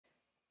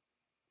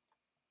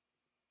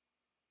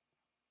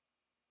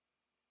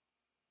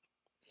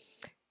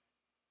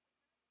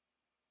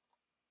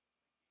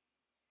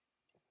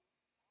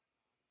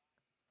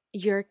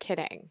You're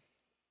kidding.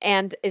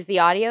 And is the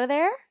audio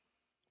there?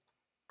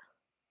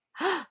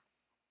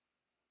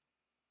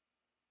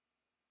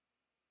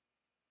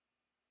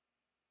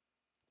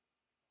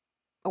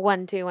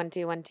 1, 2, 1,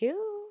 2, 1,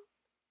 2.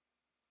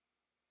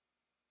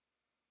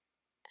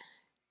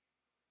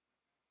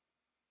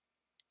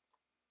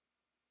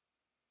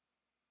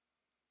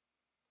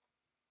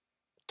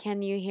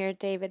 Can you hear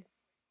David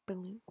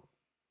Blue?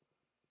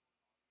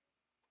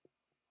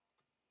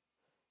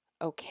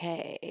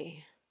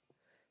 Okay.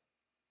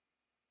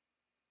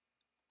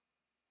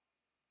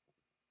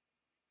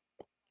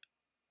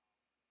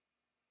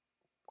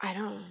 I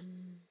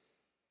don't.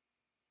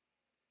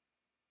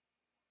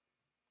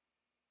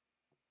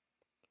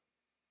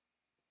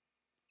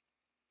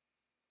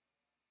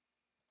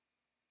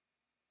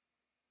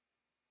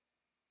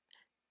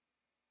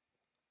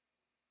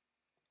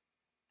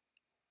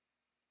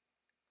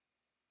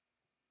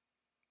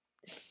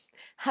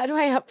 How do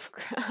I up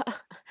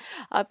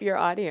up your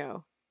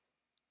audio?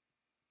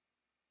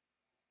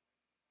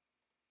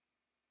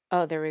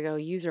 Oh, there we go.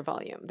 User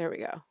volume. There we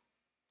go.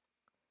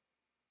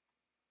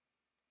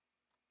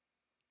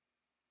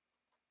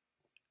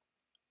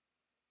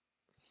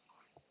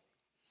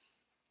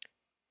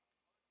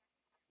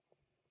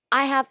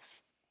 I have,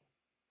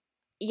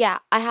 yeah,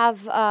 I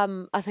have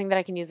a thing that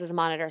I can use as a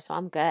monitor, so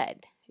I'm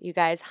good. You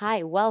guys,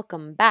 hi,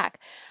 welcome back.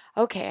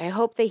 Okay, I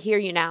hope they hear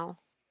you now.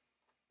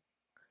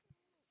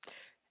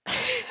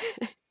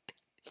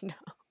 No.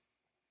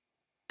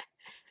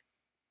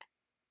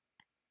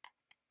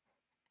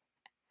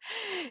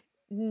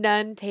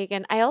 None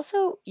taken. I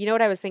also, you know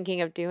what I was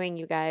thinking of doing,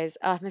 you guys?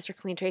 Mr.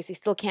 Clean Tracy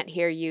still can't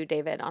hear you,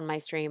 David, on my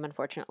stream,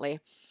 unfortunately.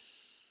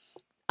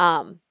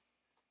 Um,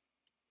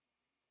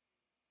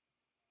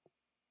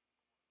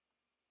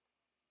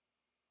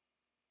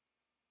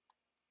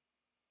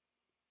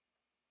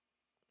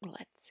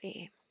 let's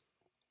see.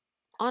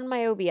 On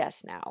my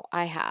OBS now,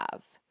 I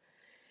have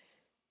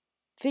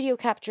video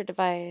capture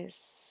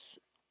device.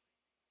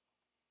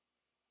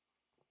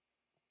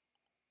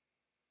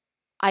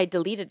 I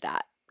deleted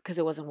that because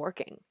it wasn't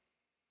working.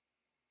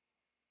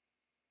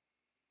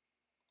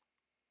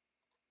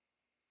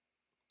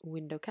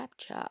 Window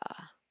capture.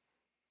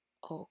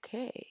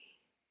 Okay.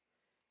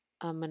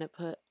 I'm gonna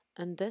put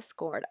in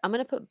Discord. I'm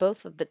gonna put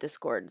both of the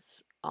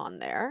Discords on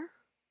there.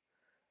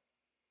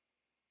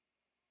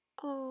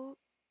 Oh.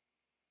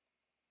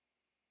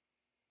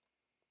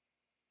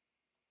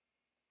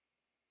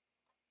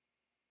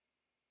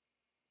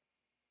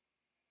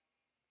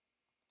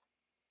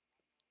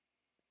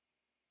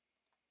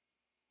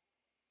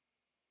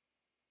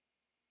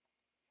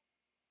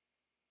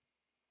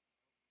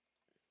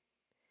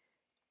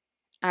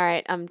 All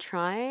right, I'm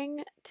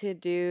trying to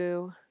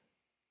do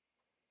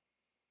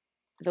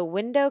the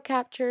window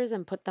captures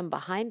and put them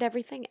behind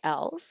everything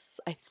else.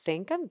 I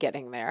think I'm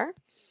getting there.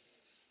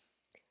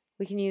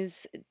 We can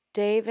use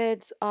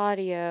David's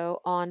audio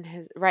on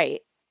his,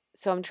 right.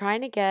 So I'm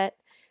trying to get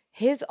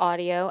his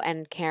audio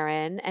and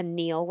Karen and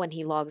Neil when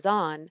he logs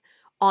on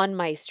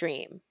my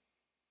stream.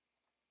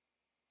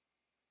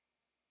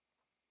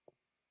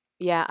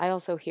 Yeah, I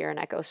also hear an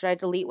echo. Should I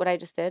delete what I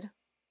just did?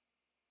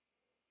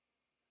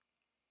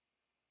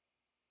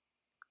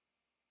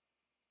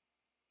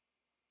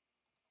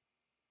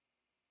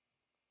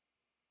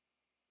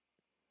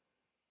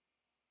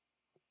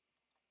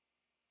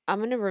 I'm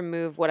gonna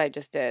remove what I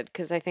just did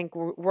because I think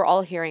we're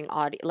all hearing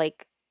audio,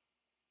 like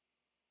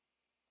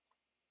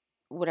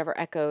whatever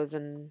echoes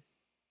and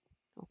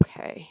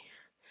okay.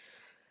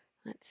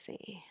 Let's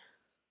see.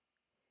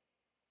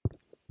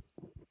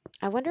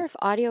 I wonder if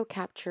audio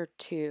capture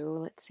 2,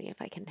 let's see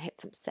if I can hit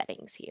some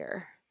settings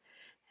here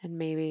and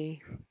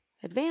maybe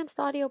advanced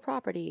audio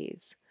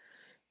properties.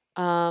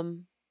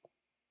 Um,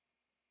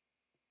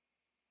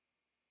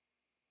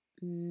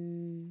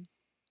 mm,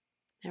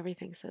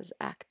 everything says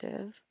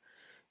active.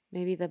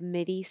 Maybe the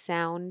MIDI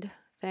sound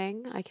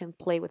thing, I can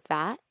play with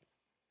that.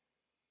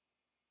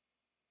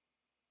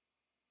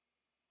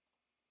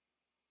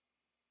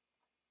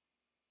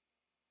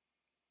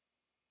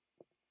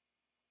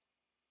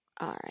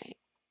 All right.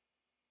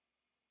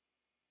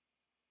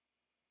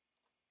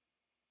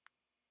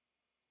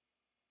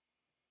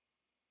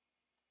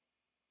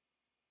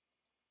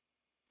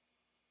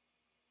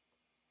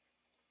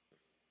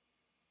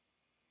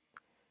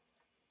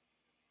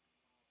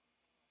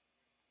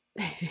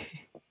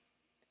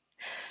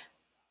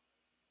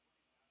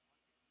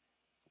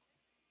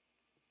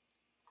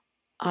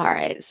 All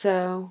right,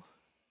 so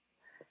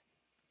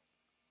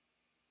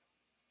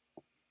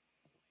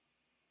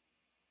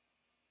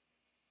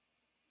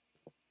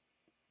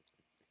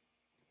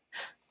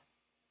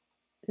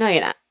no,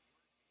 you're not.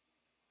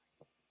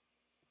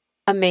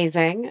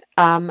 Amazing.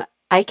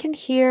 I can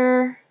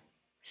hear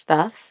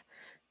stuff.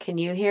 Can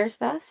you hear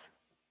stuff?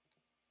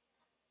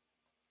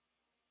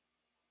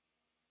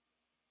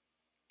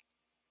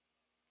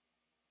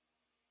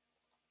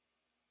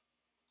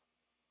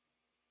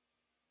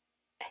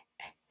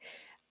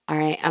 All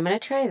right, I'm gonna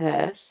try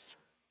this.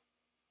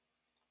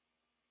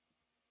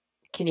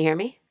 Can you hear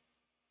me?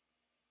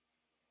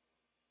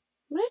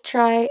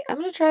 I'm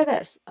gonna try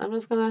this. I'm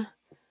just gonna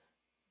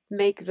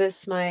make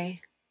this my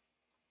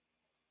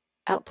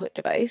output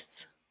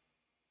device.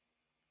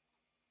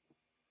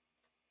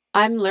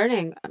 I'm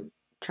learning. I'm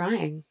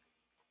trying.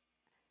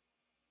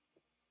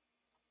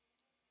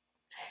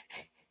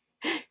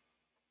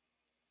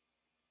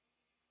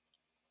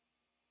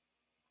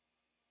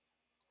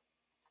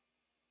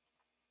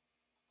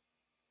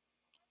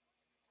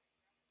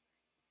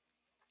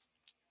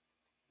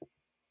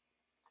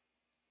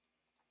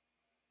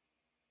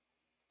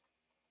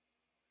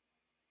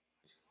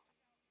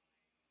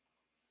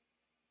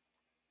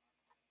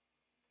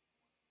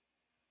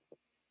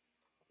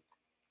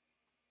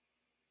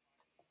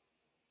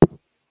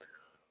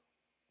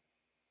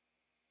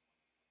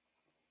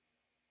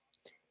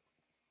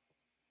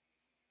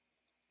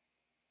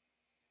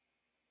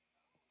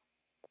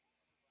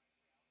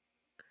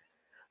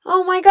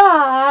 Oh my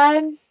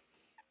God.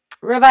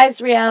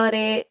 Revised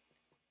reality.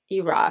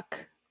 You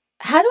rock.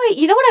 How do I,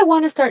 you know what I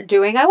want to start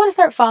doing? I want to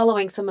start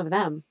following some of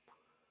them.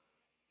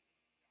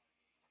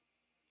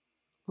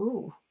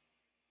 Ooh.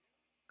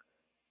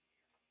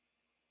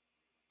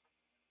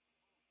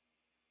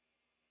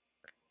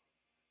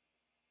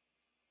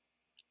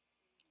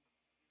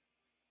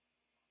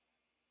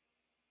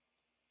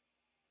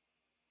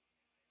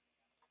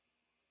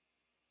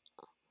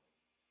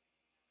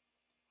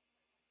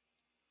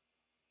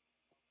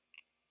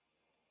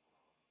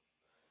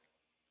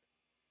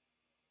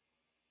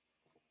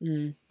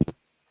 Mm.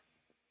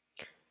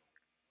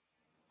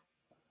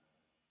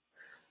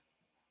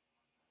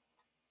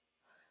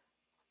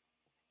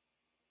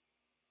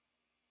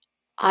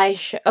 I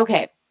should,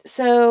 okay.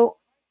 So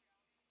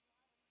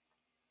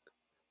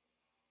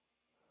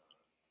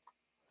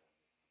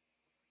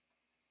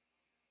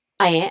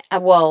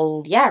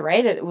well, yeah,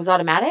 right? It was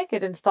automatic.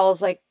 It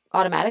installs like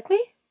automatically.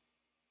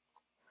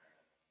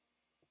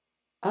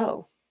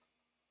 Oh.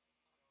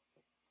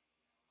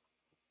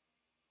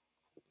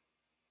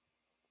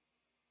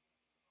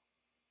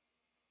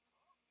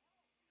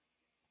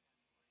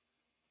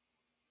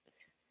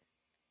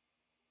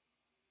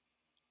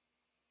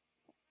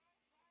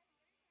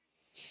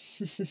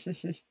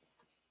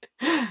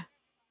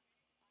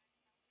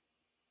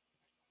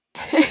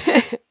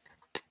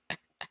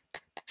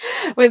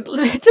 With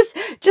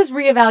just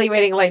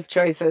reevaluating life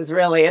choices,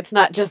 really. It's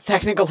not just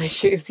technical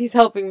issues. He's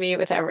helping me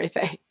with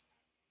everything.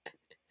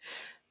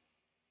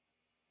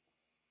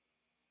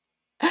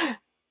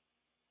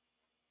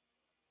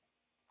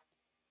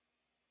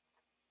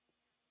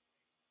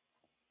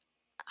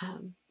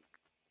 Um,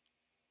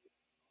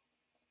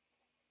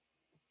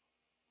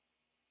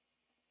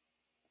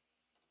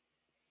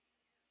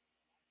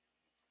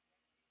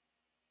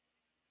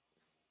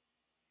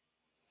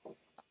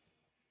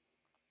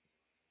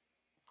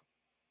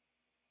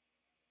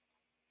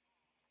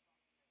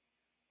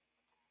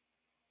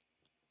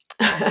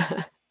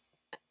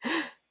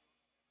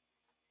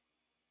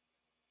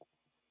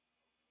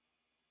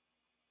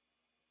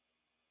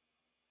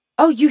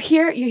 oh, you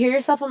hear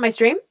yourself on my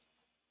stream?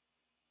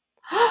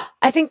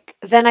 I think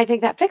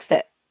that fixed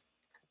it.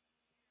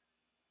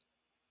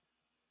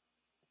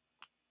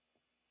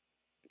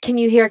 Can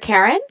you hear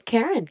Karen?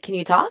 Karen, can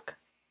you talk?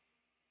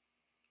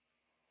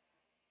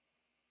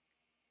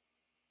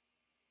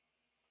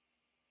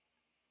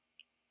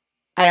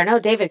 I don't know,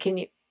 David, can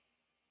you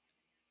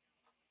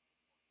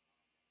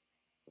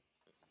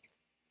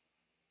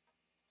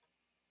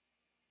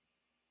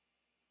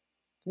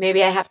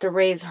maybe I have to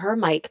raise her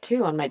mic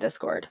too on my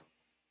Discord.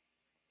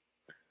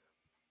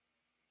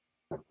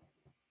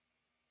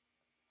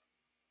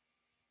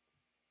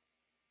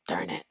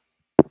 Darn it.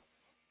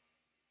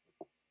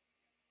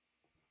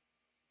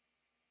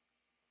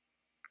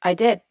 I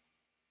did.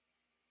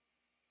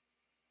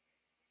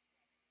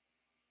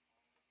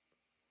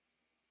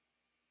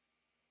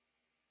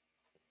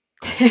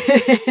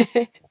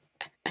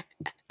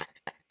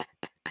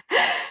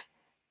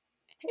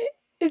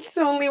 It's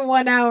only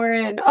 1 hour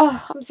in.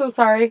 Oh, I'm so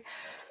sorry.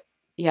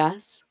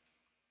 Yes,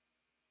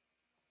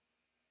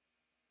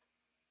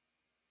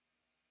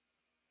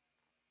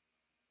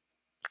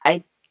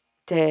 I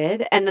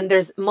did. And then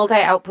there's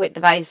multi-output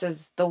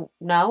devices.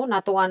 No,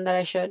 not the one that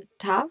I should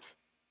have.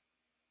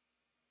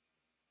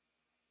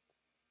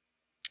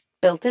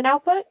 Built-in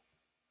output?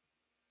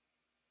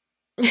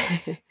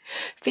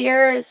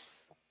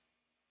 Fears.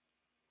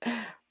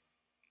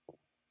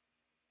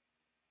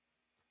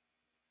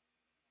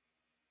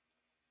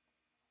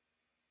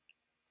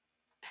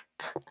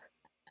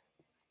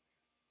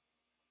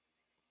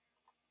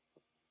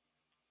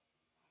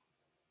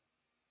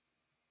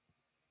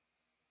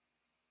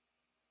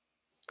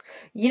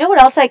 You know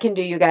what else I can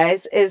do, you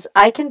guys, is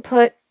I can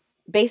put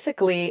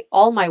basically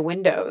all my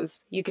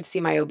windows. You could see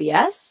my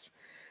OBS.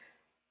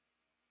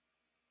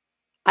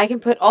 I can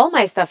put all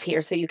my stuff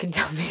here so you can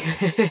tell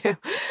me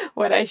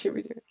what I should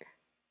be doing.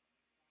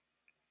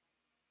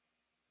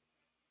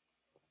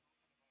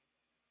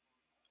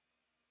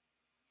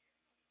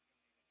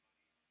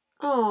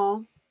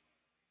 Oh,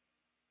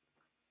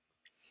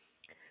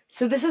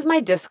 so this is my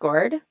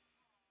Discord.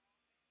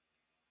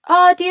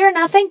 Oh dear,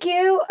 no, thank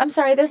you. I'm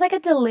sorry, there's like a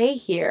delay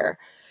here.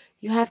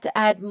 You have to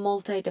add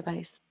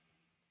multi-device.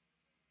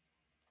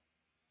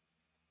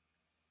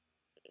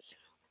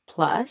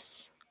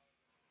 Plus.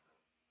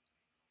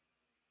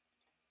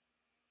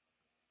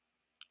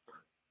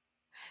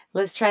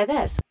 Let's try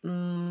this.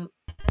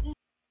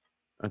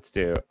 Let's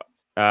do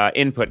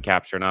input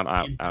capture, not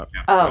out.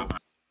 Oh.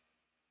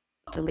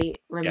 Delete,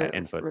 remove, Yeah,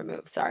 input.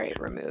 remove. Sorry,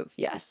 remove.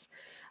 Yes.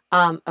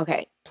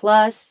 Okay.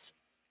 Plus.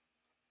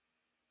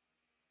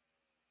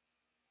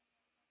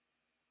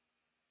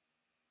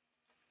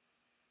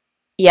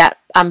 Yeah,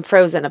 I'm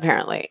frozen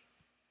apparently.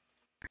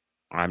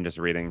 I'm just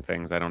reading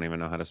things. I don't even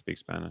know how to speak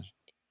Spanish.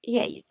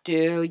 Yeah, you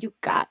do. You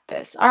got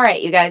this. All right,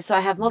 you guys. So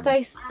I have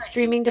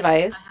multi-streaming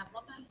device.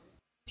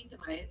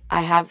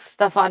 I have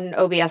stuff on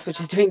OBS, which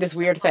is doing this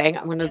weird thing.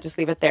 I'm going to just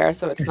leave it there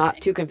so it's not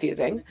too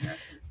confusing.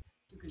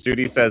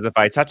 Studi says, if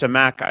I touch a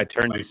Mac, I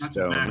turn to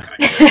stone.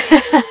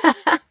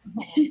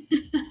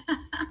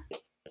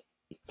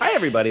 Hi,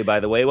 everybody, by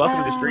the way.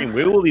 Welcome to the stream.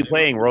 We will be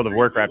playing World of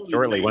Warcraft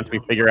shortly once we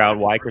figure out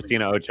why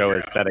Christina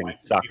Ochoa's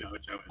settings suck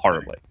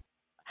horribly.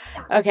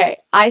 Okay,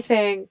 I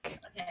think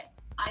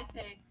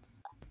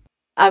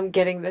I'm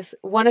getting this.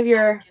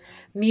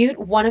 Mute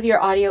one of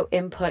your audio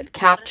input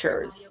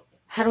captures.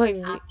 How do I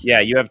mute? Yeah,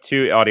 you have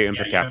 2 audio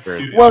input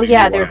captures. Well,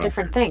 yeah, they're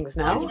different things,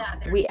 no?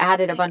 We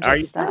added a bunch of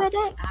stuff.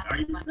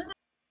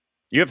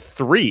 You have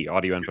 3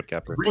 audio input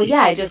captures. Well,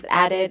 yeah, I just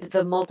added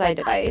the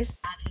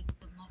multi-device.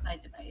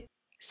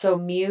 So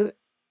mute.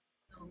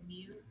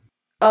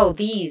 Oh,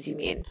 these you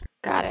mean.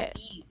 Got it.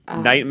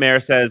 Nightmare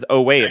says,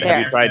 oh, wait,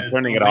 have you tried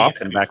turning it off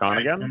and back on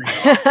again?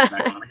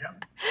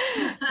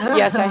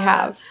 Yes, I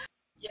have.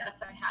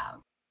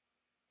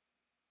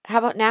 How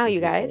about now, you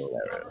guys?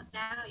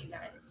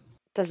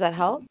 Does that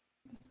help?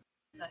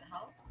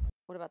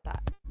 What about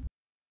that?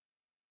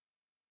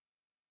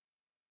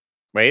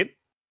 Wait.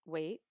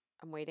 Wait,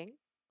 I'm waiting.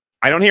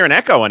 I don't hear an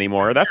echo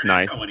anymore. That's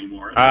nice.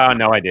 Oh,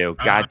 no, I do.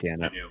 God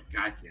damn it.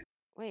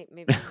 Wait,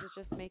 maybe this is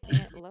just making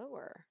it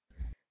lower.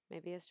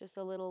 Maybe it's just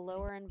a little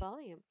lower in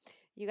volume.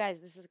 You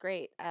guys, this is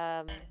great.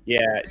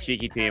 Yeah,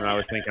 cheeky team. I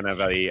was thinking of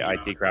the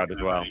IT crowd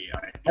as well.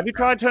 Have you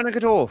tried turning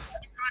it off?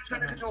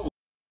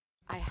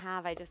 I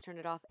have. I just turned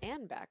it off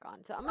and back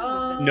on. So I'm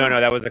gonna move this. No,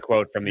 that was a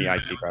quote from the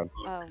IT crowd.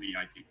 Oh.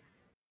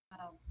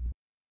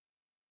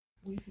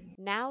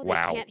 Now they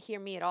can't hear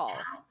me at all.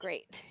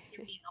 Great.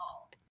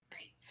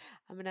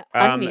 I'm gonna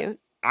unmute.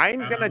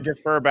 I'm gonna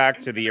defer back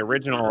to the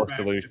original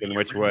solution,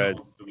 which was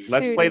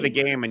let's play the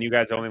game and you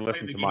guys only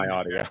listen to my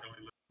audio.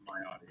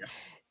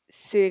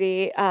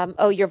 Sudi,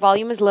 oh, your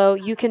volume is low.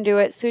 You can do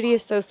it. Sudi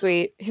is so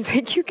sweet. He's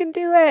like, you can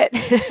do it.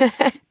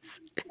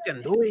 You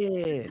can do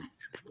it.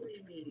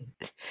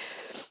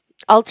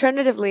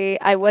 Alternatively,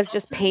 I was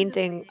just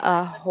painting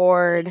a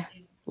Horde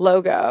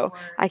logo.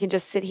 I can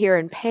just sit here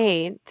and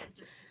paint.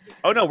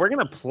 Oh, no, we're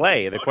going to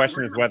play. The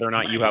question is whether or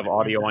not you have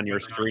audio on your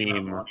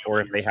stream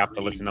or if they have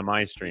to listen to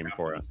my stream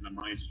for it.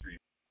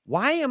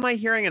 Why am I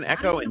hearing an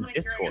echo in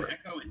Discord?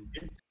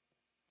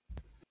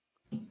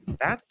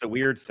 That's the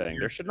weird thing.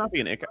 There should not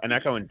be an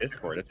echo in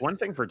Discord. It's one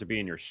thing for it to be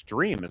in your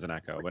stream as an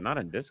echo, but not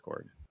in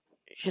Discord.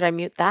 Should I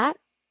mute that?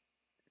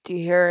 Do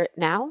you hear it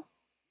now?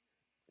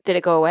 Did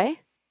it go away?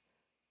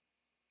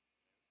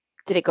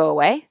 Did it go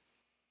away?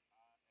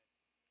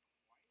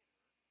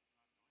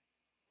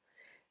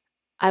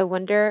 I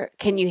wonder,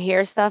 can you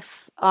hear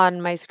stuff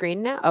on my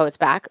screen now? Oh, it's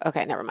back?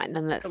 Okay, never mind.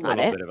 Then that's not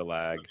it. A little bit of a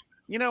lag.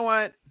 You know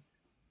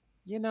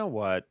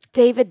what?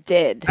 David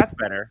did. That's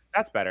better.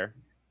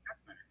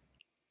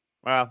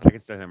 Well, I can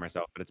still hear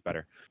myself, but it's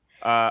better.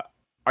 Are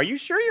you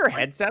sure your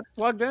headset's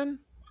plugged in?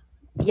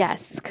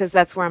 Yes, because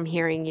that's where I'm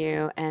hearing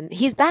you. And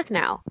he's back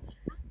now.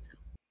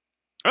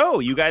 Oh,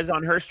 you guys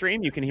on her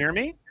stream? You can hear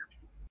me?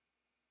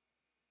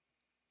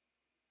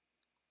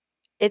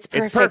 It's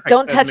perfect.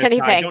 Don't touch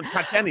anything. Don't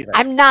touch anything.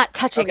 I'm not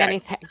touching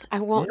anything. I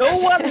won't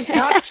touch anything.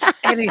 No one touch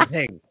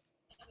anything.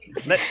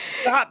 Let's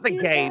start the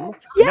game.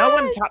 Yes. No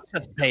one touch a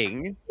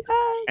thing.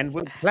 Yes. And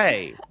we'll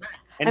play.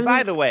 And I'm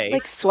by the way,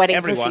 like sweating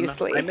everyone,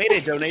 profusely. I made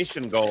a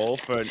donation goal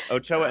for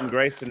Ochoa and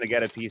Grayson to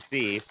get a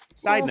PC.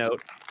 Side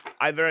note,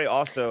 I very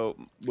also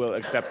will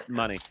accept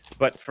money.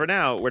 But for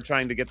now, we're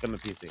trying to get them a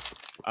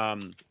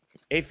PC.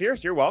 Hey,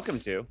 Fierce, you're welcome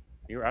to.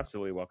 You're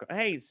absolutely welcome.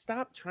 Hey,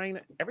 stop trying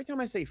to... Every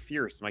time I say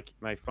Fierce,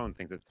 my phone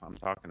thinks that I'm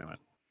talking to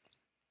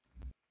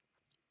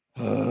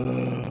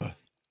it.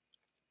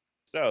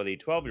 So, the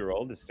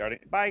 12-year-old is starting...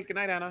 Bye, good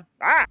night, Anna.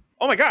 Ah!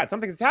 Oh my god,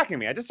 something's attacking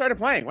me. I just started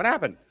playing. What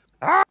happened?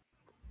 Ah!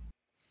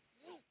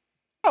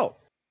 Oh!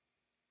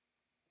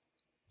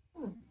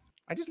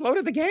 I just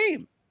loaded the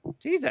game.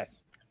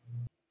 Jesus.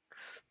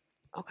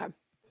 Okay.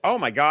 Oh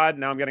my god,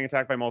 now I'm getting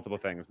attacked by multiple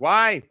things.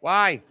 Why?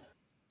 Why?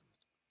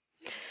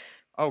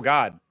 Oh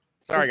god.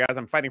 Sorry, guys.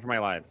 I'm fighting for my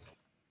lives.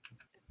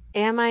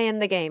 Am I in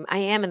the game? I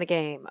am in the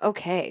game.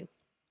 Okay.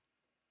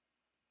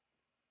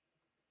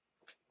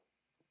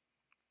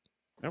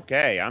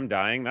 Okay, I'm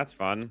dying. That's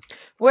fun.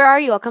 Where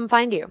are you? I'll come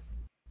find you.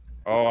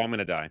 Oh, I'm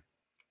gonna die.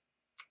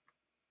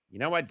 You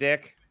know what,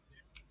 Dick?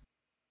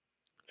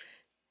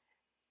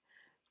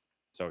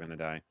 So gonna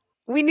die.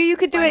 We knew you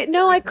could do it.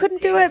 No, I Find this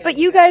couldn't do game it, but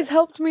again, you guys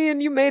helped me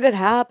and you made it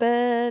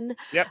happen.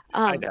 Yep,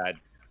 I died.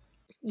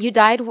 You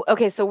died?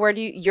 Okay, so where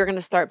do you're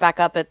gonna start back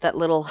up at that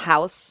little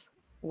house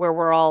where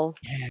we're all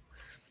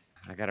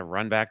I gotta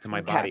run back to my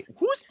Okay. body.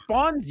 Who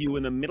spawns you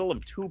in the middle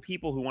of two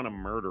people who want to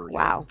murder you?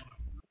 Wow.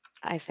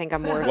 I think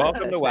I'm worse at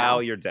Welcome this to WoW, now.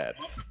 you're dead.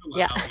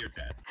 Yeah.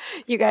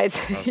 You guys,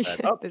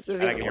 Oh, this is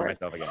I even can hear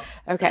worse. myself again.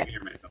 Okay.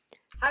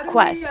 How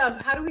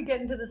do we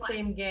get into the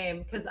same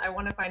game? Because I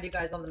want to find you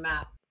guys on the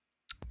map.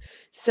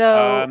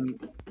 So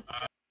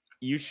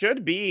You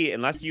should be,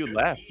 unless you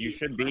left, you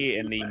should be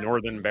in the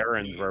Northern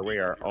Barrens where we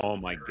are. Oh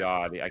my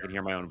god, I can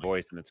hear my own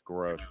voice and it's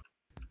gross.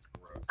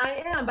 I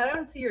am, but I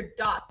don't see your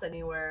dots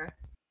anywhere.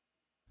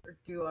 Or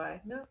do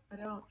I? No, I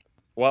don't.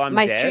 Well, I'm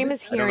my dead. stream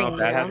is I don't know hearing if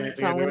that has you,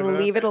 anything so I'm to do gonna with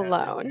leave it. it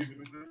alone.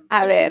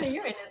 I A see ver. that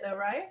you're in it though,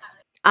 right?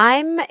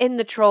 I'm in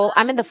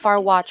the Far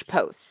Watch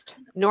Post.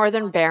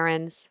 Northern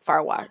Barrens,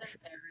 Far Watch.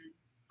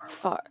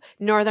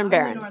 Northern I'm in the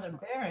Barrens. Northern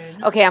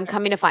Barrens. Okay, I'm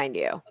coming to find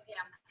you.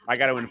 I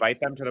got to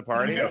invite them to the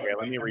party? Okay,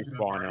 let me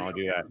respawn and I'll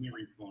do that.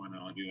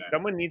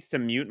 Someone needs to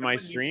mute my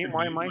stream?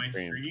 Why my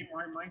stream?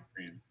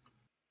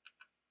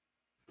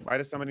 Why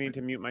does somebody need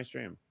to mute my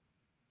stream?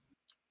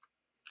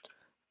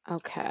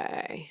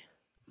 Okay.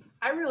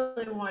 I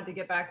really wanted to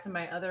get back to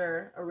my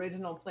other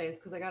original place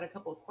because I got a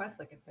couple of quests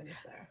I could finish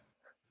there.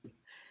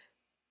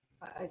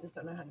 I just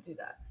don't know how to do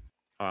that.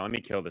 Oh, let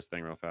me kill this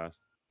thing real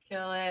fast.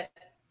 Kill it.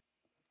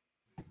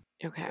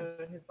 Okay.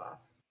 His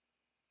boss.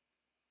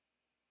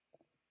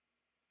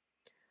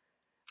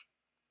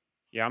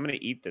 Yeah, I'm gonna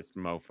eat this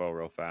mofo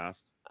real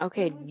fast.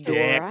 Okay, Dick.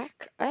 Dorak.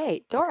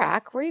 Hey,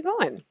 Dorak, where are you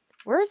going?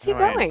 Where is he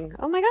Alright. going?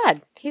 Oh my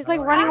god. He's like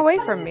Alright. running away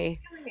from me.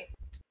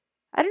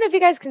 I don't know if you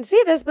guys can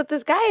see this, but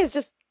this guy is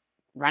just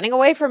running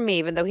away from me,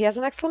 even though he has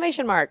an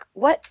exclamation mark.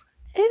 What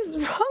is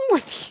wrong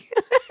with you?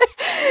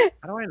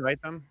 How do I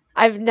invite them?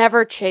 I've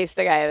never chased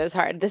a guy this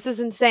hard. This is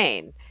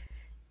insane.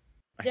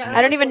 Yeah,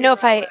 I don't even know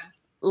if I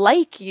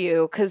like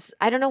you, because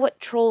I don't know what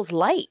trolls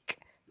like.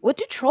 What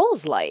do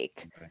trolls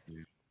like?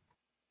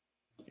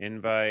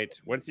 Invite.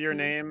 What's your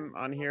name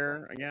on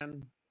here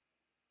again?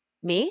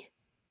 Me?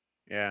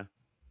 Yeah.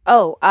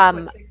 Oh,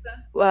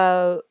 Aquatixa?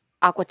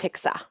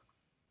 Aquatixa.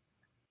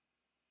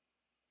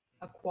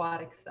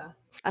 Aquatixa.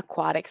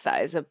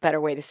 Aquatixa is a better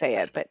way to say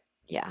it, but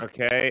yeah.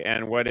 Okay,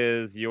 and what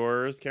is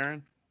yours,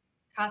 Karen?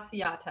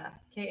 Kasiata.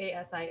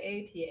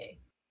 Kasiata.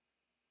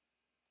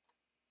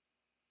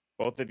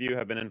 Both of you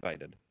have been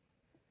invited.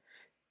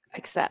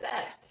 Accept.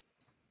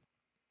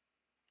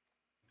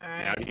 All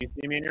Now right. do you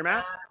see me in your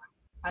map?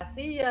 I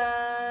see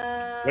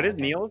ya. What is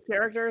Neil's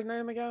character's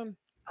name again?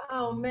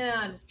 Oh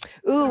man.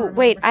 Ooh, remember.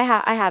 wait, I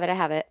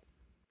have it.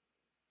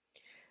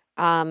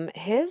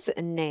 His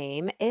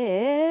name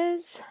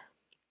is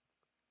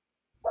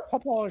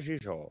Papa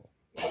Gijo.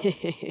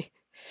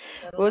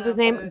 what was his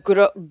name?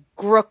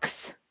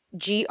 Grooks.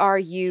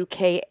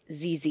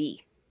 Grukzz.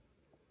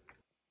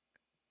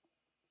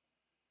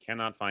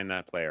 Cannot find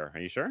that player. Are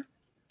you sure?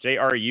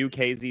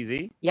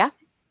 Jrukzz? Yeah.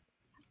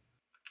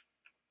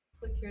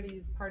 Click here to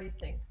use party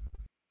sync.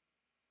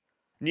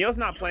 Neil's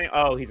not playing.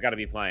 Oh, he's got to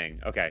be playing.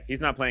 Okay,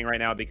 he's not playing right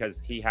now because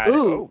he had.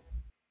 Ooh. Oh,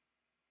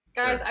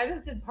 Guys, Sure. I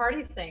just did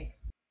party sync.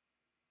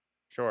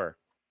 sure.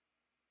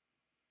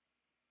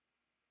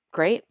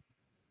 Great.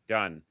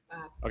 Done.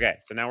 Okay,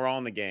 so now we're all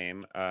in the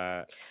game.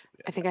 I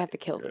think I have to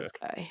kill this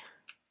guy.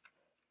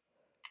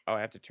 Oh,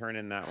 I have to turn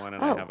in that one,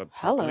 and Oh, I have a. Let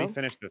hello. me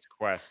finish this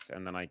quest,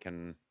 and then I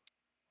can.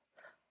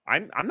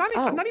 I'm not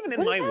Oh, even in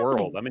what is my world.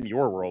 happening? I'm in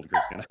your world,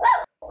 Christina.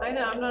 I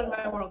know, I'm not in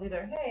my world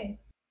either. Hey.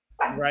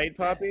 Right,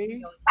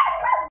 puppy?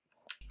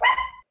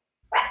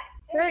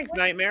 Thanks,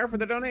 Nightmare, for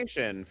the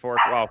donation for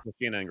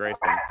Christina and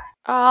Grayston.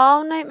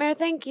 Oh, Nightmare,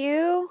 thank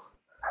you.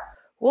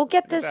 We'll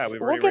get Look at this. that, we've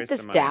We'll already get raised this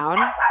some money.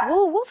 down.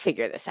 We'll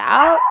figure this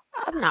out.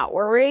 I'm not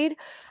worried.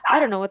 I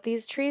don't know what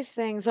these trees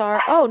things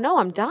are. Oh no,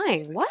 I'm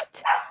dying.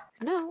 What?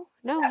 No,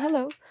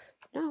 hello.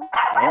 No.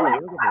 Oh,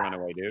 you're gonna run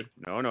away, dude.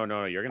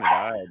 No, you're gonna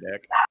die,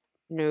 Dick.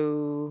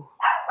 No.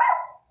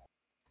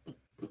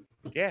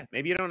 Yeah,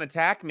 maybe you don't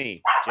attack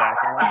me,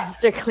 jackass.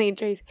 Mr. Clean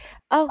Trees.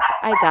 Oh,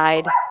 I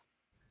died.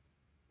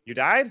 You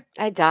died?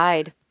 I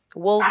died.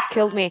 Wolves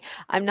killed me.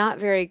 I'm not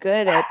very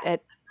good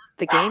at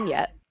the game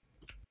yet.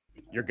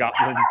 Your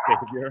goblin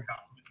savior.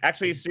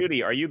 Actually,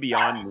 Sudi, are you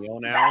beyond Neil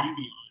now?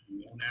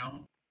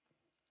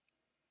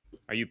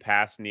 Are you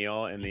past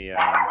Neil in the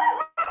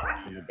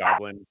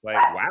goblin play?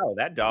 Wow,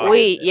 that dog.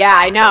 Wait, yeah,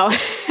 I know.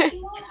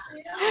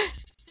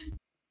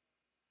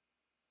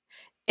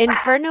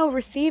 Inferno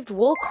received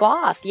wool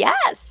cloth.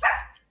 Yes.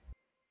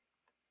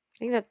 I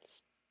think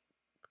that's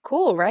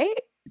cool, right?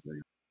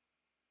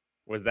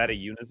 Was that a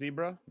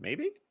unizebra?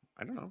 Maybe?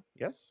 I don't know.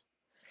 Yes?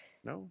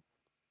 No?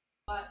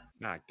 What?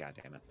 Ah,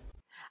 goddamn it.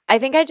 I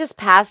think I just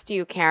passed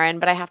you, Karen,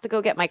 but I have to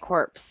go get my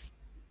corpse.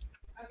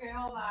 Okay,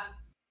 hold on.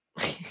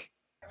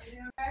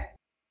 Everything okay?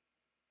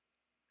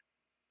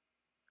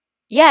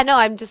 Yeah, no,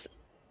 I'm just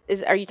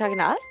are you talking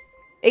to us?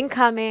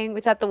 Incoming. We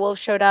thought the wolf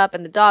showed up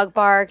and the dog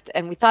barked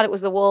and we thought it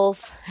was the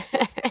wolf.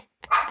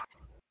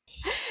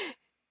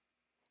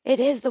 It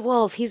is the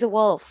wolf. He's a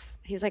wolf.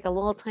 He's like a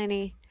little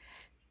tiny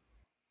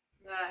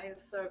Yeah,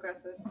 he's so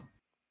aggressive.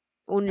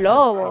 un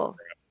lobo.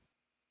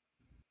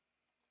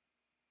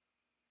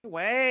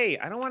 Way!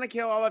 I don't want to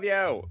kill all of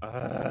you.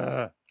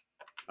 Ugh.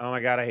 Oh my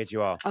god, I hate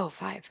you all. Oh,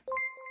 5.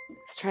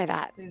 Let's try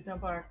that. Please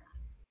don't bark.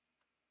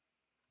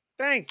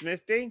 Thanks,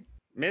 Misty.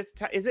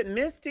 Is it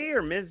Misty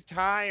or Ms.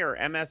 Ty or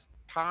MS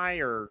Ty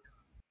or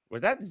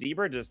was that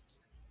zebra just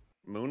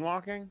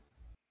moonwalking?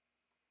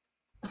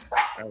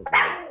 Oh,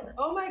 weird.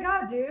 Oh my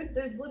god, dude.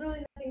 There's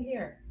literally nothing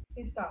here.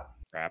 Please stop.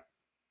 Crap.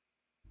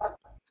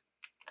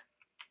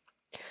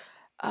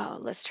 Oh,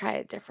 let's try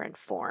a different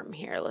form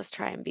here. Let's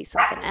try and be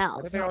something Why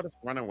else. did they all just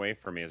run away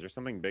from me? Is there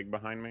something big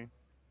behind me?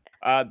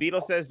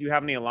 Beetle says, do you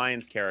have any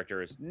Alliance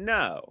characters?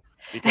 No,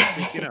 because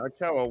Christina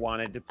Ochoa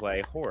wanted to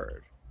play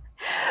Horde.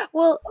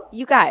 Well,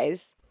 you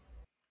guys,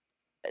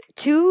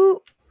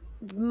 to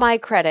my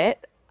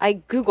credit, I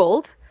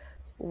Googled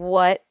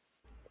what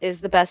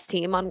is the best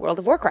team on World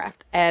of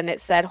Warcraft, and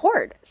it said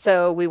Horde.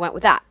 So we went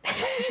with that.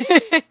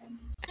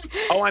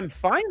 Oh, I'm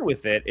fine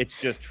with it. It's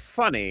just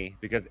funny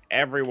because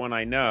everyone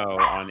I know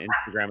on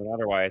Instagram and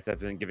otherwise have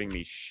been giving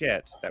me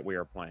shit that we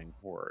are playing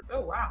Horde.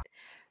 Oh wow.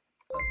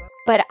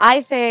 But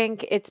I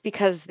think it's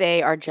because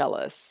they are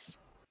jealous.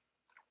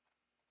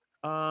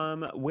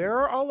 Where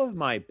are all of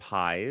my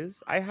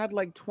pies? I had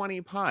like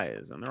 20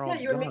 pies and they're all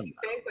Yeah, you were gone. making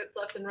banquets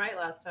left and right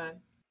last time.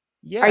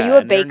 Yeah, Are you a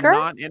and they're baker?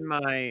 not in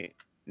my.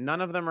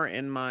 None of them are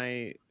in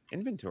my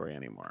inventory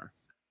anymore.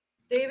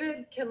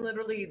 David can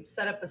literally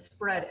set up a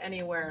spread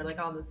anywhere, like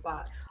on the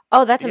spot.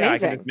 Oh, that's Yeah, I can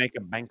amazing. just make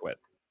a banquet,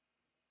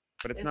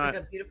 but it's It's not.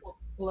 like a beautiful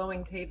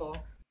glowing table.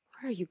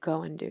 Where are you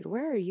going, dude?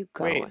 Where are you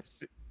going? Wait.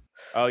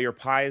 Oh, your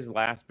pies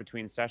last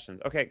between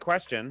sessions. Okay,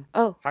 question.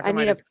 Oh, How I come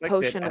I need a just clicked it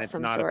potion and of it's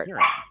some not sort.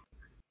 appearing?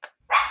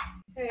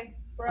 Hey,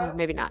 bro. Oh,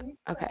 maybe not.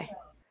 Okay.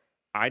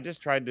 I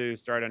just tried to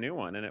start a new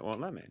one and it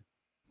won't let me.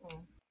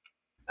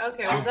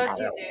 Okay, well that's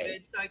you,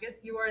 David. So I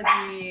guess you are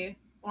the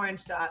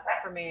orange dot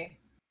for me.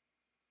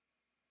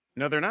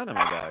 No, they're not in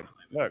my bag.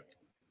 Look.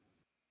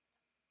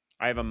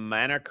 I have a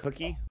mana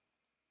cookie.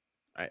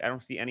 I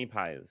don't see any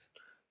pies.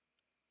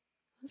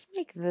 Let's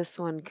make this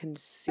one Yeah,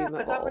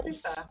 consumable.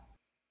 Batista.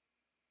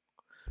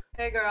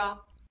 Hey,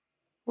 girl.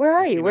 Where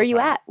are I see you? Where no you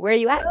pies. at? Where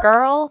you at,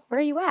 girl?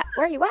 Where you at?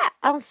 Where you at?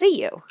 I don't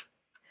see you.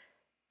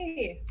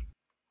 Hey.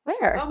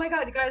 Where? Oh my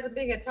god, you guys are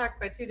being attacked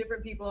by 2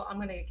 different people. I'm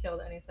gonna get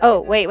killed any second.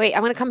 Oh, now. wait.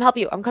 I'm gonna come help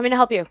you. I'm coming to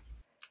help you.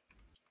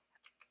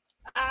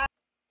 Ah,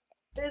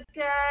 this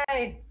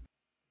guy.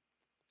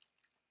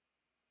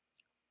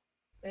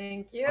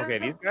 Thank you. Okay,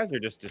 these guys are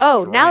just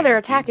Oh, now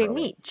they're destroying attacking Depot.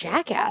 me. Holy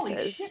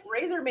Jackasses. shit,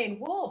 Razormane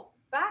Wolf.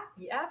 Back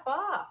the F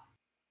off.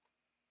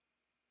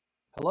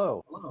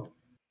 Hello.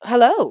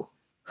 Hello.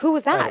 Who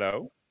was that?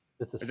 Hello?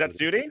 This Is that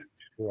Sudi. Sudi?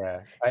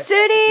 Yeah.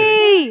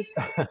 Sudi!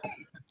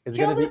 It's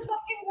Kill gonna be. this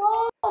fucking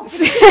wolf.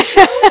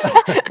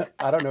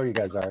 I don't know who you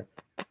guys are,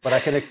 but I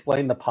can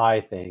explain the pie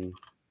thing.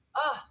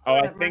 Oh, Oh,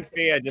 I have think mercy.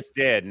 Thea just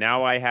did.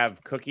 Now I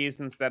have cookies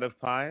instead of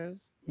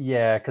pies.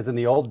 Yeah, because in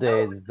the old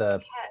days, the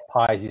Cat.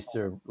 pies used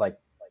to like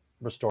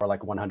restore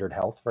like 100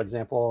 health, for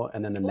example,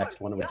 and then the Oh, next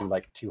one would do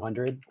like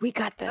 200. We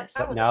got this. That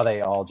But was now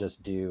they all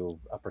just do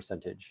a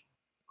percentage.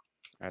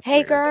 That's Hey,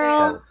 weird.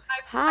 girl. So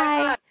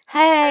Hi. five.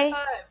 Hey.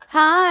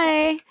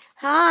 High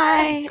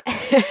Hi.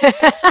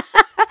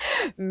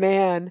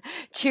 Man.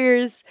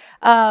 Cheers.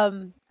 Hello,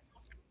 Ben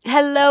Oh,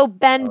 that was a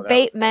bad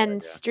Bateman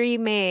idea.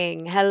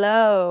 streaming.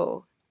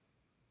 Hello.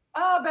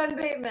 Oh, Ben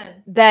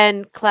Bateman.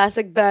 Ben,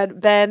 classic Ben.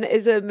 Ben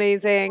is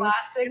amazing.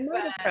 Classic In my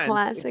Ben. defense,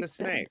 Classic it's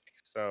a Ben. snake.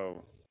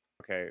 So,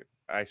 okay,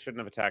 I shouldn't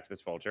have attacked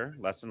this vulture.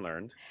 Lesson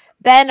learned.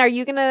 Ben, are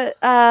you gonna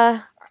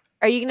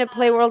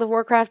play World of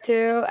Warcraft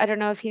too? I don't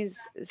know if is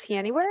he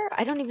anywhere?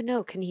 I don't even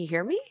know. Can he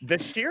hear me? The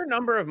sheer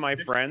number of my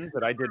friends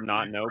that I did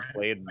not know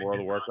played World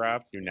of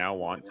Warcraft who now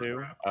want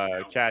to.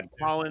 Chad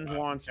Collins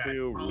wants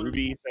to.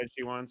 Ruby said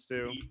she wants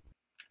to.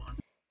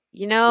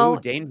 You Ooh, know,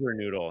 Danger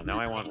Noodle. Now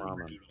I want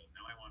ramen.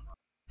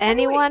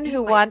 anyone eat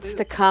who my wants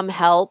to food? come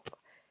help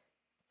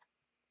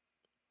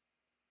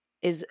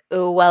is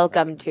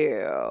welcome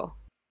to.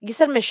 You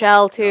said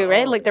Michelle too,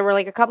 right? Oh. Like there were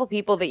like a couple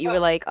people that you were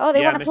like, oh,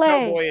 they Yeah, want to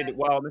Michelle play. Boyd.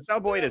 Well, Michelle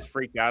Boyd is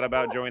freaked out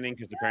about joining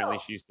because apparently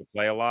she used to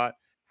play a lot.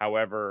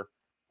 However,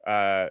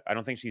 I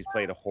don't think she's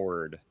played a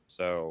Horde,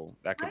 so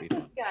that could be Like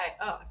this fun. guy.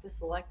 Oh, I have to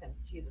select him.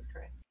 Jesus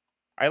Christ.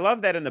 I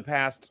love that in the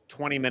past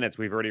 20 minutes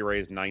we've already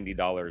raised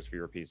 $90 for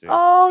your PC.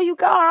 Oh, you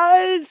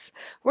guys,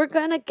 we're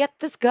gonna get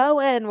this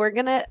going.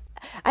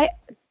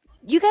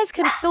 You guys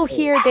can still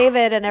hear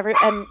David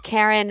and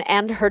Karen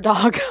and her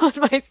dog on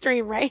my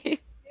stream, right?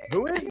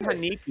 Who is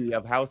Haniki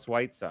of House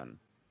White Sun?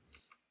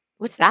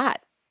 What's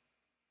that?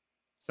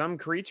 Some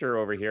creature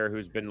over here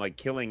who's been like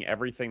killing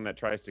everything that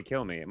tries to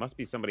kill me. It must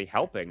be somebody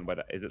helping,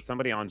 but is it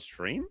somebody on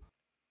stream?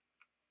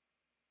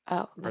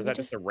 Oh, Or let is me that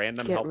just a just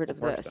random get helpful rid of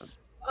person? this.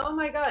 Oh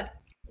my god.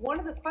 One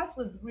of the quests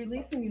was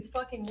releasing these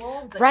fucking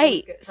wolves. That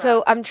Right. get So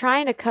trapped. I'm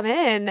trying to come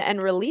in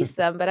and release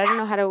them, but I don't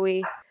know how do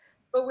we.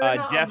 But we're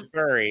not Jeff on,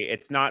 Furry,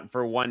 it's not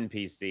for one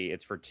PC,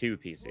 it's for 2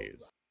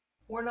 PCs.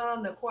 we're not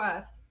on the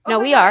quest. No,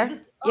 my we God, I are.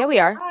 just- Yeah, oh we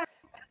are. my God.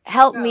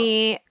 help Go.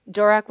 me.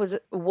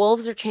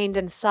 Wolves are chained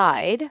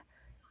inside.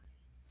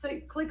 So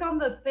you click on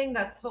the thing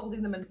that's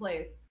holding them in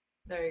place.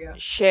 There you go.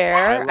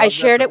 Share. love I that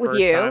shared the it with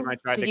first time you. I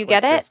tried Did to you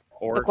click get it? this The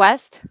orc-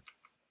 quest?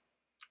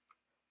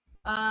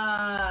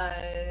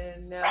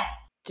 No.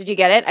 Did you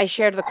get it? I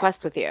shared the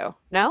quest with you.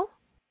 No?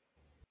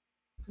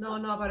 No,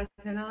 no aparece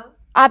nada.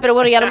 Ah, pero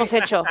bueno, ya lo hemos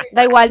hecho.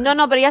 Da igual.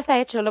 No, pero ya está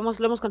hecho. Lo hemos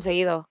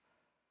conseguido.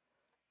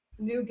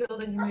 New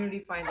guild and community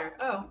finder.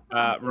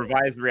 Oh.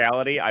 Revised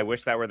reality. I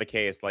wish that were the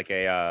case. Like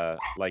a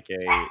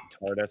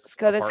TARDIS. Let's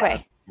go this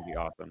apartment way. would be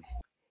awesome.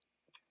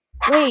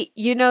 Wait,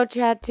 you know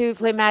Chad to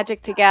play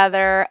Magic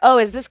together. Oh,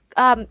 is this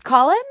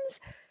Collins?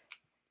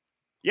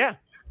 Yeah.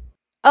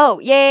 Oh,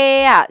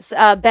 yeah.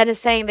 Ben is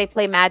saying they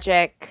play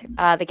Magic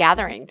the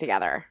Gathering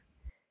together.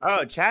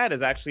 Oh, Chad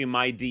is actually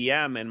my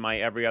DM in my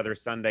every other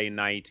Sunday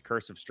night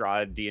Curse of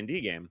Strahd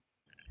D&D game.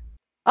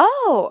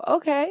 Oh,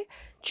 okay.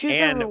 Choose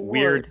a And reward.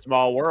 Weird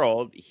Small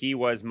World, he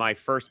was my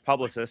first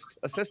publicist's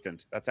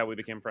assistant. That's how we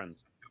became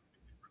friends.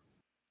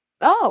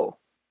 Oh.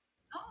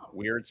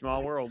 Weird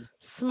Small World.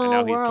 Small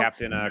and now world. he's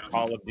Captain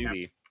Call of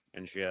Duty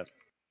and shit.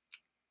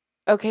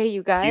 Okay,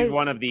 you guys. He's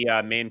one of the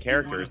main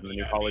characters in the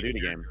new Call of Duty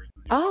game.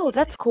 Oh,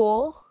 that's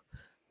cool.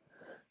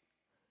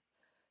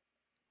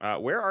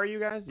 Where are you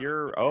guys?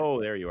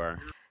 Oh, there you are.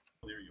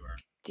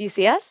 Do you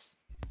see us?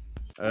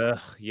 Ugh,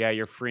 yeah,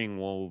 you're freeing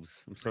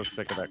wolves. I'm so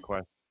sick of that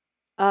quest.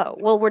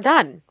 Well, we're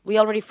done. We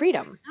already freed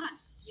them.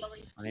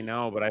 I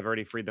know, but I've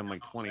already freed them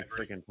like 20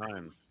 freaking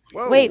times.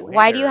 Whoa, Wait, hey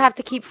why do you there. have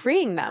to keep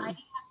freeing them?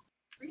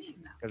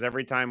 Because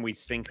every time we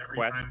sync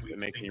quests, it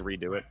makes me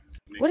redo it.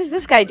 What is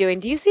this guy doing?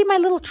 Do you see my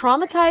little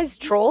traumatized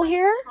troll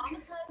here?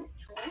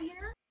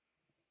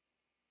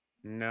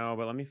 No,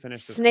 but let me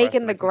finish this Snake quest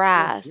in and the I can still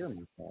grass. hear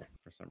myself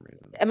for some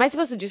reason. Am I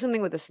supposed to do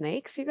something with the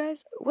snakes, you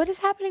guys? What is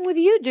happening with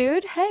you,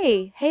 dude?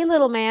 Hey,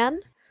 little man.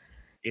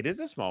 It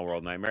is a small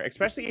world nightmare,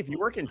 especially if you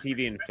work in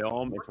TV and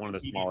film. It's one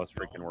of the smallest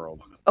freaking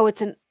worlds. Oh,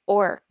 it's an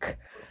orc.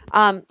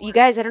 You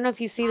guys, I don't know if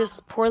you see this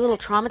poor little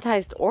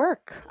traumatized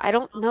orc. I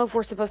don't know if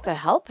we're supposed to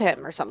help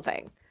him or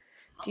something.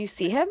 Do you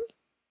see him?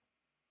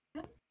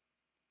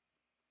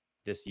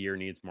 This year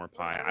needs more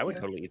pie. I would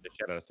totally eat the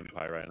shit out of some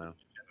pie right now.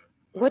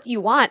 What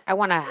you want? I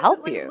want to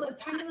help like you. A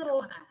tiny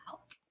little,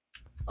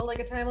 like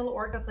a tiny little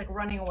orc that's like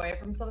running away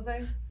from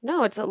something.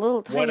 No, it's a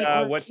little tiny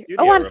orc. What here. studio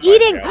Oh, I'm revised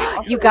eating. reality?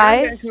 Also, You where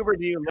in guys. Vancouver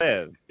do you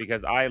live?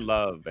 Because I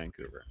love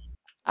Vancouver.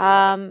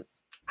 I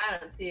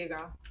don't see you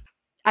go.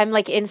 I'm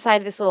like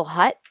inside this little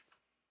hut.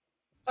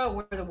 Oh,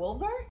 where the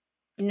wolves are?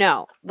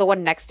 No, the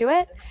one next to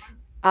it.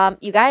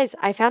 You guys,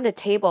 I found a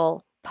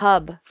table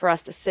pub for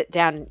us to sit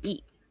down and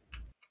eat.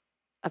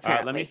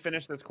 Apparently. Let me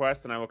finish this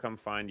quest and I will come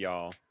find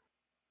y'all.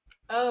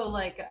 Oh,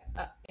 like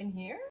in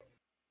here?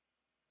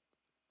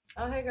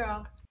 Oh, hey,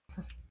 girl.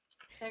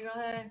 Hey, girl,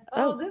 hey.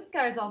 Oh, this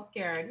guy's all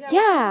scared. Yeah. What's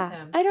up with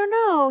him? I don't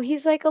know.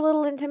 He's like a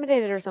little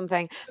intimidated or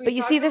something. Should we But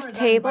you talk see to him, this or is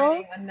that table?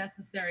 inviting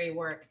unnecessary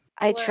work.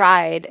 I Like,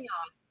 tried. hang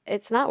on.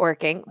 It's not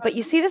working. But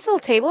you see this little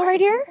table right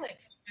He's, here? like,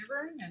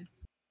 shivering and-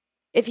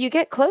 If you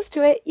get close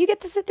to it, you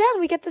get to sit down.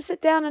 We get to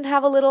sit down and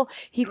have a little.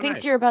 He thinks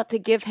nice. you're about to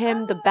give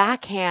him the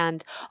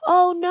backhand.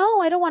 Oh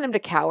no, I don't want him to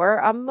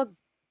cower.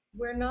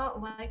 We're not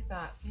like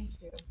that.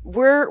 Thank you.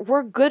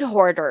 We're good Okay,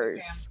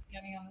 hoarders. I'm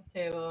standing on this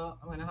table.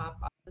 I'm gonna hop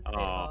off this Aw.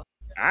 table.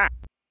 Ah,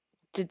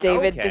 Did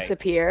David Okay.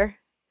 disappear?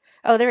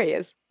 Oh, there he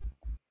is.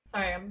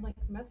 Sorry, I'm like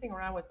messing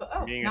around with. Oh,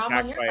 I'm being now I'm on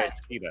attacked your by side.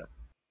 a cheetah.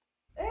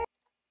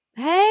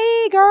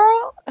 Hey,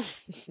 girl.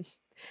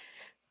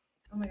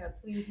 Oh my god,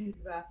 please use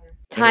the bathroom.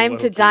 Time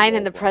to low-key dine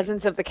in the role-playing.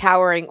 presence of the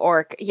cowering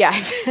orc. Yeah.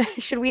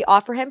 Should we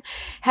offer him?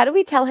 How do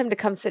we tell him to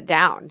come sit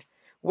down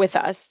with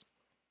us?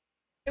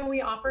 Can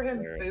we offer him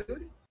There.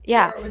 food?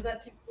 Yeah. Or was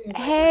that too soon? Like,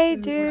 Hey,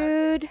 we're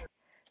dude.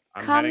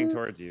 I'm Come heading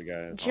towards you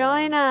guys. Hold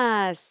Join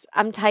on. us.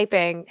 I'm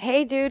typing.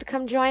 Hey, dude,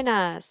 come join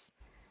us.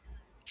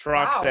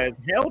 Truck Wow. says,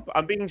 "Help!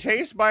 I'm being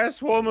chased by a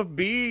swarm of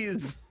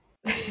bees."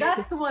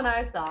 That's the one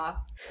I saw.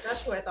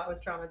 That's who I thought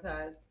was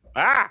traumatized.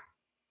 Ah!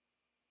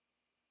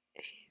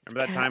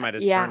 Remember that time I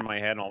just Yeah. turned my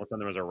head and all of a sudden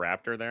there was a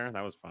raptor there?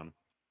 That was fun.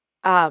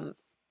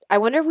 I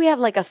wonder if we have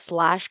like a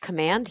slash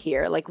command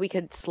here. Like we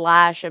could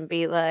slash and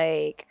be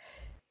like,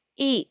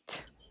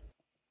 eat.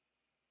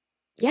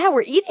 Yeah,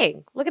 we're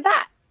eating. Look at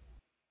that.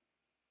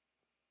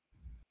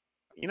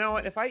 You know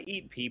what? If I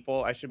eat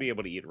people, I should be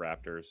able to eat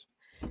raptors.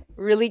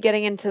 Really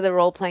getting into the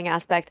role playing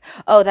aspect.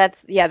 Oh,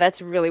 that's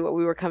really what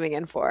we were coming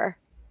in for.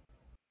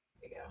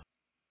 There you go.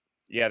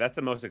 Yeah, that's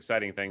the most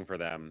exciting thing for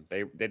them.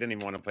 They didn't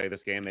even want to play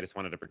this game. They just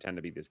wanted to pretend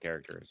to be these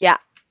characters. Yeah.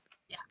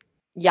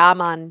 Yeah,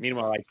 man.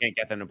 Meanwhile, I can't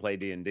get them to play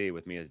D&D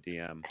with me as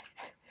DM.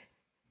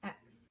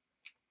 X.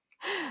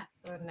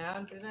 So now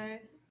did I?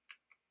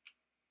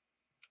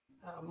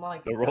 I'm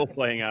like The stuck in-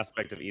 role-playing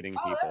aspect of eating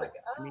Oh, there we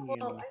people.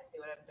 go. Oh, well, I see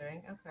what I'm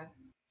doing. Okay.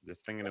 Is this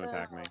thing going to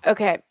attack me?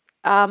 Okay.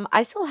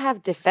 I still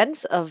have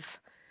defense of.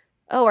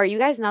 Oh, are you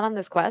guys not on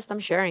this quest? I'm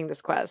sharing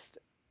this quest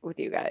with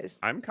you guys.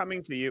 I'm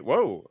coming to you.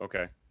 Whoa,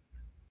 okay.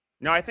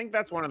 No, I think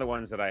that's one of the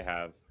ones that I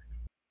have.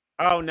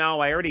 Oh, no,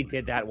 I already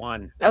did that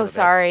one. Son Oh, of a bitch.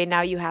 sorry.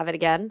 Now you have it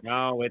again.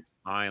 No, it's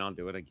fine. I'll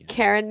do it again.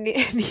 Karen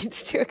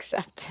needs to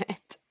accept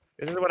it.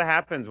 This is what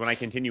happens when I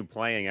continue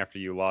playing after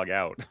you log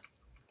out.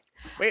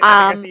 Wait,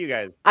 I think I see you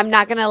guys. I'm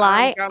not gonna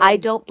lie, I coming.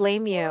 don't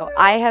blame you.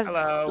 I have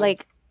Hello.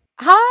 like,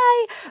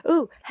 hi,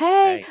 ooh,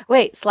 hey, Hey.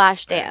 wait,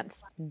 slash Hey.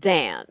 dance,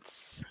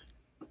 dance.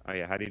 Oh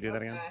yeah, how do you do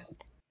that again?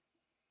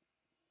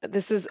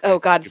 This is I oh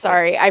god, stupid-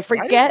 sorry, I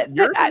forget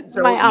Yours that is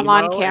so I'm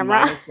on emo and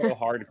camera. mine is so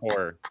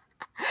hardcore.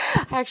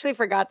 I actually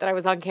forgot that I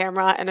was on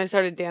camera and I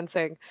started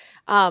dancing.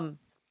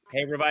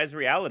 Hey, Revised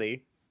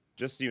Reality,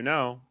 just so you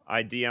know,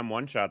 I DM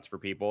one-shots for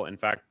people. In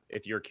fact,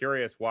 if you're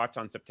curious, watch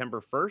on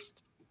September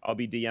 1st. I'll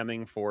be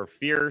DMing for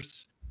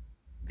Fierce,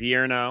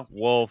 Deerna,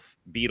 Wolf,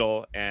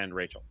 Beetle, and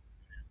Rachel.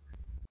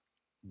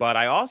 But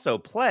I also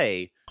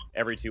play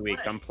every 2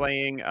 weeks. I'm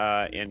playing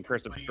in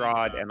Curse of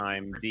Strahd, and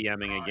I'm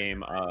DMing a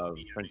game of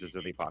Princess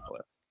of the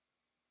Apocalypse.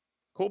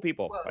 Cool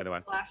people, by the way.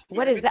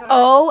 What is that?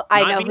 Oh,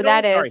 I Not know who Beetle?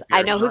 that Sorry, is. I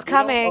Fierce, know not who's Beetle?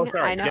 Oh, coming.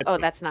 sorry, I know. Gypsy. Oh,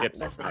 that's not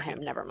Gypsy. him.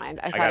 Never mind.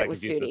 I I thought got it it was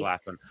confused with the Sudi.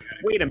 last one.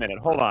 Wait a minute,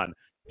 hold on.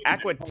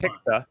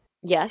 Aquatixa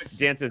Yes.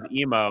 dances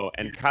emo,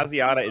 and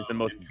Kaziata is the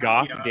most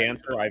goth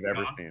dancer I've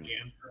ever seen.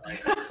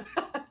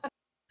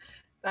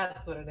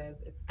 That's what it is.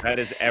 It's That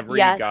is every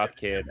Yes. goth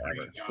kid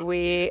ever.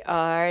 We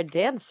are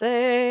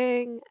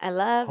dancing. I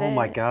love it. Oh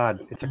my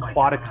god, it's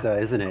Aquatixa,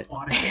 isn't it?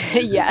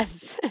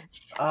 Yes.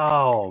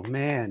 Oh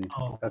man.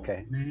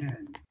 Okay.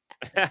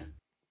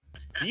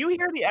 Do you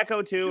hear the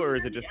echo too, or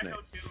is it just me?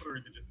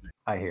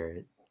 I hear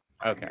it.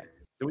 Okay.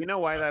 Do we know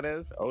why that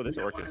is? Oh, this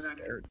orc is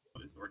scared.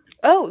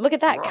 Oh, look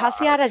at that.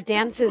 Cassiata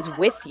dances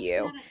with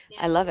you.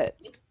 I love it.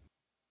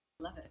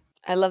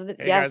 I love that.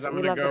 Hey Yes, guys, I'm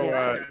we gonna love the go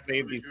dancing.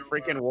 save these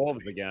freaking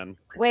wolves again.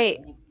 Wait.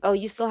 Oh,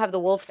 you still have the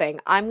wolf thing.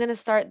 I'm gonna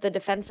start the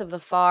defense of the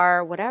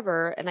far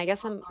whatever, and I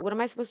guess what am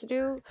I supposed to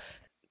do?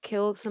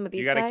 Kill some of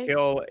You these gotta guys?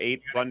 kill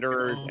 8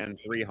 plunderers and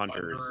 3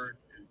 hunters.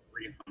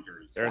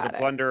 There's Got a it.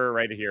 plunder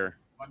right here.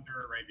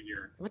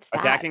 What's that?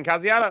 Attacking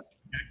Kaziata.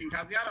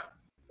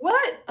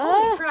 What? Ah.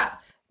 Holy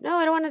crap! No,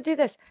 I don't want to do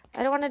this.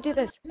 I don't want to do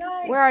this.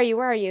 Yikes. Where are you?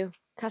 Where are you?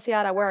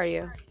 Cassiata, where are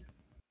you?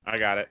 I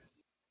got it.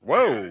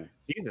 Whoa.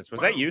 Jesus,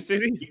 was that you,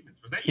 Sudi?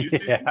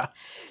 Yeah.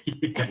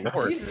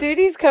 Lord.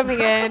 Sudi's coming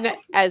in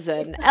as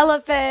an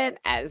elephant,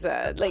 as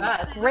a like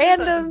just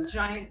random.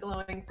 Giant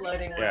glowing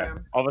floating Yeah.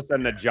 worm. All of a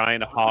sudden, a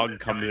giant hog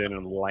comes in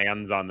and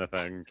lands on the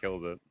thing and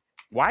kills it.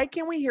 Why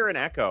can't we hear an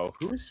echo?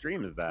 Whose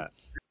stream is that?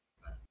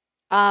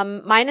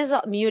 Mine is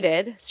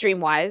muted stream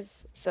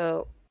wise,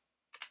 so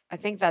I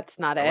think that's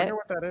not I it. wonder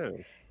what that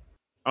is.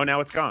 Oh,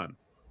 now it's gone.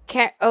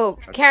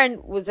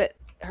 Karen, was it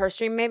her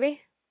stream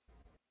maybe?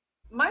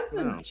 Mine's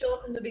been No. chill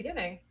from the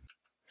beginning.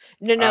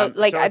 No,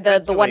 like so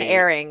the one essentially,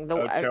 airing.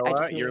 I Ochoa,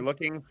 just you're mean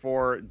looking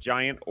for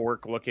giant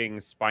orc-looking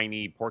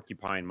spiny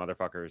porcupine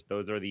motherfuckers.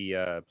 Those are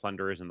the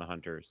plunderers and the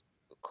hunters.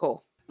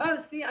 cool. Oh,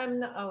 see, I'm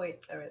not. Oh,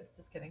 wait. There it is.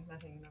 Just kidding.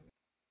 Nothing.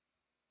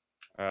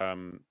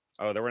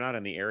 Oh, they were not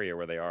in the area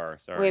where they are.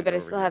 Sorry. Wait, but they're I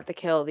over still here. have to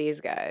kill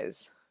these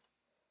guys.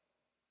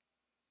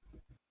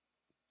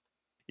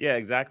 Yeah,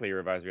 exactly.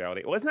 Revised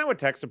reality. Well, isn't that what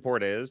tech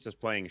support is? Just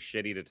playing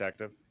shitty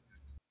detective.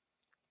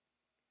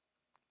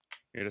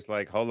 You're just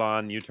like, hold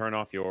on, you turn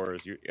off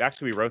yours.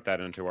 Actually, we wrote that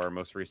into our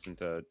most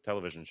recent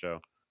television show.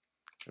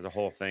 There's a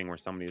whole thing where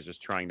somebody is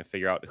just trying to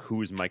figure out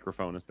whose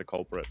microphone is the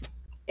culprit.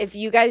 If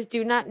you guys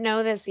do not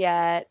know this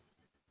yet,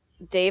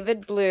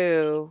 David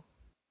Blue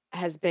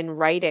has been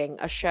writing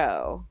a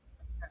show.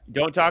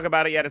 Don't talk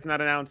about it yet. It's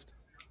not announced.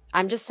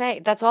 I'm just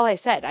saying. That's all I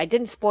said. I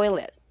didn't spoil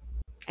it,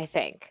 I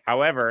think.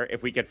 However,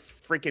 if we could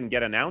freaking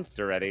get announced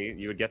already,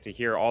 you would get to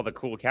hear all the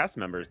cool cast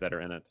members that are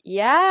in it.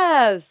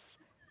 Yes.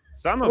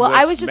 Some of Well, which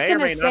I was just may or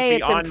gonna may not say be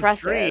it's on impressive.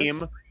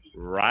 stream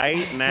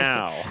right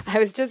now. I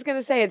was just going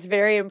to say it's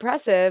very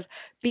impressive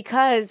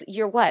because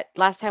you're what?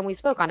 Last time we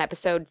spoke on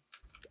episode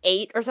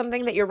 8 or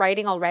something that you're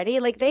writing already.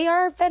 Like they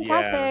are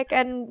fantastic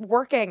and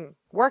working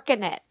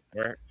it.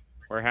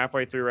 We're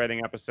halfway through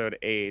writing episode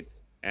 8,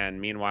 and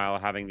meanwhile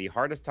having the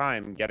hardest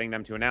time getting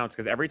them to announce,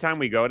 because every time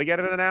we go to get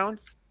it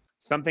announced,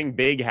 something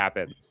big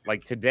happens.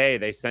 Like today,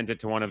 they sent it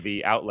to one of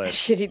the outlets,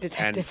 Shitty and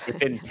detective.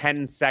 within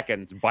 10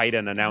 seconds,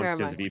 Biden announced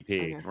Where his am I? VP.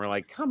 Okay. And we're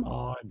like, come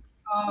on.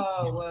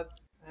 Oh,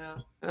 whoops. Yeah.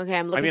 Okay,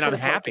 I'm looking I mean, for I'm the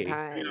happy,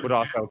 porcupines. but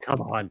also, come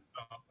on.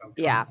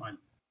 Yeah.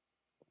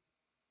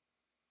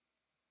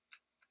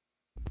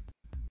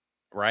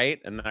 Right?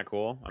 Isn't that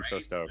cool? I'm so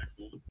stoked.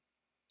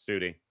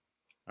 Sudi,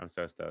 I'm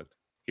so stoked.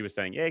 He was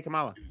saying, yay,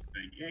 Kamala.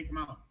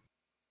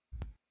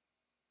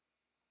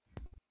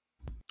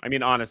 I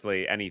mean,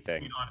 honestly,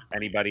 anything.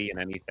 Anybody and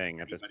anything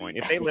at this point.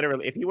 If he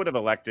would have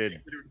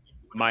elected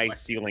my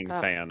ceiling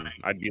fan,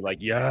 I'd be like,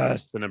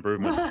 yes, an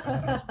improvement.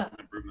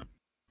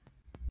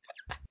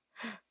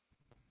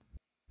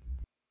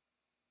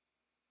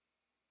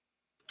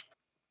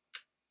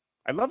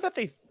 I love that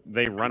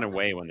they run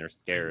away when they're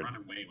scared.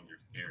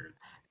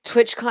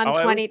 TwitchCon Oh,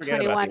 I always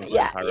forget about 2021. things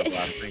Yeah. like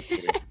Pyroblast. Thanks,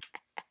 Sudi.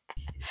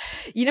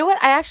 You know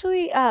what? I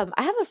actually I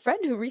have a friend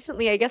who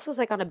recently I guess was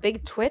like on a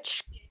big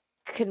Twitch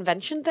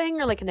convention thing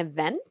or like an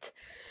event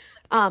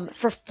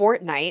for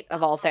Fortnite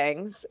of all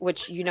things,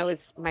 which you know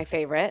is my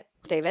favorite,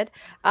 David.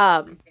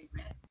 But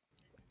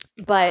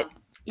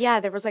yeah,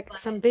 there was like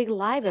some big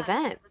live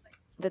event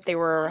that they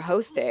were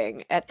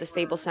hosting at the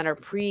Staples Center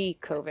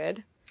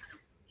pre-COVID,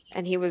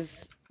 and he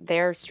was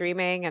there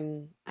streaming,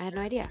 and I had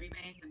no idea.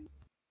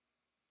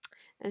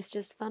 It's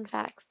just fun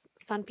facts,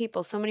 fun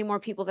people. So many more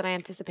people than I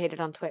anticipated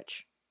on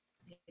Twitch.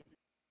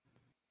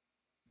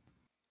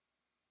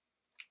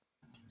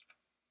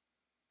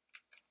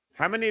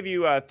 How many of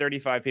you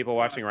 35 people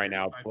watching right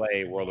now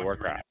play World of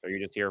Warcraft? Are you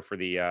just here for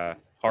the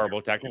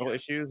horrible technical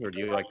issues, or do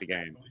you like the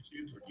game?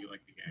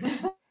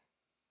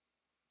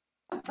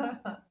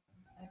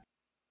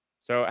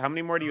 So how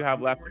many more do you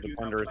have left of the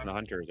Plunderers and the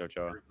Hunters,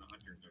 Ochoa?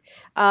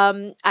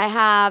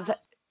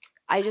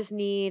 I just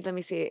need, let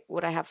me see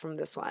what I have from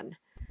this one.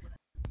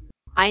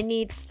 I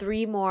need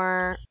 3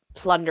 more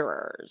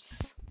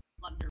Plunderers.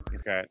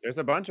 Okay, there's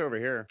a bunch over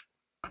here.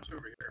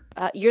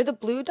 You're the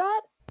blue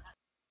dot?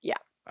 Yeah.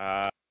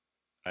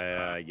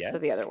 Yes. So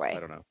the other way. I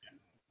don't know.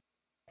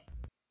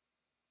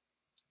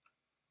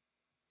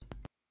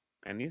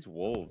 And these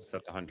wolves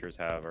that the Hunters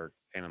have are a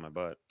pain in my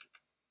butt.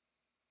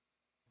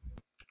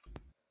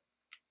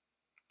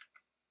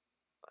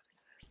 What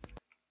is this?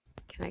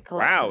 Can I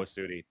collect Wow, this?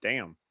 Sudi.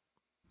 Damn.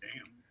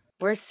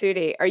 Where's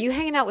Sudi? Are you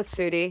hanging out with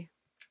Sudi?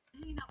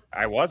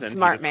 I wasn't.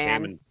 Smart He just came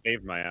man. and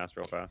saved my ass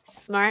real fast.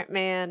 Smart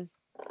man.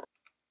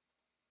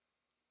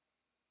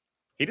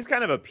 He just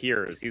kind of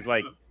appears. He's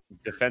like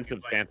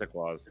defensive Santa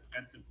Claus.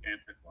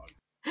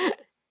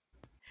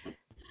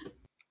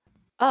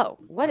 Oh,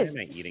 what Why is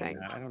am I this eating thing?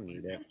 that? I don't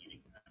need it.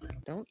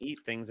 Don't eat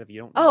things if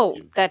you don't Oh,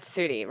 need to. that's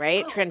Sudi,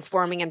 right?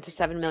 Transforming into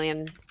 7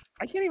 million.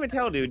 I can't even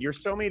tell, dude. You're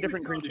so many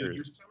different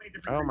creatures.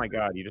 Oh my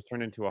god, you just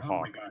turned into a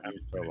hawk. I'm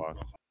so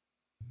lost.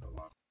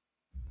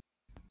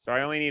 So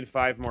I only need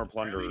 5 more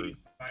plunderers.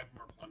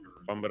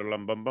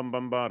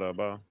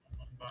 Bum-ba-da-lum-bum-bum-bum-ba-da-ba.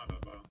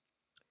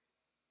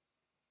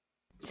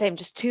 Same,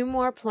 just 2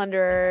 more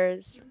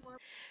plunderers.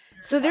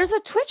 So there's a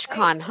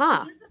TwitchCon,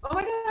 huh? Oh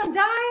my god, I'm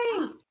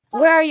dying!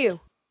 Where are you?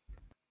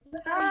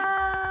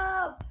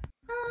 Help!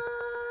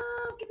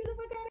 Help! Get me the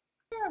fuck out of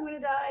here! I'm gonna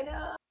die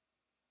now.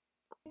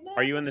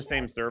 Are you in the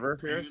same server,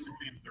 Pierce?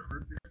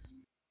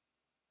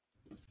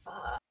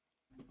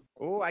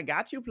 Oh, I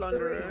got you,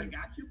 plunderer.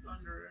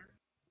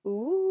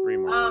 Ooh. 3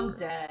 more. I'm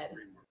dead.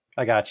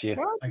 I got you.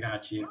 What? I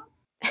got you.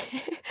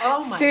 Oh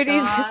my Sudi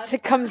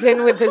god. comes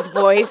in with his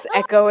voice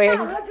echoing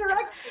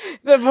Resurrect.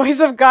 the voice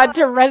of God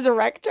to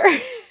resurrect her.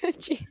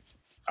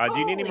 Jesus. Do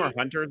you need any more Holy-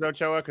 hunters,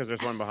 Ochoa? Because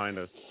there's one behind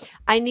us.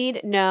 I'm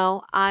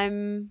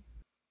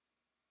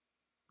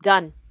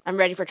done. I'm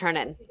ready for turn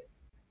in.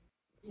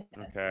 Yes.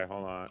 Okay,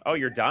 hold on. Oh,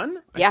 you're done?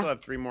 Yeah. I still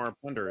have 3 more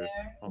plunderers.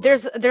 Hold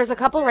on. There's a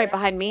couple right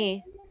behind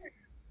me.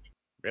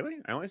 Really?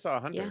 I only saw a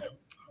hunter. Yeah.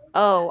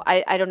 Oh,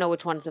 I don't know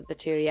which ones of the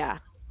 2, yeah.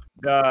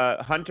 The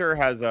hunter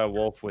has a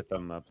wolf with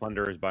them. The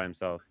plunderer is by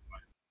himself.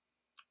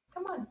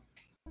 Come on.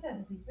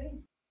 He's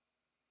waiting.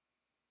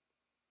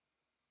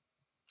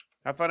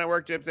 Have fun at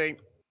work, Gypsy.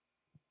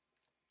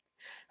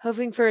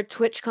 Hoping for a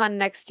TwitchCon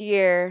next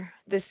year.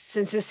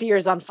 Since this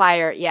year's on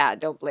fire. Yeah,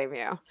 don't blame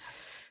you.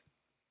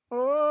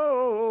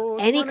 Oh,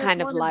 Any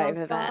kind of live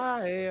events.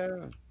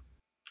 fire.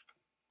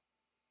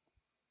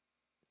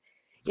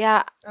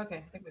 Yeah, Okay,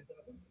 I think we're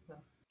done. So-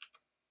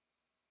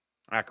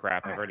 Ah,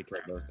 crap. I've already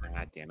killed those.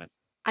 Ah, damn it.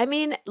 I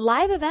mean,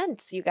 live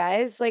events, you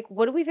guys. Like,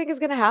 what do we think is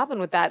going to happen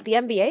with that? The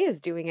NBA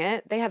is doing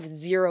it. They have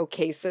 0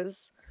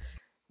 cases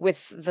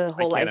with the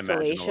whole I can't imagine a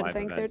isolation live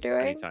thing they're event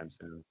doing. anytime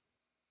soon.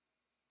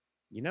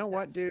 You know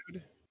what, dude?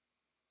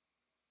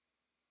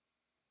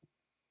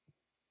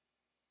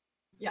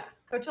 Yeah,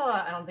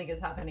 Coachella, I don't think is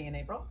happening in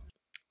April.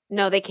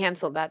 No, they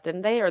canceled that,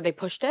 didn't they? Or they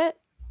pushed it?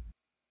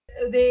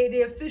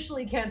 They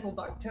officially canceled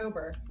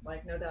October.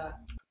 Like, no duh.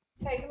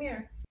 Hey, come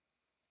here.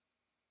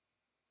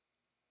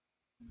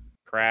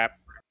 Crap.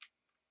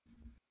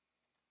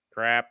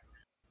 Crap.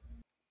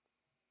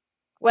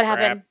 What Crap.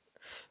 happened?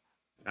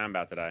 I'm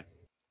about to die.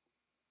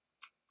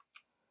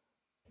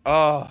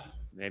 Oh,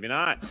 maybe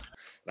not.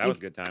 That You was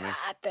good timing.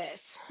 got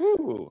this.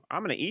 Whew,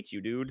 I'm going to eat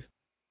you, dude.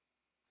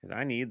 Because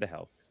I need the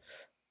health.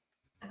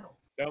 Ow.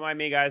 Don't mind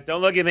me, guys.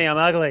 Don't look at me. I'm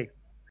ugly.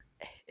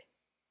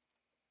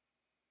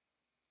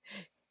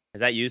 Is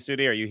that you,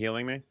 Sudi? Are you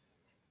healing me?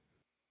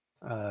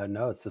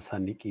 No, it's this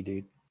Haniki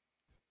dude.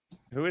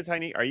 Who is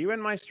Haniki? Are you in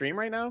my stream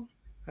right now,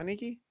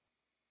 Haniki?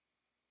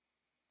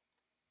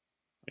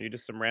 Are you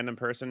just some random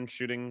person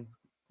shooting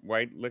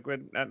white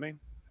liquid at me?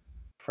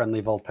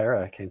 Friendly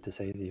Volpera came to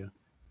save you.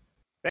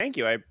 Thank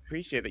you. I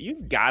appreciate that.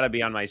 You've got to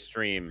be on my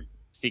stream,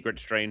 secret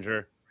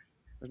stranger.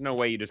 There's no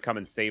way you just come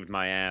and saved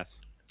my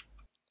ass.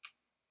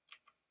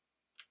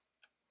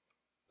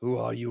 Who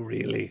are you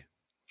really?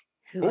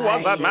 Who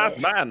was that masked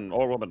man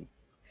or woman?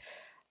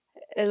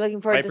 Looking I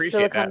forward to appreciate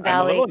Silicon that. I'm a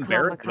Valley little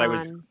embarrassed that I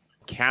was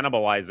Comic-Con.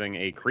 cannibalizing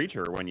a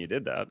creature when you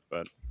did that,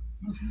 but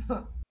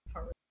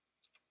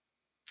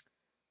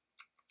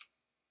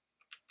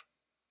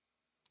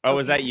oh,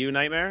 is that Okay. you,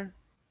 Nightmare?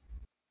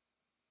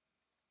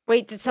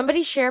 Wait, did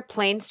somebody share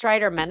Plane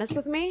Strider Menace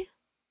with me?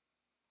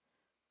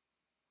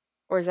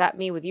 Or is that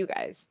me with you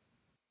guys?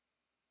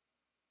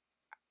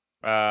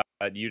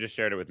 You just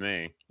shared it with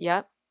me.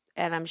 Yep.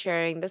 And I'm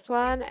sharing this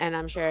one, and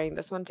I'm sharing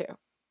this one too.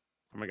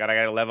 Oh my god, I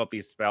gotta level up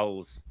these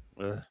spells.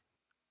 Ugh.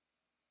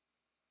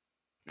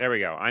 There we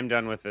go. I'm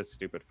done with this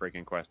stupid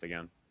freaking quest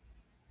again.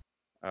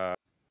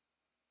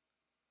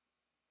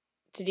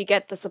 Did you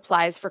get the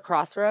supplies for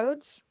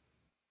Crossroads?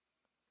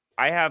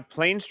 I have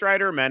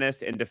Planestrider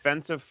Menace and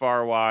Defensive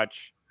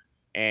Farwatch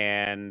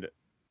and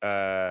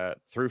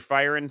Through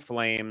Fire and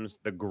Flames,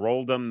 the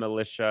Groldum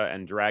Militia,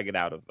 and Drag It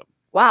Out of Them.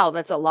 Wow,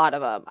 that's a lot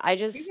of them. I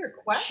These just are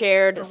quests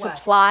shared or what?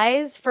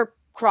 supplies for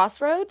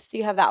Crossroads. Do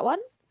you have that one?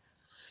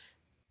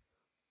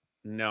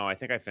 No, I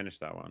think I finished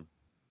that one.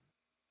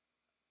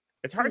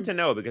 It's hard to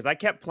know because I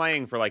kept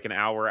playing for like an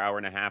hour, hour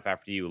and a half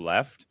after you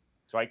left.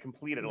 So I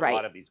completed a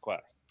lot of these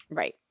quests.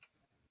 Right.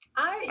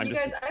 I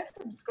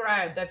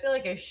subscribed. I feel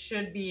like I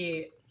should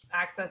be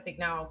accessing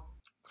now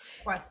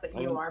quests that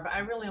you are, but I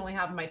really only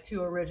have my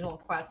 2 original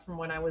quests from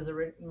when I was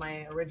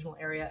my original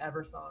area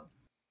Eversong.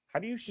 How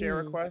do you share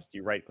a quest?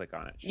 You right click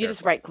on it. You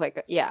just right click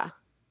it. Yeah.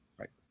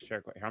 Right.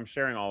 Share quest. I'm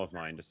sharing all of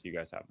mine just so you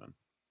guys have them.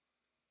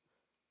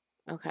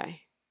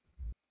 Okay.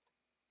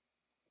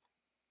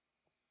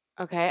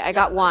 Okay, I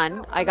got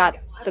one. I got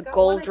the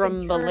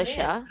Goldrum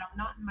Militia. I'm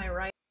not in my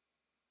right.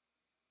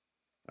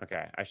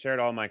 Okay, I shared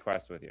all my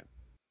quests with you.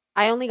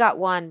 I only got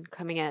one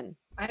coming in.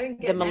 I didn't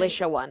get the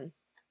militia one.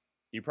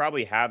 You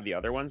probably have the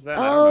other ones then?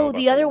 Oh,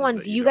 the other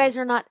ones. You guys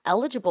are not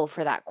eligible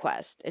for that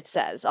quest, it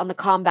says on the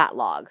combat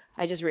log.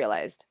 I just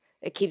realized.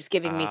 It keeps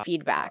giving me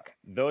feedback.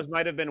 Those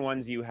might have been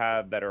ones you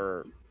have that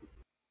were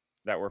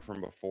from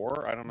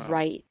before. I don't know.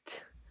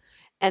 Right.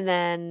 And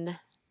then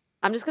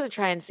I'm just going to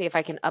try and see if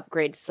I can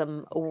upgrade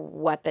some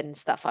weapon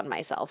stuff on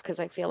myself because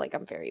I feel like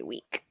I'm very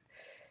weak.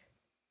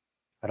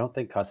 I don't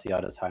think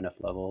Cassiata's high enough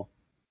level.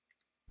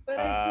 But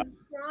I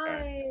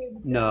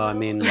subscribed. No, I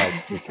mean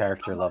like your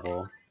character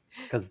level.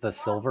 Because the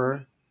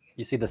silver,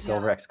 you see the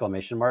silver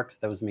exclamation marks?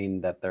 Those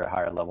mean that they're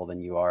higher level than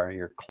you are.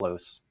 You're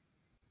close.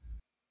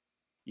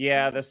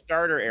 Yeah, the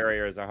starter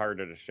area is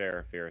harder to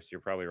share, Fierce.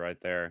 You're probably right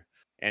there.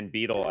 And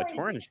Beetle, a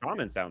Tauren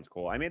Shaman sounds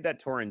cool. I made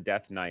that Tauren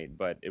Death Knight,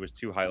 but it was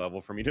too high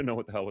level for me to know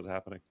what the hell was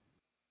happening.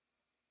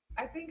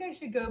 I think I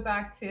should go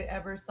back to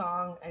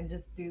Eversong and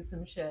just do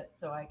some shit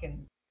so I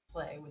can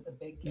play with a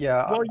big kid.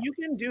 Yeah. Well, you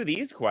can do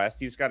these quests.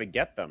 You just got to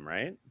get them,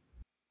 right?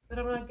 But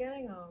I'm not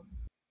getting them.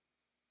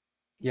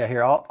 Yeah,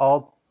 here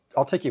I'll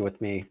take you with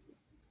me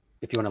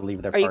if you want to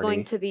leave their Are party. you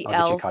going to the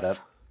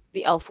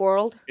elf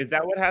world? Is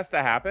that what has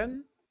to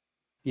happen?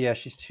 Yeah,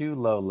 she's too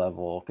low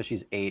level because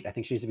she's 8. I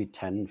think she needs to be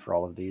 10 for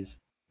all of these.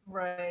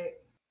 Right.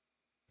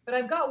 But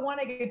I've got one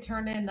I could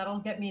turn in that'll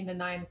get me into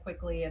 9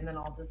 quickly, and then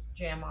I'll just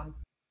jam on.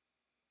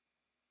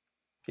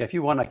 Yeah, if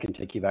you want, I can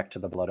take you back to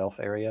the Blood Elf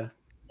area.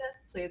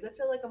 Yes, please. I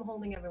feel like I'm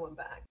holding everyone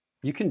back.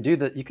 You can do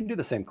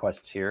the same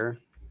quests here,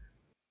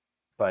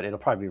 but it'll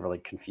probably be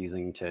really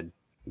confusing to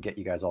get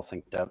you guys all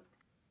synced up.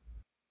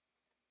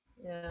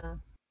 Yeah.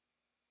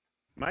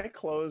 My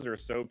clothes are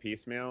so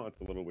piecemeal,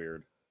 it's a little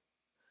weird.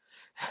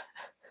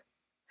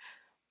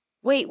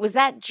 Wait, was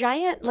that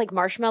giant like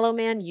marshmallow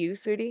man you,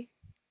 Sudi?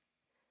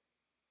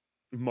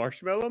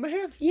 Marshmallow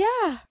Man?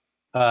 Yeah.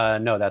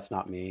 No, that's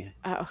not me.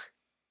 Oh.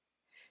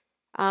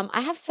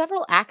 I have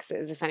several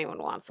axes if anyone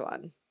wants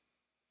one.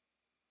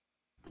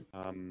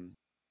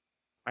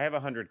 I have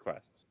 100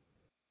 quests.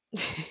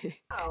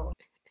 Oh.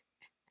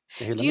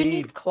 Here, Do you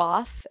need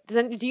cloth?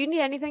 Do you need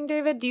anything,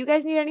 David? Do you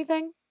guys need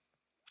anything?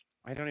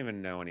 I don't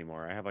even know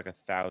anymore. I have like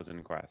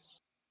 1,000 quests.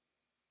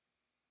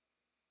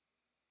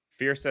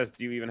 Fear says,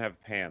 do you even have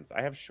pants?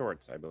 I have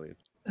shorts, I believe.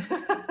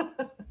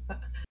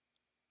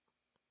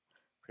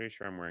 Pretty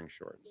sure I'm wearing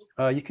shorts.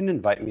 You can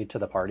invite me to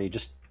the party.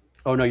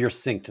 Oh no, you're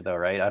synced though,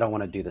 right? I don't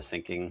want to do the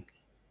syncing.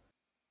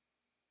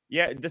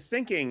 Yeah, the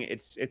syncing,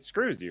 it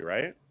screws you,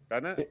 right?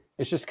 Doesn't it?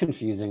 It's just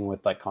confusing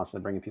with like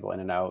constantly bringing people in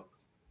and out.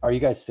 Are you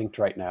guys synced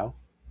right now?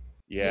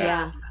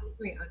 Yeah.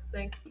 We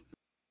unsync.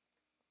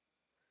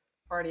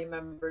 Party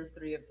members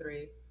 3 of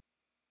 3.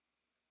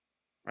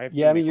 I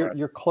mean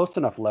you're close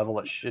enough level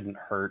it shouldn't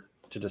hurt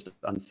to just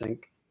unsync.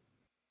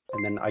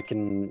 And then I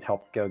can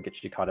help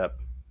get you caught up.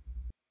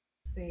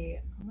 Let's see.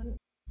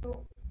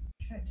 Oh,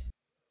 shit.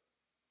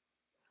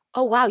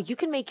 Oh wow, you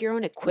can make your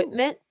own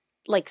equipment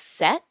like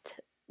set?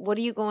 What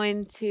are you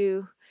going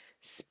to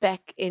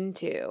spec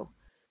into?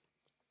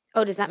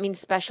 Oh, does that mean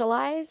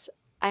specialize?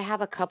 I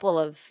have a couple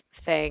of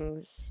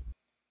things.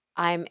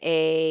 I'm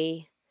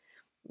a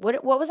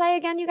what was I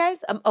again, you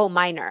guys?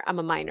 Miner. I'm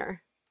a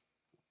miner.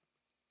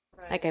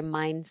 Right. Like I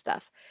mine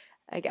stuff,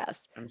 I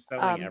guess. I'm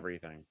selling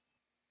everything.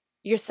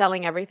 You're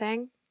selling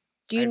everything?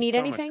 Do you need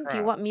anything? Do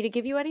you want me to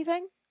give you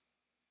anything?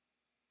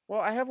 Well,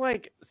 I have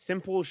like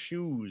simple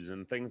shoes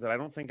and things that I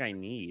don't think I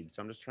need,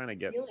 so I'm just trying to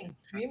get. Healing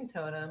stream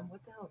totem.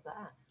 What the hell is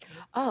that?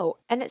 Oh,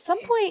 and at some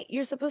point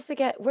you're supposed to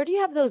get. Where do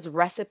you have those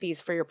recipes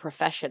for your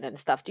profession and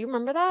stuff? Do you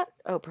remember that?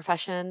 Oh,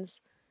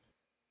 professions.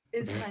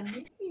 Is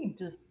Aniki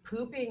just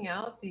pooping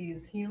out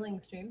these healing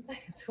stream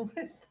things? What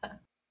is that?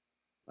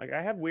 Like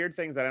I have weird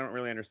things that I don't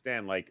really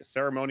understand, like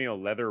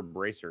ceremonial leather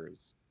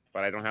bracers,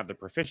 but I don't have the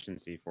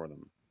proficiency for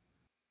them.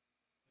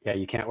 Yeah,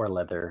 you can't wear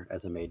leather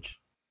as a mage.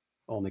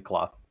 Only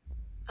cloth.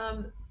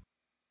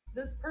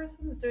 This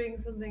person's doing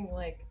something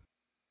like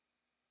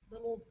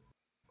little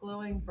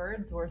glowing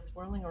birds were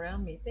swirling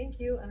around me. Thank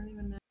you. I don't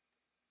even know.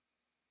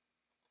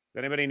 Does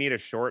anybody need a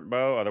short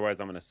bow? Otherwise,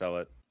 I'm going to sell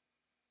it.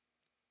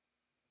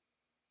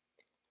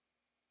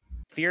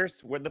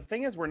 Fierce. The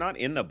thing is, we're not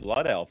in the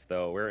Blood Elf,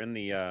 though. We're in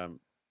the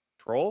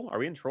Troll. Are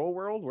we in Troll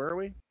World? Where are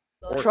we?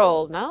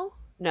 Troll, no?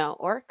 No,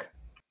 orc?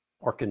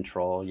 Or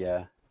control,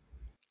 yeah.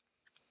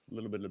 A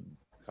little bit of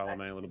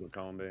column A, a little bit of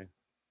column B.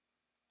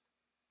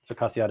 So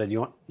Cassiata,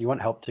 do you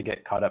want help to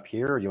get caught up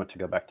here, or do you want to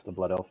go back to the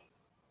Blood Elf?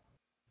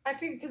 I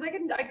figure because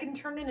I can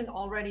turn in an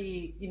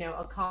already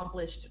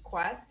accomplished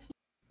quest.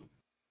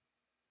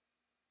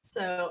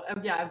 So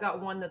yeah, I've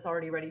got one that's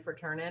already ready for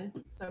turn in,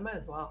 so I might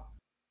as well.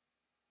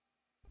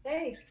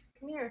 Hey,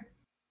 come here.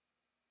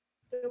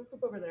 Don't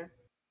poop over there.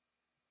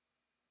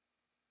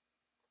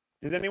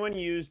 Does anyone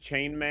use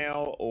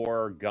chainmail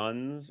or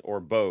guns or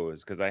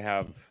bows? Because I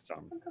have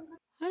some.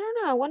 I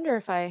don't know. I wonder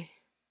if I'm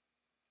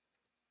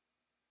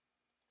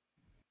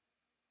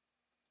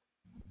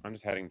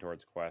just heading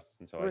towards quests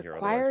until I hear otherwise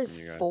requires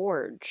from you guys.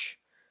 forge.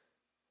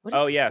 What is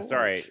Oh yeah, forge?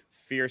 sorry.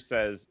 Fierce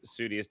says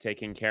Sudi is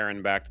taking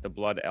Karen back to the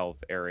Blood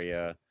Elf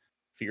area.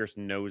 Fierce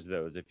knows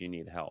those if you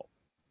need help.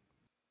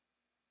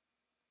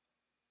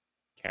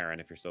 Karen,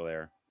 if you're still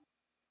there.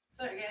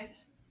 Sorry, guys.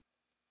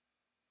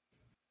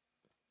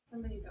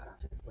 Somebody got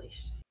off his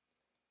leash.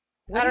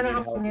 What I don't is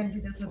know how I'm going to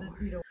do this with this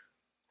beetle.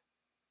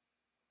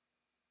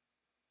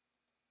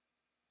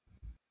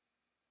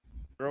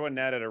 Throw a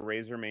net at a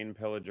Razormane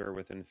pillager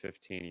within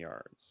 15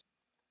 yards.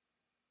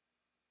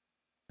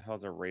 The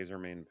hell's a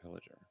Razormane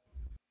pillager?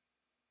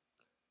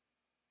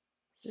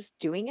 Is this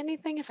doing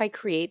anything if I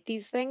create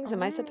these things?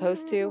 Am I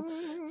supposed to?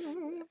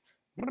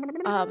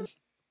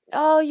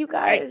 Oh, you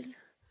guys. Hey.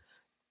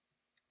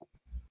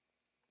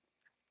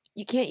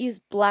 You can't use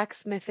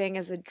blacksmithing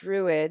as a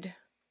druid,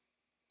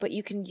 but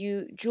you can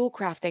use jewel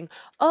crafting.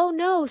 Oh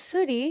no,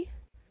 Sooty.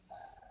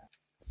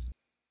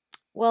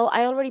 Well,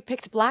 I already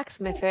picked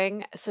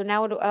blacksmithing, so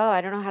now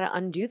I don't know how to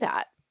undo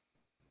that.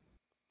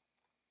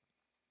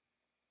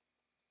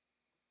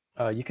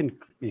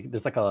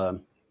 There's like a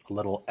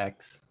little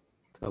X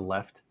to the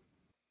left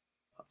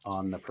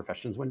on the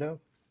professions window.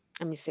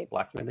 Let me see.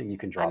 Blacksmithing, you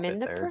can drop it there. I'm in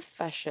the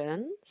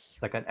professions.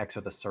 It's like an X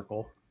with a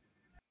circle.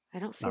 I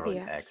don't see Not the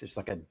really X. It's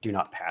like a do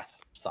not pass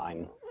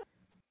sign.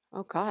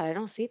 Oh God, I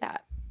don't see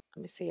that.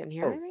 Let me see in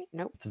here. Maybe?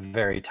 Nope. It's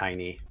very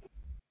tiny.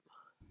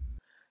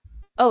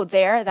 Oh,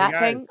 there, that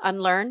thing.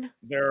 Unlearn.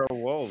 There are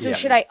wolves. So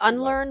should I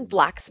unlearn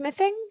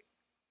blacksmithing?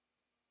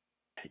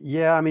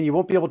 Yeah, I mean, you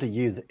won't be able to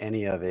use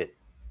any of it.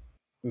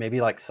 Maybe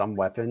like some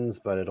weapons,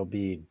 but it'll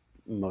be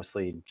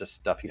mostly just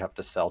stuff you'd have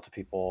to sell to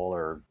people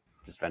or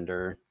just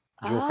vendor.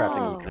 Jewel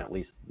crafting, you can at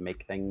least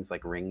make things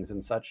like rings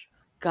and such.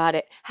 Got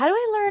it. How do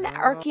I learn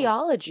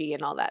archaeology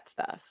and all that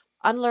stuff?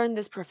 Unlearn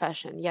this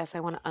profession. Yes, I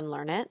want to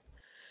unlearn it.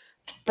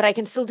 But I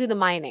can still do the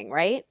mining,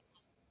 right?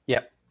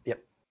 Yep.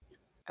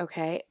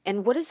 Okay.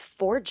 And what is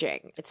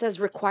forging? It says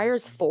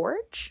requires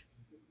forge?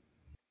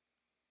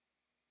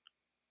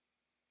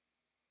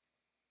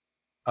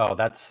 Oh,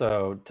 that's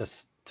so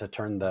to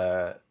turn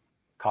the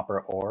copper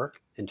ore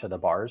into the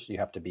bars, you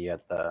have to be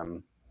at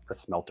the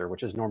smelter,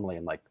 which is normally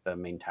in like the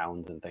main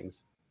towns and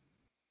things,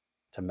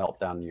 to melt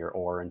down your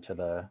ore into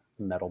the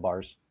metal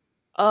bars.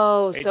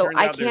 Oh, so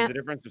I can't. There's a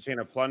difference between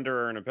a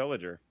plunderer and a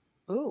pillager.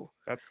 Ooh,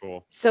 that's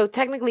cool. So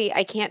technically,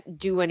 I can't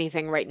do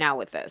anything right now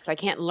with this. I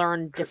can't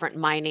learn different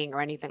mining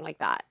or anything like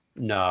that.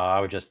 No, I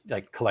would just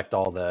like collect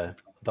all the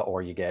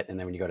ore you get, and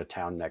then when you go to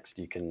town next,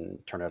 you can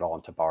turn it all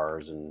into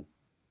bars and.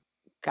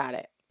 Got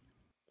it.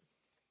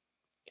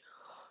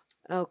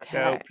 Okay.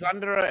 So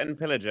plunderer and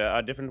pillager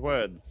are different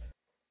words.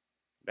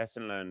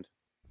 Lesson learned.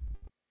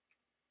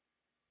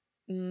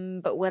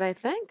 But what I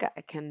think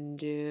I can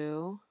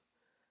do...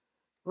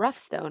 Rough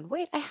stone.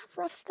 Wait, I have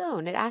rough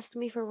stone. It asked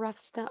me for rough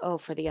stone. Oh,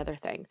 for the other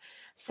thing.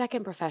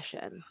 Second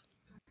profession.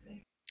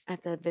 I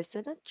have to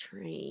visit a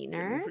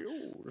trainer.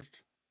 Confused.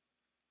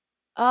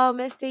 Oh,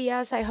 Misty,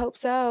 yes, I hope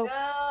so.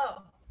 No.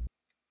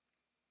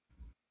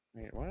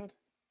 Wait, what?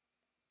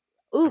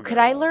 Ooh, could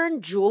I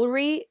learn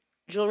jewelry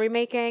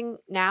making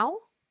now?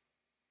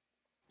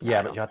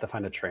 Yeah, but you have to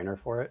find a trainer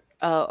for it.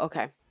 Oh,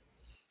 okay.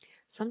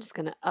 So I'm just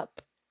gonna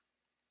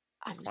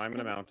climb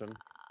a mountain.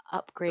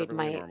 Upgrade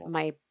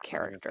my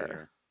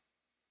character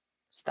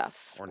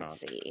stuff. Or Let's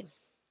see.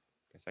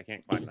 Guess I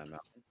can't climb that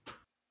mountain.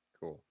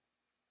 Cool.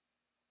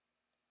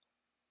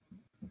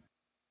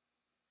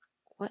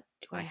 What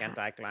do Why can't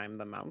I climb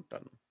the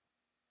mountain?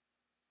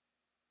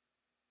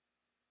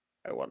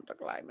 I want to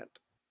climb it.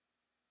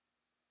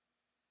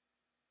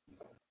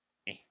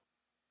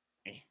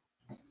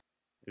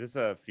 Is this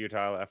a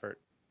futile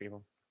effort,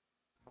 people?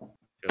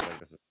 Feels like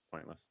this is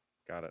pointless.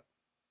 Got it.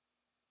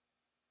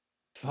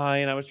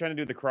 Fine, I was trying to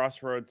do the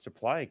Crossroads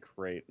supply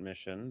crate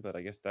mission, but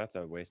I guess that's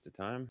a waste of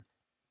time.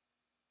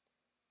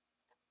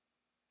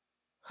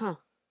 Huh.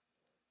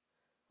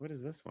 What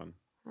is this one?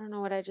 I don't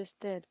know what I just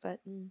did, but...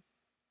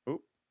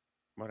 Oop.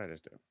 What did I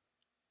just do?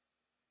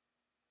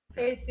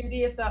 Hey,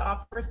 Sudi, if that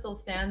offer still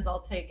stands, I'll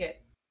take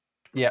it.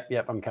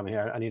 Yep, I'm coming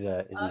here. I need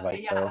to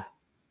invite yeah,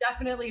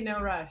 definitely no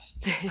rush.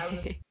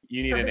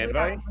 You need an perfectly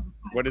invite? happy with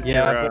the What is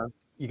Yeah, your? but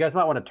you guys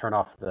might want to turn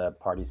off the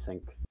party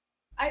sync.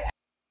 I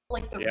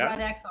like the Yeah? red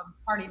X on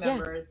party Yeah.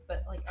 members,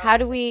 but like How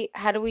do we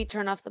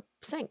turn off the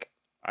sync?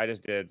 I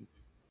just did.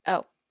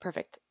 Oh,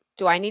 perfect.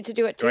 Do I need to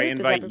do it Do I too? Does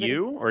invite everybody?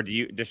 you, or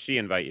does she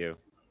invite you?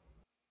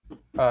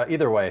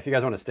 Either way, if you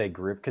guys want to stay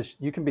grouped, because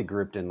you can be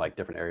grouped in like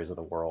different areas of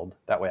the world.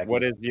 That way, I can.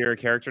 What is your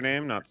character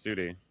name? Not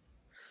Sudi.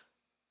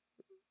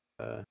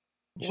 You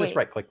should just Wait.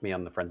 right-click me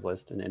on the friends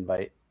list and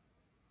invite.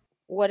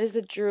 What is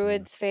the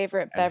druid's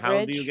favorite And beverage?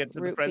 how do you get to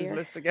the Root friends beer?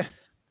 list again?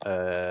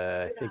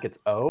 I think it's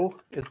O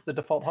is the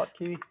default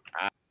hotkey.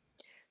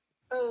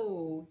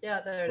 Oh, yeah,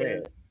 there it Wait.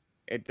 is.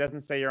 It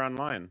doesn't say you're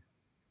online.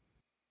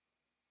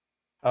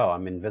 Oh,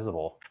 I'm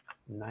invisible.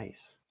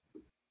 Nice.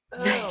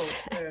 Oh, Nice.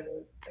 there it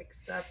is.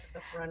 Accept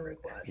a friend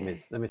request.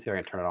 Let me see if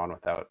I can turn it on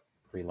without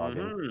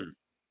relogging. Mhm.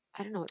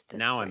 I don't know what this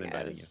Now I'm thing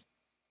inviting is.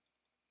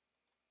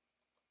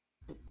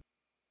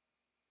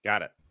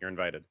 Got it. You're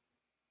invited.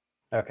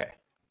 Okay.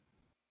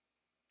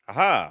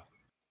 Aha!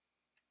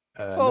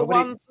 For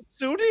Nobody... once,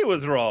 Sudi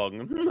was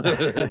wrong.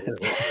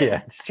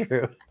 Yeah, it's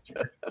true.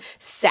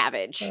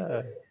 Savage.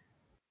 Okay,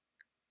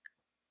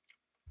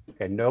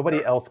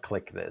 nobody else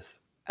click this.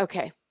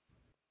 Okay.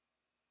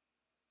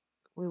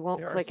 We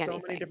won't There are click so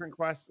anything. many different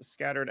quests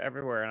scattered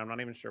everywhere, and I'm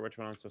not even sure which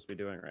one I'm supposed to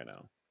be doing right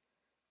now.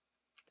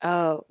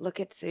 Oh,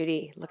 look at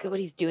Sudi. Look at what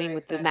he's doing Very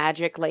with the excited.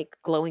 magic, like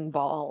glowing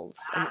balls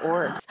and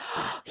orbs.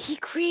 He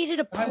created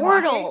a Am I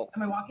portal.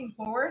 Am I walking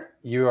forward?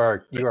 You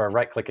are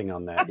right-clicking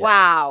on that. Yeah.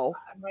 Wow.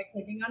 I'm right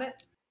clicking on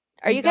it.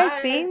 Are you guys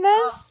seeing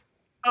this?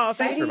 Oh,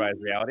 thanks, Sudi?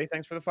 Revised Reality.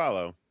 Thanks for the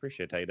follow.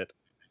 Appreciate it.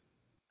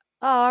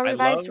 Oh, I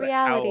revised love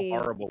reality. how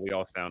horrible we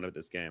all sound at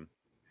this game.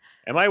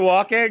 Am I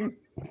walking?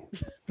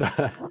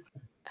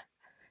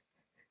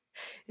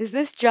 Is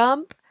this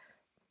jump?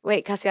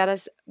 Wait,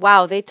 Casiadas.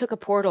 Wow, they took a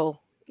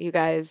portal, you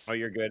guys. Oh,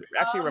 you're good.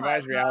 Actually, Oh my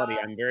Revised Reality,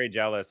 God. I'm very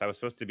jealous. I was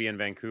supposed to be in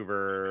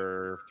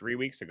Vancouver 3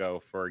 weeks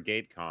ago for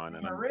GateCon, and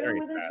In a I'm room very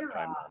with a sad that I'm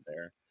giraffe. not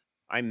there.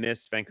 I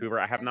miss Vancouver.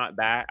 I've not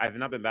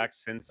been back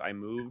since I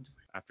moved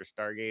after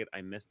Stargate.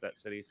 I missed that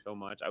city so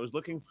much. I was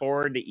looking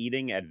forward to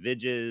eating at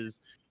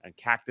Vidge's and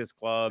Cactus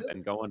Club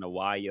and going to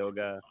Y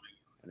Yoga.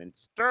 And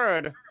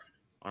instead,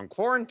 I'm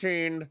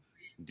quarantined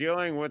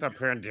dealing with a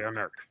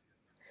pandemic.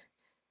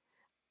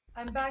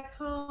 I'm back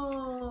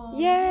home.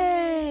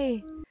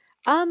 Yay. Ooh,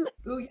 yeah,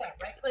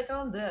 right click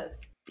on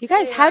this. You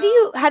guys, how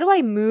do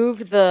I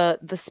move the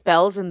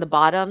spells in the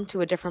bottom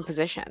to a different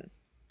position?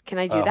 Can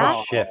I do that?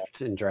 Hold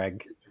shift and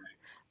drag.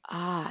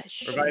 Ah,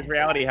 shit. Revised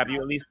Reality, have you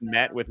at least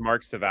met with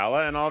Mark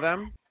Savala and all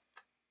them?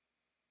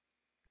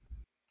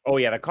 Oh,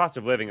 yeah, the cost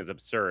of living is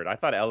absurd. I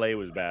thought LA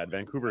was bad.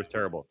 Vancouver is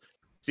terrible.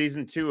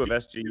 Season 2 of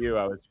SGU,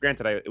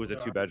 it was a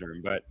 2-bedroom,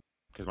 but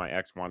because my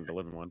ex wanted to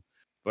live in one.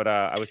 But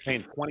I was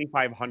paying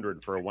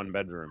 $2,500 for a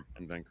 1-bedroom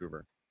in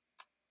Vancouver.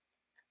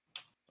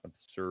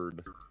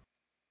 Absurd.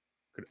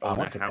 Could I own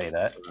want a to pay house.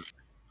 that.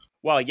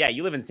 Well, yeah,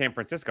 you live in San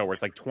Francisco where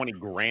it's like 20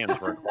 grand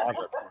for a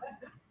closet.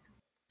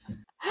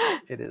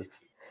 It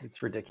is.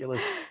 It's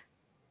ridiculous.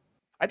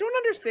 I don't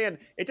understand.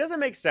 It doesn't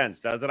make sense,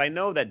 does it? I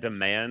know that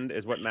demand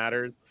is what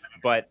matters,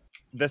 but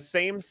the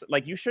same,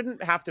 like, you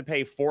shouldn't have to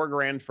pay $4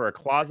 grand for a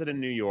closet in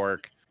New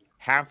York,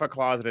 half a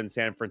closet in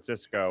San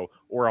Francisco,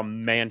 or a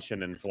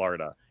mansion in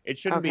Florida. It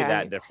shouldn't be Okay, I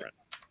that need to see different.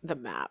 the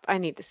map. I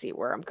need to see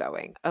where I'm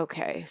going.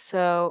 Okay,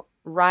 so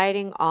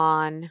riding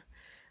on.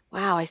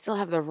 Wow, I still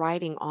have the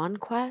riding on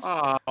quest.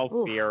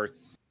 Oh, Oof.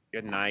 Fierce.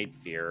 Good night,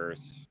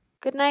 Fierce.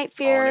 Good night,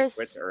 Calling it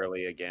quits Fierce.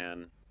 early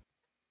again.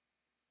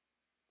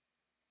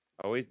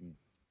 Always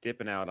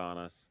dipping out on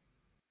us.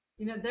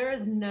 You know, there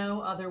is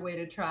no other way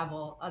to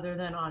travel other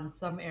than on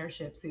some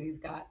airship Sudi's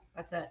got.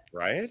 That's it.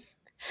 Right?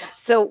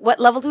 So, what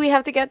level do we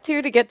have to get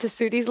to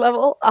Sudi's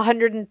level?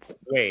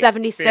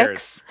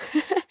 176.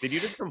 Did you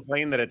just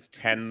complain that it's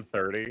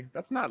 10:30?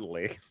 That's not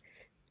late.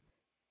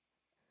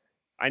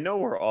 I know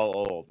we're all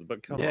old,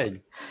 but come on.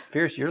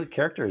 Fierce, your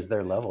character is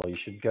their level. You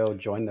should go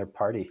join their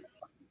party.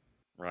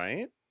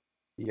 Right?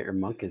 You get your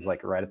monk is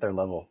like right at their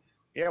level.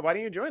 Yeah, why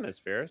don't you join us,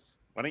 Fierce?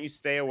 Why don't you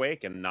stay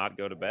awake and not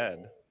go to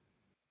bed?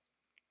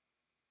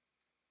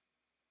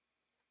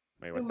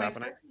 Wait, what's my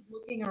happening? character's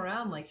looking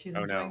around like she's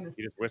Oh enjoying no, this.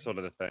 you just whistled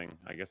at a thing.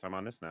 I guess I'm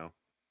on this now.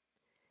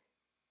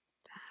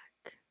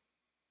 Back.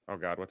 Oh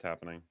god, what's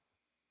happening?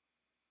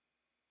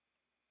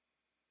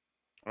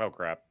 Oh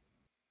crap.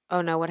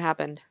 Oh no, what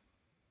happened?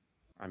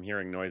 I'm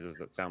hearing noises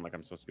that sound like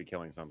I'm supposed to be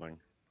killing something.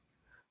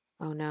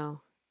 Oh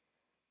no.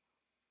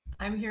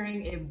 I'm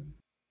hearing a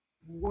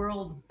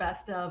world's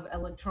best of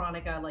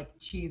electronica, like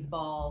cheese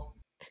ball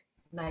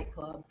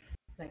nightclub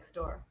next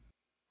door.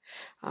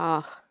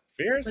 Oh.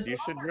 Fierce, But you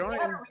should they join.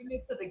 had a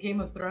remix of the Game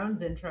of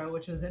Thrones intro,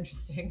 which was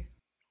interesting.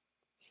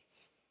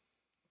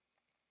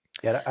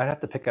 Yeah, I'd have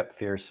to pick up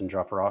Fierce and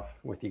drop her off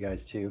with you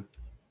guys too.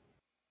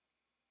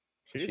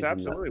 She's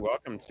absolutely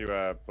welcome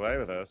to play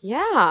with us.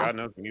 Yeah. God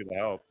knows we need the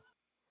help.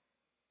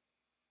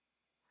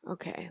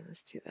 Okay,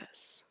 let's do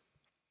this.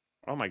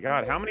 Oh my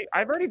god, how many?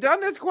 I've already done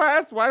this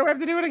quest. Why do I have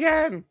to do it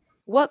again?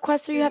 What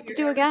quest do you have to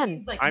do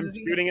again? Like I'm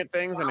shooting at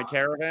things in a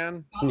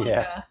caravan.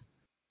 Yeah.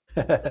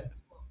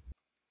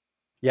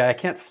 Yeah, I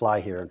can't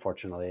fly here,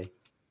 unfortunately.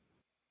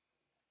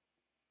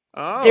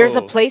 Oh, There's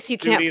a place you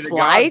can't Duty the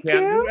fly God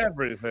can't do to?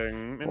 everything.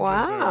 Interesting.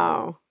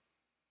 Wow.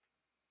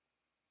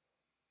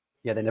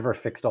 Yeah, they never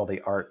fixed all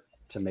the art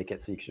to make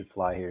it so you should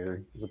fly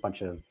here. There's a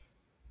bunch of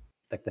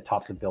like the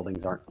tops of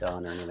buildings aren't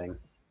done or anything.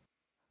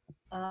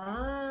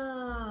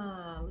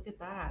 Ah, look at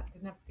that.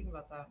 Didn't have to think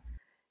about that.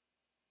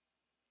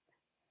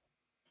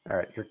 All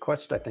right, your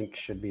quest I think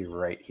should be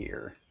right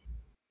here.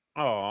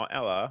 Oh,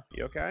 Ella,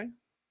 you okay?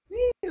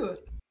 Woo!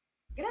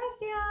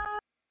 Gracias.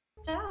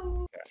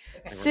 Ciao.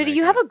 Okay, Sudi,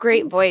 you have a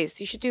great voice.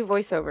 You should do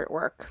voiceover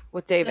work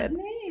with David. Doesn't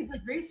he? He's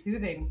like very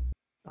soothing.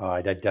 Oh,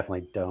 I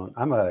definitely don't.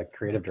 I'm a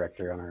creative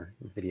director on our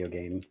video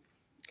game.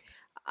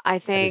 I I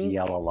just think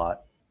yell a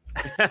lot.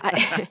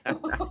 I,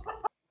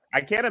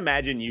 I can't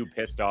imagine you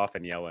pissed off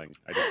and yelling.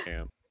 I just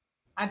can't.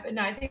 I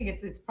think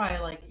it's probably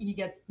like he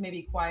gets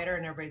maybe quieter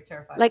and everybody's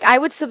terrified. like I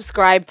would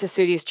subscribe to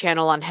Sudi's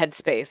channel on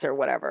Headspace or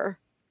whatever.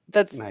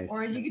 That's Nice.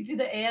 or you could do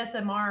the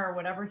ASMR or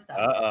whatever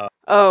stuff.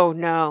 oh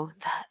no.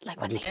 Like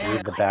I'll when they just read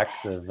talk the like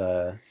backs this.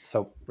 of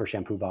soap or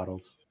shampoo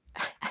bottles.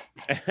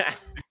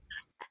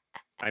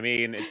 I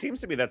mean, it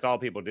seems to me that's all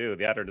people do.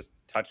 The other just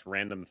touch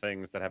random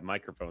things that have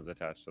microphones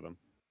attached to them.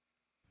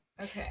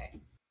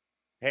 Okay.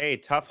 Hey,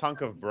 tough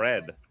hunk of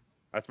bread.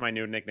 That's my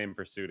new nickname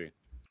for Sudi.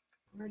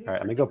 All right,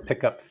 let me go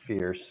pick up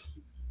Fierce.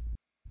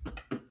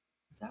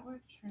 Is that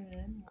where to turn it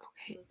in?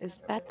 Okay,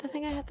 is that the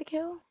thing I have to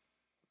kill?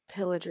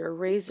 Pillager,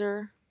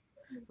 Razor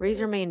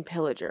Main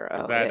Pillager.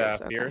 Oh, Is that it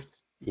is. Fierce? Okay.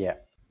 Yeah.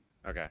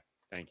 Okay,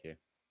 thank you.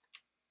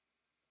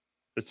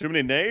 There's too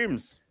many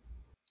names.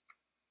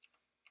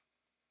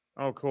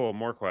 Oh, cool.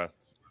 More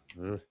quests.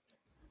 Ugh.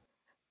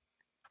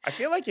 I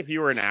feel like if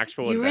you were an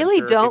actual You really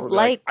adventurer, people don't would be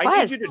like, like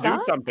I need you to quests, do huh?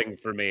 something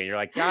for me. And you're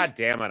like, God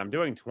damn it, I'm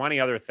doing 20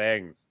 other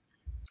things.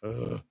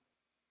 Ugh.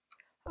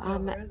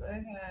 Okay.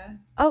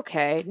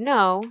 Okay.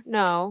 No,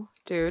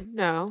 dude,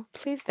 no.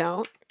 Please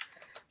don't.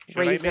 Should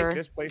I Razor. make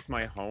this place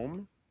my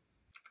home?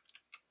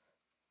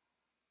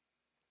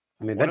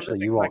 I mean, One of the eventually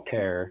you things I won't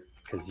care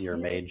because you're a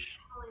mage.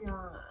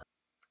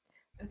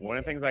 One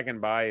of the things I can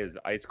buy is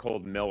ice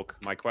cold milk.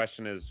 My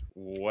question is,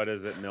 what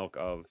is it milk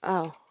of?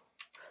 Oh.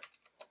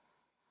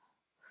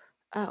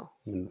 I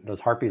mean, those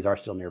harpies are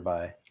still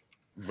nearby.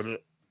 Blech.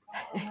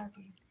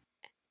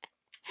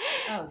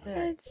 Oh, there.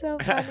 That's so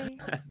funny.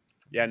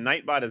 Yeah,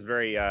 Nightbot is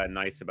very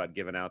nice about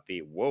giving out the...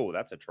 Whoa,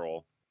 that's a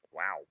troll.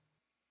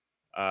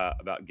 Wow.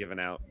 About giving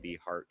out the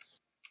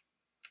hearts.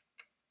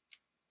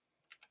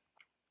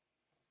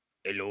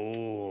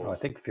 Hello. Oh, I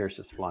think Fierce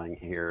is flying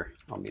here.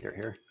 I'll meet her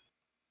here.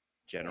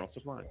 General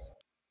supplies.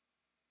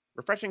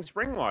 Refreshing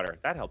spring water.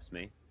 That helps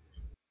me.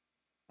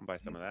 I'll buy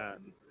some of that.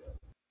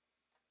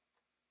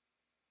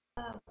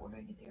 Where do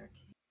I get the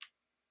arcade?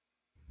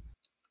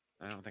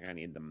 I don't think I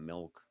need the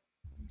milk.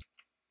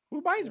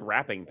 Who buys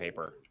wrapping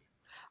paper?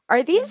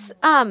 Are these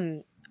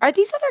other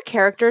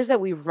characters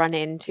that we run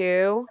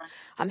into?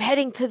 I'm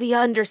heading to the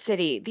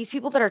Undercity. These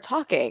people that are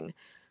talking,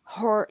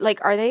 like,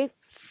 are they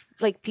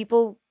like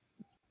people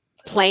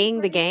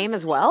playing the game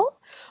as well,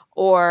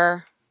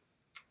 or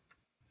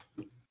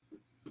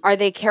are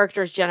they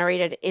characters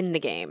generated in the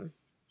game?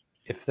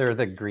 If they're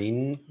the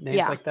green names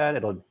Yeah. like that,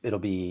 it'll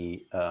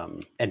be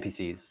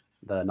NPCs,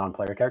 the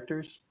non-player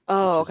characters.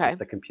 Oh, which is okay. just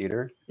the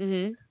computer.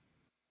 Mm-hmm.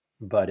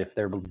 But if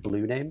they're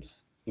blue names,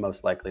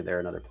 most likely they're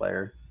another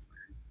player.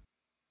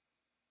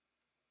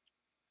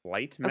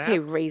 Light map? Okay,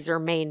 Razor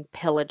Main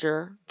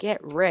Pillager, get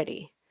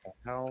ready.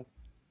 How?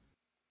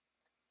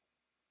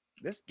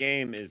 This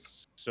game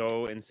is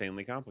so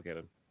insanely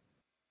complicated.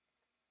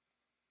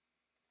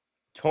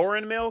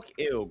 Tauren milk?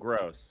 Ew,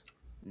 gross.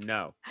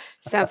 No.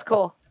 Sounds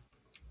cool.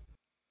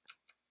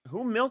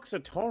 Who milks a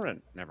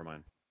Tauren? Never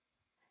mind.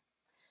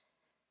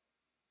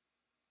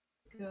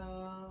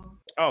 Go.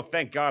 Oh,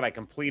 thank God I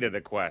completed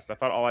a quest. I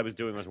thought all I was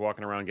doing was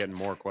walking around getting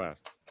more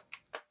quests.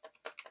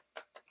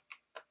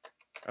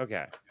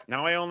 Okay.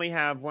 Now I only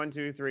have 1,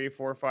 2, 3,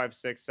 4, 5,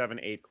 6, 7,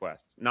 8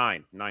 quests.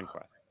 9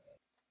 quests.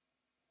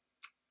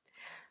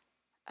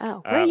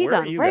 Oh, where are you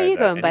going? Where are you guys at?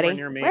 going, Anyone buddy?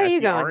 near me? Where are I you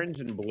see going? orange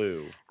and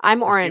blue.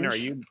 I'm Christina,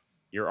 orange.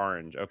 You're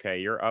orange. Okay,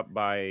 you're up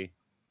by...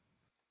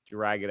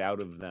 Drag it out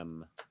of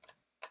them.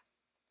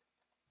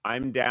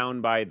 I'm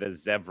down by the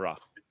zebra.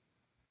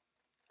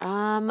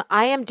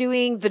 I am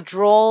doing the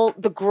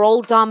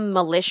Groldom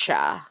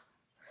Militia.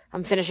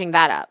 I'm finishing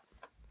that up.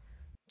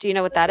 Do you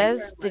know what that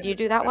is? Did you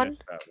do that one?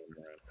 I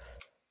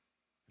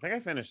think I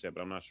finished it,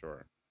 but I'm not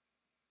sure.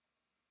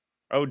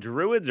 Oh,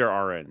 druids are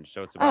orange,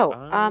 so it's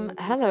about...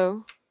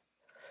 Hello.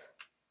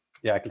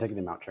 Yeah, I can take you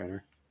to Mount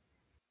Trainer.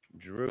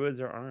 Druids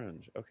are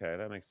orange. Okay,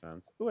 that makes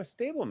sense. Ooh, a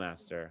stable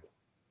master.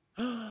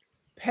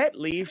 Pet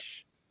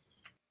leash.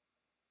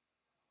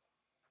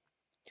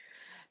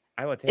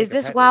 I would take Is a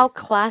this pet WoW leash.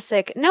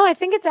 Classic? No, I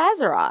think it's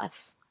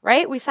Azeroth,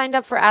 right? We signed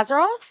up for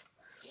Azeroth?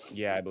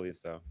 Yeah, I believe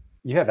so.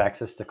 You have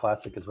access to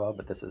Classic as well,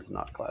 but this is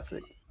not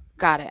Classic.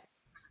 Got it.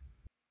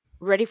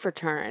 Ready for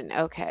turn.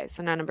 Okay,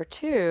 so now number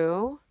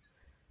 2.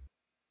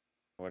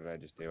 What did I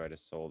just do? I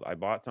just sold. I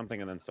bought something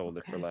and then sold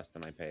it for Okay. less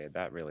than I paid.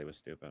 That really was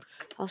stupid.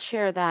 I'll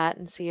share that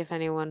and see if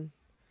anyone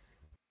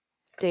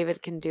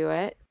David can do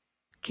it.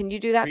 Can you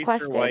do that Priests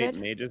quest, are white, David?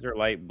 mages are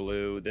light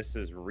blue. This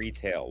is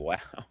retail. Wow.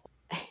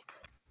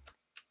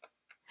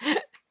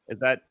 Is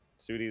that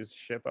Sudi's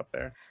ship up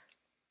there?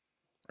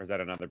 Or is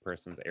that another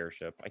person's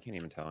airship? I can't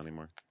even tell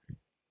anymore.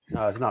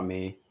 No, it's not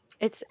me.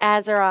 It's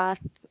Azeroth,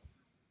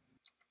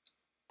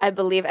 I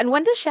believe. And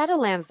when does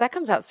Shadowlands? That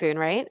comes out soon,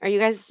 right? Are you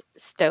guys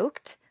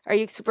stoked? Are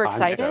you super I'm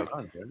excited?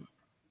 stoked.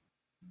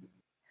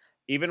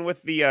 Even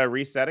with the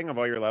resetting of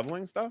all your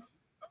leveling stuff?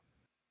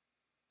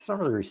 It's not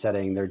really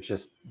resetting.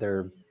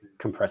 They're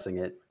compressing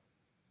it.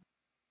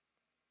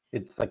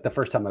 It's like the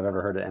first time I've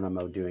ever heard an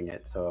MMO doing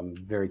it, so I'm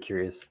very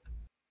curious.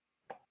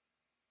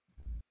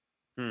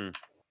 I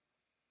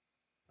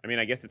mean,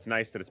 I guess it's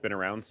nice that it's been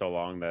around so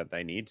long that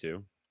they need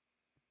to.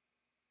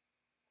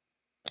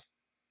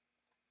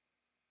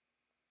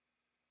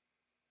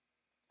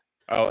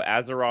 Oh,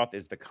 Azeroth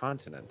is the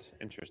continent.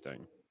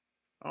 Interesting.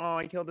 Oh,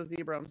 I killed a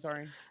zebra. I'm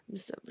sorry.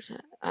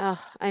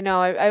 I know.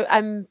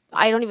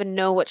 I don't even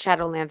know what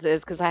Shadowlands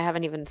is because I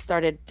haven't even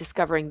started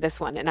discovering this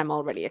one, and I'm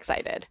already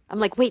excited. I'm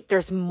like, wait,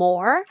 there's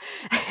more.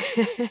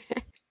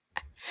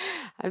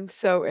 I'm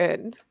so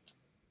in.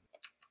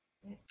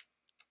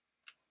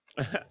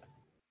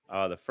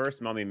 The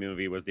first Mummy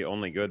movie was the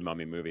only good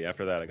Mummy movie.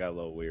 After that, it got a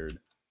little weird.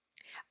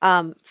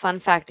 Fun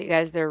fact, you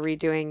guys, they're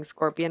redoing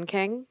Scorpion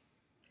King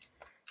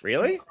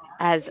Really?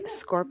 as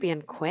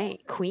Scorpion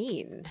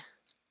Queen.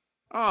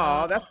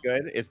 Oh, that's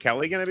good. Is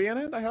Kelly going to be in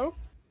it, I hope?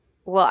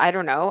 Well, I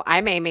don't know.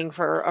 I'm aiming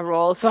for a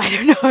role, so I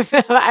don't know if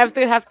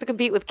I have to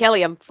compete with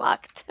Kelly. I'm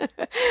fucked.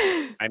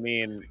 I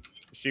mean,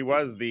 she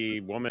was the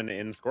woman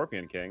in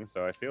Scorpion King,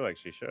 so I feel like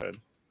she should.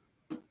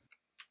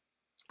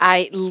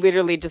 I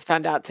literally just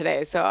found out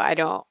today, so I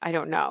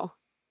don't know.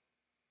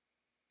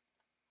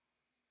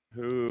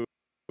 Who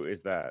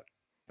is that?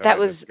 That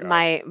was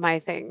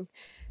my thing.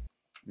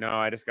 No,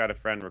 I just got a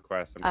friend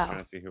request. I'm just Oh. trying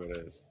to see who it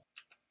is.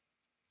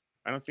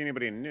 I don't see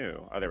anybody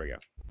new. Oh, there we go.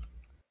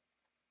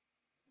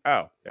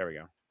 Oh, there we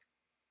go.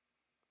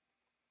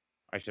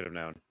 I should have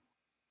known.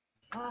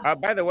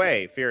 By the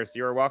way, Fierce,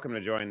 you're welcome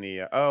to join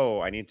the... oh,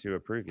 I need to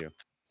approve you.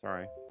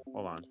 Sorry.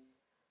 Hold on.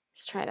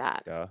 Let's try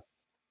that. Duh.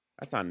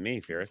 That's on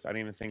me, Fierce. I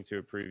didn't even think to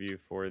approve you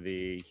for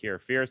the... Here,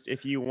 Fierce,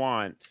 if you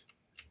want,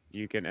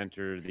 you can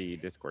enter the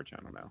Discord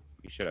channel now.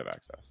 You should have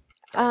access.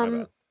 Sorry, my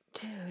bad.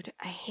 Dude,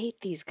 I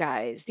hate these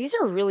guys. These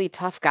are really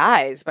tough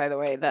guys, by the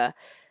way. I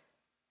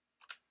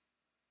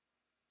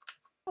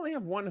only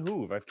have one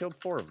hoove. I've killed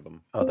 4 of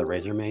them. Oh, the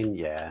Razormane?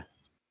 Yeah.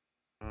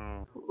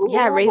 Oh.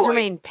 Yeah,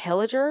 Razormane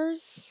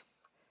pillagers.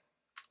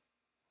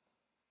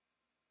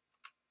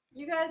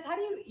 You guys, how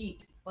do you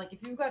eat? Like,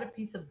 if you've got a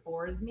piece of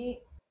boar's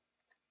meat.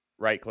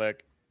 Right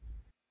click.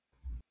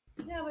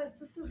 Yeah, but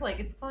this is like,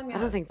 it's telling me I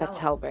don't think that's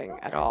helping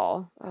at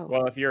all. Oh.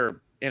 Well, if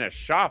you're in a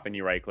shop and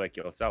you right click,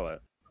 you'll sell it.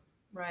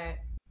 Right.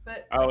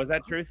 But oh, is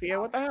that true, Thea?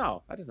 What the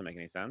hell? That doesn't make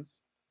any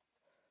sense.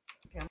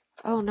 Okay.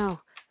 Oh no.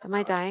 Am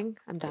I dying?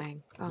 I'm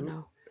dying. Oh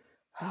no.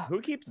 Who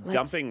keeps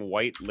dumping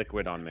white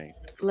liquid on me?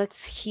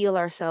 Let's heal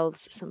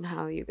ourselves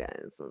somehow, you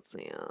guys. Let's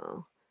see.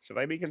 Should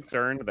I be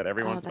concerned that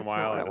every once in a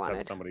while I just wanted.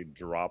 have somebody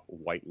drop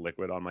white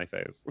liquid on my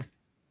face?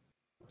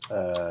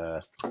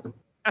 Every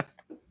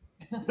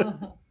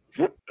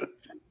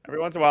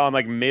once in a while I'm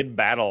like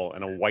mid-battle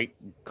and a white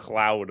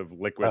cloud of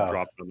liquid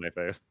drops on my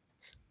face.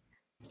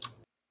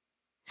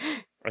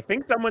 I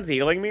think someone's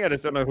healing me. I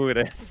just don't know who it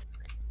is.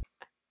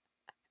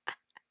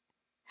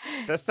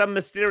 There's some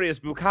mysterious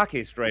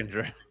bukkake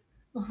stranger.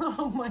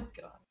 Oh my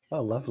god.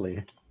 Oh,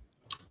 lovely.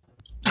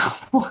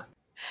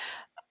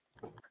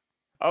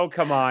 Oh,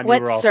 come on.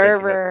 What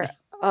server?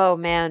 Oh,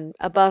 man.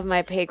 Above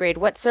my pay grade.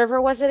 What server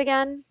was it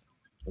again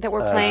that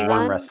we're playing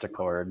on? Rest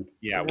Accord.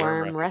 Yeah,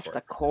 Worm Rest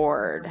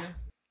Accord.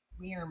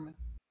 Worm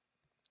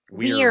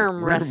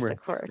Rest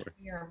Accord.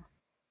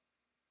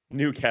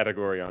 New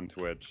category on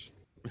Twitch.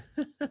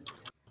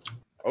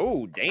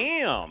 Oh,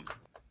 damn.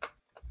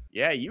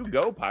 Yeah, you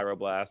go,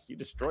 Pyroblast. You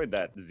destroyed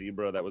that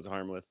zebra that was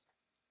harmless.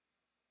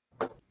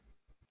 I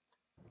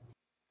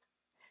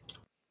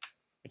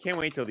can't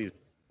wait till these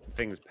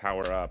things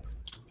power up.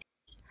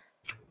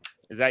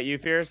 Is that you,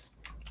 Fierce?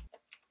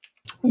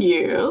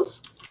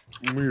 Yes.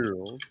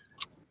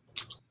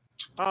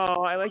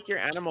 Oh, I like your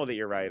animal that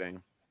you're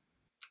riding.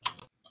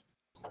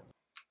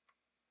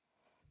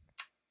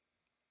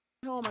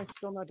 How am I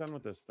still not done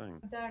with this thing?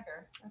 A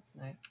dagger. That's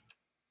nice.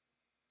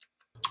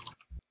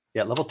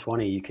 Yeah, level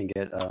 20 you can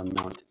get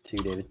mount too,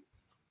 David.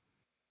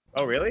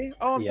 Oh, really?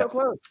 Oh, I'm so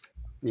close.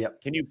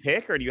 Yep. Can you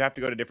pick, or do you have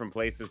to go to different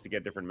places to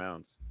get different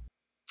mounts?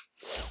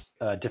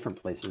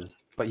 Different places.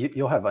 But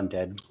you'll have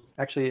undead.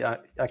 Actually, I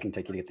can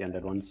take you to get the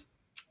undead ones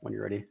when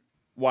you're ready.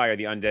 Why? Are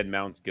the undead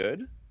mounts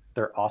good?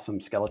 They're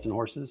awesome skeleton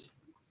horses.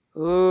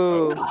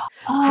 Ooh.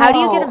 How do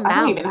you get a mount? I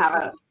don't even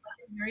have it.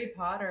 Harry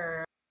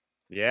Potter.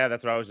 Yeah,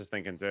 that's what I was just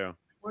thinking, too.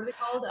 What are they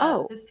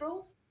called?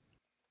 Fistrals?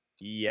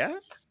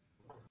 Yes?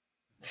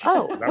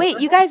 Oh, wait,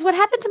 you guys, what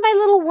happened to my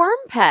little worm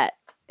pet?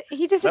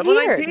 He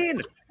disappeared. Level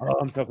 19! Oh,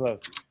 I'm so close.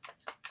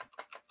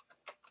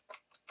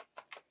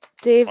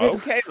 David.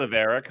 Okay,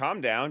 Lavera, calm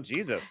down.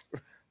 Jesus.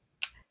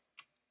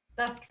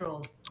 That's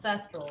trolls.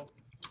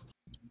 Thestrals.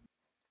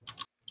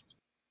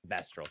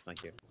 Vestrals,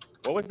 thank you.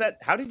 What was that?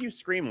 How did you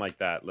scream like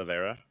that,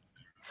 Livera?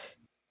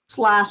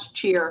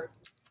 /cheer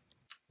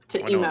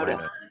to I know what emote mine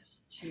it.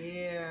 is.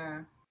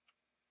 Cheer.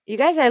 You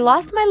guys, I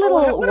lost my Oh,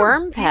 little what a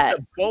worm piece pet.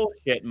 of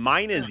bullshit.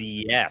 Mine is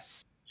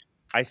yes.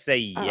 I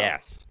say Oh.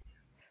 yes.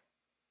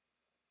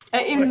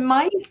 It What?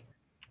 might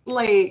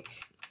like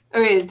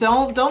okay.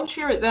 Don't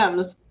cheer at them.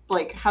 Just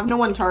like have no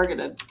one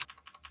targeted.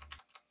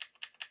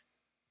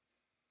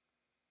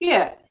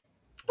 Yeah,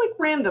 like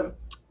random.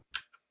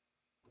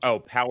 Oh,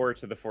 power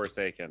to the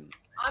Forsaken.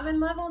 I'm in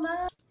level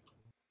 9.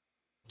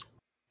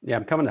 Yeah,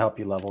 I'm coming to help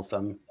you level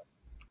some.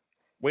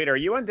 Wait, are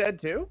you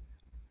undead too?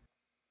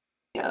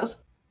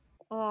 Yes.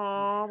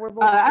 Aw, we're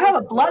both. I have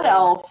a blood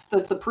elf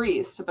that's a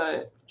priest,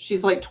 but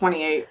she's like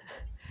 28.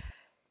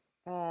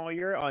 Oh,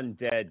 you're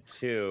undead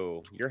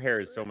too. Your hair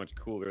is so much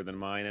cooler than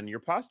mine, and your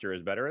posture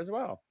is better as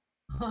well.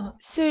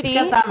 Sudi,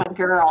 Get that, my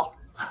girl.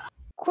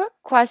 quick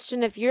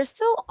question. If you're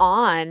still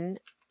on,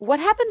 what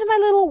happened to my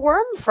little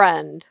worm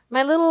friend?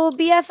 My little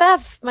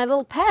BFF, my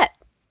little pet?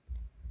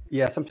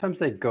 Yeah, sometimes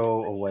they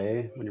go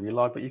away when you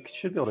relog, but you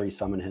should be able to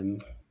resummon him.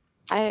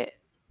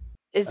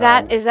 Is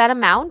that a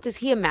mount? Is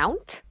he a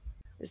mount?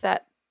 Is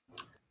that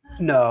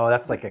No,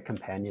 that's like a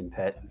companion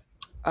pet.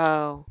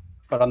 Oh.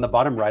 But on the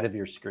bottom right of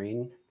your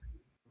screen,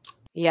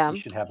 Yeah. you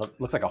should have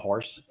looks like a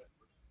horse.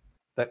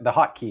 The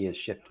hotkey is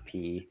Shift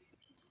P.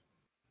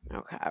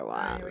 Okay, All well,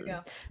 right, here we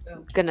go.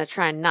 I'm gonna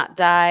try and not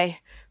die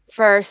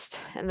first,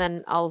 and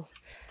then I'll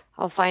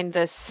find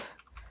this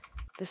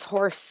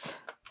horse.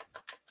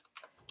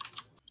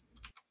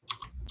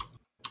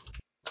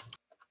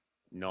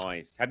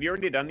 Nice. Have you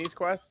already done these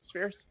quests,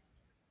 Fierce?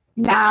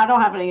 Nah, I don't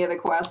have any of the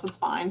quests. It's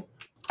fine.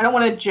 I don't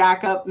want to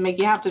jack up and make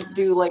you have to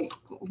do like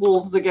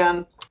wolves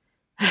again.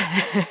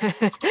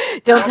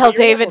 Don't tell but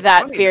you're David level that,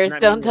 20, Fierce.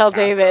 doesn't that Don't mean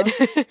tell you're past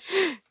David.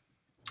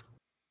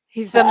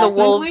 He's done the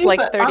wolves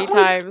Technically, like but 30 aren't we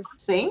times.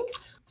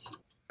 synced?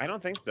 I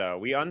don't think so.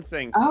 We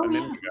unsynced Oh, a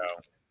minute yeah. ago.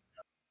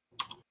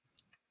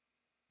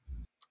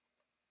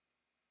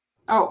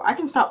 Oh, I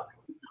can stop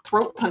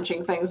throat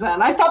punching things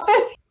then. I thought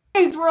that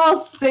these were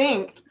all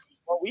synced.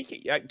 Well,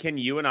 can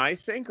you and I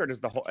sync, or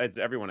does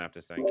everyone have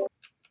to sync?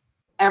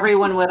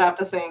 Everyone would have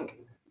to sync.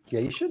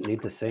 Yeah, you shouldn't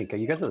need to sync.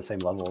 You guys are the same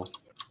level.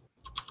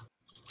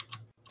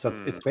 So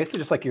it's basically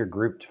just like you're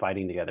grouped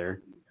fighting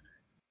together.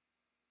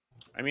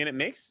 I mean, it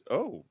makes...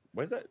 Oh,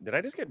 what is that? Did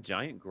I just get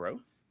giant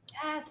growth?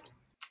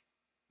 Yes.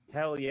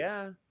 Hell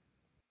yeah.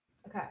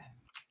 Okay.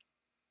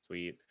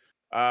 Sweet.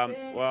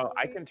 Well,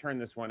 I can turn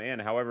this one in.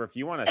 However, if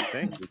you want to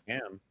sync, we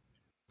can.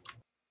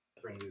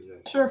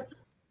 Sure.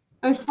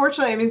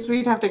 Unfortunately, it means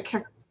we'd have to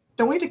kick.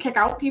 Don't we have to kick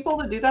out people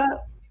to do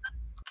that,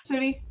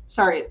 Sudi?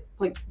 Sorry,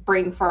 like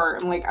brain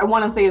fart. I'm like, I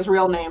want to say his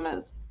real name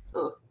is.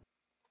 Ugh.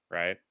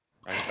 Right?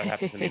 That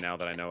happens to me now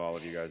that I know all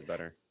of you guys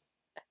better.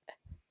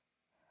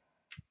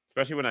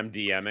 Especially when I'm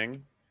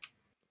DMing.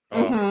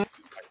 Oh, I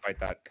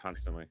fight that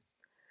constantly.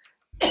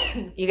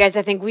 You guys,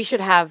 I think we should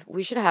have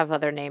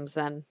other names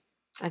then.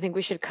 I think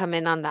we should come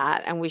in on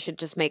that, and we should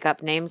just make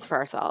up names for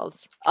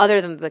ourselves other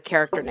than the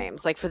character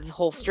names, like for the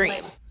whole stream.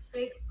 Like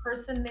fake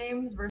person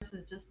names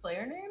versus just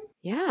player names?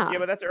 Yeah. Yeah,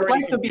 but that's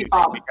already confusing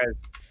because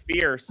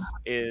Fierce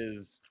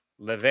is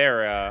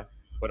Livera,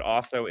 but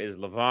also is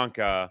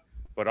Lavanka,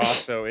 but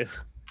also is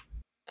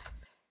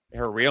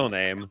her real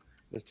name.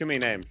 There's too many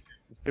names.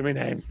 There's too many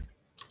names.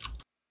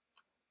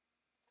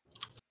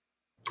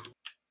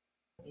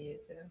 You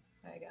too.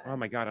 Hi, guys. Oh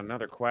my god,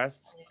 another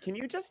quest. Can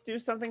you just do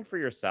something for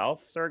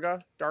yourself,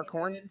 Surga?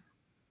 Darkhorn?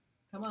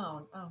 Come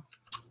on. Oh.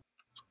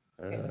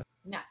 Okay.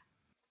 No.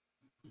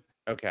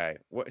 Okay.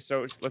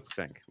 So let's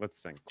sync. Let's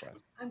sync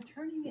quests. I'm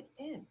turning it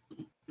in.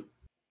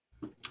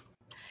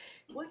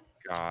 What?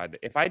 God.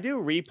 If I do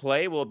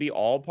replay, will it be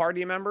all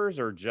party members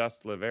or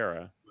just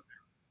Livera?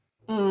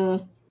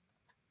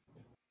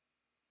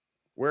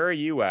 Where are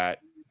you at,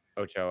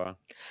 Ochoa?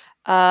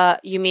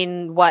 You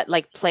mean what,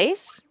 like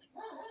place?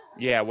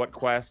 Yeah, what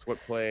quest? What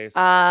place?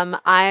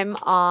 I'm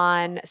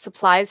on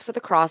Supplies for the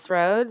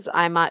Crossroads.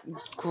 I'm at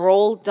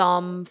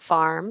Groldom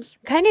Farms.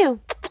 Kainu.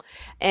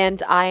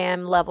 And I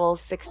am level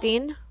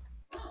 16.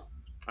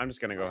 I'm just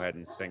gonna go ahead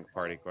and sync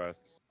party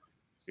quests.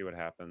 See what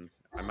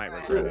happens. I might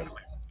regret it.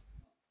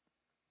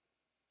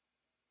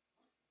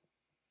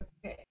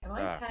 Okay, am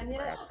I 10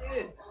 yet?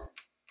 Dude.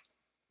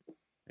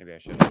 Maybe I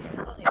should have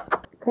done it.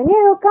 Can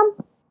you come?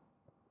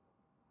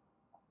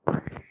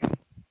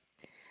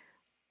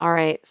 All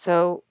right,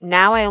 so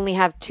now I only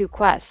have 2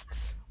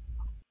 quests.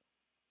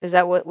 Is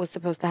that what was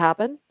supposed to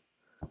happen?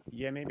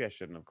 Yeah, maybe I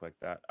shouldn't have clicked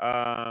that.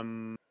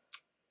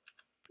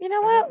 You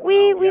know what?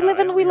 We live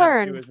and we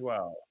learn. As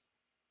well.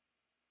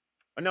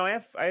 Oh, no, I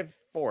have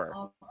 4.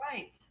 All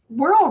right.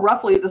 We're all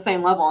roughly the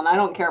same level, and I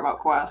don't care about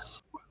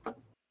quests.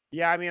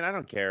 Yeah, I mean, I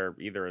don't care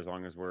either as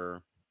long as we're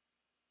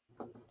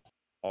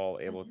all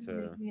able to.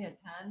 Make me a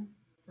 10,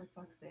 for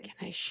fuck's sake.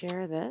 Can I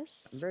share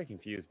this? I'm very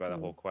confused by the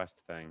whole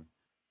quest thing.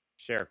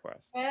 Share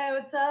quest. Hey,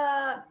 what's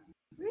up?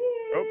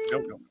 Oh,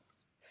 no.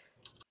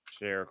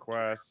 Share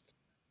quest.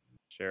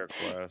 Share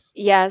quest.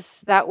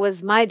 Yes, that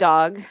was my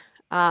dog.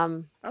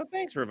 Um, Oh,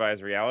 thanks,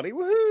 Revised Reality.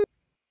 Woohoo!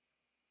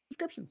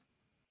 Subscriptions.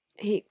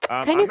 can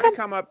I'm you gonna come?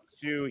 come up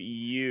to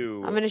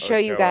you, I'm gonna show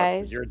you Ochoa,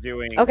 because guys. you're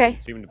doing Okay.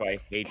 Consumed by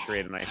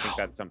Hatred, and I think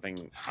that's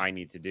something I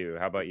need to do.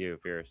 How about you,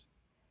 Fierce?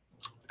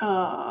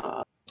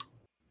 No,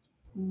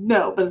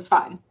 but it's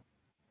fine.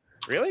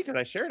 Really? Because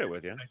I shared it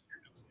with you.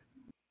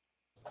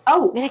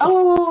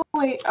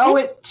 Wait.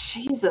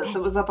 Jesus,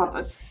 it was up on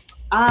the.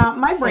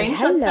 My Say brain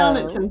shuts down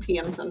at hello. 10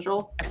 p.m.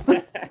 Central.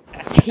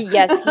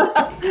 Yes,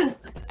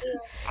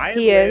 I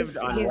he lived is.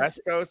 on He's West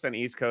Coast and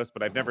East Coast,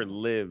 but I've never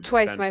lived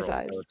twice my Central,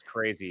 size. so it's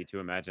crazy to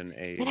imagine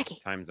a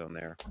Minaki. time zone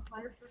there.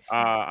 100%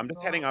 I'm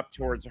just heading up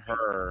towards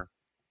her.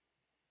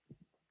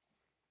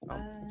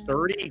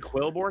 30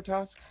 Quillbore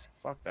tusks?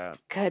 Fuck that.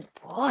 Good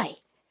boy.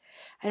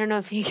 I don't know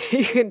if you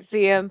can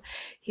see him.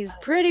 He's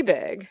pretty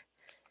big.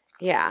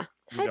 Yeah.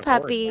 He's Hi, a horse,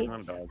 puppy. he's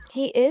not a dog.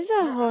 He is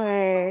a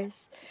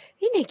horse.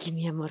 Minaki,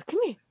 mi amor. Come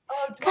here.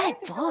 Oh, do I Good have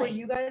to go where boy.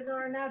 you guys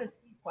are now to see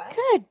quests?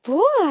 Good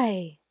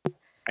boy.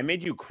 I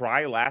made you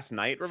cry last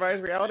night,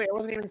 Revised Reality? I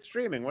wasn't even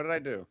streaming. What did I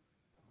do?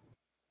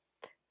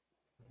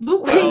 Where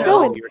are you Oh,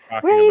 going? you were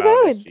talking Where are you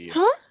about going? SGU.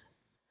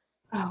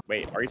 Huh?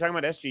 Wait, are you talking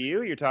about SGU?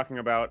 Or you're talking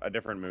about a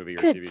different movie or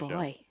Good TV show?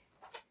 boy.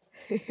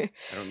 I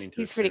don't mean to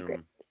He's assume. pretty great.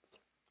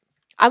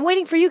 I'm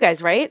waiting for you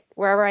guys, right?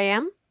 Wherever I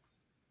am.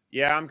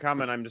 Yeah, I'm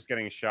coming. I'm just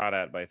getting shot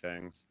at by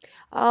things.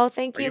 Oh,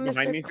 thank Are you, you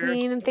behind Mr. me, Fierce?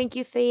 Queen, and thank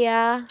you,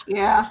 Thea.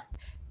 Yeah.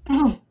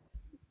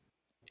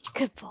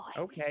 Good boy.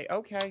 Okay.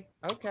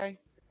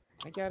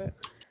 I get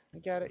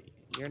it.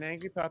 You're an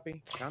angry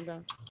puppy. Calm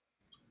down.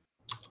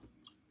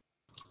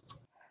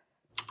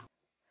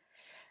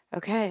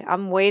 Okay,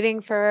 I'm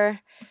waiting for.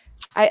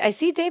 I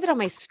see David on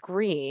my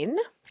screen.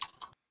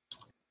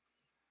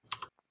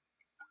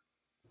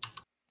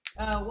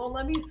 Well,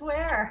 let me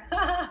swear.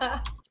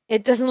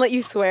 It doesn't let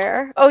you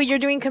swear. Oh, you're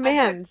doing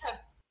commands.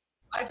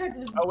 I tried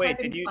to. Oh, wait, type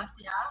in did you- fuck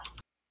yeah,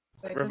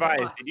 but it doesn't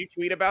Revised, work. did you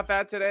tweet about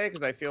that today?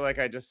 Because I feel like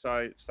I just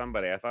saw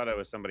somebody. I thought it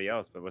was somebody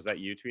else, but was that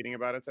you tweeting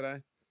about it today?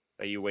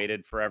 That you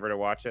waited forever to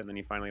watch it and then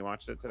you finally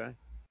watched it today?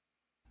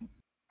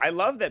 I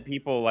love that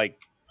people,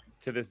 like,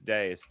 to this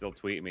day still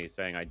tweet me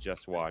saying I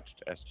just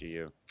watched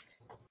SGU.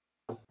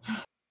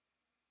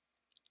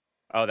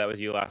 Oh, that was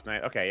you last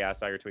night? Okay, yeah, I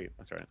saw your tweet.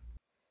 That's right.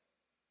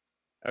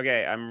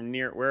 Okay,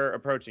 we're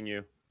approaching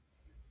you.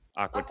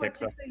 Aqua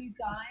Tixa. Tixa, you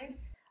died?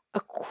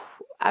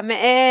 I'm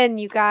in,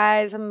 you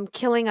guys. I'm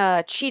killing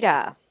a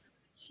cheetah.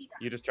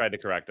 You just tried to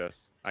correct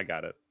us. I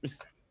got it.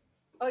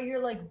 Oh, your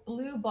like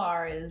blue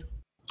bar is.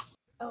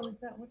 Oh, is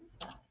that what is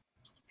that?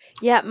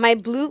 Yeah, my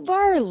blue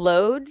bar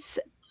loads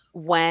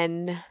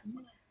when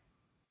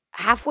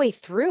halfway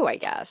through, I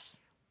guess.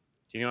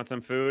 Do you want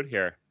some food?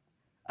 Here.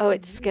 Oh,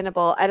 it's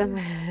skinnable. I don't.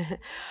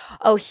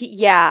 Oh,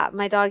 yeah,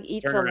 my dog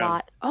eats Turn a around.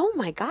 lot. Oh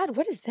my God,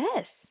 what is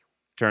this?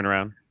 Turn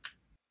around.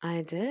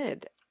 I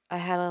did. I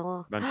had a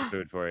little Bunch of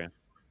food for you.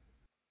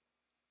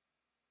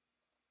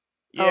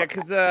 Oh. Yeah,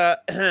 because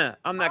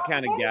I'm that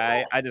kind of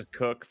guy. I just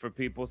cook for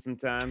people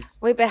sometimes.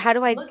 Wait, but how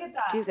do I Look at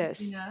that. do this?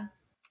 Christina.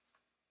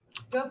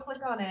 Go click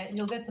on it and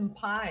you'll get some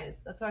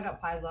pies. That's why I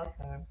got pies last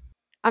time.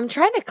 I'm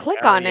trying to click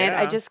Hell on it.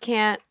 I yeah. just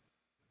can't.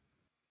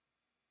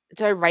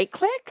 Do I right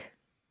click?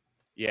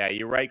 Yeah,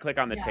 you right click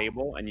on the Yeah.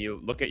 table and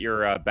you look at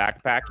your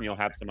backpack and you'll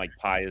have some like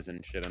pies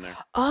and shit in there.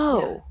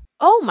 Oh.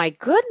 Oh my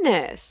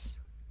goodness.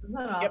 Isn't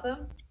that Yep.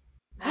 awesome?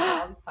 I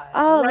got all these pies.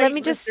 Oh, right, let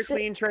me just. Mr.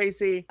 Clean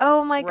Tracy.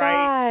 Oh my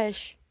Right.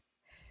 gosh.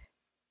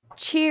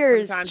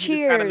 Cheers. Sometimes you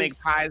just gotta make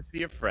cheers. pies for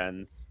your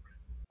friends.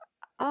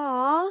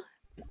 Aw.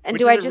 And Which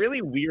do is I a just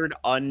really weird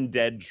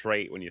undead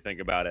trait when you think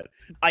about it.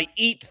 I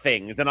eat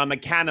things and I'm a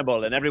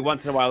cannibal, and every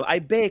once in a while I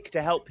bake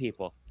to help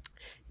people.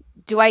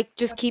 do I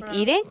just keep Right.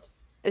 eating?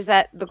 Is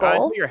that the goal?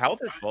 Until your health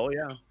is full,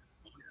 yeah.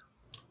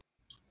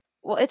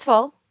 Well, it's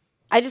full.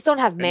 I just don't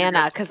have Then you're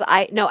mana because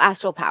no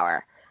astral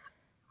power.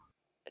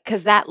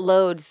 Because that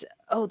loads.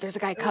 Oh, there's a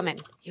guy coming.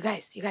 You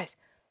guys, let's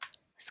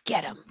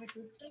get him. Wait,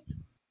 this chick?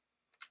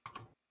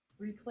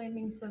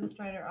 Reclaiming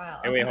Sunstrider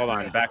Isle. Hey, wait, hold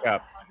on. great. Back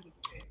up.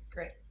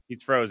 Great.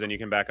 He's frozen. You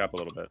can back up a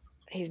little bit.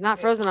 He's not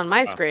frozen on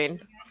my Oh. screen.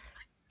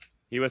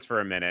 He was for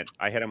a minute.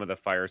 I hit him with a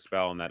fire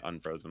spell and that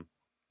unfroze him.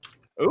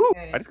 Ooh,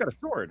 Okay. I just got a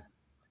sword.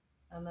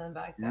 And then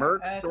back down.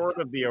 Merc Okay. Sword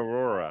of the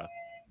Aurora.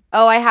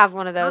 Oh, I have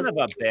one of Son those. of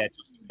a bitch.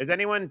 Is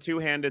anyone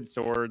two-handed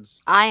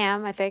swords? I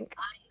am, I think.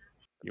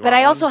 You But want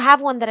I also one?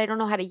 have one that I don't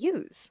know how to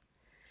use.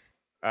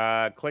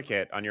 Click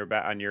it on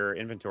your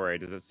inventory.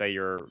 Does it say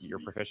you're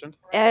proficient?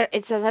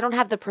 It says I don't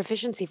have the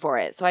proficiency for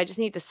it, so I just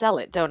need to sell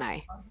it, don't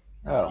I?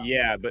 Oh,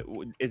 Yeah, but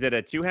is it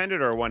a two-handed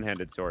or a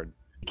one-handed sword?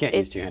 you can't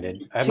use It's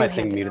two-handed. I had my thing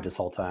two-handed. muted this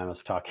whole time I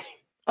was talking.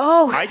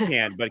 Oh, I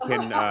can, but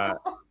can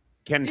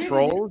Dude,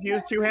 trolls did you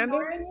use guys two-handed?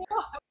 ignoring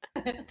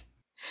you?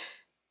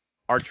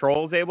 Are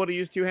trolls able to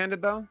use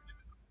two-handed though?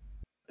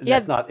 Yeah.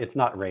 It's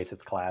not race,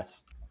 it's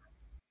class.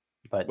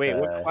 But Wait,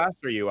 what class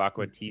are you,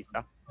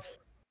 Aquatisa?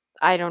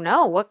 I don't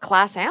know. What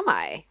class am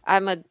I?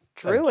 I'm a a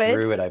druid.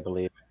 druid, I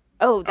believe.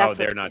 Oh, Oh, that's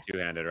they're what. not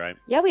two-handed, right?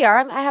 Yeah, we are.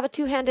 I have a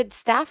two-handed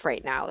staff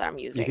right now that I'm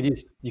You using.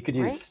 could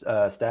Right?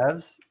 use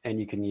staves, and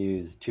you can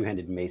use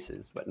two-handed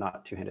maces, but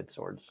not two-handed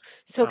swords.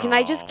 So can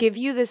I just Aw. give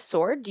you this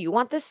sword? Do you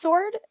want this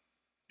sword?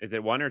 Is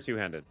it one or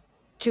two-handed?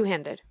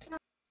 Two-handed.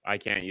 I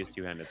can't use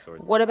two-handed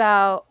swords. What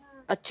about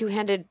a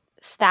two-handed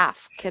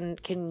staff? Can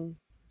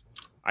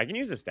I can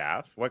use a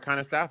staff. What kind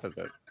of staff is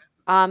it?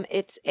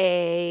 it's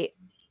a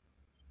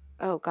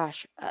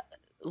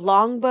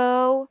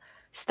longbow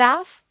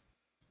staff.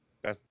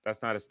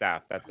 That's not a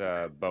staff. That's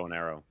a bow and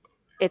arrow.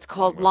 It's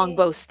called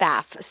Longbow. longbow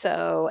staff.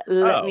 So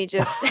let Oh. me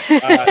just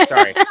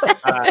Sorry.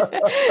 let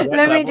me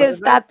level just is it?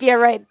 stop you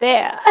right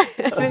there,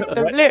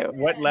 Mr. Blue.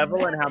 What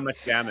level and how much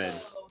damage?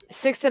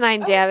 6 to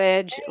 9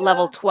 damage,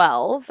 level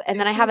 12, and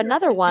then I have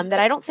another one that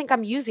I don't think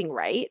I'm using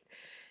right.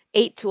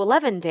 8 to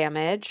 11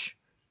 damage,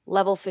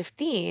 level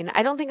 15.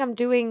 I don't think I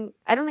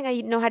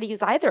know how to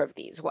use either of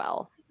these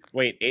well.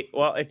 Wait,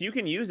 well, if you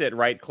can use it,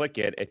 right-click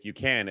it. If you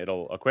can,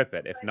 it'll equip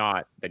it. If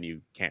not, then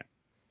you can't.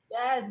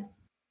 Yes.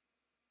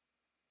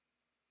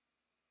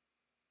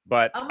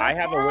 But Oh my I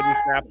have a wooden God.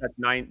 staff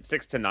that's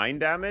 6 to 9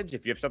 damage.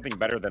 If you have something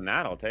better than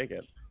that, I'll take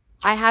it.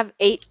 I have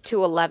 8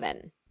 to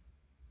 11.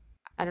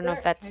 I don't know if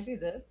Can I that's. do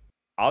this?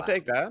 I'll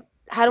take that.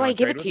 How do You I wanna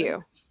give trade it to with me?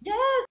 you?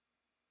 Yes.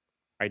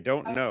 I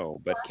don't know,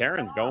 but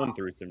Karen's going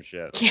through some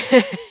shit.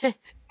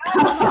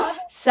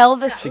 Sell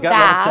the She got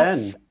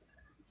level staff.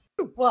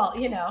 10. Well,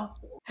 you know,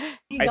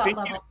 you I got think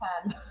level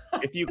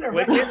 10. If you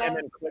click it and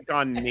then click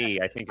on me,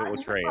 I think it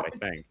will trade. I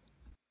think.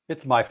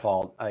 It's my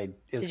fault.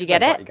 Did you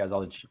get I brought it? you guys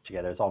all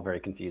together. It's all very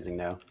confusing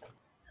now.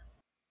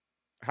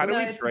 How do No,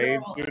 we it's trade,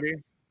 adorable. Judy?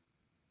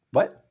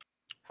 What?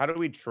 How do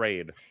we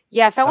trade?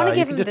 Yeah, if I want to You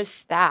give can him just- this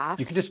staff.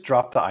 You can just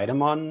drop the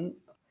item on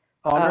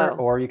her, Oh.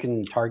 or you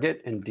can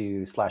target and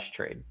do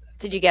 /trade.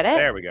 Did you get it?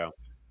 There we go.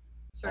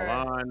 Sure.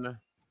 Hold on.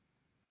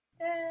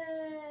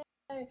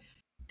 Yay.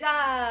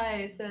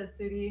 Die, says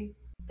Sudi.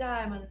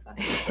 Die,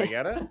 motherfucker. Did I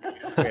get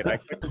it? Wait, I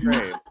clicked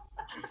trade.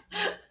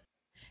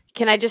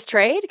 Can I just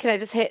trade? Can I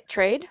just hit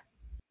trade?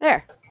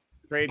 There.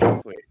 Trade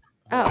complete.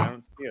 Oh. I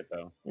don't see it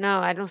though. No,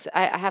 I don't.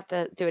 I have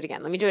to do it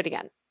again. Let me do it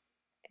again.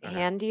 Okay.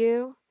 Hand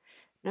you.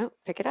 No,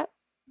 pick it up.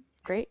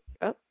 Great.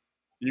 Oh,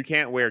 You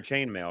can't wear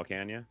chainmail,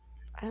 can you?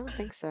 I don't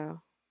think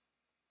so.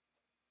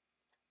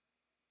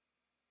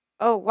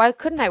 Oh, why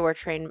couldn't I wear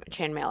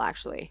chainmail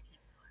actually?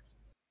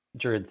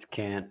 Druids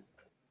can't.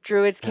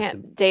 Druids That's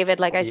can't. David,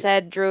 like I Yeah.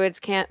 said, druids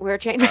can't wear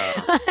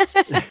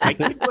chainmail. I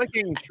keep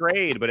clicking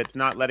trade, but it's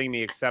not letting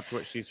me accept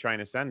what she's trying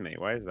to send me.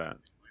 Why is that?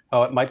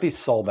 Oh, it might be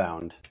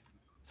soulbound.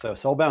 So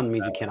soulbound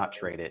means you cannot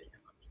trade it.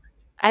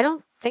 I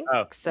don't think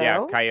Oh, so. yeah.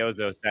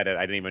 Kaiozo said it.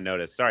 I didn't even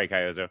notice. Sorry,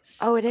 Kaiozo.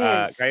 Oh, it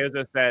is.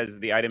 Kaiozo says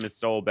the item is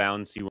soul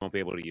bound, so you won't be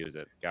able to use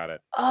it. Got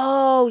it.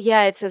 Oh,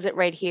 yeah, it says it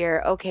right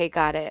here. Okay,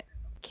 got it.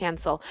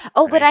 Cancel.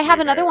 Oh, but Thank I have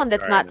you, another Kaiozo. one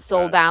that's Sorry I not missed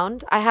soul that.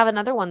 bound. I have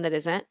another one that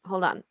isn't.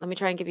 Hold on. Let me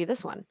try and give you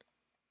this one.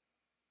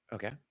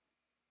 Okay.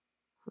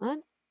 Hold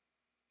on.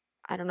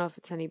 I don't know if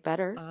it's any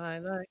better. I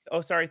like.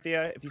 Oh, sorry,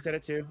 Thea. If you said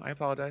it too, I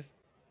apologize.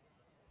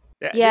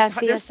 Yeah, there's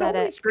Thea so said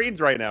many it.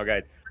 screens right now,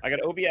 guys. I got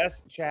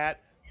OBS,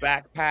 chat,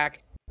 backpack.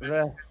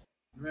 Ugh.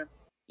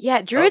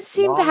 Yeah, druids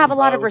seem to have a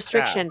lot of longbow staff.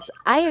 restrictions.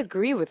 I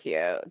agree with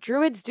you.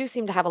 Druids do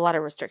seem to have a lot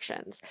of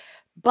restrictions.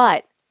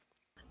 But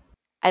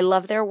I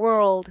love their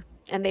world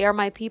and they are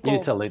my You people.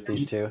 need to loot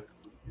these two.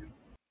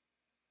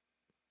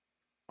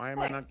 Why am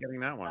I not getting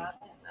that one?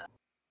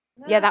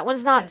 Yeah, that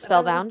one's not It's a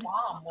spellbound.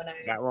 bomb when I-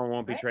 That one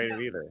won't be Right?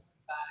 traded either.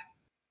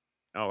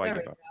 Oh, I There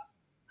give we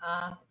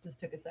up. just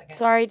took a second.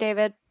 Sorry,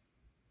 David.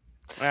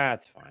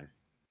 That's fine.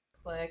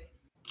 Click.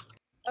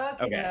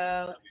 Okay.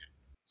 Okay.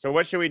 So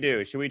what should we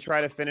do? Should we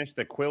try to finish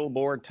the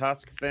Quillboar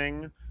Tusk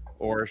thing?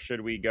 Or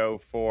should we go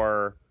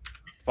for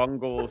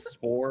fungal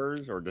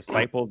spores or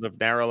disciples of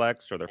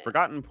Naralex or the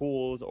Forgotten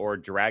Pools or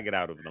drag it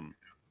out of them?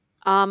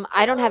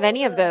 I don't have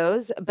any of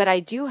those, but I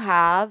do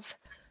have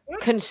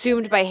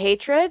consumed by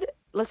hatred.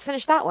 Let's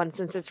finish that one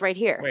since it's right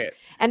here. Wait.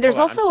 And there's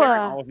hold on, also I'm sharing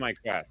a all of my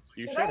quests.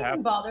 You Should should I even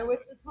have. bother with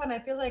this one? I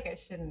feel like I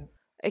shouldn't.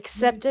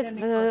 accepted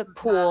Maybe the standing close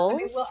to that. I mean,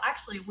 pools. well,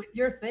 actually, with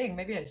your thing,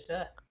 maybe I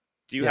should.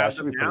 Do you Yeah, it have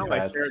should them be pretty now? I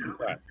fast. shared the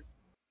quest.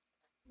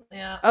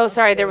 Yeah. Oh, let's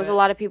sorry, do there was a it.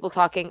 lot of people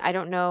talking. I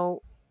don't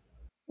know.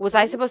 Was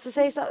I supposed to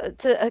say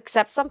to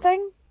accept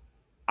something?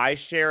 I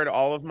shared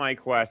all of my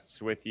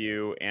quests with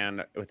you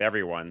and with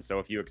everyone. So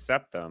if you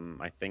accept them,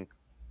 I think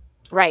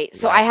Right.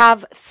 So Yeah. I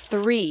have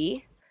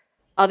 3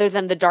 other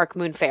than the Dark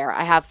Moon Fair.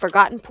 I have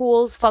Forgotten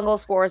Pools, Fungal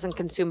Spores, and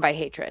Consumed by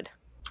Hatred.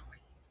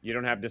 you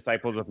don't have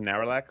Disciples of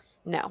Naralex.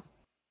 No.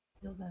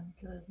 Kill them.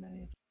 Kill as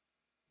many as.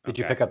 Did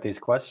you Okay. pick up these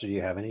quests? Do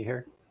you have any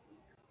here?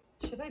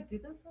 Should I do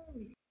this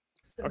one?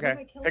 So who am I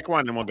Okay, killing? pick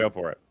one and we'll go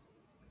for it.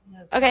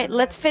 Yes, Okay, I'm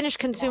let's gonna finish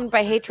Consumed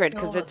by Hatred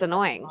because kill it's the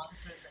annoying.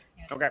 monsters that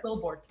can't- Okay.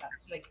 Billboard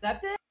test. Should I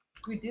accept it?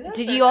 Should we do this?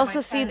 Did or you am I also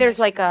see trying to there's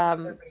make like sure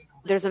everybody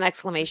knows? there's an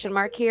exclamation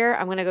mark here?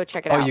 I'm gonna go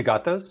check it Oh, out. you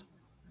got those?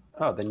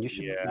 Oh, then you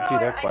should Yeah. do No,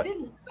 their I quest.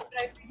 didn't.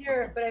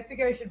 But I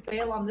figure I should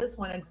bail on this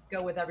one and just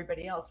go with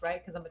everybody else,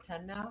 right? Because I'm a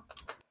 10 now.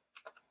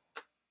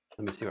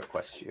 Let me see what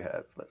quests you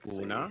have. Let's see.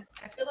 Una.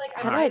 I feel like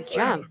How do I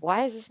jump?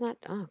 Why is this not?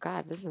 Oh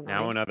God, this is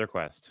Now annoying. another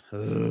quest.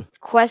 Ugh.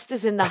 Quest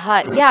is in the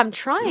hut. Yeah, I'm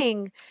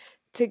trying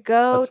to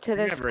go to I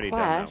think this I've already done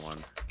that one.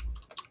 quest.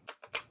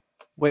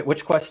 Wait,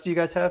 which quest do you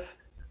guys have?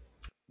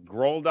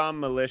 Groldom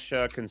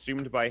Militia,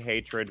 Consumed by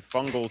Hatred,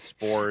 Fungal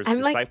Spores, I'm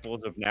like-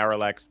 Disciples of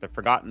Naralex, The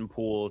Forgotten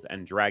Pools,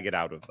 and Drag It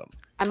Out of Them.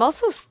 I'm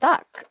also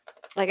stuck.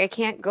 Like I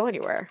can't go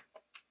anywhere.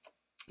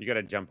 You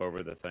gotta jump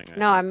over the thing.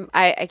 No,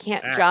 I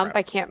can't Ah, jump. crap.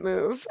 I can't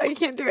move. I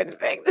can't do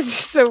anything. This is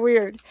so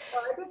weird.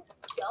 Well, I could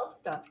sell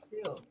stuff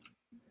too.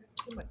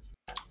 Too much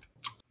stuff.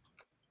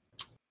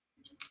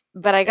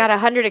 But I got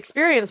 100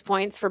 experience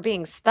points for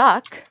being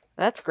stuck.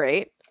 That's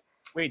great.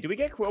 Wait, do we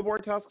get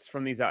Quillboard tusks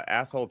from these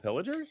asshole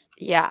pillagers?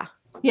 Yeah.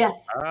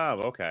 Yes. Oh,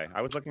 okay.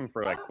 I was looking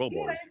for like Dude, I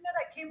Quillboards. didn't know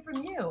that came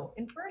from you,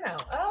 Inferno.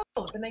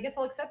 Oh, then I guess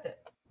I'll accept it.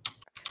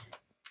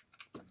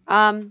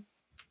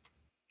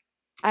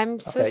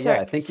 I'm so Okay, sorry.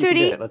 yeah, I think you can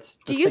do Sudi, it. Let's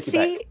do you take you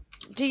back. see?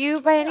 Do you,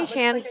 by any looks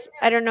like chance?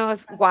 I I don't know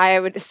if why I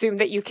would assume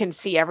that you can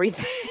see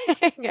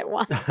everything at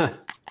once,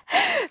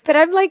 but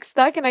I'm like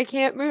stuck and I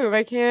can't move.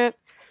 I can't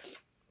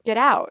get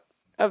out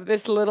of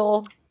this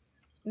little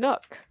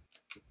nook.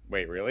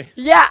 Wait, really?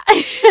 Yeah.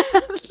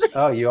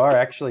 Oh, you are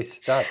actually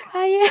stuck.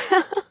 I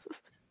am.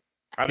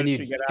 How Can did you-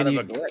 she get out can of you-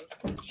 a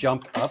glitch?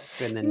 Jump up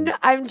and then. No,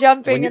 I'm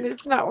jumping When and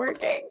it's not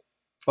working.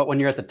 But when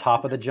you're at the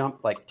top of the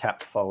jump, like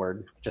tap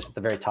forward, just at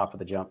the very top of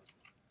the jump.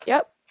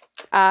 Yep.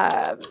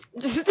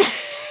 Just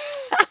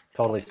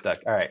Totally stuck.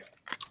 All right,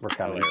 we're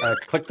coming. Hilarious.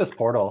 Click this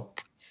portal.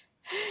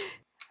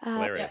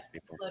 Hilarious,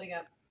 people. Loading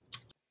up.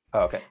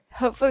 Oh, okay.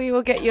 hopefully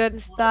we'll get you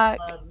Just unstuck.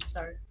 load and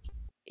start.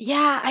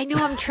 Yeah, I know.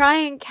 I'm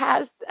trying,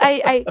 Cass.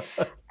 I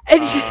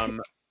just,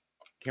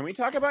 Can we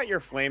talk about your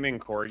flaming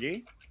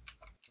corgi?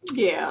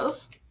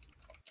 Yes.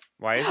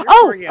 Why is your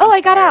oh, corgi on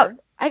I got out. fire?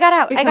 I got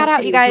out. I Because got out,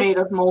 you he's guys. made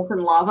of molten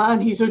lava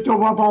and he's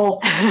adorable.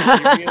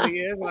 He really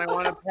is, and I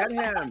want to pet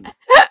him.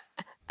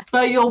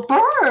 But you'll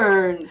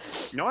burn.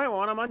 No, I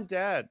want him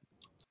undead.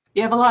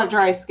 You have a lot of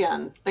dry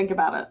skin. Think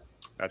about it.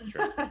 That's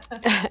true.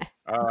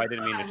 Oh, I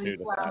didn't mean to shoot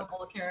at that.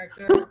 Flammable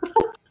character.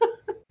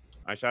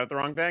 I shot at the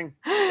wrong thing.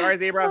 Sorry,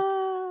 zebra.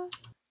 Ah.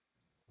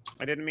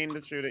 I didn't mean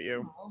to shoot at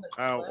you. Oh,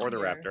 but Oh, or the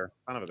here. raptor.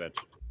 Son of a bitch.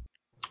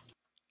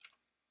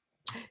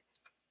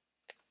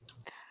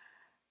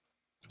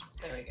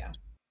 There we go.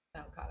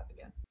 Now I'm caught up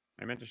again.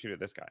 I meant to shoot at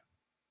this guy.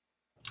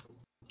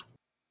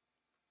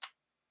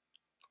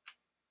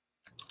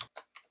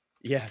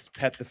 Yes,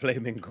 pet the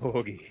flaming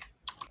corgi.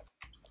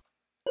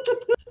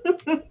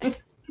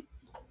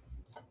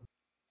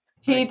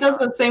 He does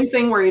the same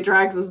thing where he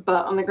drags his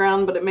butt on the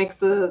ground, but it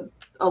makes a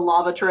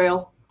lava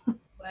trail.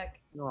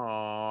 Click.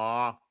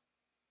 Aww.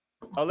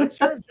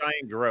 Elixir of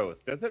giant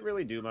growth. Does it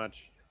really do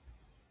much?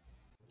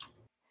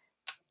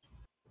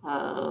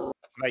 Uh,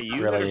 Should I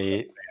use it?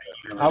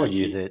 Really, I would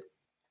use it.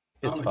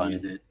 It's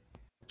fun.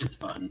 It's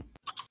fun.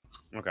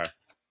 Okay.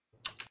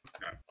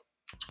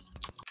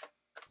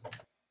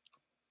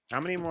 How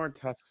many more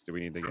tusks do we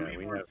need to get?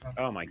 We have.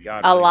 Oh my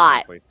god. A we're only lot.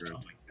 halfway through.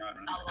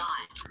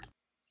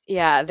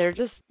 Yeah,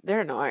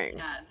 they're annoying.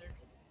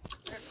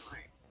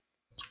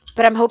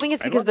 But I'm hoping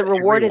it's I'd because love the to every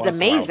reward is once in a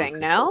while amazing,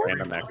 just no?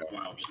 random echo.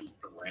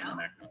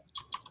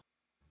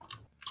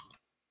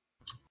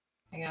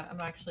 Hang on, I'm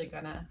actually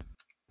gonna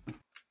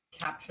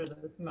capture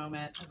this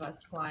moment of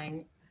us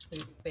flying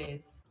through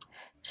space,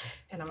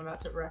 and I'm about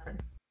to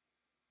reference.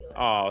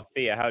 Oh,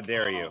 Thea, how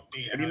dare you? What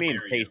do you mean,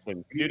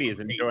 patient? Judy is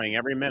enjoying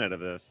every minute of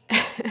this.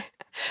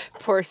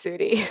 Poor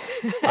Sudi.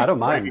 I don't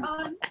mind.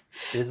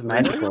 It's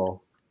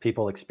magical.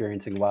 People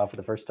experiencing WoW for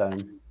the first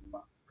time.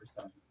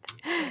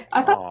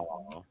 I thought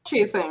Aw.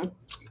 chasing.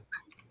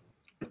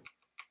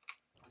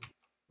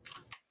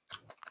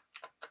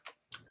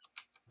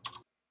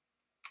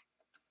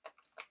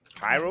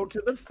 Pyro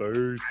to the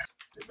face.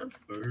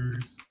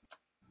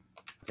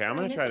 Okay, I'm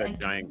gonna try the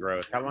giant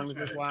growth. How long does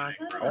this last?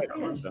 Oh, it's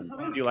awesome.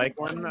 Do you like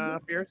one,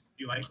 Fierce?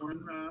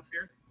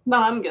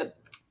 No, I'm good.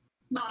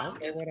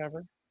 Okay,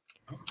 whatever.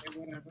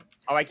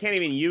 Oh, I can't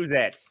even use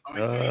it.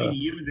 Ugh.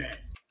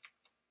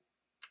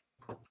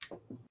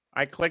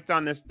 I clicked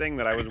on this thing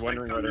that I was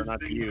wondering whether or not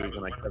to use,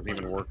 and it doesn't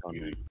even work on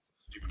me.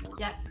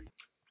 Yes.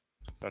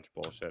 Such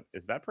bullshit.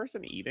 Is that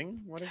person eating?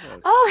 What is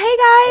this? Oh,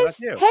 hey that's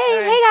guys. you. Hey,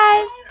 Hey. hey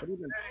guys. What have you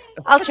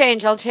been-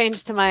 I'll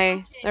change to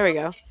my, there we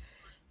go.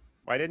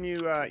 Why didn't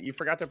you, you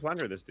forgot to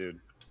plunder this dude.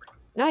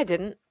 No, I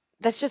didn't.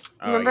 That's just,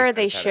 Oh, you remember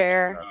they just had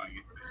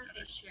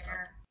it.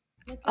 share.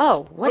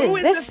 Oh, what is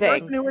this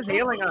person thing? who is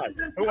healing us?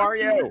 Who are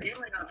you?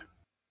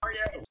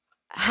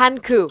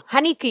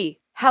 Haniki,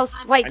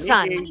 House White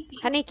Sun. Haniki.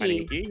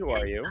 Haniki. Haniki, who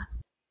are you?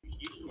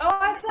 Oh,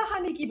 I saw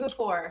Haniki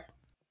before.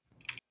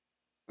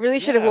 Really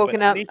should have Yeah, woken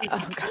but up. Haniki Oh,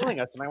 keeps God. healing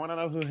us, and I want to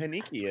know who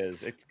Haniki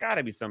is. It's got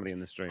to be somebody in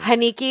the stream.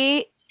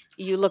 Haniki,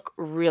 you look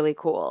really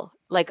cool.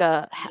 Like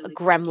a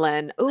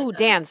gremlin. Ooh,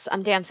 dance.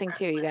 I'm dancing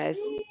too, you guys.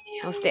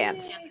 Let's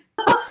dance.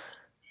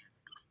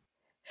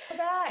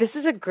 This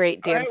is a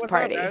great All right, dance what's up,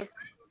 party. guys?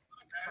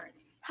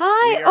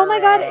 Hi. We Oh my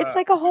are, god, it's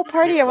like a whole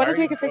party. I why want to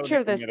are you take a so picture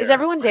of this. looking at Is Eric?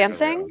 everyone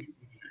dancing?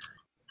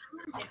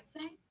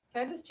 Can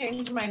I just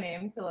change my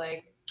name to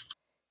like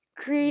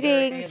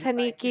Greetings,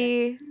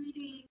 Haniki.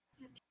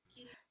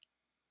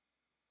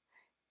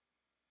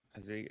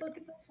 Look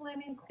at the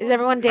flaming Is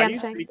everyone How do you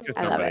dancing? speak to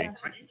I love it.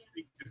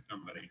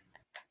 somebody?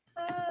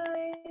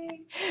 Hi.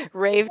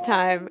 Rave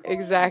time,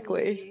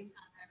 exactly.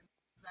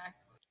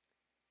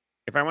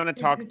 If I want to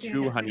Dude, talk Christina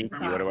to gets super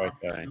Haniki, what do I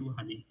say?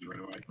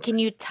 Can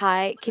you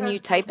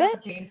type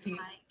it?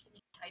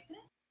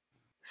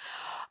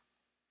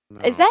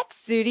 Is No. that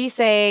Sudi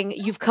saying,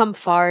 "You've come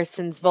far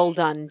since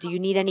Voldun. Do you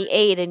need any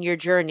aid in your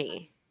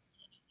journey?"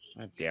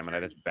 God damn it! I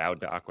just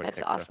bowed to Aquatixa.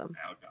 That's awesome.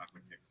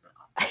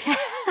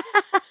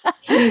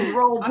 He's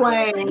role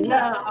playing.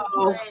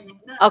 No.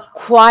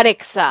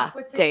 Aquatixa,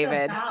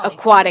 David.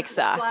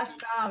 Aquatixa. Slash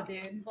bow,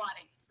 dude.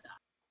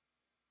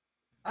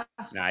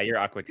 Nah, you're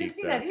Aquatixa.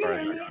 Christina, do you as far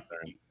as hear I'm me?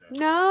 concerned.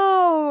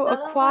 No,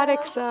 Hello?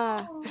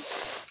 Aquatixa.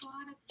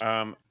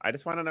 I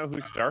just want to know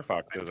who Star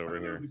Fox is over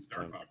here.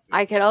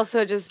 I could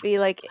also just be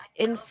like,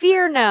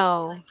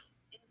 Inferno.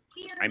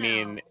 I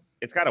mean,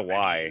 it's got a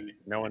Y.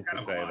 No one's to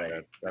say that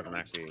it doesn't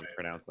actually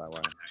pronounce that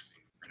way.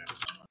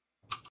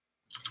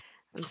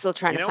 I'm still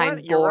trying You to know find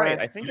what? You're right.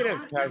 Boar. I think it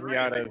is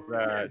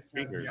Kazuya's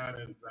speakers.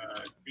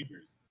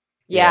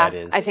 Yeah, it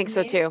is. I think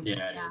so too.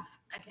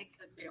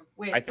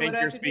 Wait, I so think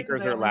what your have to do? 'Cause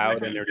speakers I are don't loud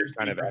understand. and they're just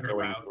kind of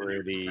echoing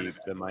through the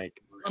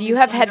mic. Do you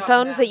have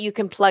headphones that you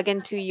can plug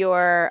into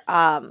your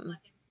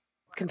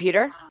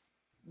computer?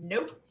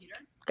 Nope.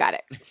 Got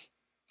it.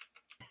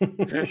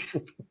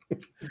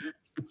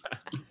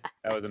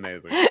 That was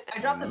amazing. I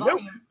dropped the Nope.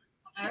 volume.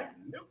 Okay.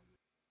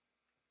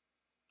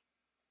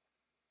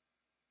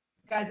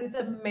 Guys, it's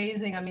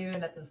amazing I'm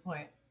even at this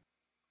point.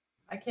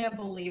 I can't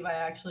believe I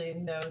actually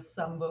know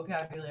some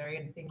vocabulary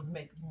and things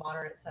make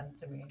moderate sense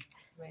to me. It's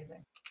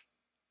amazing.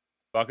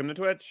 Welcome to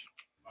Twitch.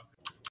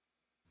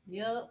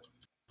 Yep.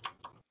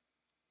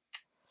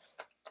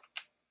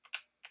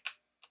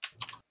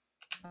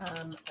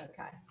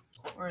 Okay.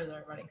 Where is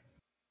everybody?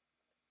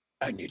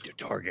 I need to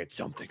target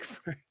something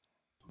first.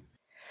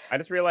 I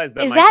just realized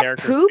that Is my that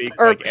character poop speaks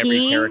or like every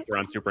pee? character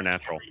on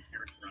Supernatural.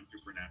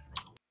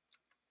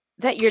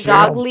 That your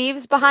Sam. dog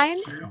leaves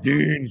behind?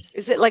 Dean.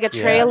 Is it like a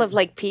trail of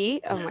like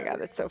pee? Oh my god,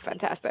 that's so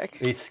fantastic.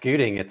 He's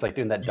scooting. It's like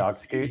doing that dog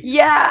scoot.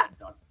 Yeah,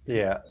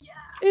 Yeah.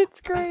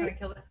 it's I'm gonna great.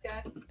 kill this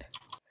guy.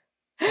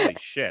 Holy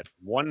shit.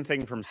 One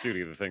thing from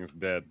Sudi, the thing's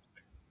dead.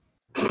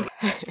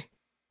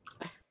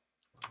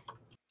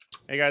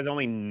 Hey guys,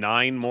 only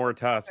 9 more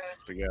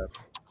tusks to get.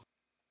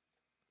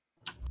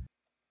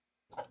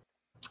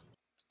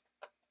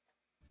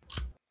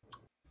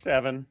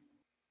 Seven.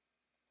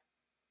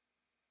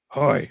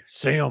 Hi,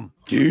 Sam,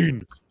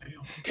 Dean,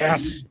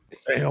 Cass,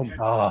 Sam.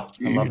 Oh, I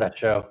love that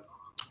show.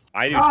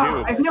 I do Oh,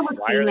 too. I've never Why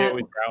seen are they it.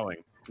 always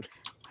growling?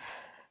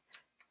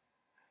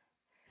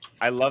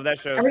 I love that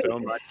show so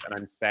much, and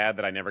I'm sad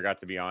that I never got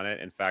to be on it.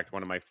 In fact,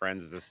 one of my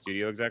friends is a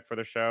studio exec for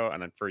the show,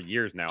 and for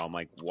years now, I'm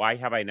like, why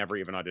have I never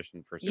even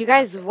auditioned for You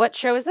guys, Supernatural? what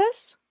show is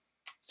this?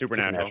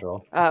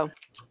 Supernatural. Oh,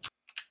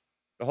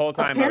 The whole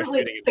time I was Apparently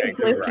shooting in they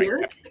live Vancouver,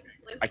 here.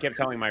 I kept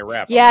telling my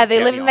rep. I'm yeah, like, they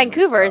 "Get live me in on this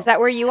Vancouver. Is show." that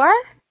where you are?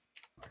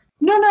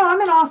 No, I'm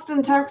in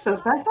Austin,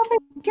 Texas. I thought they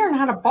here and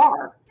had a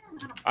bar.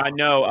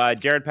 No,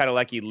 Jared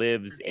Padalecki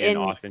lives in In-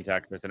 Austin,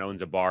 Texas, and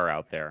owns a bar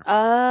out there.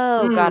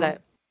 Oh, got Mm.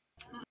 it.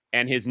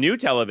 And his new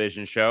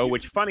television show,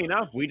 which, funny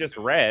enough, we just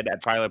read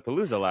at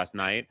Pilotpalooza last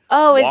night.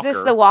 Oh, is this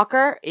Walker. the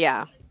Walker?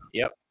 Yeah.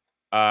 Yep.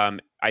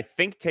 I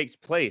think takes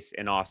place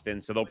in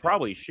Austin, so they'll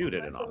probably shoot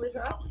it in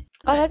Austin.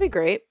 Oh, that'd be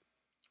great.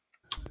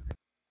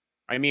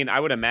 I mean, I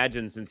would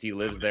imagine since he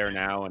lives there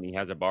now and he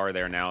has a bar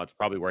there now, it's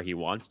probably where he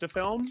wants to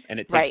film, and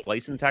it takes Right.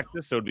 place in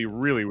Texas, so it'd be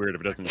really weird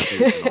if it doesn't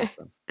shoot in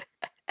Austin.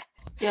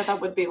 Yeah, that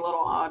would be a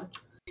little odd.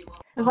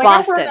 It's like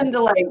I've Boston. run into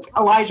like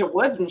Elijah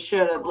Wood and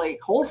shit at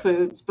like Whole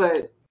Foods,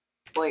 but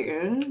it's like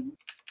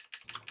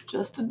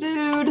just a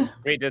dude.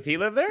 Wait, does he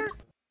live there?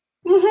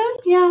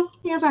 Yeah,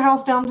 he has a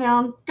house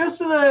downtown. Goes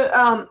to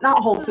the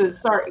not Whole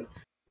Foods. Sorry,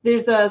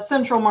 there's a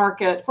Central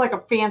Market. It's like a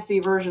fancy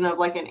version of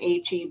like an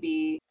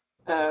HEB.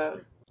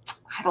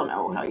 I don't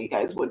know how you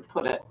guys would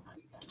put it.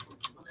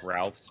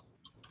 Ralph's,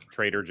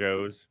 Trader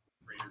Joe's.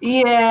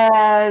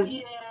 Yeah,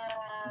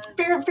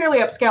 fairly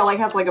upscale. Like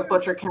has like a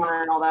butcher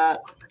counter and all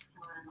that.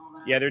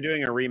 Yeah, they're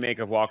doing a remake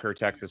of Walker,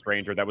 Texas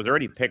Ranger that was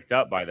already picked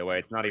up, by the way.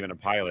 It's not even a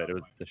pilot.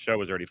 The show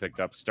was already picked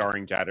up,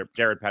 starring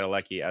Jared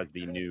Padalecki as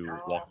the new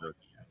Walker.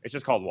 It's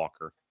just called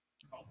Walker.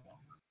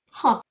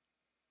 Huh.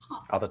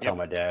 I'll have to tell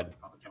my dad.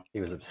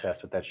 He was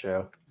obsessed with that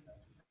show.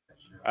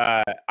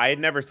 I had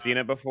never seen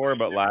it before,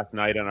 but last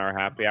night in our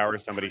happy hour,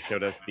 somebody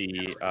showed us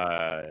the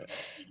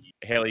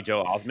Haley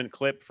Joel Osment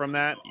clip from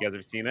that. You guys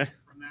have seen it?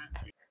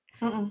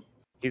 Mm-mm.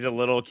 He's a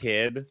little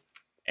kid,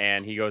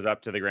 and he goes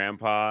up to the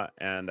grandpa,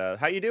 and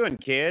how you doing,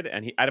 kid?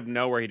 And he, out of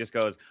nowhere, he just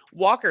goes,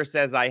 "Walker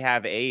says I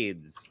have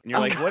AIDS." And you're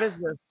like, what is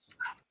this?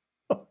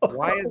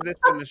 Why is this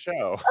in the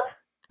show?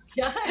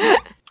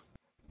 Yes.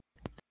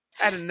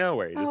 Out of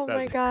nowhere, he just Oh says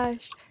my it.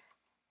 gosh.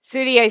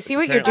 Sudi, I see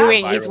what you're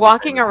apparently doing. He's viral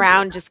walking on Facebook.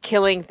 around just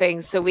killing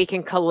things so we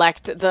can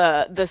collect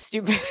the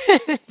stupid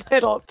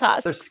little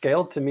tusks. They're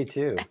scaled to me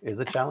too. Is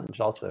a challenge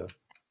also.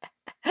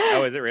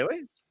 Oh, is it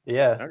really?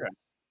 Yeah. Okay.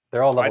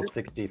 They're all level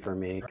 60 for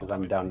me because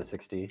I'm down to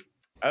 60.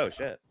 Oh,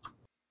 shit.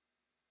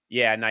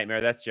 Yeah,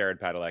 Nightmare, that's Jared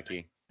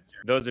Padalecki.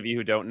 Those of you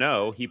who don't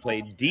know, he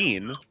played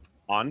Dean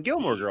on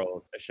Gilmore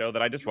Girls, a show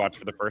that I just watched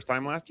for the first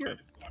time last year.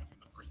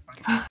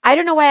 I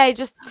don't know why I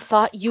just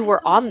thought you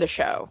were on the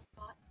show.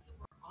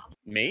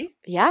 Me?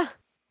 Yeah.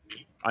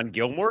 On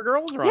Gilmore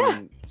Girls or Yeah.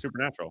 on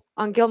Supernatural?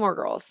 On Gilmore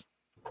Girls.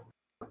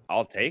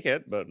 I'll take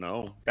it, but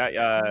no. That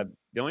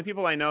the only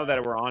people I know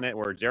that were on it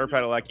were Jared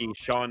Padalecki,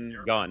 Sean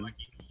Gunn,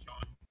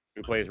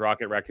 who plays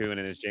Rocket Raccoon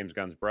and is James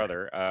Gunn's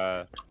brother.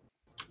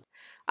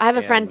 I have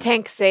a friend, and-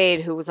 Tank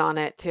Sade, who was on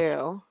it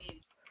too.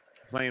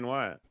 Playing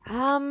what?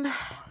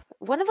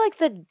 One of like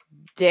the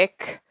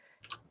dick,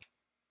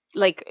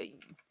 like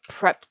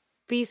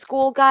preppy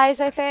school guys,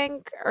 I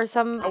think, or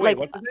some Oh, wait,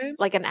 like what's his name?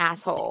 like an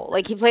asshole.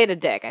 Like he played a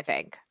dick. I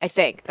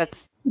think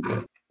that's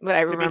what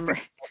I To be remember.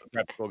 fair, all the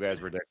prep school guys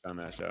were dicks on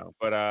that show,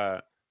 but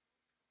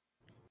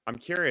I'm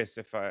curious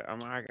if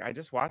I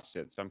just watched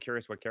it, so I'm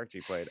curious what character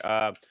he played.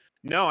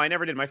 No, I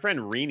never did. My friend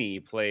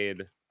Rini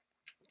played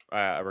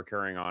a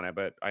recurring on it,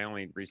 but I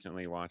only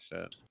recently watched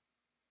it.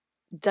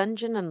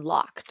 Dungeon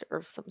Unlocked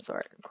or some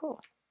sort. Cool.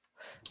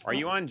 Are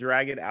you on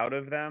Drag It Out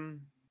of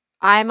Them?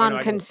 I'm Oh, on no, I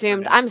gotta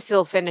Consumed. turn it. I'm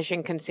still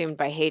finishing Consumed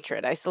by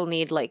Hatred. I still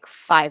need like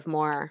 5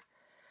 more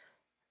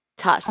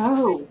tusks.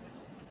 Oh,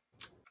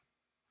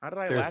 How did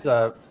I There's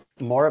laugh?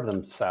 more of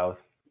them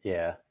south.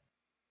 Yeah,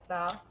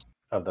 South.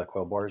 of the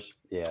Quillbores.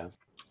 Yeah.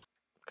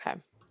 Okay.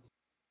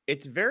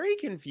 It's very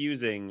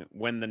confusing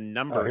when the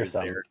number here's is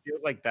some. there. It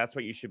feels like that's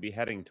what you should be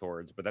heading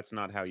towards, but that's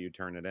not how you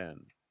turn it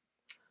in.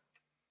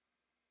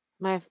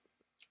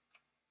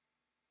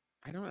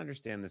 I don't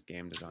understand this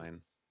game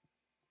design.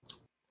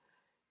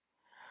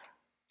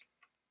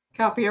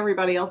 copy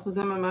everybody else's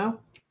MMO.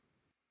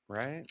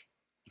 Right?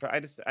 But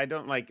I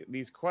don't like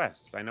these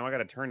quests. I know I got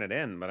to turn it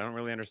in, but I don't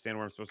really understand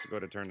where I'm supposed to go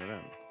to turn it in.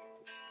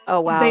 Oh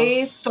wow.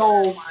 They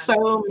stole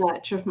so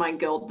much of my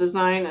guild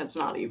design. It's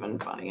not even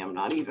funny. I'm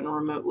not even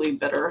remotely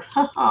bitter.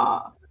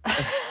 Haha.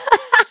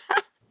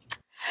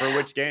 For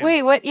which game?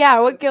 Wait, what? Yeah,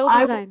 what guild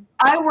design?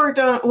 I worked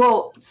on,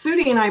 well,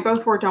 Sudi and I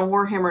both worked on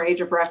Warhammer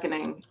Age of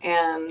Reckoning,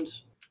 and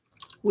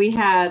we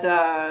had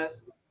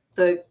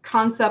the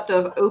concept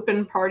of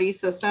open party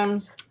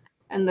systems,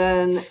 and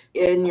then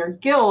in your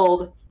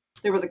guild,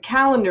 there was a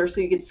calendar so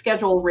you could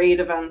schedule raid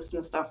events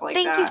and stuff like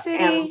Thank you, that. Sudi.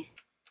 And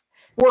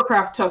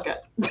Warcraft took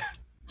it.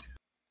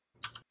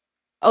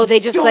 Oh,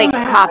 they just So like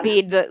mad.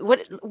 copied the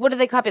what did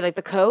they copy? Like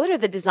the code or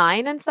the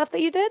design and stuff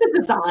that you did? The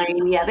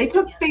design, yeah. They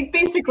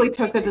basically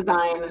took the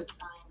design.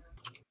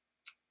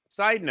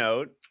 Side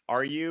note,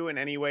 are you in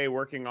any way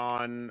working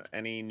on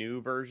any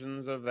new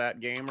versions of that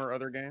game or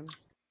other games?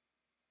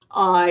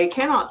 I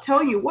cannot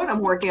tell you what I'm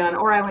working on,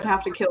 or I would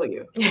have to kill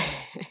you.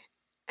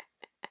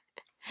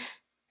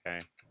 Okay.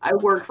 I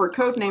work for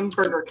Codename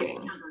Burger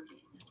King.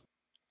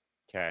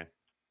 Okay.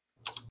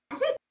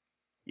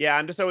 Yeah,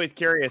 I'm just always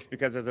curious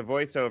because as a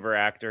voiceover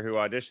actor who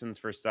auditions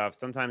for stuff,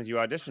 sometimes you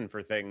audition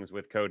for things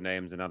with code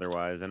names and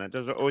otherwise, and it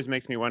just always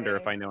makes me wonder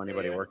if I know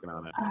anybody working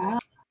on it.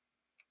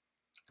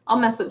 I'll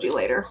message you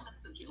later.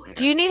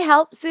 Do you need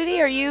help, Sudi?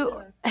 Are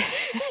you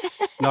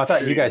No, I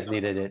thought you guys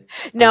needed it.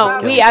 No, I'm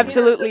just we kidding.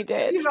 absolutely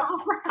did.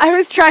 I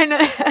was trying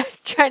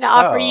to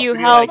offer Oh. you Sudi,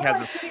 help. like,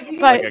 has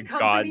but- like a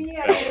god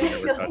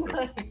spell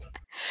whenever it touches.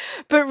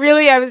 But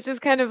really, I was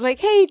just kind of like,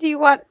 hey, do you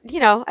want,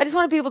 I just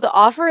want to be able to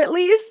offer at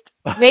least.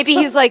 Maybe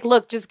he's like,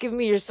 look, just give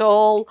me your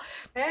soul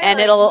and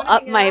it'll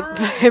up my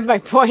my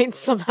points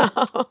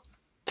somehow.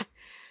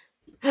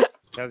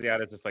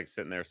 Kaziata's just like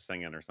sitting there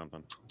singing or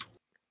something.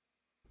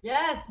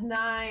 Yes,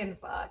 9.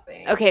 Fuck,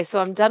 thanks. Okay, so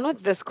I'm done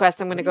with this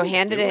quest. I'm going to go What are you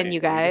hand it in, doing?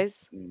 you Are you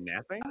just guys.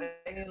 napping?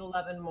 I need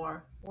 11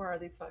 more. Where are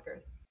these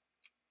fuckers?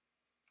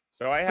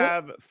 So I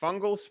have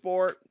fungal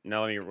spore.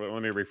 No,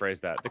 let me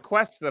rephrase that. The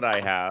quests that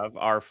I have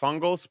are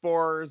fungal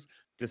spores,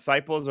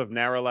 disciples of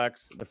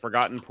Naralex, the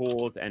Forgotten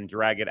Pools, and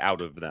drag it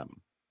out of them.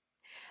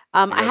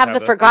 I guys have have the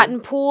those Forgotten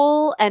too?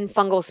 Pool and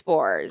Fungal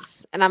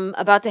Spores, and I'm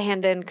about to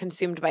hand in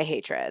Consumed by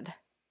Hatred.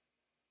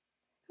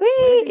 What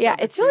are Whee! these Yeah,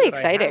 other it's two really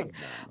that I have exciting.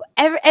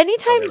 then?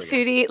 Anytime there we go.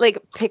 Sudi like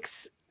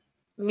picks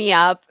me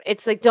up,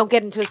 it's like don't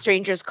get into a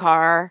stranger's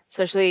car,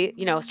 especially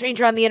a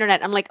stranger on the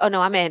internet. I'm like, oh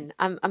no, I'm in.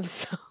 I'm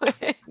so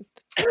in.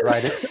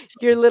 Right.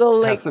 Your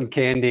little Have like some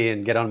candy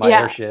and get on my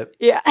Yeah. airship.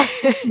 yeah.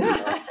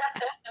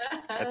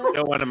 That's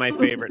still one of my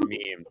favorite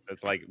memes.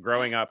 It's like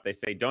growing up, they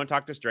say, don't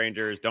talk to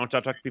strangers, don't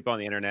talk to people on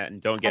the internet,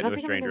 and don't get don't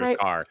into a think I'm in the stranger's right-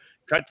 car.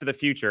 Cut to the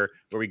future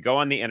where we go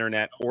on the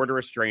internet, order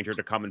a stranger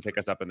to come and pick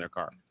us up in their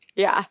car.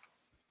 Yeah.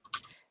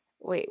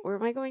 Wait, where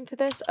am I going to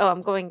this? Oh,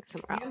 I'm going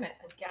somewhere else. Damn it,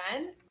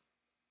 again?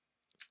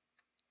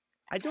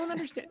 I don't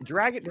understand.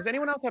 Drag it. Does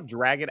anyone else have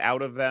drag it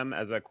out of them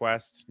as a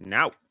quest?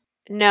 No.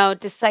 No,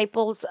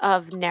 Disciples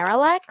of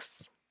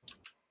Naralex.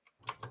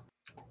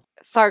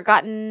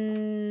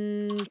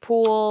 Forgotten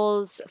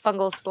Pools,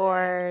 Fungal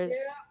Spores,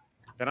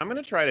 Then I'm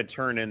gonna try to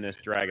turn in this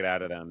drag it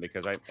out of them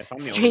because if I'm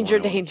the Stranger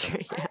only one Danger.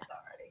 Yeah. Pressed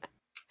already.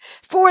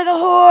 For the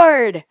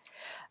Horde!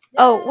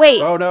 Oh,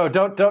 wait. Oh no!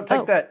 Don't take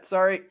Oh. that.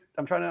 Sorry,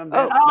 I'm trying to.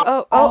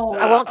 Oh, unban-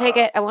 I won't take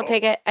it. I won't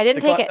take it. I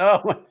didn't take it.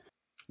 Oh,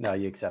 No,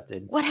 you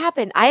accepted. What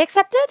happened? I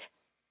accepted?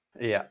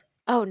 Yeah.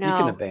 Oh, You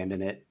can no.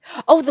 abandon it.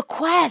 Oh, the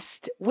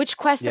quest. Which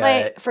quest am I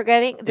Yeah,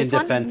 forgetting? This in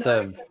one?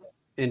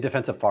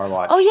 defense of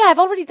Farwatch. Oh, yeah, I've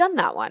already done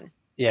that one.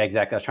 Yeah,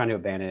 exactly. I was trying to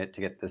abandon it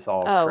to get this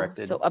all Oh,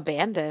 corrected. so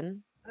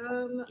abandon.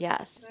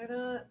 Yes. They're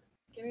not.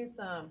 Give me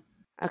some.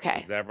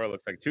 Okay. Zebra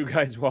looks like two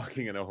guys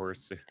walking in a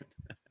horse suit.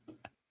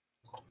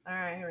 All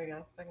right, here we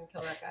go. See if I can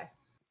kill that guy.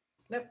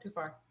 Nope, too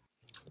far.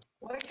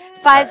 What can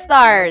 5 I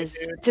stars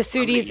dude. to I'm gonna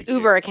Sudi's eat you.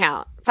 Uber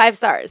account. 5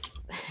 stars.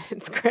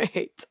 It's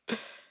great.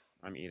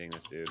 I'm eating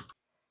this dude.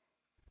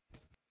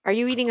 Are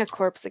you eating a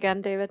corpse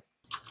again, David?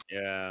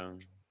 Yeah.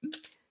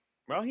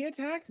 Well, he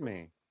attacked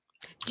me.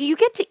 Do you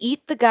get to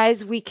eat the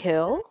guys we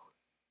kill?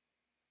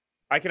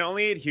 I can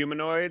only eat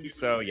humanoids,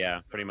 so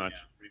yeah, pretty much.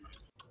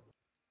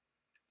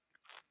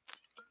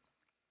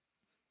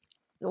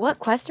 What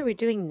quest are we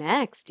doing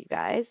next, you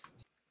guys?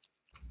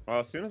 Well,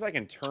 as soon as I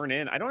can turn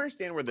in, I don't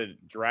understand where the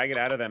drag it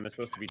out of them is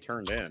supposed to be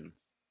turned in.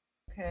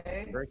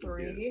 Okay, Very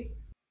 3.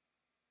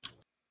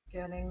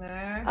 Getting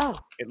there. Oh,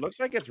 It looks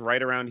like it's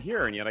right around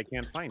here, and yet I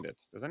can't find it.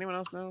 Does anyone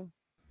else know?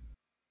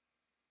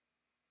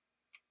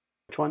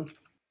 Which one?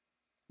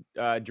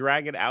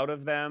 Drag it out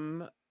of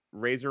them.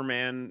 Razor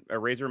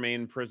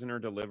Mane prisoner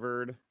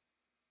delivered.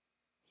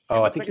 Oh,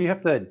 I looks think like you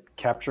have to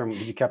capture him.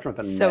 Did you capture him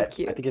with a So net?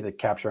 cute. I think you have to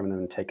capture him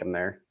and then take him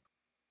there.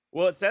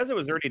 Well, it says it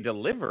was already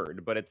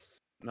delivered, but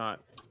it's not.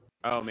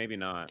 Oh, maybe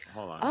not.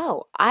 Hold on.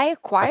 oh, I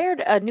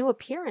acquired a new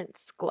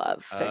appearance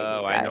glove thing.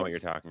 Oh, you I know what you're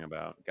guys. talking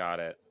about. Got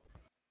it.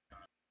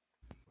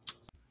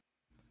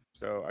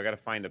 So I got to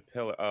find a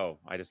pillar. Oh,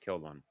 I just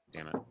killed one.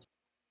 Damn it.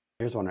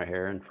 Here's one right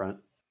here in front.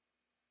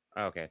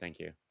 Okay, thank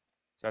you.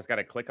 So I just got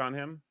to click on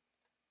him.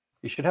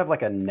 You should have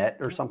like a net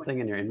or something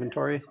in your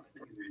inventory.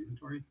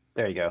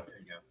 There you go.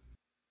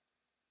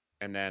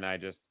 And then I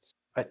just.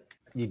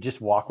 You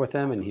just walk with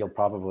him and he'll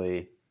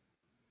probably.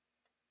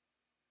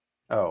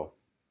 Oh,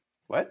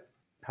 what?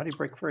 How do you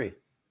break free?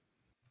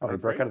 Oh, he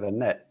Broke broke free? out of the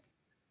net.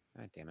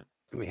 God damn it.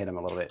 We hit him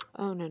a little bit.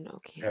 Oh, no.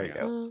 There you go.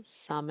 Cancel.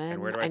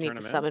 Summon. where do I need turn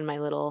to him in? summon my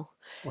little...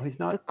 Well, he's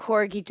The not.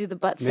 corgi do the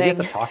butt Maybe you have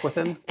thing. to talk with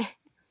him.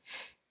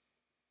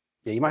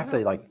 Yeah, you might have to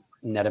like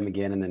net him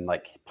again and then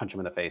like punch him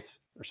in the face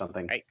or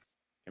something. Hey.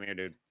 Come here,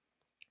 dude.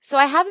 So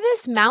I have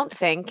this mount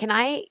thing. Can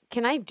I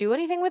do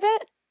anything with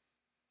it?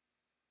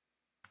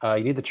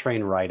 You need to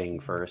train riding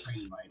first.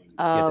 You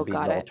have Oh, to be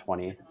got level it.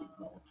 20.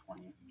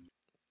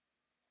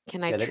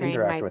 Can I Yeah, then train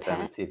interact my with them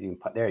and pet? see if you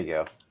can. There you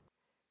go.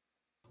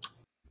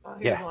 Oh,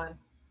 here's Yeah. one.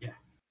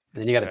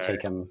 Then you got to Okay.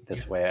 take him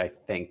this way, I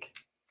think.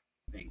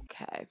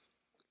 Okay.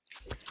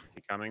 Is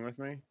he coming with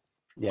me?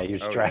 Yeah, you're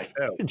just Oh, dragging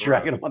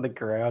gross. him on the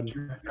ground.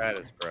 That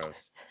is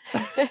gross.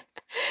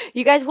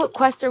 You guys, what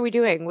quest are we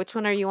doing? Which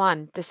one are you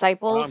on? Well,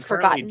 Disciples? I'm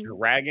currently Forgotten?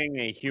 dragging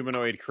a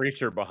humanoid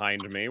creature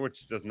behind me,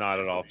 which does not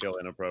at all feel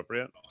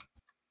inappropriate.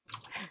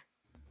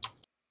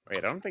 Wait,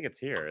 I don't think it's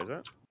here, is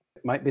it?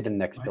 It might be the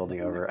next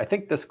building over. I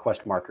think this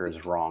quest marker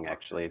is wrong,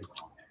 actually.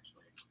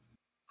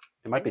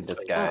 It might be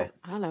this guy.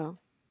 Oh, hello.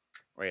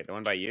 Wait, the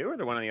one by you or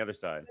the one on the other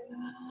side?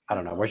 I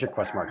don't know. Where's your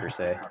quest marker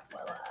say?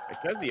 It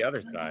says the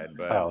other side,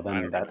 but Oh, I then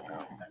don't that.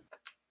 know.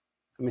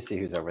 Let me see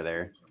who's over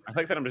there. I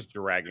like that I'm just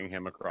dragging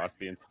him across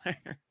the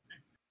entire.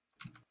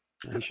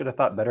 He should have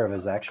thought better of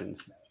his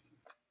actions.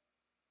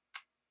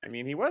 I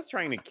mean, he was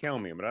trying to kill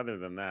me, but other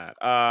than that,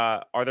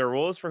 are there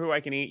rules for who I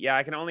can eat? Yeah,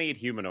 I can only eat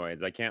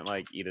humanoids. I can't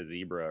like eat a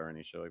zebra or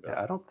any shit like that.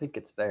 Yeah, I don't think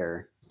it's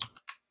there.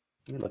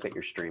 Let me look at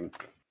your stream.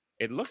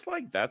 It looks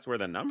like that's where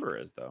the number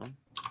is, though.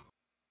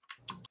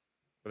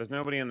 But there's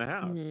nobody in the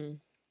house. Hmm.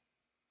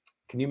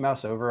 Can you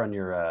mouse over on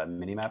your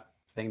minimap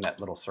thing, that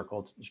little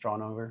circle it's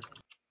drawn over?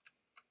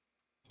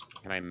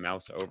 Can I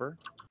mouse over?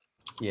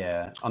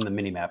 Yeah, on the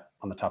minimap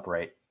on the top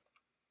right.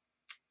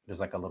 There's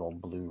like a little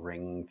blue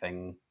ring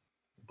thing,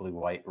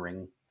 blue-white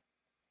ring.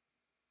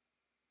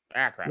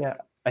 Ah, crap. Yeah,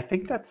 I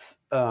think that's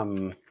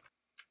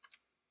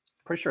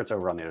pretty sure it's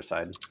over on the other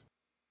side.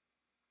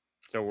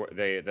 So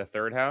the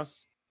third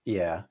house?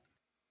 Yeah.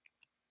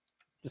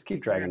 Just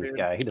keep dragging this dude.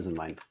 guy. He doesn't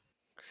mind.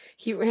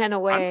 He ran I'm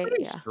away.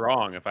 pretty Yeah.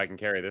 strong if I can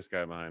carry this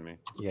guy behind me.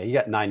 Yeah, you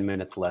got 9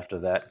 minutes left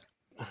of that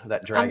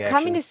drag I'm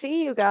coming to action.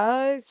 see you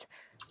guys.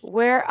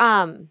 Where,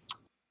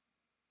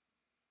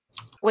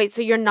 wait,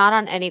 so you're not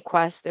on any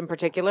quest in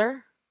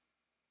particular?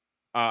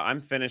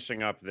 I'm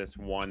finishing up this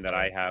one that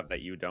I have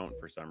that you don't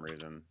for some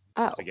reason,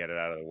 Oh, just to get it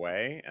out of the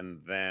way, and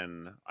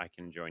then I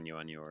can join you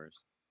on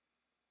yours.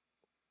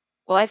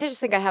 well, I just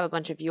think I have a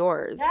bunch of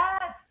yours.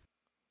 Yes.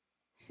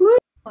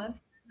 Let's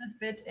get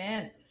this bitch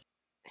in.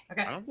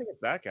 Okay. I don't think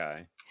it's that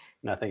guy.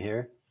 Nothing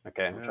here?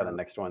 Okay, we'll try the No.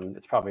 next one.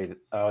 It's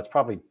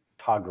probably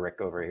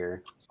Togrick over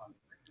here.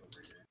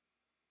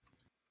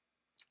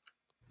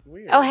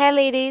 Weird. Oh, hey,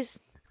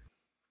 ladies.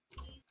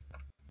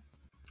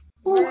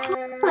 Oh,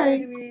 Where hi.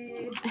 do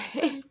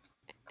we?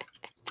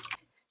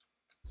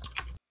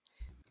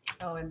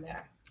 Oh, in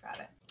there. Got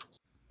it.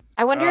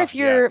 I wonder Oh, if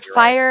yeah, your you're right.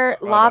 fire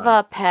Hold lava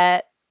on.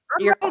 pet,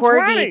 I'm your level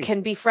corgi, 20.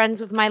 can be friends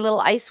with my little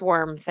ice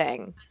worm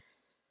thing.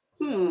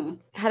 How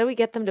How do we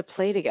get them to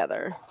play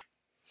together?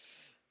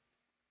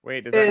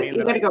 Wait, does that mean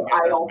you that gotta I go can get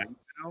rid of idle. Max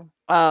now?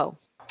 Oh,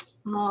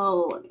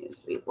 Oh, let me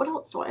see. What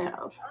else do I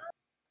have?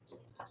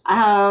 I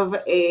have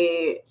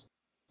a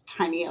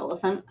tiny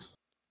elephant.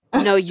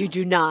 No, you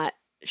do not.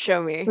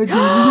 Show me. A tiny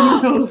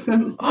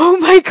elephant. Oh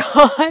my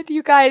god,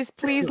 you guys,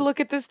 please look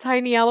at this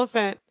tiny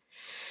elephant.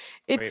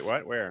 Wait, It's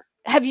what? Where?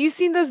 Have you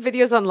seen those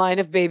videos online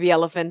of baby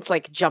elephants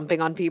like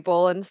jumping on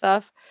people and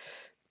stuff?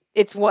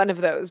 It's one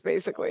of those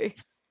basically.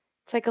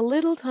 It's like a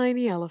little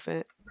tiny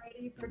elephant.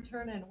 Ready for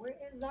turn-in. Where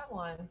is that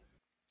one?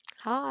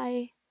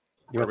 Hi.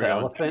 You Where want we the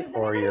going? elephant Does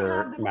or anybody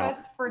your have the mount?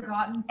 quest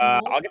Forgotten Pools?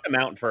 I'll get the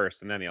mount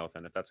first, and then the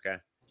elephant, if that's okay.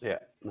 Yeah,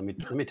 let me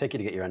take you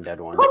to get your undead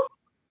one.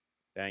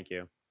 Thank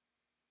you.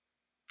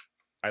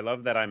 I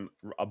love that I'm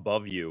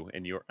above you,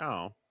 and you're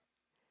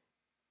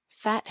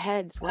Fat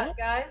heads. What?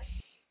 Guys?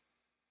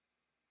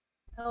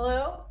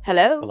 Hello?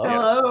 Hello? Hello?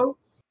 Hello.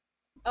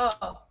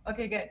 Oh,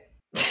 okay, good.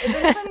 Is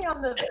anybody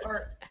on the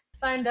or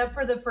signed up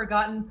for the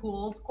Forgotten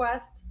Pools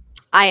quest?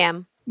 I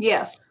am.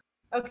 Yes.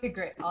 Okay,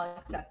 great. I'll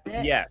accept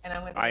it. Yes, and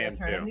I'm going I to am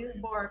turn in too. these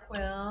boar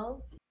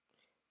quills.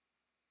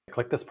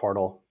 Click this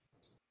portal.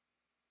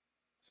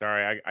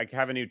 Sorry, I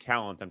have a new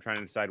talent. I'm trying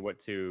to decide what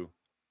to.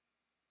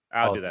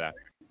 I'll do that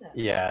after.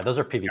 Yeah, those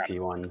are PvP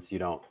ones. You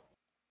don't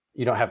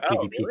have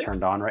PvP really?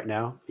 turned on right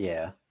now.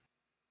 Yeah.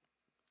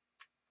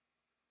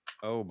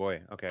 Oh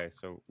boy. Okay.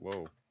 So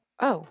whoa.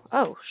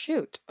 Oh,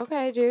 shoot.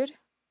 Okay, dude.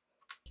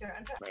 Sure,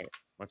 I'm Wait,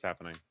 what's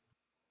happening?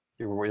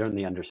 You're in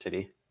the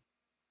Undercity.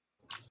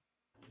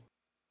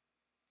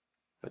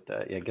 But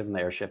yeah, give them the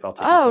airship. I'll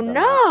take you Oh to the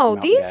no,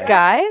 mount these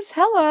guy. guys.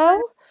 Hello.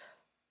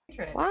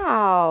 trying.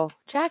 Wow,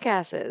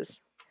 jackasses.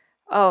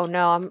 Oh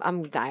no,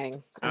 I'm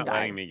dying. I'm Not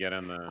letting dying. me get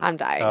in the. I'm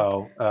dying.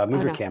 Oh, move Oh,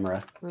 your no.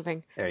 camera.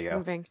 Moving. There you go.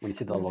 Moving. When you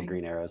see the little moving.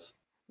 green arrows.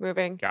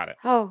 Moving. Got it.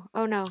 Oh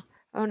no.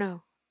 Oh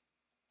no.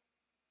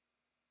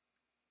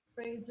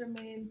 Razor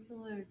main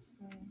pillage.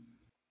 So.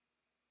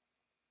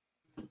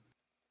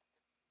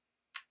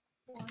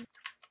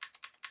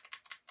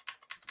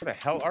 Where the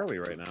hell are we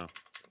right now?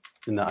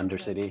 In the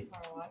Undercity.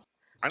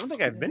 I don't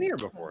think I've been here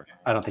before.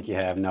 I don't think you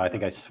have. No, I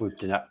think I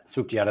swooped you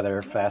out of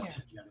there fast.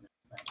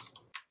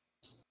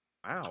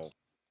 Wow.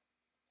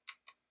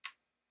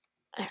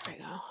 There we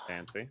go.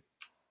 Fancy. Man,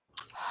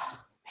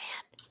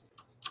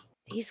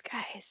 these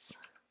guys.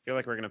 I feel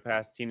like we're gonna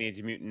pass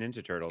Teenage Mutant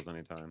Ninja Turtles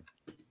anytime.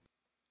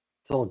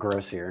 It's a little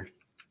gross here.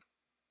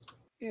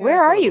 Yeah, Where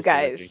it's a are you little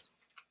guys? syrupy.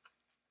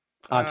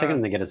 I'm taking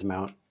him to get his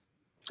mount,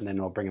 and then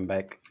we'll bring him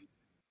back.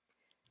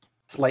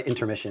 Slight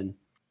intermission.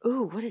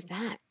 Ooh, what is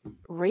that?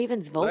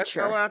 Raven's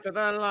Vulture. Let's go out to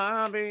the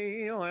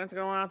lobby. Let's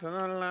go out to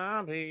the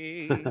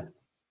lobby.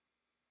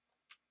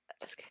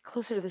 Let's get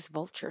closer to this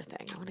vulture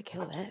thing. I want to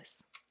kill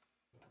this.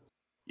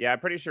 Yeah, I'm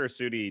pretty sure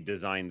Sudi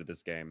designed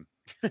this game.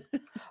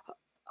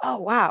 Oh,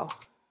 wow.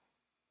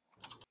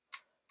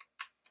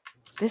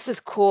 This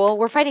is cool.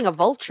 We're fighting a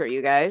vulture,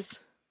 you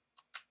guys.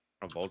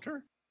 A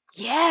vulture?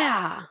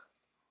 Yeah.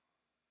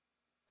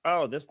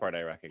 Oh, this part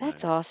I recognize.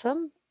 That's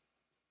awesome.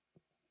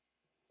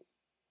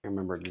 I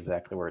remember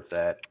exactly where it's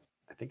at.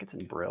 I think it's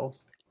in Brill.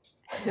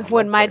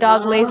 When my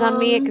dog lays on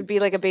me, it could be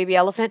like a baby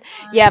elephant.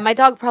 Yeah, my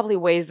dog probably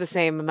weighs the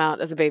same amount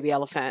as a baby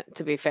elephant,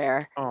 to be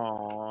fair.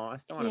 Oh, I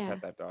still want to Yeah.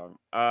 pet that dog.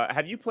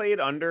 Have you played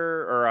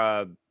Under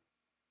or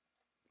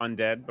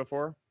Undead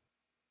before?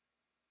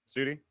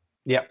 Sudi?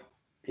 Yep.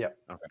 Okay.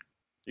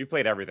 You've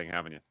played everything,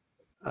 haven't you?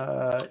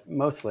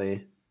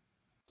 Mostly.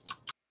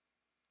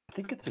 I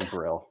think it's in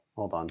Brill.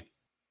 Hold on.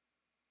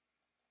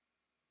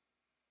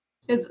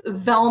 It's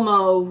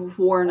Velma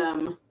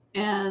Warnham,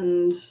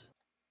 and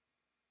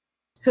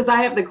because I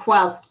have the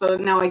quest,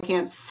 but now I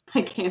can't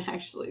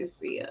actually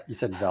see it. You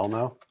said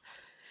Velmo?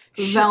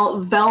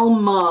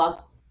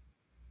 Velma.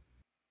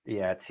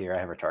 Yeah, it's here. I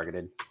have her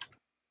targeted.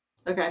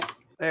 Okay.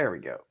 There we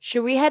go.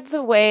 Should we head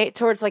the way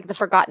towards like the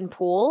Forgotten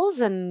Pools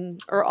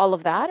or all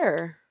of that,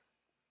 or?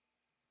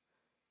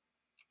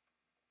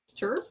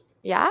 Sure.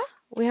 Yeah,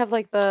 we have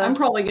like the. I'm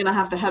probably gonna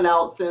have to head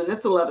out soon.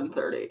 It's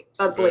 11:30.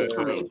 That's late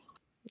for me.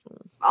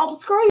 Oh,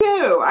 screw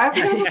you! I have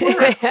to go to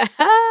work.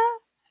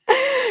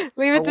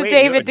 Leave it to wait,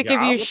 David you to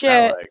have a give you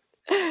job?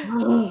 What's that shit.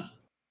 like?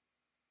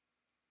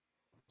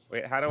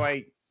 Wait, how do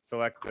I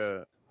select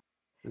the?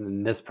 And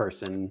then this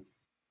person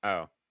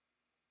Oh,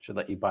 should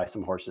let you buy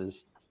some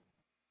horses.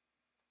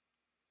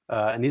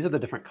 And these are the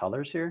different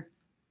colors here.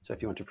 So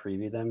if you want to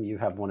preview them, you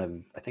have one of,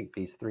 I think,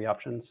 these 3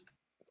 options.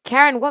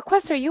 Karen, what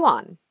quest are you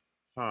on?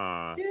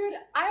 huh. Dude,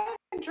 I've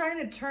been trying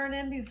to turn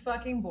in these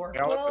fucking boar They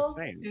all look the quills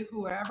same. to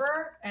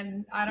whoever,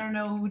 and I don't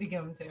know who to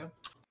give them to.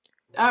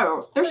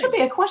 Oh, there should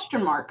be a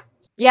question mark.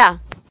 Yeah.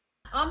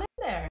 I'm in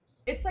there.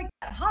 It's like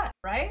that hut,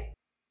 right?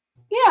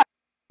 Yeah.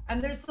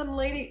 And there's some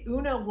lady,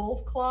 Una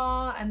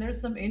Wolfclaw, and there's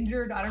some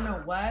injured, I don't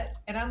know what.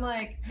 And I'm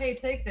like, hey,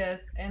 take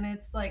this. And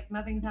it's like,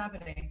 nothing's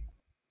happening.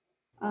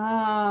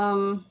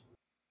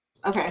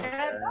 Okay. And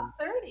I've got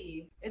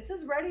 30. It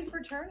says ready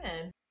for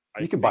turn-in.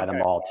 You can buy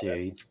them all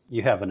too.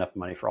 You have enough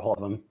money for all of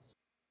them.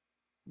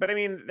 But I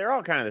mean, they're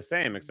all kind of the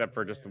same, except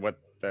for just what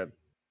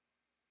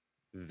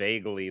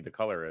vaguely the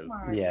color is.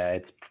 Smart. Yeah,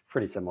 it's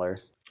pretty similar.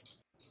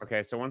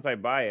 Okay, so once I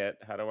buy it,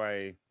 how do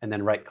I? And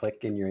then right click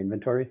in your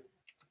inventory.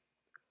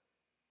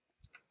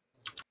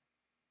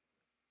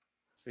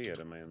 see it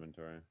in my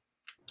inventory.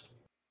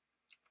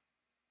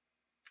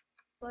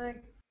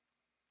 Like,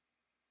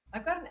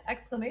 I've got an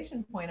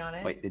exclamation point on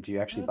it. Wait, did you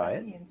I actually don't know buy what it?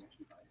 that means.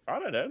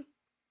 Thought I did.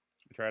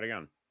 Try it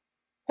again.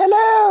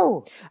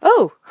 Hello,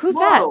 Oh, who's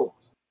that? Whoa.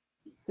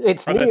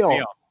 it's Oh, that's Neil.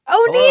 Neil.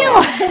 Oh,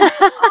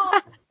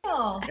 Neil.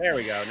 Oh, There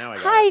we go. Now I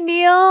got Hi, it.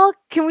 Neil.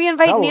 Can we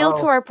invite Neil to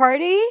Hello. our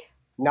party?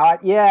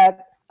 Not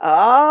yet.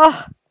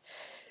 Oh,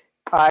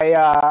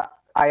 I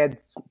had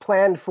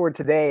planned for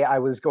today. I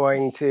was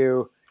going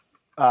to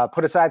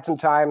put aside some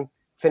time,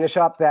 finish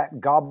up that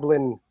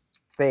goblin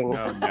thing,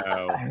 Oh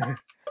no.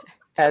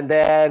 and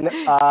then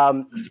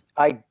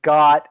I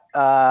got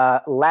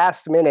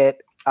last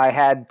minute.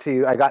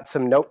 I got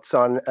some notes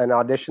on an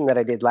audition that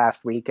I did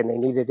last week, and they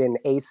needed in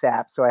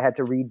ASAP, so I had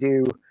to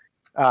redo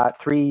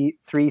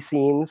three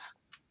scenes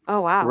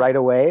oh wow. right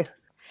away.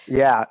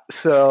 Yeah,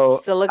 so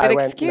Still a I good went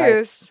and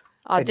excuse.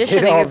 I did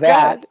Auditioning all is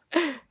that.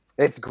 good.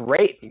 It's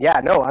great. Yeah,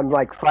 no, I'm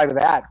like fine with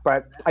that.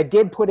 But I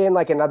did put in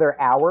like another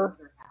hour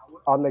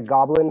on the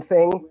goblin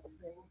thing,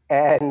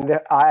 and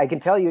I can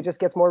tell you it just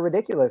gets more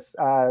ridiculous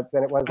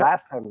than it was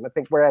last time. I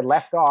think where I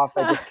left off,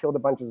 I just killed a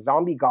bunch of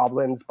zombie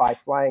goblins by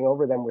flying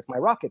over them with my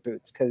rocket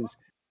boots, because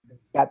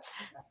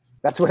that's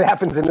what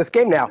happens in this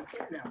game now.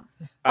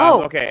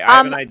 Oh, okay, I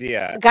have an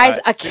idea. guys,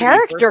 a Susie,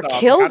 character first off,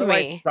 killed how do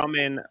me. I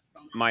summon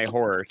my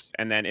horse?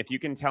 And then if you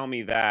can tell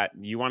me that,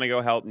 you want to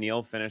go help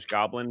Neil finish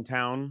Goblin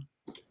Town?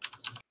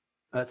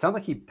 It sounds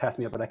like he passed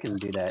me up, but I can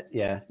do that.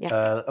 Yeah.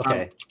 Yeah.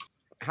 Okay.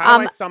 How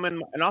do I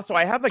summon? And also,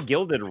 I have a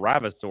gilded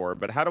Ravasaur,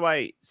 but how do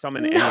I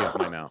summon any of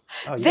them now?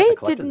 Oh, you got They the did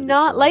collector's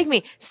not edition. like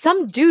me.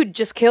 Some dude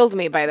just killed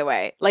me, by the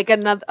way. Like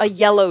a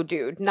yellow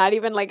dude, not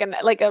even like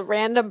a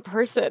random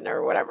person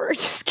or whatever.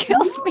 Just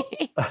killed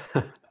me.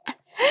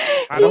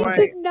 How do He I-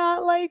 did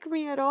not like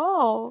me at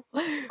all.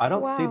 I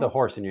don't see the Wow.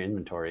 horse in your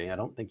inventory. I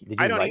don't think. Did you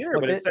I don't right either,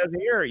 click but it it? says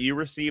here you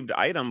received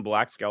item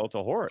Black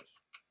Skeletal Horse.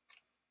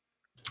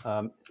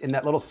 In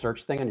that little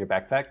search thing on your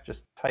backpack,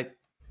 just type,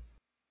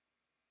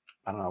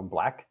 I don't know,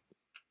 black.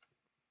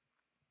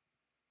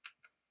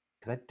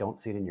 Because I don't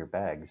see it in your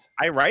bags.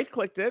 I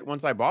right-clicked it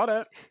once I bought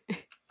it.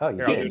 Oh, you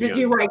Here, I'll do did. it Did again.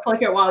 you right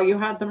click it while you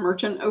had the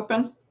merchant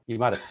open? You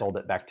might have sold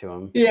it back to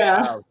him.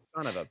 Yeah. Oh,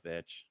 son of a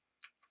bitch.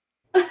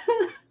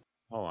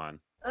 Hold on.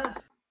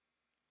 ugh.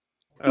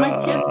 My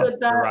kid Ugh, did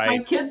that. you're right. My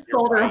kid You're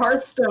sold her right.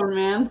 Hearthstone,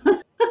 man.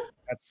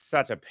 That's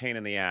such a pain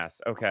in the ass.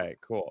 Okay,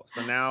 cool.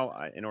 So now,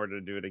 in order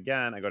to do it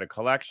again, I go to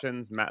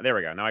collections. There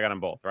we go. Now I got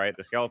them both, right?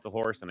 The skeletal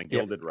horse and a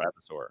gilded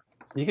Ravasaur.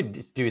 You could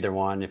just do either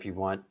one if you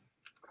want.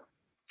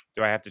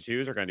 Do I have to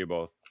choose, or can I do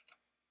both?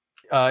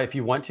 If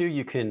you want to,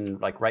 you can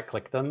like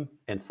right-click them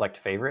and select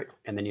favorite,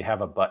 and then you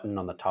have a button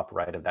on the top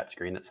right of that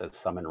screen that says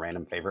summon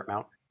random favorite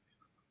mount.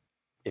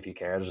 If you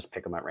care, I'll just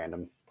pick them at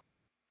random.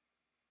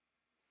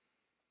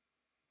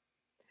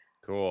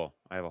 Cool.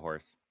 I have a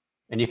horse.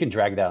 And you can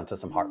drag that onto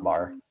some heart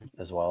bar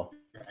as well.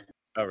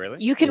 Oh,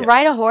 really? You can Yeah.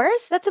 ride a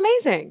horse? That's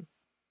amazing.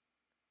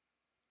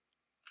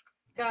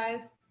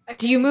 Guys, I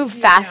Do you can't move do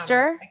it now.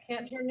 faster? I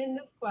can't turn in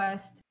this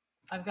quest.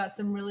 I've got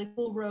some really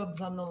cool robes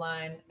on the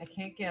line. I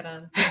can't get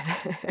them.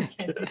 I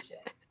can't do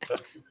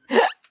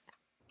shit.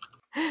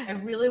 I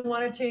really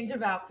want a change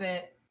of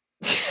outfit.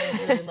 I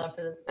would really love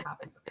for this to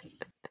happen.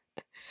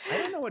 I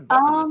don't know what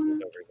button this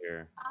is Um, over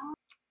here.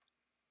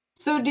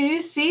 So do you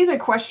see the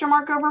question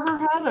mark over her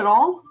head at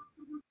all?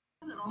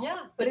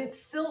 Yeah, but it's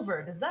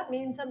silver. Does that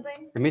mean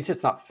something? It means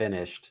it's not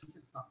finished.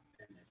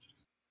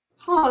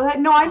 Oh,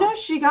 no, I know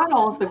she got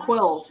all of the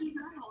quills.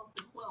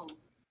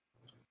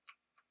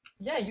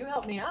 Yeah, you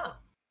helped me out.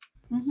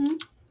 Mm-hmm.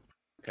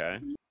 Okay.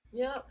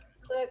 Yep.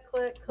 Click,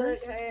 click, click.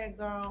 Hey,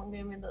 girl,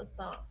 give me the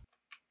stuff.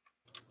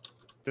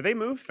 Do they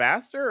move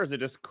faster, or is it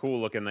just cool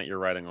looking that you're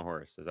riding a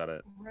horse? Is that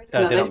it? No,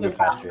 They they don't move move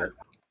faster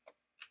yet.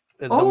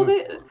 They'll Oh, move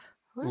they,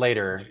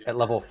 later at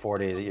level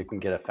 40 that you can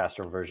get a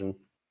faster version.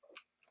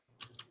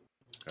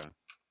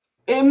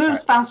 it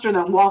moves faster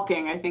than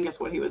walking, I think is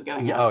what he was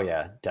getting at. Oh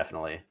yeah,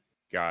 definitely.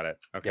 Got it.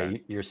 Okay. Yeah,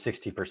 you're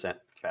 60%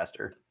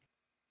 faster.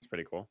 That's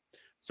pretty cool.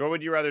 So what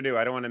would you rather do?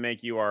 I don't want to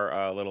make you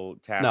our little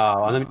task. No,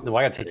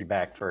 I gotta take you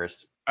back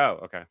first. Oh,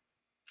 okay.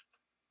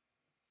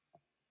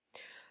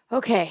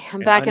 Okay,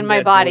 I'm An back in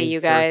my undead body, boy's you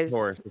first guys.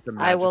 horse. It's a I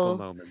magical will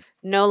moment.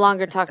 no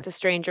longer talk to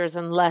strangers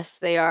unless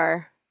they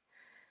are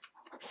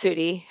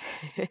Sudi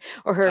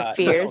or her Neil,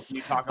 fears. can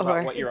you talk about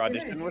or- what your Did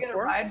audition you was get a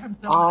for? ride from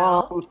someone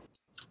else?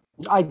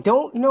 I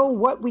don't know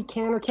what we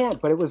can or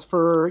can't, but it was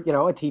for, a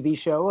TV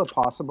show, a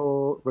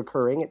possible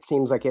recurring. It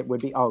seems like it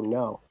would be. Oh,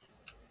 no.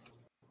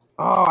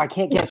 Oh, I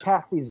can't get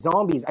past these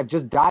zombies. I've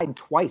just died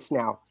twice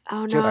now.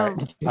 Oh no. Just, All right.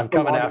 just I'm from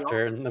coming logging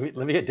after. And let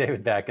me get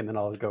David back, and then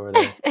I'll go over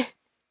there. on.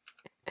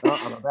 Oh,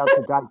 I'm about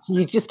to die. So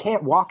you just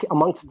can't walk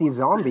amongst these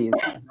zombies.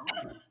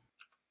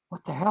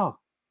 What the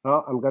hell?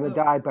 Oh, I'm going to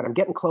die, but I'm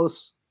getting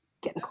close.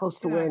 Getting close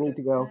to where I need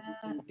to go.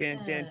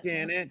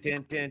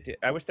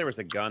 I wish there was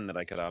a gun that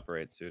I could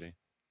operate, Sudi.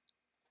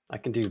 I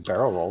can do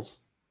barrel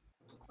rolls.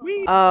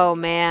 Oh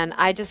man,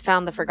 I just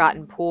found the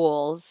forgotten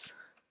pools.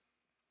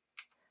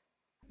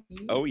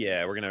 Oh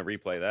yeah, we're gonna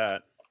replay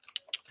that.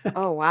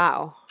 Oh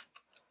wow.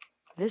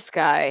 This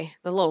guy,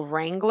 the little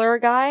Wrangler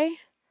guy,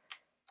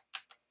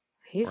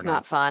 he's Or not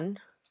not. fun.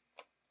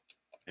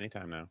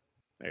 Anytime now.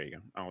 There you go.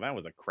 Oh, that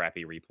was a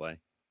crappy replay.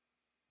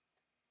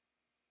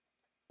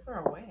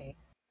 Far away.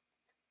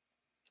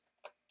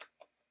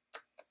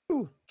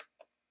 Ooh.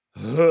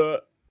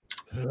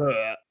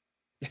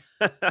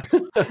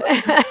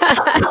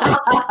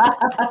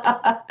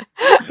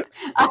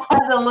 I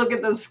had to look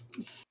at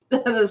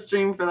the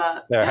stream for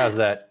that. There, how's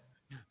that?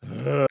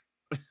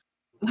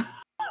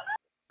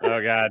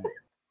 Oh god.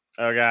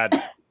 Oh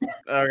god.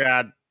 Oh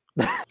god.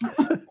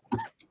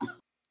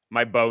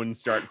 My bones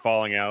start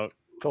falling out.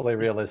 Totally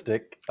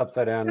realistic.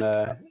 Upside down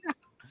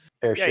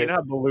airship. Yeah, you know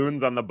how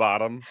balloons on the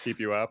bottom keep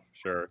you up?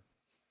 Sure.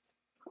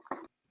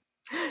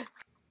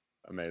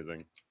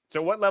 Amazing.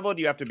 So what level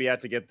do you have to be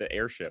at to get the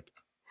airship?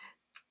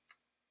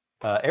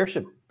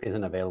 Airship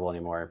isn't available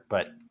anymore,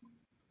 but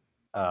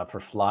for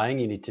flying,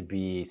 you need to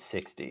be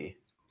 60.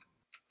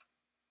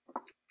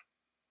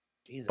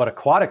 Jesus. But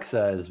Aquatics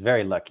is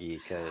very lucky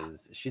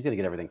because she's going to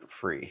get everything for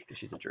free because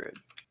she's a druid.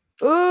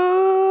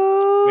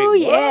 Ooh, Wait, what?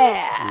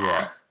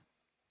 yeah.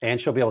 And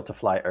she'll be able to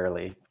fly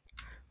early.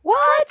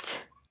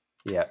 What?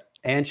 Yeah.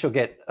 And she'll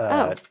get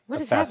Oh, what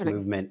a is fast happening?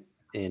 movement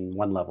in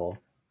one level.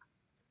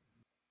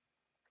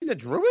 He's a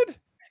druid?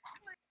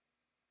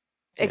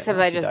 Except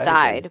Yeah, I she just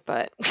died again.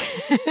 died,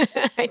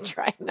 but I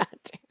tried not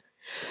to.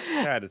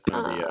 That is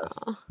some BS.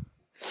 Aw.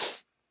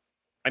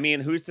 I mean,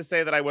 who's to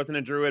say that I wasn't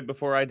a druid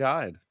before I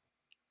died?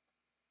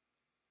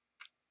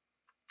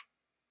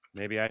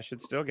 Maybe I should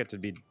still get to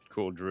be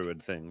cool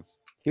druid things.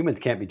 Humans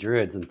can't be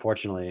druids,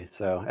 unfortunately.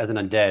 So, as an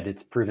undead,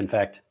 it's proven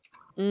fact.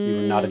 You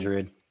were not a Mm.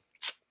 druid.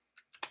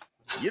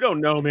 You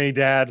don't know me,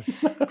 Dad.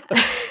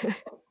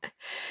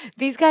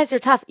 These guys are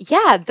tough.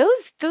 Yeah,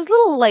 those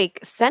little like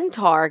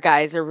centaur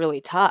guys are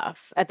really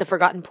tough at the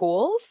Forgotten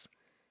Pools.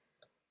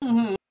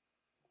 Mhm.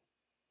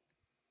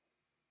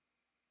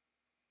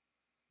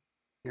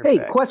 You're Hey,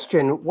 fact.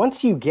 question.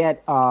 Once you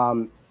get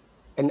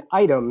an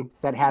item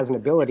that has an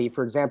ability,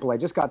 for example, I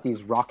just got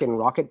these rockin'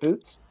 rocket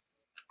boots.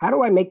 How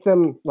do I make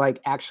them like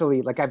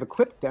actually like I've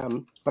equipped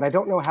them, but I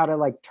don't know how to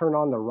like turn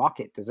on the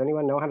rocket. Does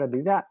anyone know how to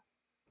do that?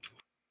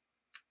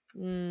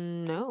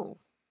 No,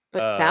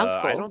 but sounds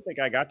cool. I don't think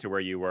I got to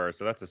where you were,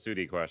 so that's a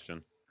Sudi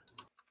question.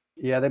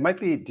 Yeah, they might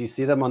be. Do you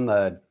see them on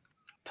the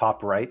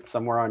top right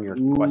somewhere on your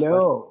quest list?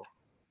 No.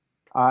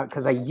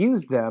 Because I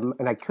used them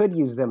and I could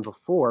use them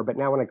before, but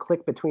now when I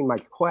click between my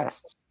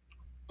quests,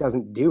 it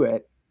doesn't do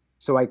it.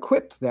 So I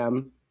equipped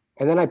them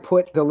and then I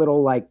put the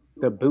little like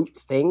the boot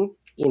thing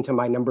into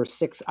my number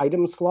 6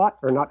 item slot,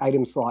 or not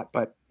item slot,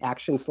 but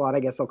action slot, I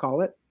guess I'll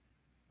call it.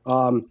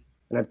 And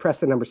I pressed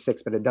the number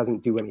 6, but it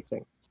doesn't do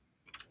anything.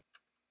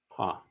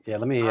 Huh. Yeah,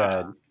 let me.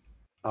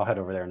 I'll head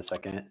over there in a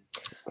second.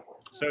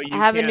 So you I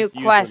have a can't new use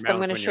your quest. I'm mouse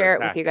going to when you're share it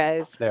with you attacking.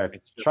 guys. There.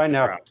 It's just Try a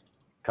now, trap.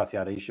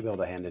 Cassiata. You should be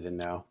able to hand it in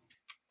now.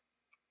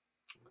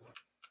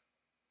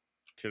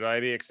 Should I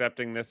be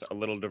accepting this a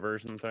little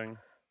diversion thing?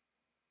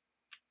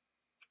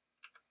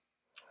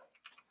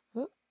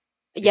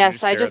 Did you Yes,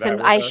 just I share just that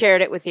with I us?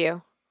 shared it with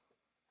you.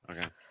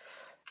 Okay.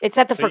 It's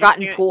at the So you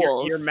Forgotten can't-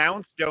 Pools. Your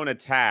mounts don't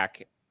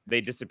attack; they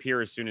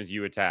disappear as soon as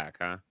you attack,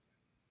 huh?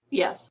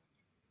 Yes.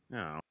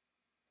 No.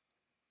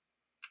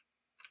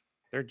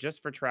 They're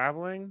just for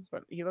traveling,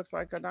 but he looks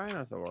like a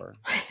dinosaur.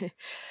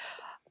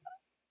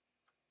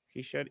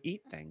 He should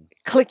eat things.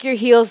 Click your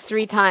heels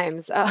 3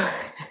 times.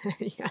 Oh,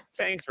 yes.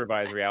 Thanks,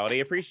 Revised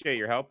Reality. Appreciate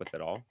your help with it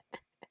all.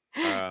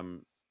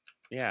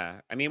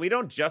 Yeah. I mean, we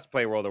don't just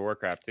play World of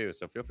Warcraft too,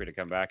 so feel free to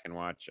come back and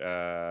watch.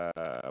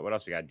 What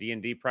else we got?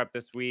 D&D prep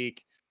this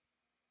week.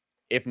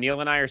 If Neil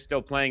and I are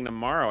still playing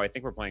tomorrow, I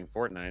think we're playing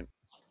Fortnite.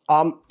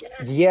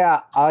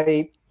 Yeah,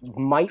 I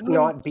might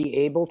not be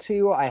able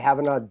to. I have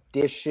an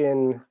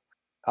audition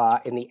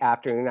in the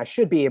afternoon. I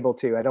should be able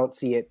to. I don't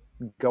see it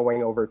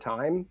going over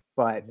time,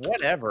 but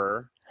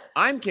Whatever.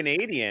 I'm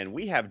Canadian.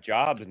 We have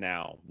jobs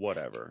now.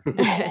 Whatever.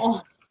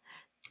 Oh,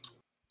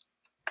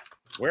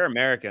 We're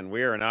American.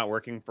 We are not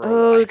working for a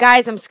Oh, life.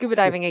 guys, I'm scuba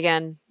diving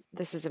again.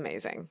 This is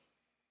amazing.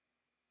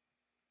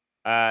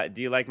 Do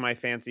you like my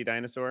fancy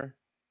dinosaur?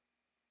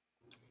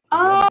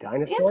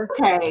 dinosaur? it's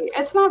okay.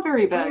 It's not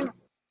very big.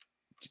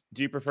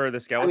 Do you prefer the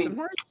skeleton mean-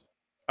 horse?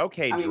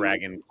 Okay, I mean-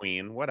 dragon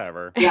queen.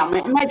 Whatever. Yeah,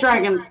 my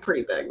dragon's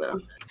pretty big though.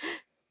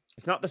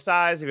 It's not the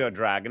size of your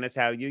dragon. It's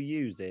how you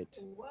use it.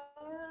 What?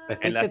 I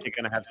think Unless it's, you're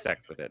gonna have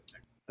sex with it.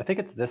 I think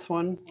it's this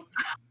one.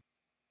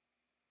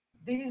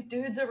 These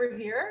dudes over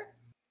here?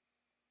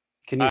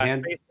 Can you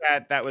hand? Space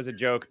Cat, that was a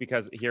joke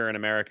because here in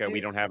America we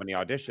don't have any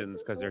auditions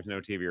because there's no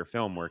TV or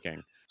film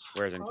working,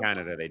 whereas in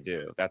Canada they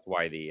do. That's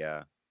why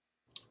the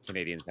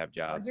Canadians have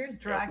Well, jobs. here's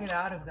drag it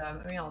out of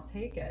them. I mean, I'll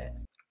take it.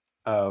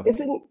 Oh,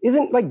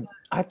 Isn't like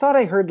I thought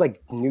I heard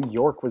like New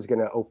York was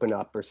gonna open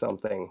up or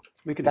something.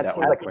 we could do That's that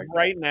one. like- quick.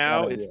 Right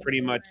now, Not it's idea.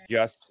 pretty much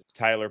just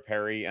Tyler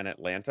Perry and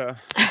Atlanta.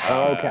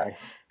 Oh, okay.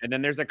 And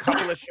then there's a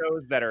couple of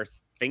shows that are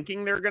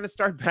thinking they're going to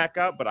start back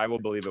up, but I will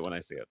believe it when I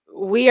see it.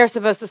 We are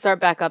supposed to start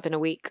back up in a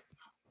week.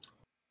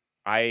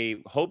 I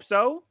hope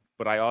so,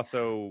 but I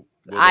also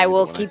I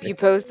will when keep see you it.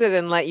 posted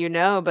and let you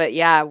know. But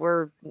yeah,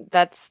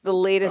 that's the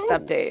latest Oh.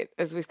 update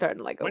as we start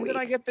in like a When week. did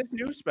I get this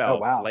new spell?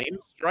 wow. Flame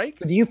Strike?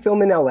 Do you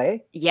film in LA?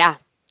 Yeah,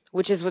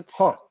 which is what's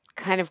Huh.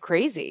 kind of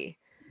crazy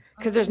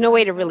because there's no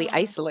way to really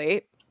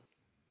isolate.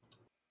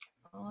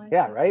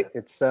 Yeah, right?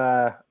 It's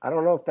I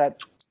don't know if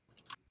that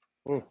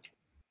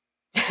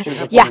seems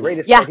like Yeah, the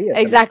greatest yeah, idea. to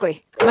me.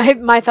 exactly.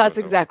 My thoughts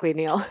So- exactly,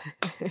 Neil.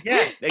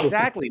 Yeah,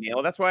 exactly,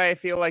 Neil. That's why I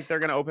feel like they're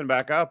gonna open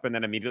back up and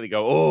then immediately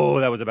go, "Oh,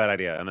 that was a bad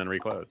idea," and then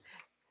reclose.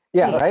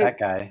 Yeah, Like right? that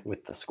guy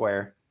with the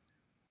square.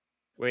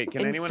 Wait,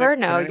 can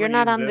Inferno, you're anyone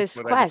not use on this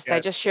what quest. I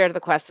get? just shared the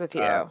quest with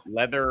you.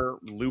 Leather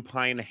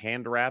lupine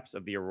hand wraps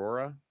of the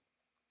Aurora.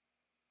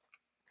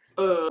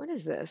 What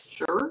is this?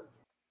 Sure.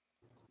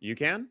 You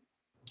can?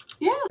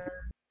 Yeah.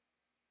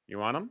 You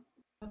want them?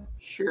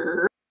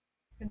 Sure.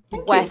 Thank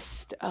you.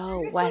 West. Oh,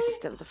 Seriously?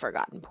 west of the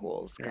Forgotten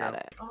Pools. Here you Got go.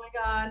 it. Oh my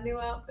god, new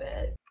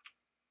outfit.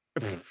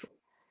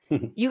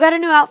 You got a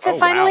new outfit Oh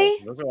finally?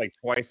 wow, those are like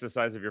twice the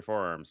size of your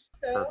forearms.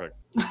 So- Perfect.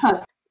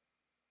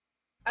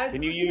 I've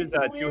Can you just seen use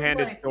some a weird,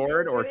 two-handed like,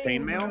 sword or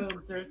wedding chainmail?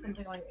 robes or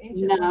something like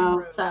ancient wedding No,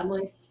 robes.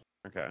 sadly.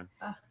 Okay.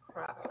 Ah,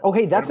 crap. Oh,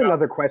 hey, that's about-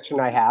 another question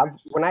I have.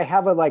 When I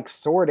have a like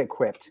sword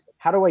equipped,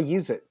 how do I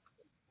use it?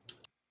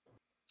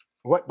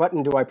 What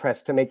button do I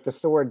press to make the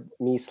sword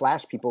me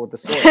slash people with the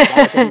sword? All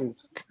I can do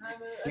is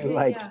do Okay,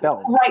 like yeah.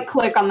 spells. Right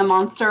click on the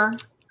monster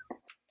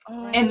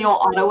and you'll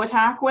auto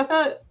attack with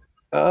it.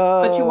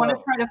 But you want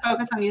to try to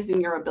focus on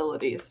using your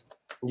abilities.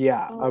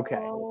 Yeah, okay.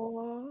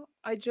 Oh,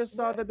 I just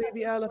saw the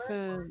baby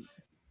elephant.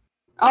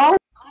 Oh,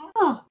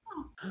 huh.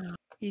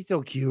 He's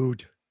so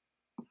cute.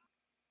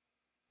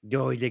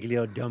 Oh, he's like a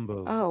little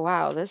Dumbo. Oh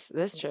wow, this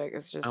chick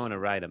is just. I want to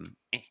ride him.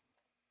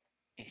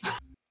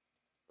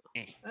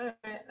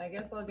 Alright, I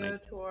guess I'll go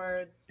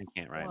towards I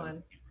can't ride him.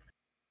 one.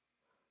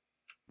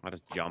 I'll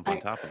just jump on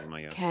top of him,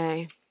 I guess.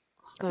 Okay,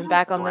 going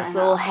That's back on what this I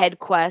little have. head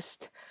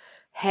quest.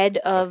 Head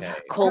of Okay.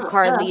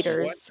 Kolkar Gosh.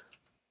 leaders.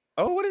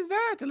 Oh, what is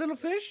that? A little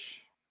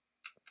fish?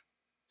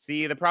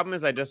 See, the problem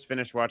is I just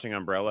finished watching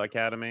Umbrella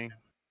Academy,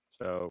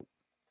 so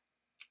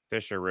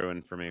fish are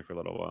ruined for me for a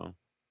little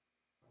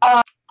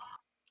while.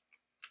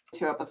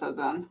 2 episodes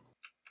in.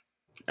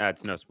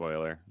 It's no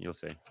spoiler. You'll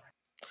see.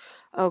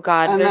 Oh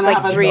god, And there's then I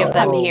like have 3 of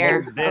them another-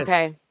 here. What is this?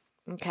 Okay.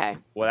 Okay.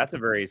 Well, that's a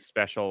very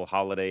special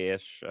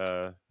holiday-ish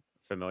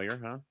familiar,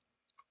 huh?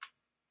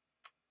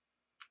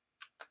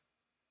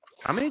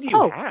 How many do you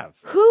Oh. have?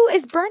 Who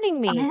is burning I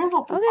me? have a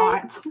Okay.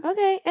 lot.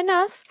 Okay,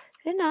 enough.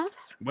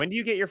 Enough. When do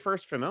you get your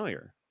first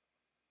familiar?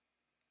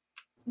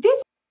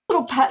 These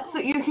little pets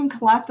that you can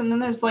collect, and then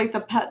there's like the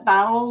pet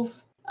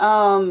battles.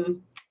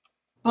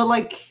 But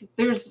like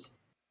there's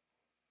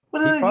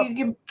what He are prob- you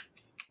can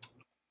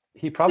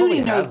He probably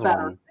Suni knows has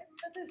better. one.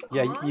 Put this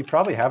Yeah, on? you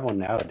probably have one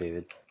now,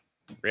 David.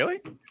 Really?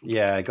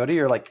 Yeah, go to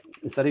your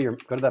instead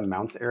of go to the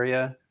mounts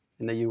area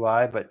in the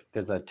UI, but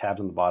there's a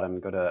tabs on the bottom.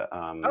 Go to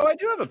Oh, I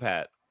do have a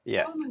pet.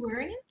 yeah, Oh, am I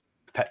wearing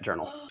it? pet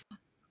journal.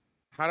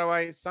 How do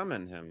I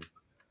summon him?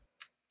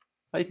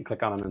 Oh, you can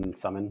click on them and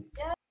summon.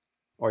 Yeah.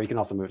 Or you can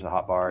also move to the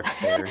hotbar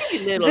there.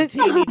 You little The-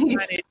 teeny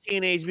Nice. tiny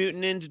Teenage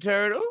Mutant Ninja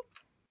Turtle.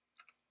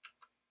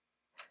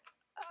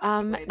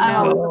 No,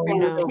 Oh,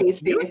 no.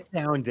 tasty. Cute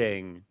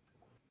sounding.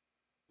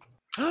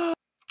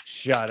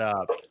 Shut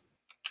up.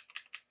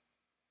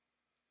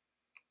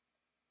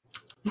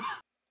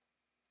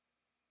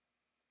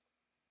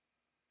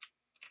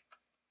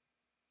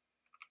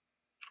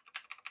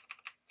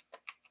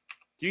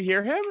 Do you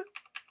hear him?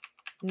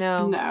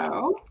 No.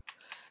 No.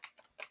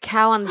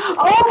 Cow on the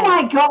Oh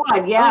my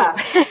god, yeah.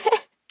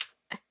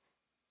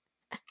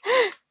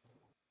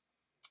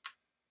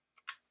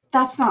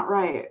 That's not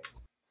right.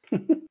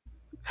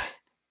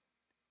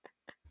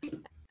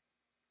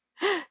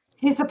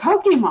 He's a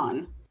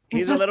Pokemon.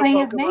 He's a just little saying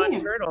his Pokemon name.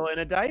 turtle in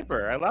a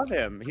diaper. I love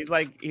him. He's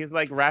like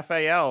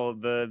Raphael,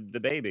 the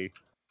baby.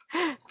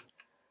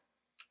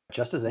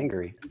 Just as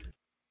angry.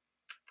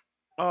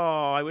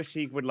 Oh, I wish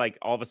he would like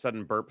all of a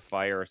sudden burp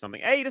fire or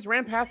something. Hey, you just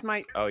ran past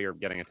my. Oh, you're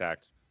getting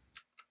attacked.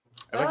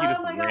 I think you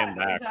just my ran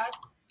god, back.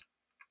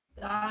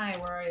 Die,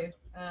 where are you?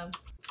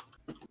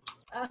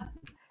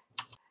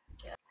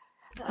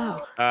 Oh.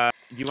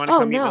 Do you want to Oh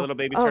come meet my no. little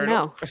baby Oh turtle?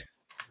 no.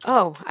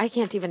 Oh, I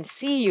can't even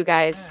see you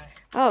guys. Alright.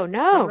 Oh Come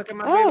no. look at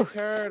my Oh, baby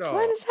turtle.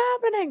 what is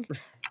happening?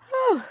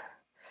 Oh.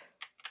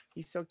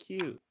 He's so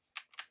cute.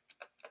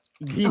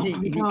 Oh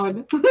my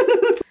god.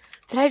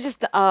 Did I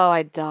just Oh,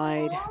 I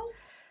died.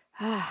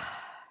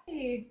 Aw,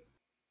 hey.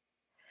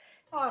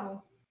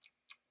 Toddle.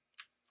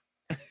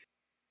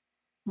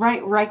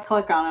 right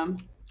click on him.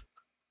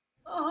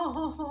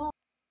 Oh.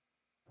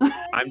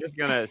 I'm just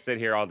gonna sit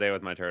here all day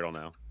with my turtle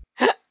now.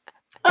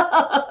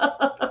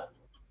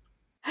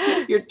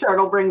 Your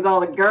turtle brings all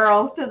the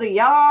girls to the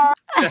yard.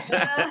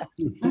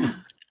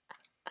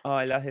 Oh,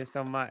 I love him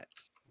so much.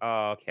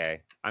 Oh, okay.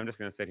 I'm just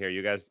gonna sit here.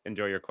 You guys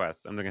enjoy your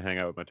quest. I'm gonna hang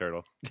out with my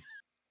turtle.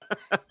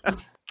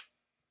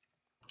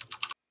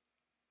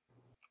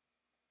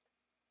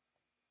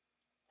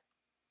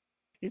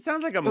 He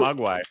sounds like a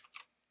mugwai.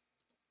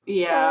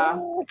 Yeah.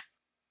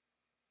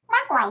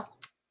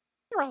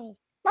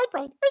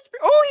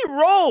 Oh, he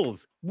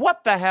rolls.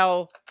 What the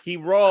hell? He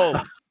rolls.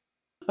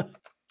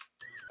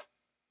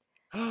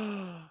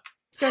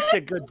 Such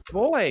a good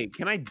boy.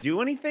 Can I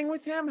do anything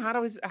with him? How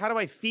do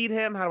I feed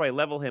him? How do I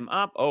level him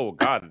up? Oh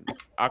God,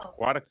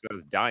 Aquatic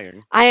says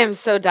dying. I am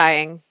so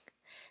dying.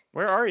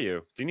 Where are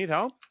you? Do you need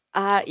help?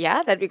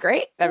 Yeah, that'd be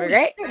great. That'd be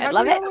Holy great. shit, I'd how'd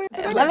love you it. get away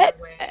I'd from love that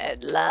it. way?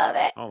 I'd love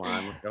it. Hold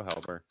on, let's go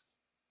help her.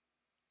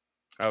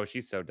 Oh,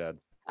 she's so dead.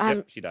 Um,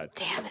 Yep, she died.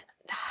 Damn it.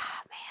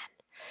 Ah,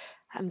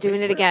 man. I'm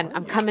doing it again.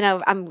 I'm coming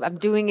out. I'm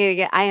doing it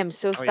again. I am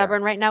so yeah.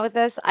 stubborn right now with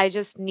this. I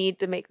just need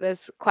to make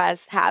this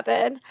quest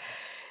happen.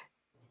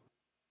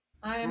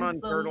 I Come am on,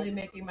 slowly turtle.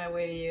 making my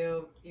way to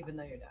you, even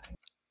though you're dying.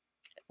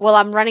 Well,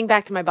 I'm running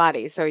back to my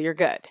body, so you're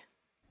good.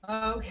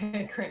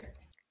 Okay, great.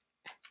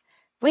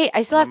 Wait,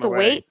 I still I'm have on to my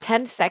way. wait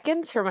 10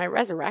 seconds for my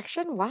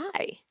resurrection? Why?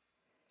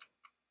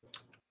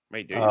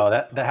 Wait, do you? Oh,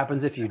 that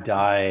happens if you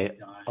die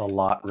a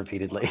lot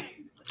repeatedly.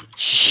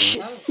 Shh,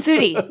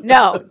 Sudi.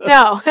 No,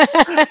 no.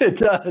 It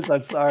does.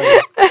 I'm sorry.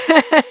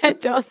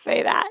 Don't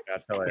say that.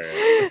 That's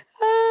hilarious.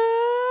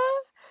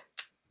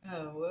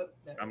 Oh, whoop.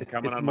 There. I'm It's,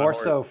 coming it's on my more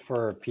horse. so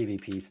for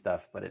PvP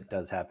stuff, but it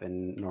does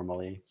happen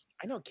normally.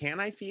 I know. Can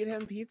I feed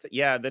him pizza?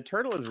 Yeah, the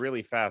turtle is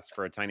really fast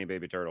for a tiny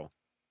baby turtle.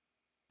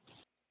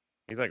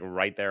 He's like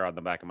right there on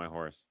the back of my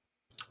horse.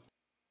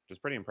 Which is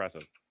pretty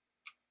impressive.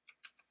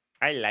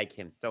 I like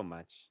him so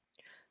much.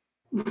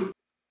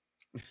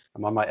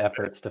 I'm on my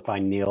efforts to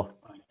find Neil.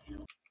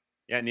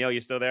 Yeah, Neil, you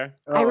still there?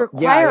 I Oh,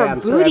 require a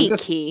I'm sorry, booty I'm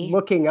just key.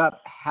 looking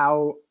up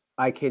how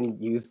I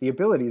can use the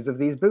abilities of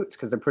these boots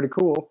because they're pretty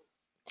cool,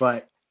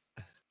 but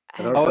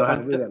I don't know how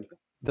to do them.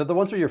 They're the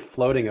ones where you're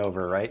floating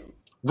over, right?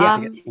 Yeah. I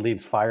think it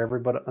leaves fire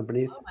everybody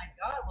underneath. Oh my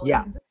god. Well, Yeah.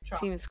 isn't this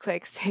trouble? Seems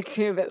quick. Takes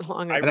me a bit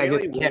longer. And I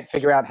really just can't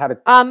figure out how to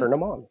Um, turn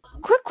them on.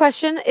 Quick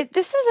question.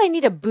 This says I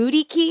need a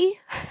booty key.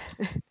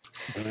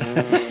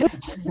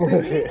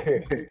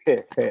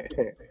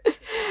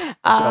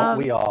 Don't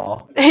we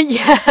all?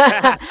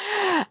 Yeah.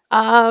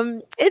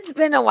 It's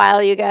been a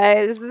while, you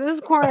guys.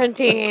 This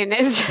quarantine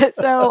is just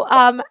so.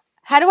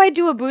 How do I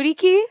do a booty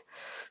key?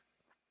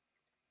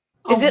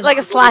 Is it like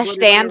a slash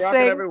dance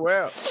thing?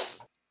 Everywhere.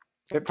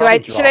 It Do I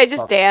probably should I drops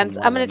just off dance?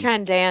 from I'm gonna one. try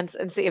and dance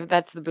and see if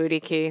that's the booty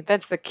key.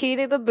 That's the key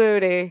to the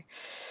booty.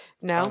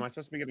 Oh, am No. I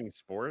supposed to be getting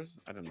spores?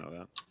 I didn't know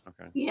that.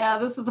 Okay. Yeah,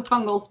 this is the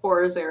fungal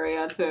spores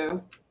area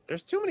too.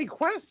 There's too many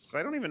quests.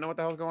 I don't even know what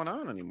the hell's going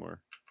on anymore.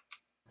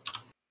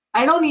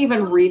 I don't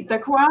even read the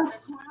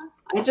quests.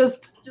 I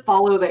just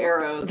follow the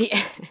arrows.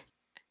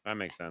 That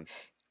makes sense.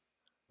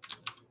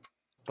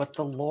 But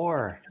the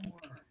lore.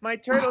 My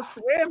turtle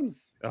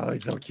swims. Oh,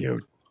 he's so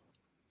cute.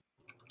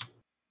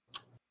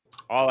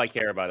 All I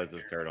care about is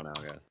this turtle now,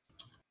 guys.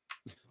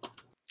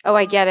 Oh,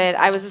 I get it.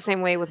 I was the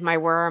same way with my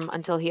worm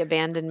until he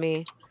abandoned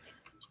me.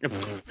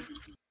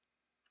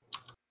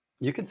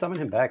 You can summon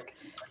him back.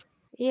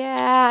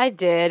 Yeah, I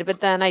did, but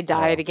then I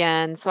died Oh.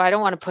 again, so I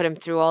don't want to put him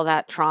through all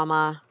that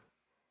trauma.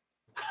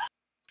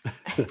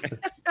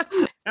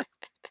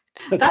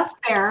 That's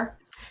fair.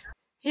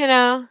 You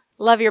know,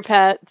 love your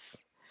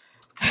pets.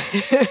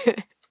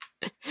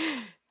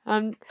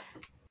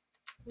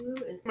 Who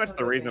is Much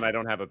the reason I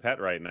don't have a pet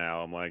right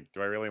now. I'm like,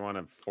 do I really want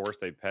to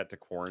force a pet to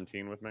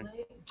quarantine with me?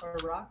 or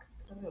rock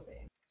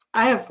Toby?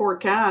 I have 4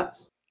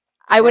 cats.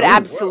 I would Oh, whoa.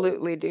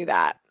 absolutely do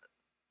that.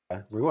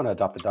 We want to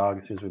adopt a dog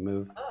as soon as we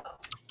move. Oh,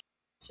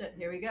 shit!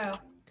 Here we go.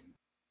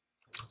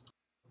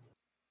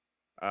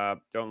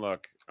 Don't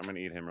look. I'm gonna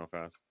eat him real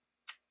fast.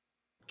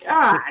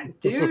 God,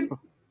 dude.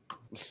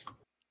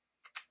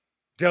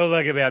 Don't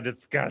look at me. I'm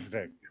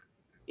disgusting.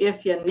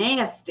 If you're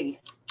nasty.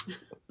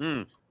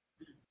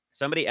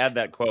 Somebody add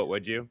that quote,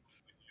 would you?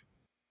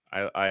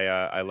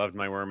 I loved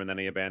my worm and then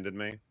he abandoned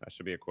me. That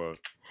should be a quote.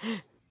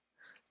 It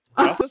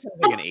also sounds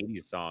like an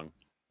 80s song.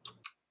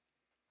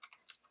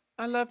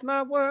 I left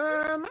my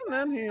worm and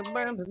then he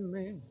abandoned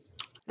me.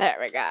 There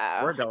we go.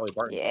 We're Dolly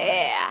Parton.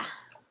 Yeah.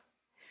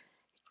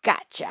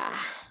 Gotcha.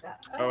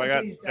 Oh, I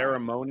got these guys.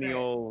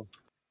 ceremonial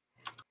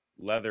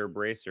leather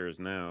bracers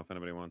now, if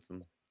anybody wants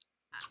them.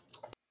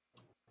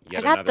 I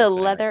Yet got another the thing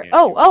I leather. can't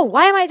Oh, do. oh,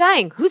 why am I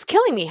dying? Who's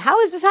killing me? How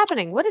is this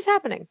happening? What is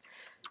happening?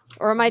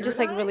 Or am I You're just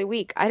like really dying?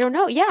 weak? I don't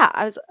know. Yeah,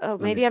 I was. Oh,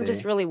 me maybe I'm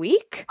just see. really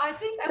weak. I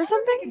think I Or wonder if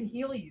something? I can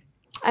heal you.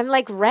 I'm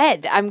like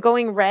red. I'm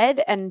going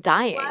red and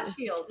dying. Flash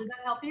heal. Did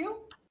that help you?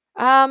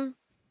 I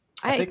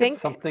think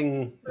it's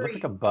something. It looks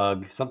like a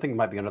bug. Something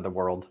might be under the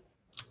world.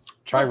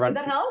 Try Oh, run.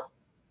 Did that help?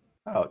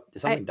 Oh, I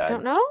something died.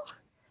 don't know.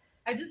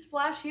 I just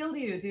flash healed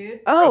you,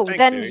 dude. Oh, thanks,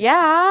 then Sadie.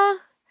 yeah.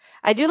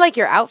 I do like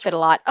your outfit a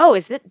lot. Oh,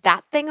 is it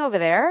that thing over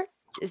there?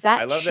 Is I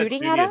that love that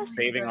shooting at Stevie us? is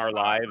saving our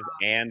lives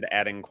and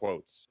adding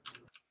quotes.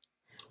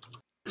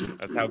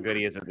 That's how good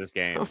he is at this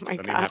game. Oh my Doesn't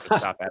even have to gosh.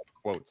 stop adding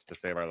quotes to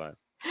save our lives.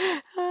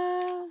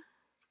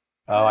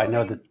 Oh, I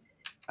know that.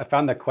 I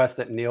found the quest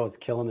that Neil was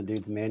killing the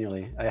dudes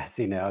manually. I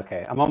see now.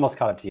 Okay, I'm almost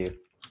caught up to you.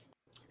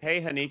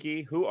 Hey,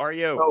 Haniki, who are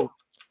you? Oh,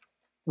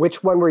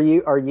 which one were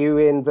you? Are you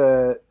in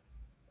the?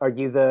 Are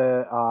you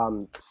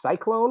the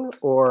cyclone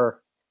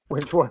or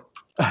which one?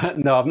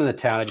 No, I'm in the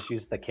town. I just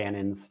used the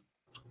cannons.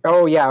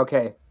 Oh yeah,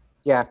 okay.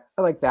 Yeah,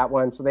 I like that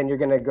one. So then you're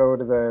gonna go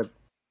to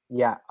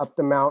up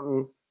the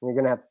mountain. You're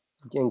gonna have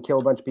and kill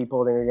a bunch of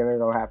people. Then you're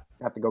gonna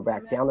have to go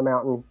back down the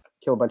mountain,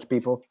 kill a bunch of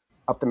people,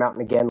 up the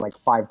mountain again like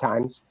 5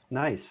 times.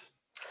 Nice.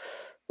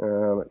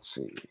 Let's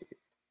see.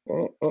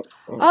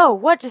 Oh,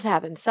 what just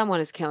happened? Someone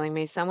is killing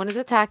me. Someone is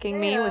attacking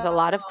me with a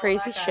lot of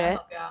crazy shit.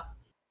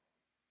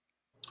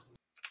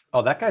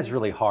 Oh, that guy's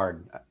really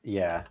hard.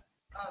 Yeah.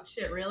 Oh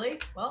shit! Really?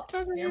 Well,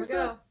 here we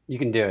go. You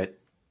can do it.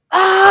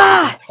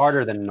 Ah! It's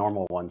harder than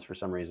normal ones for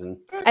some reason.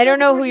 I don't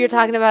know who you're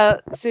talking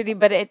about, Sudi,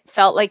 but it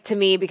felt like to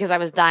me because I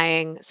was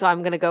dying, so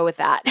I'm gonna go with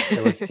that.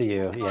 It was to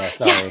you. Yeah,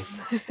 sorry.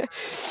 Yes.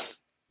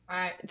 All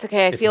right. It's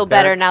okay. I It's feel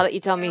better- better now that you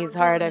tell me he's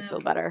hard. I feel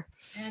better.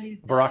 And he's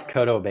dead. Barak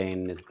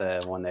Kodobane is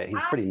the one that he's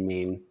pretty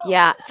mean.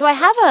 Yeah. So I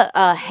have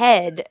a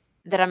head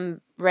that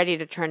I'm ready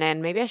to turn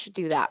in. Maybe I should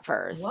do that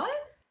first. What?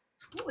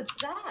 What was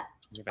that?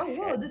 Oh,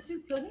 whoa! This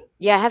dude's killing me.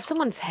 Yeah, I have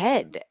someone's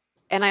head.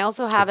 And I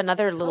also have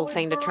another little it's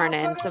thing to turn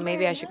in, so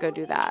maybe I Barak should go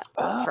do that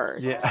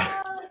first. Yeah.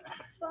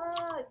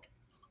 Fuck.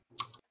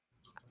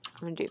 I'm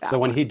gonna do that. So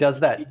when he does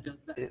that,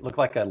 it looked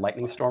like a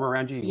lightning storm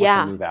around you. You Yeah.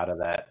 want to move out of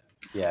that.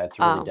 Yeah, it's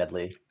really Oh.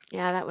 deadly.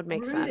 Yeah, that would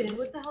make Rooted. sense.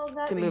 What the hell is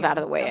that To mean? move out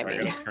of the way, I We're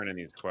mean. gonna turn in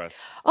these quests.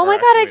 Oh Or my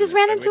god, actually, I wait just a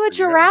ran minute. into a Wait,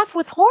 you gotta- giraffe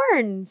with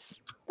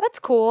horns. That's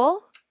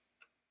cool.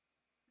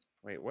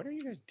 Wait, what are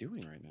you guys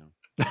doing right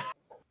now?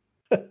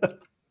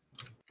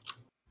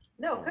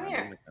 No, Oh, come I'm here,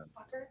 in the code.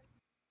 fucker.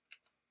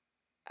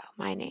 Oh,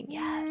 mining,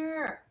 yes.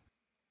 Here.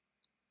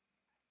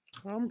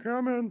 I'm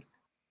coming.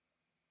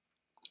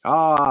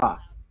 Ah.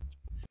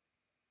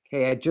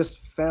 Okay, I just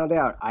found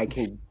out I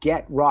can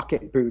get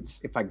rocket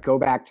boots if I go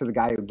back to the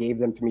guy who gave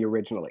them to me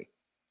originally.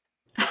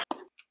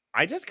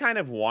 I just kind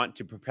of want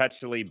to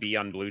perpetually be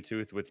on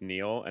Bluetooth with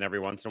Neil, and every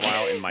once in a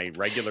while in my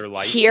regular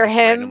life, Hear just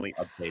him? randomly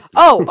updates me.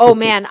 Oh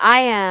man, I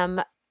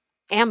am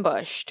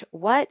ambushed.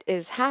 What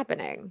is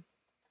happening?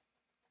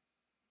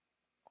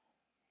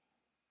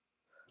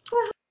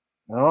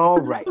 All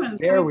right, Someone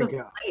there saved we us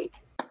go. lake.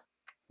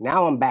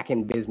 Now I'm back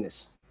in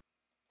business.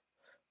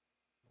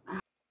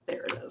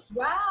 There it is.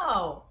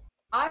 Wow.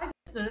 I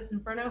just noticed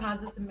Inferno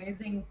has this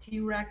amazing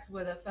T-Rex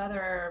with a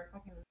feather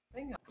fucking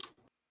thing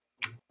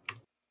on.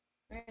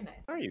 Very nice.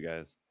 How are you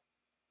guys?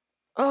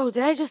 Oh,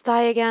 did I just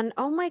die again?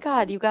 Oh my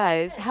god, you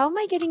guys, how am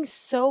I getting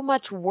so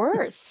much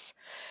worse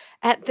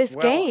at this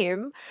Well,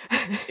 game?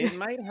 It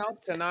might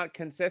help to not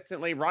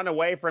consistently run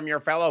away from your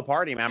fellow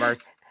party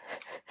members.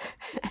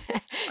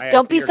 I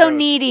Don't see be your so ghost.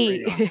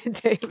 needy, Where are you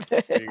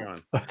David.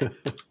 going?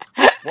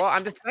 Well,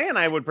 I'm just saying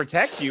I would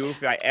protect you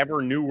if I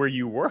ever knew where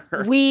you were.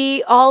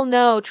 We all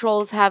know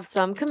trolls have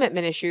some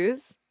commitment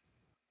issues.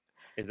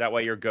 Is that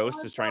why your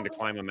ghost is trying to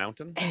climb a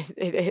mountain?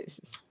 It is.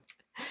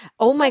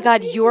 Oh my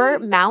god, your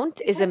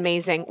mount is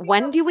amazing.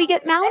 When do we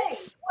get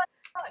mounts?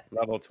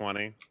 Level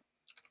 20.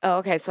 Oh,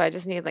 okay, so I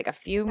just need like a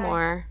few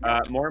more.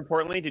 More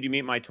importantly, did you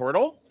meet my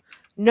turtle?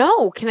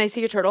 No, can I see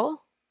your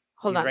turtle?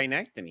 Hold He's on. right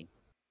next to me.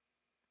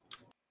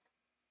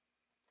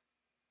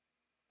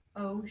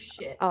 Oh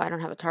shit. Oh, I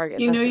don't have a target.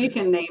 You know That's you it.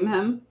 can name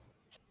him.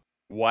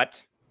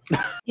 What?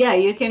 Yeah,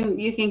 you can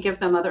give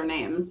them other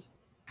names.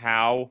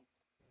 How?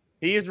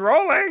 He's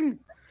rolling!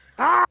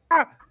 Ah!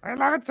 I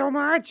love it so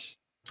much!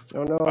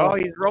 Oh no. Oh,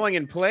 he's rolling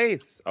in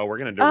place. Oh, we're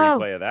gonna do a Oh,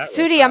 replay of that.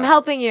 real Sudi, I'm fast.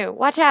 helping you.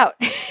 Watch out.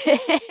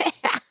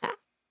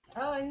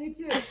 Oh, and you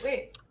too.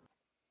 Wait.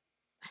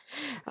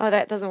 Oh,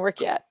 that doesn't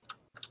work yet.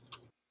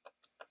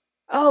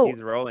 Oh,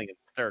 He's rolling in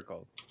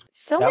circles.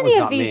 so That many was of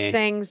not these me.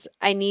 things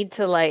I need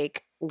to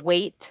like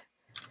wait.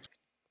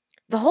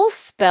 The whole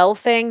spell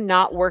thing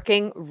not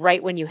working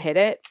right when you hit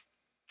it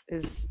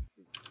is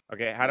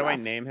Okay, how do I Rough.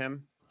 name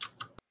him?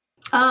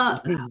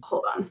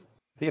 Hold on.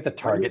 You have to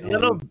target His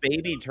little him.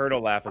 baby turtle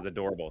laugh is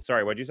adorable.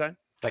 Sorry, what'd you say?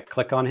 Like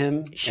click on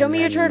him. show and me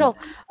your then- turtle.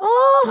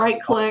 Oh,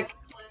 Right click.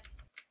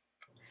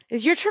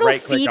 is your turtle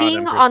Right click on him,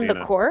 feeding on the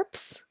Christina.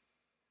 corpse?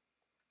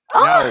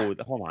 Oh,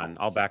 No, hold on.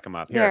 I'll back him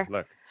up. Here, There.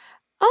 look.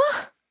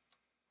 oh,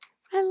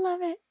 I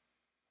love it.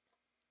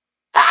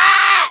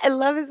 Ah, I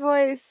love his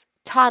voice.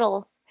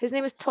 Toddle. His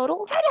name is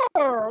Total.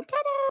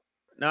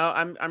 No,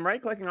 I'm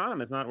right clicking on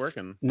him. It's not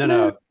working.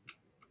 No.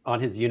 On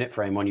his unit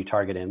frame when you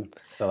target him.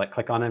 So like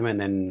click on him and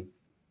then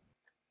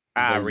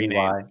Ah, the rename.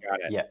 UI. Got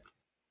it. Yeah.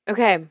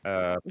 Okay,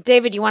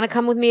 David, you want to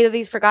come with me to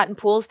these forgotten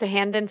pools to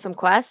hand in some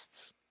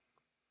quests?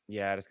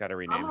 Yeah, I just got to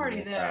rename I'm already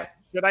him. there.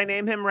 Should I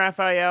name him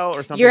Raphael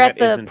or something? You're at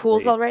that the isn't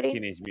pools a already?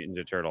 Teenage Mutant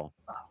Ninja Turtle.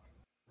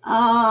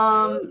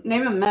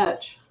 Name him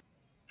Mitch.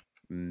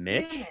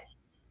 Mitch. Damn it.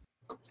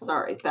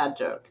 Sorry, bad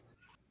joke.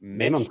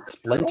 Name him Mitch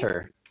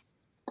Splinter.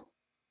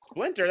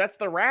 Splinter. That's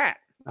the rat.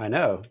 I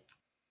know.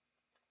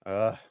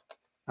 Ugh.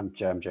 I'm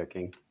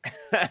joking.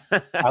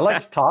 I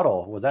liked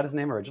Toddle. Was that his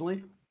name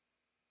originally?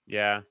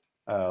 Yeah.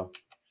 Oh.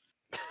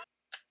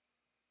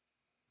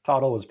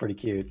 Toddle was pretty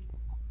cute.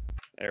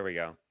 There we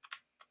go.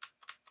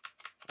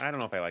 I don't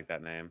know if I like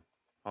that name.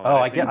 Hold Oh,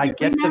 on, I get think-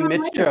 the never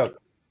Mitch liked it.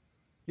 joke.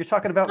 You're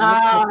talking about Mitch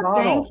and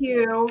Toddle. Thank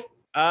you.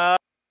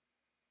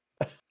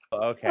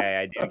 Okay,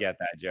 I do get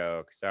that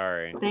joke.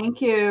 Sorry.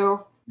 Thank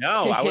you.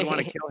 No, I would want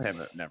to kill him.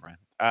 Never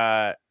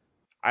mind.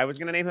 I was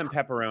gonna name him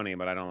Pepperoni,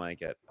 but I don't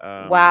like it.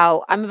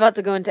 Wow, I'm about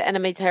to go into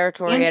enemy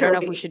territory. I don't know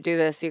if we Anchovy. should do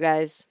this, you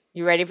guys.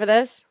 You ready for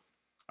this?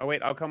 Oh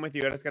wait, I'll come with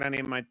you. I just gotta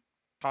name my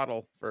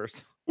toddle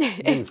first.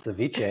 Name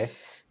ceviche.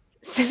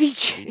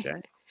 Ceviche.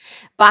 DJ?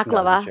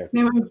 Baklava. No,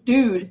 Name him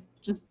Dude.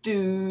 Just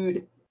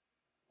Dude.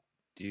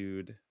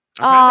 Dude.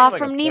 Aw, I'm trying to think of, like,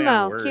 from a play on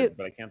Nemo. words, Cute.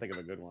 but I can't think of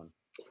a good one.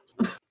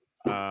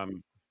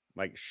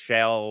 Like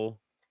Shell.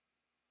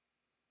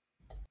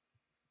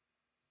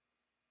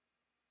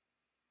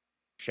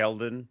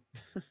 Sheldon.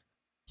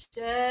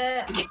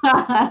 Shit.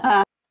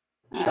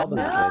 Sheldon's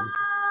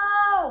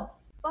No!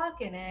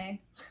 Fucking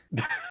A.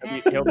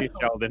 He'll be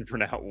Sheldon for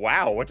now.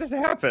 Wow, what just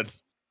happened?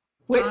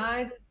 Wait,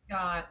 I just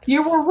got.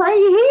 you were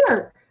right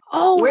here.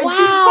 Oh, Where'd wow. you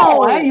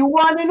go? Eh? You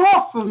running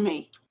off of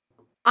me.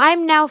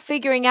 I'm now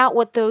figuring out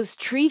what those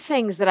tree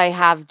things that I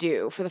have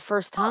do for the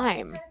first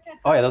time.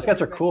 Oh yeah, those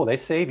guys are cool. They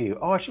save you.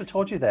 Oh, I should have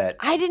told you that.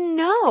 I didn't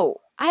know.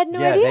 I had no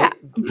yeah,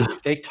 idea.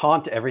 they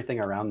taunt everything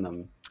around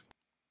them,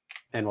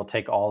 and will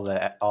take all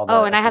the.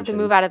 Oh, and I have to attention.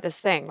 move out of this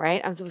thing,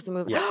 right? I'm supposed to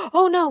move. Yeah.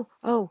 Oh no!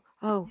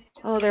 Oh!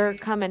 They're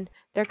coming!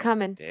 They're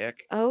coming!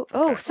 Dick. Oh!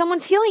 Okay.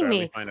 Someone's healing Sorry, let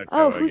me. me find Ochoa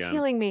Oh, who's again.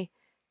 healing me?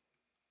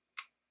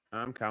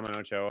 I'm coming,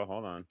 Ochoa.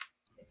 Hold on.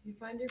 If you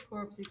find your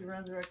corpse, you can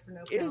resurrect for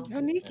no It is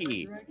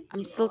penalty. Haniki.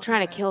 I'm still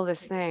trying to kill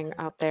this thing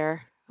out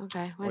there.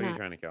 Okay, why What are you not?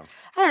 trying to kill?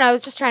 I don't know. I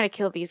was just trying to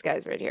kill these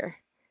guys right here.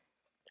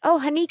 Oh,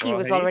 Haniki Well,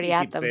 was Haniki already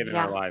at keeps them. saving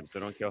Yeah. our lives, so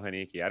don't kill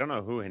Haniki. I don't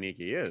know who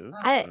Haniki is.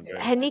 Okay.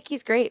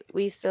 Haniki's great.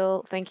 We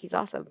still think he's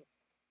awesome.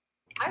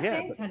 I Yeah,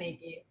 think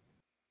Taniki.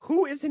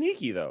 Who is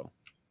Haniki, though?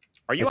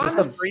 Are you It's on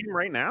just the a- stream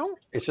right now?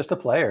 It's just a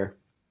player.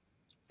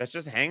 That's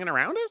just hanging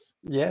around us?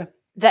 Yeah,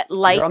 That on-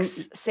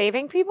 likes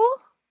saving people?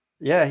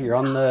 yeah. You're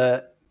on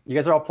the. You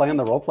guys are all playing on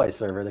the roleplay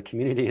server. The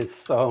community is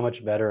so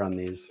much better on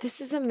these. This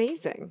is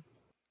amazing.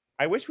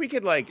 I wish we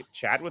could, like,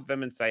 chat with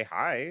them and say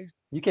hi.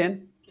 You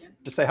can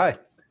just say hi.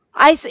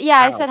 I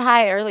How? said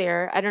hi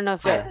earlier. I don't know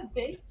if I it. said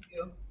thank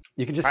you.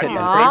 You can just How hit do, you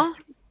enter. Aw. say,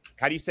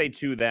 how do you say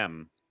to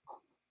them?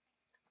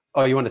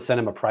 Oh, you want to send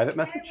him a private Hey,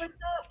 message? what's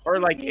up? Or,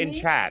 Can you like, see in me?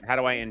 chat. How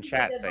do I, Can you in see my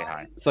chat, dead say body?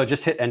 hi? So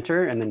just hit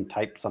enter and then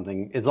type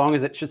something. As long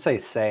as it should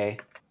say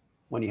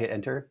when you hit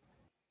enter.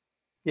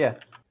 Yeah.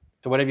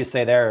 So whatever you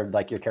say there,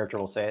 like your character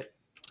will say it.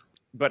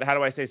 But how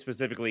do I say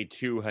specifically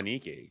to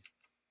Haniki?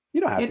 You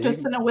don't have You to.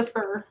 just You- in a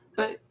whisper,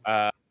 but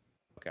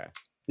Okay.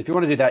 If you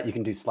want to do that, you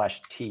can do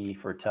 /T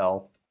for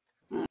tell.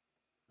 Hmm.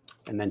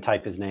 And then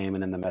type his name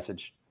and then the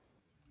message.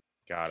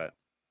 Got it.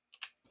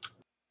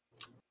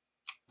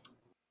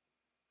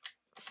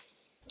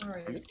 All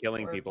right, I'm just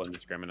killing corpse. people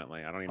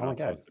indiscriminately. I don't even Oh know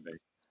my what I'm God. supposed to be.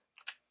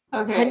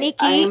 okay. I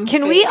Haniki, am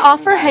can we fading,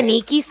 offer guys.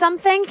 Haniki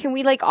something? Can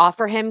we like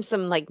offer him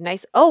some like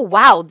nice? Oh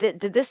wow, did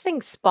this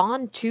thing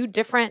spawn two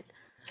different?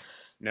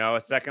 No,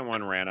 a second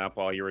one ran up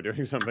while you were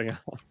doing something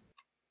else.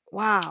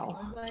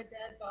 Wow, Where's my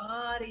dead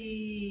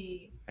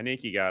body?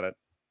 Haniki got it.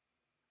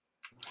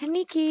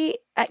 Haniki,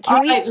 can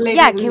All we? right, ladies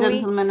Yeah, and can we?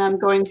 gentlemen, I'm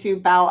going to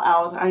bow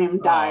out. I am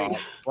dying. Aw.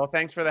 Well,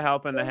 thanks for the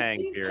help and the Thank hang,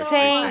 you Fierce. so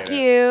Thank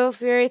Appreciate it. you,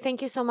 Fury.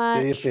 Thank you so See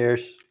you, much.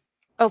 Fierce.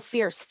 Oh,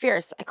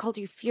 fierce. I called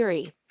you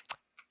Fury.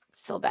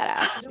 Still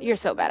badass. You're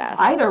so badass.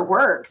 Either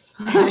works.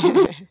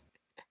 Hello,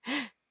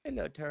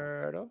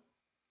 turtle.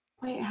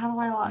 Wait, how do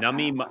I lock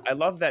Nummy. out? I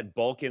love that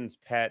Bulkin's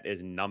pet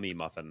is Nummy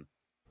Muffin.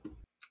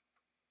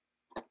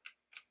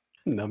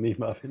 Nummy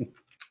muffin.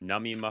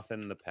 Nummy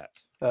Muffin the pet.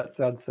 That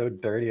sounds so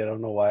dirty. I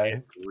don't know why.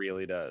 It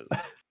really does.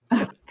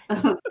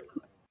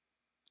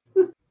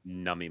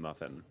 Nummy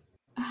Muffin.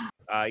 Good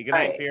night,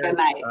 Alright, Fierce. good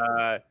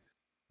night.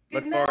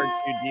 Look Good forward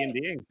to night.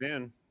 D&Ding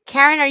soon.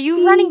 Karen, are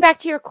you running back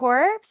to your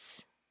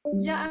corpse?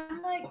 Yeah,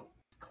 I'm like,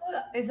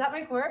 is that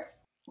my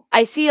corpse?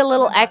 I see a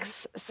little Good night.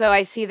 X, so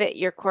I see that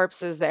your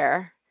corpse is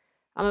there.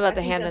 I'm about I to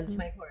think hand that's it.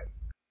 my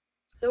corpse.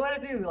 So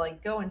what do I do?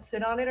 Like go and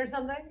sit on it or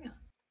something?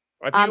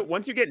 If you,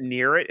 once you get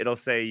near it, it'll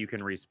say you can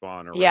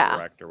respawn or Yeah.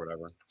 resurrect or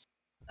whatever.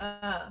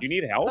 Uh, You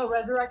need help? oh,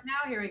 resurrect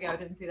now. Here we go.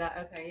 Didn't see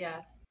that. Okay,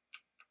 yes.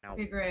 Ow.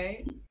 Okay,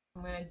 great.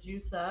 I'm gonna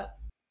juice up.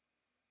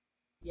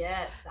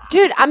 Yes.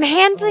 Dude, I'm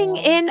handling Oh.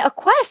 in a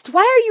quest.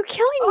 Why are you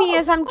killing me Oh,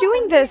 as I'm fuck,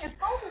 doing I'm getting this?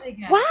 assaulted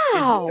again.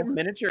 Wow. Is this a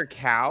miniature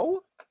cow?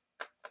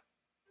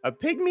 A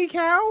pygmy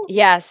cow?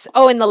 Yes.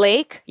 Oh, in the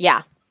lake?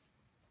 Yeah.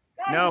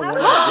 Guys, No,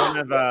 how- one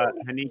of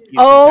Haniki's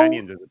Oh.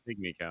 companions is a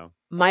pygmy cow.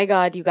 My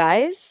God, you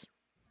guys.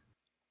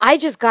 I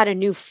just got a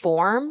new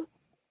form,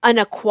 an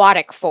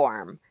aquatic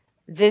form.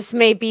 This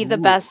may be the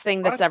Ooh, best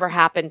thing that's what? ever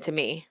happened to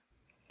me.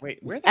 Wait,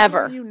 where the hell Ever.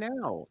 are you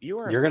now? You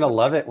are. You're gonna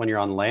love it when you're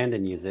on land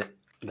and use it.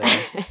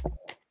 Then.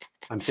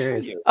 I'm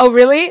serious. Oh,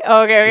 really?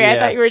 Oh, okay. I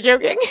Yeah. thought you were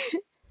joking.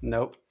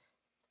 Nope.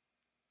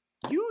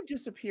 You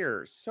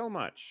disappear so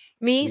much.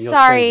 Me? You'll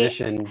Sorry.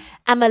 transition.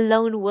 I'm a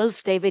lone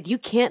wolf, David. You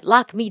can't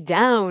lock me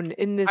down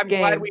in this I'm game.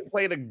 glad we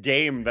played a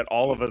game that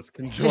all of us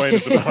can join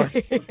as an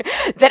army.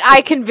 That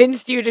I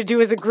convinced you to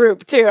do as a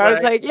group, too. I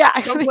was Right. like, yeah.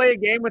 Come play a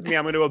game with me.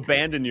 I'm going to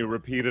abandon you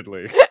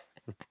repeatedly.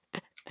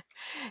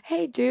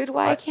 Hey, dude,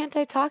 why can't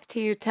I talk to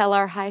you? Tell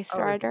our high Oh, there's a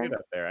starter. dude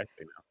up there. I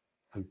see now.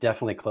 I'm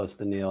definitely close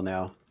to Neil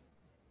now.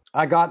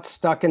 I got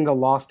stuck in the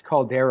lost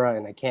caldera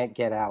and I can't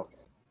get out.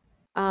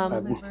 Um,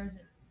 Older version.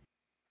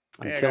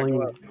 I'm Hey, I got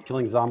gloves.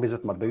 killing zombies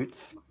with my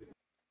boots.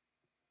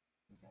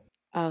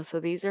 Oh, so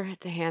these are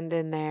to hand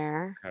in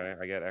there. Okay,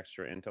 I get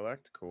extra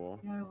intellect. Cool.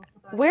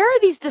 Where are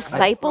these I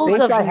disciples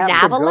think of I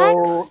have to go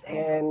Navalex?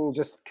 and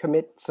just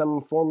commit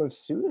some form of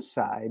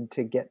suicide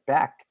to get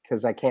back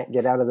because I can't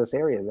get out of this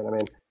area that I'm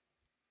in.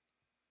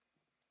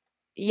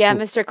 Yeah,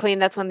 Mr. Clean,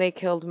 that's when they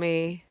killed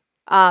me.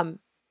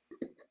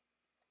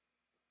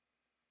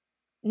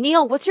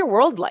 Neil, what's your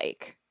world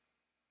like?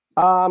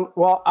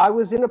 Well, I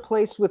was in a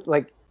place with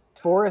like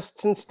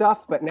forests and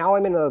stuff, but now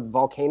I'm in a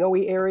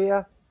volcano-y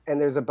area, and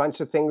there's a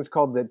bunch of things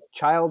called the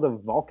Child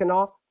of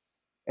Volcanoth,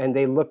 and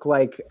they look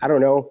like, I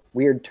don't know,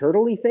 weird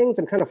turtle-y things.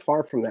 I'm kind of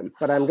far from them,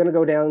 but I'm gonna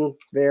go down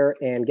there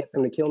and get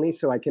them to kill me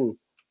so I can.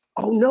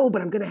 Oh no,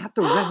 but I'm gonna have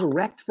to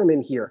resurrect from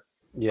in here.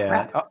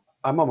 Yeah,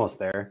 I'm almost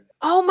there.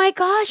 Oh my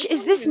gosh,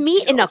 is this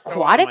meat in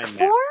aquatic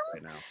form?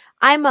 Right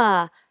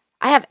now.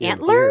 I have You're a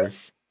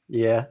antlers?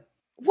 Yeah.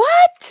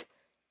 What?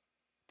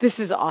 This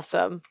is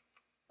awesome.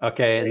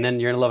 Okay, and then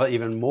you're gonna love it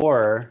even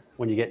more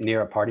when you get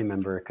near a party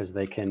member because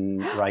they can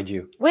ride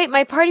you. Wait,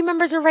 my party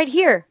members are right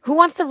here. Who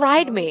wants to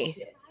ride me?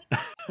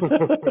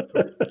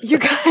 You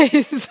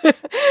guys.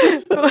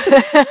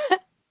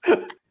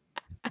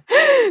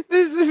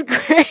 This is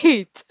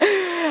great.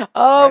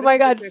 Oh my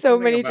god, so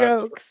many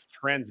jokes.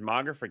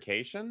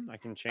 Transmogrification? I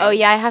can change. Oh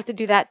yeah, I have to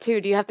do that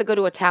too. Do you have to go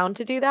to a town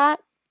to do that?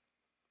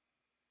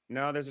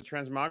 No, there's a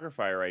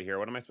transmogrifier right here.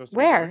 What am I supposed to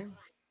Where? be doing?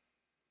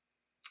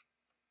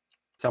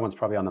 Someone's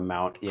probably on the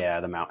mount. Yeah,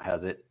 the mount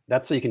has it.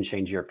 That's so you can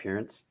change your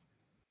appearance.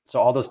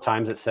 So all those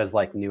times it says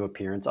like new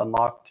appearance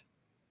unlocked,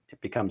 it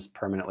becomes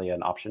permanently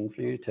an option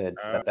for you to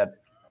set that.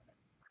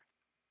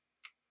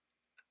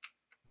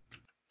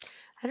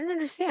 I don't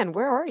understand.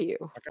 Where are you?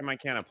 How come I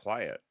can't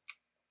apply it?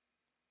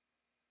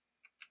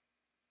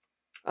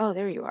 Oh,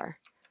 there you are.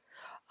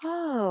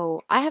 Oh,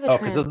 I have a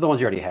because those are the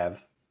ones you already have.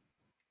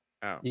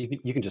 Oh.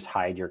 You can just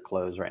hide your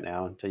clothes right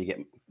now until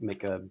you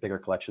make a bigger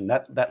collection.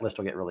 That list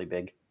will get really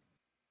big.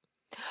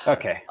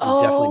 Okay,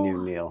 I'm definitely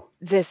new Neil.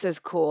 This is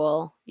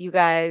cool. You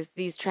guys,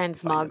 these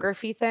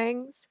transmography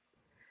things.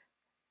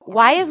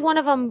 Why is one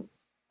of them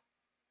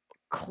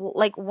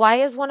why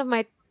is one of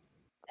my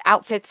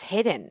outfits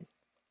hidden?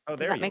 Oh,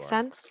 Does that make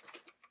sense?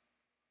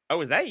 Oh,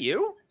 is that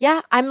you?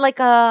 Yeah, I'm like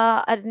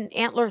an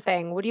antler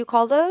thing. What do you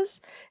call those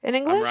in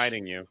English? I'm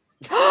riding you.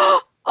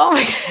 Oh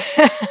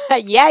my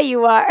god. Yeah,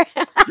 you are.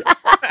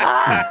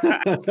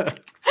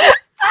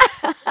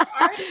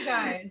 Are you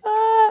guys?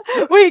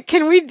 Wait,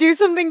 can we do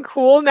something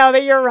cool now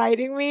that you're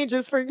riding me?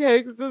 Just for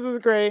kicks. This is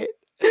great.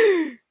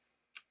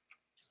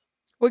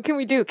 What can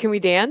we do? Can we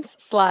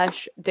dance?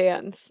 Let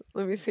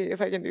me see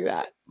if I can do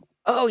that.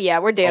 Oh yeah,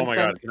 we're dancing.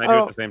 Oh my god, can I do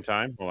it at the same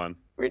time? Hold on.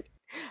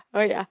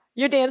 Oh yeah,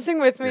 you're dancing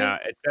with me. Yeah,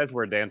 it says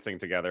we're dancing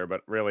together,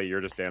 but really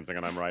you're just dancing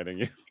and I'm riding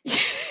you.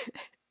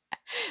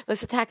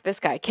 Let's attack this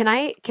guy. Can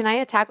I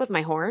attack with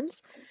my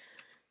horns?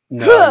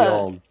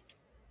 No,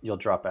 you'll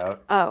drop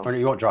out. Oh. Or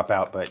you won't drop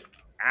out, but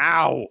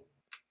ow.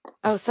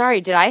 Oh,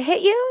 sorry. Did I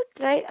hit you?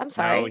 I'm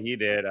sorry. No, he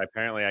did.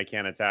 Apparently I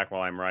can't attack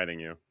while I'm riding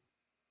you.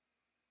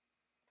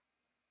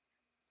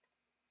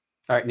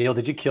 All right, Neil,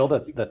 did you kill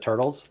the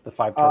turtles? The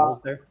 5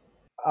 turtles there?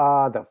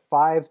 The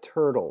 5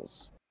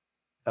 turtles.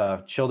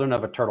 Children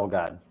of a turtle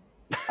god.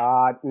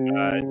 Don't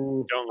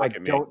look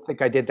at me. I don't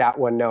think I did that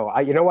one. No,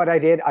 you know what I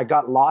did? I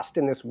got lost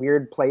in this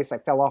weird place. I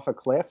fell off a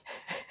cliff,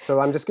 so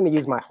I'm just going to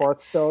use my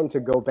Hearthstone to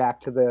go back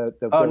to the.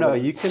 Oh no,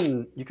 you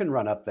can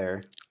run up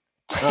there.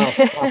 Oh,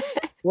 well,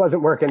 it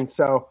wasn't working,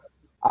 so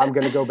I'm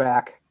going to go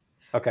back.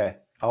 Okay,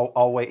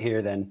 I'll wait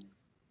here then.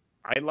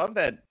 I love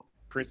that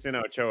Priscilla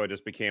Ochoa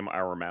just became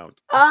our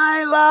mount.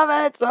 I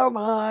love it so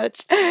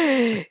much.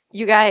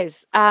 You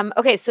guys,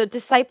 okay, so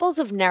Disciples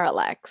of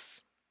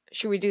Neralex.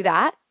 Should we do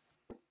that?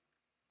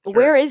 Sure.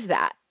 Where is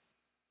that?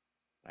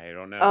 I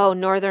don't know. Oh,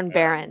 Northern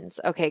Barrens.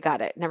 Okay, got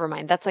it. Never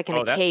mind. That's like in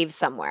a cave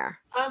somewhere.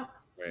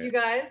 You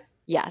guys?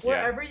 Yes.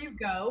 Wherever you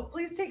go,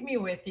 please take me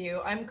with you.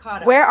 I'm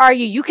caught up. Where are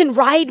you? You can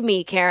ride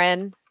me,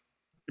 Karen.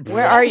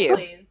 Where are you?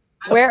 Please.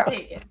 I will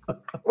take it.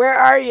 Where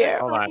are you?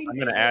 Hold on. I'm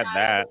going to add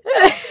that.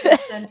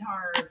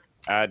 Centaur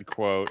add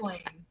quote.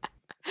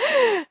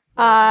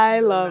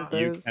 I love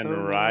this. You can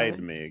ride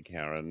me,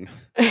 Karen.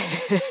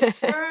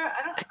 I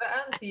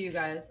don't see you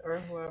guys or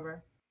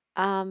whoever.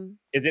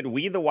 Is it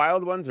We the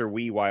Wild Ones or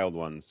We Wild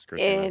Ones,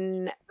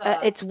 Christina?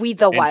 It's We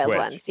the Wild Twitch.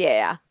 Ones.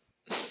 Yeah.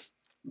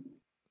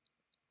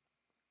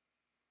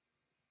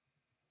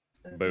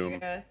 Boom.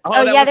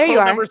 Oh yeah, there you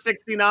are. Number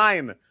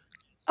 69.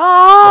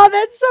 Oh,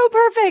 that's so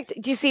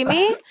perfect. Do you see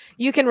me?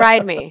 You can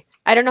ride me.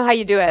 I don't know how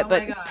you do it,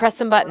 but press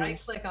some buttons. Right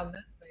click on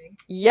this thing.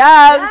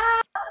 Yes.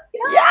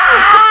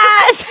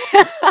 Yes.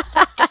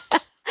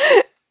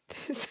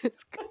 This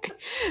is great.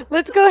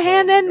 Let's go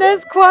hand in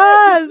this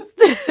quest.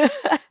 This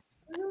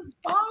is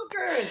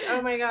bonkers.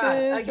 Oh my god.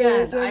 This Again,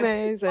 is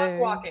amazing. I'm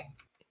walking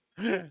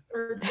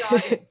or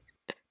jogging.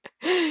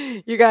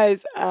 You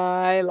guys,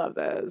 I love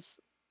this.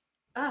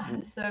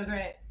 So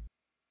great.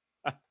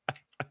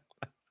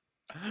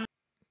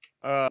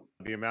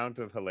 The amount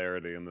of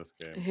hilarity in this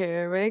game.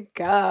 Here we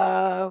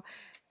go.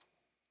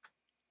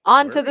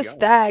 Onto Where are the we going?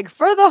 stag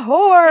for the Can I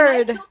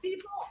horde. kill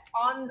people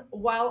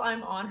while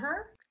I'm on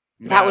her?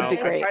 That would be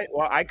No, great.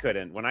 well, I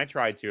couldn't. When I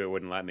tried to, it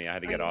wouldn't let me. I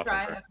had to Oh, get you off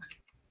tried? of her. Okay.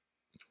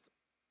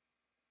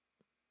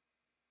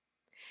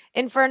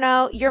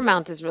 Inferno, your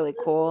mount is really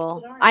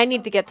cool. I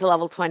need to get to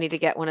level 20 to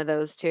get one of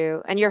those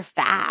too. And you're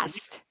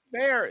fast.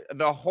 There,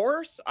 the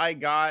horse I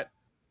got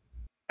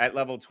at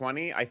level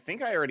 20, I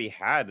think I already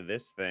had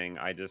this thing.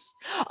 I just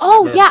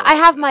Oh, never yeah, built I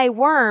have it. my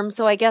worm,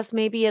 so I guess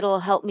maybe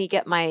it'll help me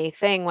get my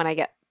thing when I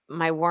get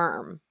my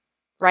worm.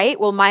 Right?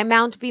 Will my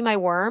mount be my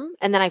worm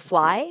and then I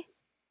fly?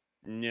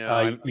 No,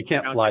 I You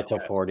can't count fly your till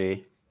pet.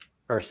 40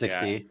 or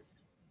 60.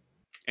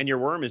 And your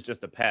worm is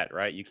just a pet,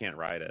 right? You can't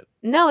ride it.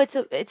 No, it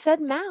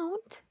said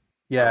mount.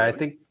 Yeah,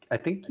 really? I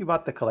think you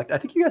bought the collect. I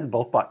think you guys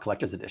both bought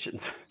collector's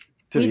editions.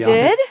 To We be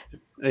did?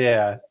 honest.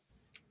 Yeah.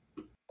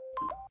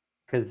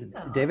 Because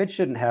Aw. David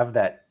shouldn't have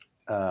that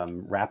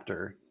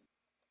raptor.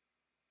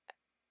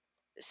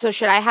 So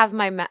should I have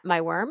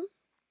my worm?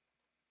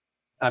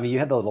 I mean, you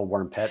had the little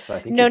worm pet, so I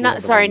think No, you can not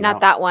have the sorry, worm not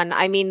mount. that one.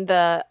 I mean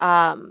the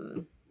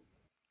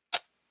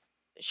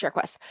share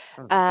quest.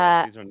 Son of a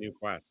bitch, these are new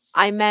quests.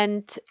 I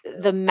meant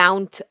the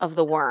mount of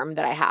the worm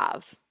that I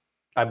have.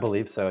 I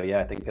believe so. Yeah,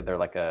 I think they're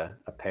like a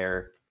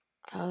pair.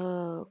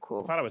 Oh, I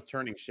cool. thought I was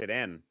turning shit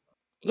in.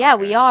 Yeah,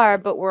 we Okay. are,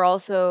 but we're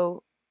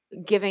also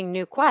giving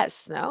new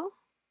quests, no?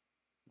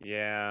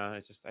 Yeah,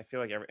 it's just I feel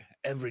like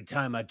every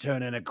time I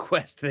turn in a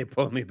quest, they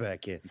pull me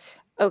back in.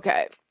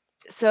 Okay.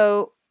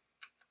 So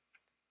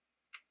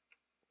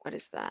what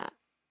is that?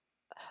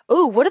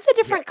 Oh, what are the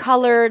different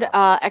colored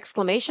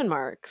exclamation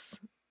marks?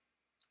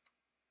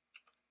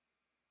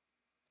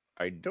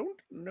 I don't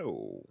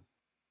know.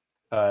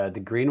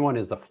 The green one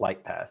is the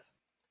flight path.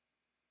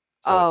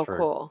 So Oh, it's for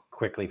cool.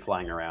 quickly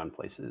flying around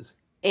places.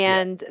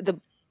 And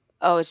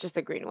it's just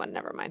a green one.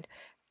 Never mind.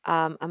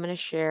 I'm going to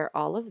share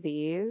all of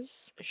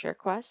these. Share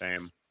quests.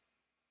 Same.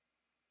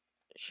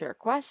 Share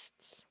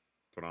quests.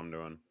 That's what I'm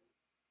doing.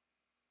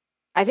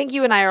 I think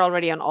you and I are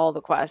already on all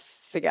the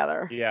quests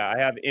together. Yeah, I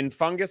have In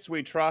Fungus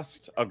We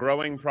Trust, A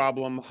Growing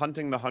Problem,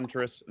 Hunting the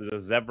Huntress, The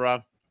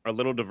Zebra, A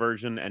Little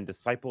Diversion, and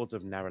Disciples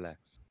of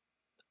Naralex.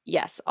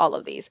 Yes, all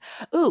of these.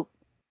 Ooh,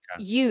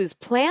 use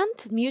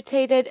plant,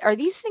 mutated. Are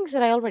these things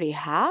that I already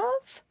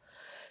have?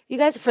 You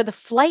guys, for the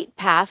flight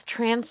path,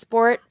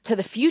 transport to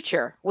the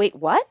future. Wait,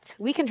 what?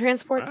 We can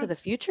transport to the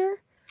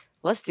future?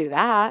 Let's do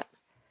that.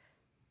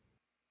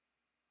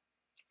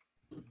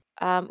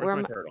 Where's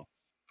my turtle?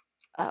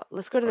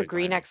 Let's go to the he's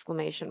green behind me.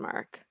 exclamation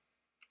mark.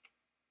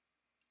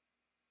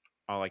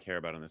 All I care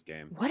about in this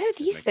game. What are is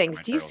these making things?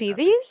 my Do you turtles see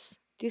happy. these?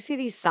 Do you see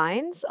these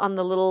signs on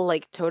the little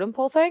like totem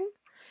pole thing?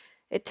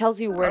 It tells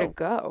you where to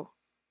go,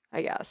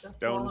 I guess. Just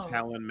Stone follow.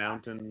 Talon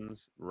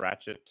Mountains,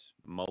 Ratchet,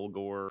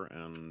 Mulgore,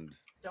 and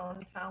Stone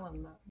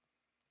Talon.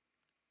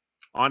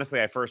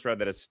 honestly, I first read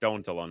that as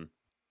Stone Talon.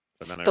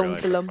 But then I Stone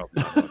realized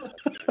Talon.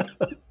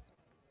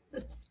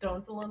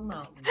 Stone Talon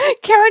Mountain.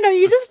 Karen, are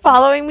you just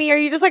following me? Are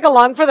you just like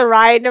along for the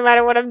ride no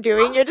matter what I'm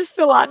doing? You're just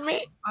still on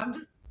me? I'm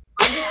just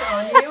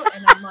on you,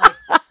 and I'm like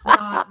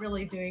not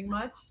really doing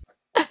much.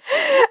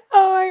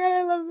 Oh my god,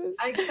 I love this.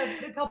 I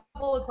accepted a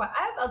couple of quests.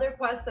 I have other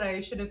quests that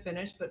I should have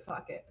finished, but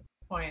fuck it. At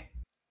this point.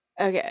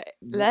 Okay,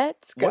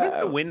 let's go. What is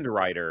the Wind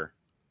Rider?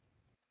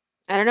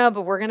 I don't know,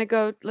 but we're gonna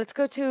go. Let's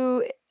go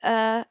to.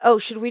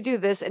 Should we do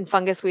this in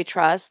Fungus We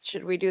Trust?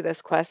 Should we do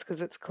this quest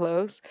because it's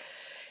close?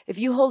 If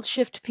you hold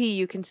Shift P,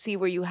 you can see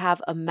where you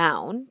have a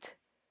mount.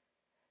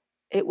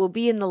 It will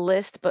be in the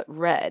list, but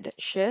red.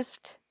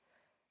 Shift.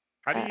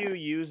 How do you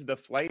use the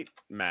flight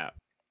map?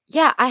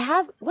 Yeah, I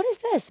have. What is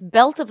this?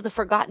 Belt of the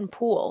Forgotten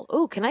Pool.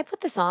 Oh, can I put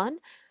this on?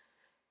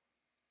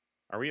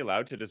 Are we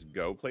allowed to just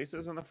go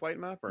places on the flight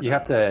map? Or You no?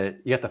 have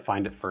to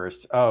find it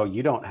first. Oh,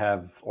 you don't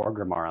have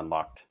Orgrimmar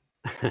unlocked.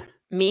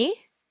 Me?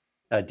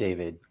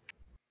 David.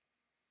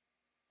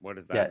 What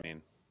does that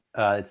mean?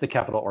 It's the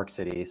capital Orc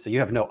City, so you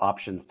have no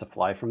options to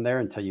fly from there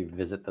until you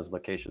visit those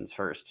locations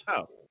first.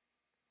 Oh.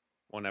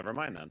 Well, never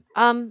mind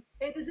then.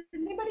 Hey, does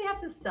anybody have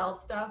to sell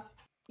stuff?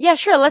 Yeah,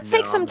 sure. Let's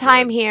take No, some I'm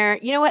time good. here.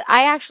 You know what?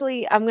 I'm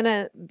going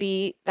to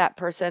be that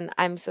person.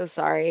 I'm so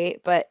sorry,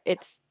 but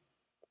it's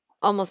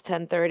almost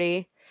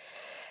 10:30.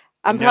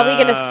 I'm probably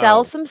going to sell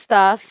No. some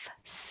stuff,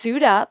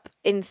 suit up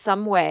in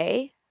some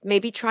way,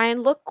 maybe try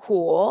and look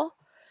cool,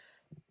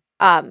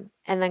 and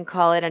then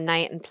call it a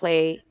night and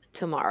play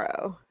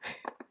tomorrow.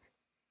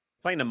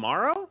 Playing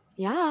tomorrow?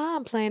 Yeah,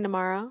 I'm playing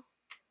tomorrow.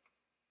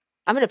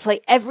 I'm going to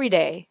play every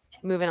day.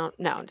 Moving on.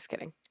 No, I'm just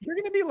kidding. You're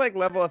going to be like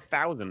level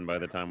 1,000 by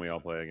the time we all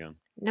play again.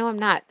 No, I'm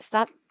not.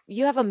 Stop.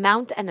 You have a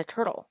mount and a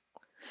turtle.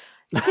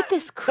 Look at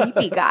this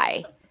creepy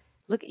guy.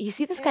 Look, you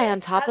see this guy on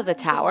top of the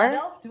As a blood tower?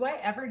 elf, do I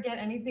ever get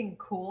anything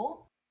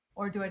cool?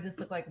 Or do I just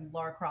look like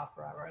Lara Croft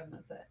forever and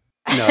that's it?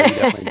 No, you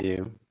definitely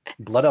do.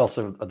 Blood elves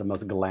are the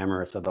most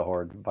glamorous of the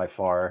horde by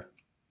far.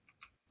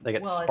 They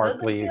get Well, it doesn't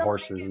sparkly feel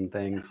horses like it and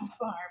things. so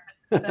far,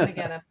 but then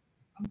again,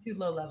 I'm too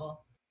low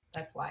level.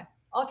 That's why.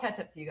 I'll catch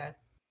up to you guys.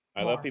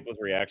 I love people's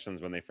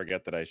reactions when they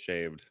forget that I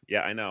shaved.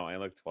 Yeah, I know. I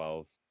look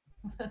 12.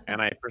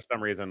 And I, for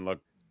some reason,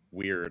 look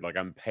weird. Like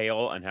I'm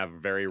pale and have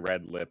very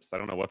red lips. I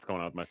don't know what's going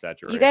on with my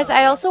saturation. You guys,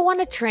 I but- also want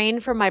to train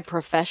for my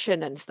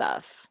profession and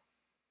stuff.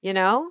 You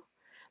know?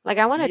 Like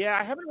I want to Yeah,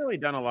 I haven't really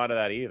done a lot of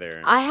that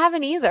either. I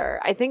haven't either.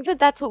 I think that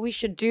that's what we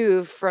should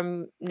do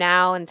from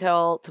now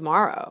until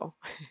tomorrow.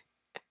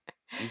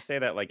 You say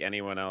that like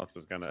anyone else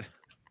is gonna.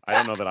 I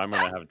don't know that I'm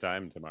gonna have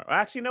time tomorrow.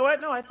 Actually, you know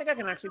what? No, I think I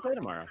can actually play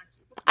tomorrow.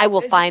 I will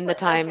It's just find the like-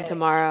 time okay.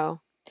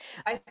 tomorrow.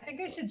 I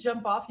think I should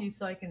jump off you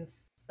so I can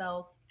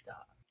sell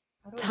stuff.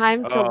 How do I do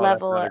Time to Oh, that's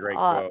level not a it great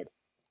up.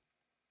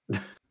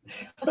 quote.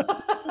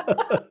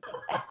 that?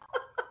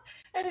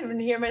 I didn't even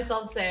hear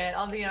myself say it.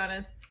 I'll be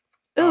honest.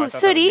 Oh, I Ooh, thought that was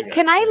Sooty, you.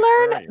 can I Like,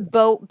 where are learn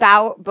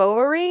you?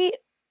 bowery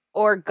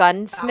or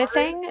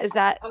gunsmithing? Is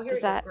that Oh, here does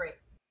we go. that? Great.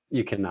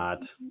 You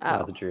cannot. Not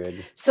as Oh. a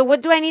druid. So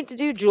what do I need to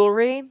do?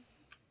 Jewelry?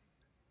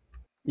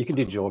 You can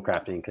do jewel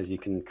crafting because you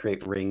can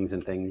create rings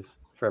and things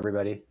for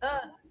everybody.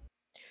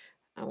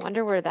 I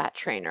wonder where that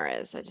trainer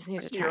is. I just need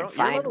to Actually, try you're and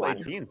find level one.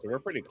 18, so we're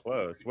pretty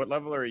close. What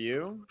level are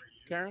you,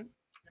 Karen?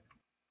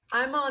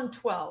 I'm on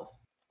 12.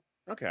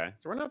 Okay,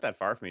 so we're not that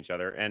far from each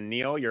other. And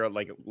Neil, you're at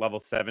like level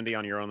 70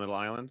 on your own little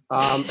island.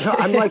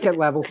 I'm like at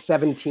level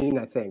 17,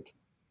 I think.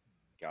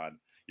 God,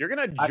 you're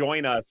gonna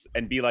join us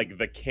and be like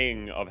the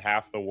king of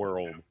half the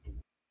world.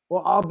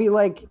 Well, I'll be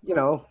like,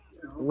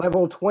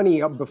 level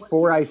 20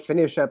 before I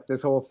finish up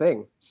this whole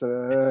thing.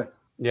 So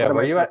Yeah, what am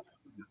where I you at? supposed-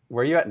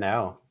 Where are you at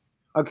now?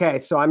 Okay,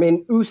 so I'm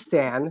in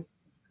Ustan,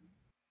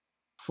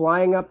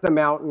 flying up the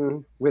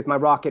mountain with my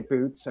rocket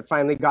boots. I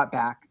finally got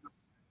back,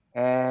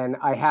 and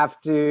I have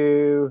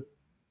to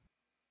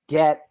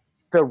get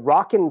the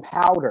rockin'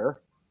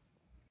 powder,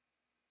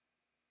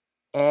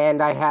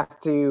 and I have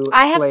to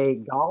slay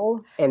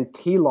Gal and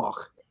Tiloch.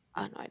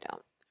 Oh no, I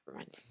don't. Never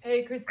mind. Hey, Are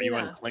you on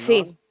Christina. Klingon?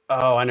 See.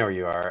 Oh, I know where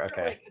you are.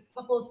 Okay. Like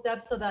a couple of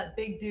steps so that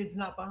big dude's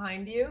not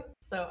behind you.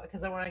 So,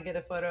 because I want to get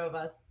a photo of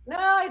us. No,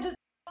 I just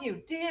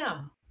you.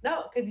 Damn.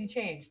 No, because you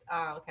changed.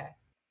 Ah, okay.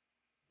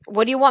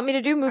 What do you want me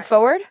to do? Move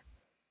forward?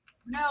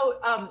 No.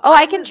 Oh,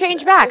 I can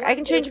change back. I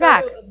can change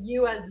back. Of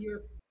you as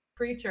your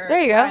creature.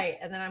 There you go. Right,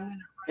 and then I'm gonna.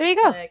 There you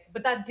go.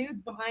 But that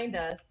dude's behind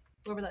us.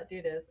 Whoever that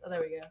dude is. Oh, there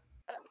we go.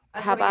 I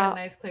just How want to get about- a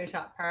nice clear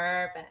shot.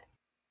 Perfect.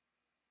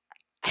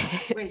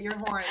 Wait, your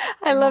horn.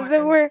 I love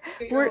that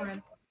Scoot your we're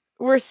horns.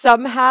 we're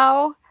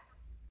somehow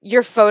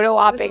you're photo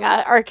opping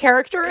our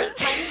characters.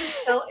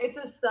 It's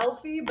a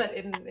selfie, but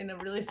in a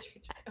really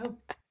strange. Oh,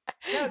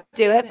 no,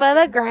 Do damn it for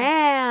the damn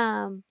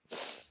gram.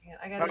 Man,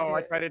 I gotta Oh, do I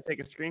it. tried to take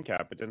a screen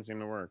cap. It didn't seem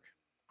to work.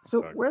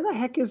 So Sucks. where the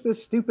heck is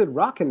this stupid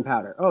rockin'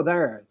 powder? Oh,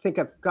 there. I think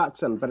I've got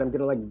some, but I'm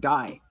gonna like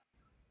die.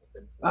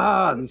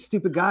 Ah, these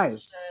stupid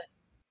guys.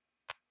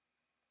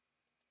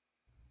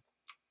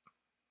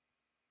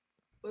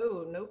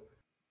 Ooh, nope.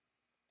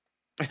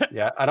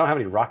 Yeah, I don't have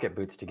any rocket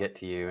boots to get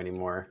to you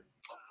anymore.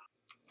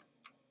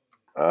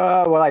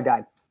 Well, I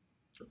died.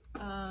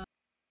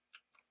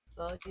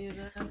 Sell you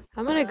this.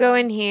 I'm gonna go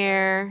in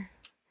here.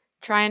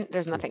 Try and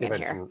there's Let's see nothing if in I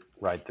here. can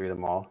ride through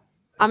them all.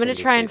 I'm gonna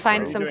Maybe try and take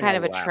find one. some doing kind a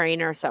of a lap.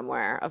 trainer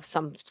somewhere of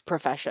some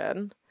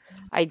profession.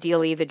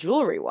 Ideally the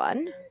jewelry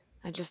one.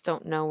 I just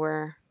don't know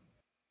where.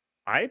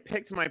 I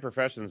picked my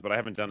professions, but I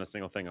haven't done a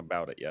single thing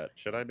about it yet.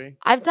 Should I be?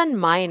 I've done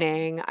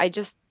mining.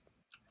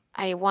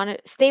 I want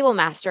it stable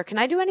master. Can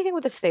I do anything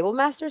with a stable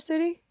master,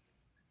 Sudi?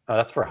 Oh,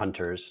 that's for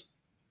hunters.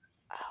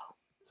 Oh.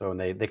 So when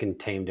they can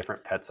tame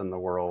different pets in the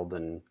world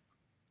and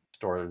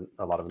store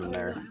a lot of them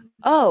there.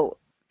 Oh,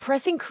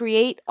 pressing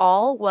create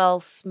all while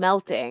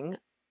smelting.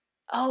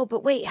 Oh,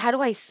 but wait, how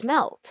do I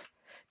smelt?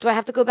 Do I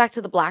have to go back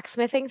to the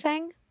blacksmithing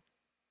thing?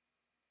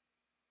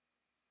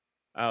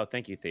 Oh,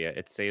 thank you, Thea.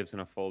 It saves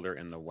in a folder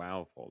in the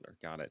WoW folder.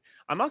 Got it.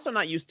 I'm also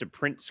not used to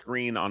print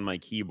screen on my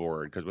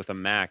keyboard because with a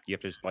Mac you have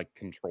to just like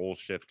Control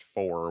Shift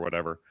 4 or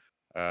whatever.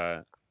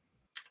 But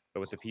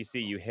with the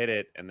PC, you hit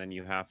it and then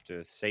you have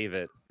to save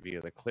it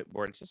via the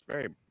clipboard. It's just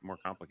very more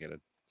complicated.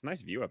 It's a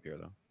nice view up here,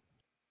 though.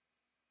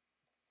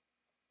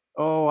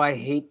 Oh, I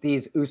hate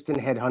these Ustan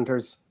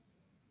headhunters.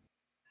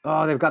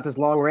 Oh, they've got this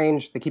long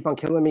range. They keep on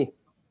killing me.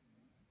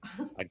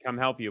 I'd come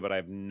help you, but I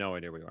have no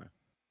idea where you are.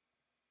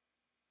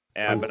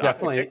 I'm But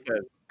definitely-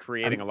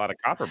 creating a lot of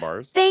copper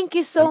bars. Thank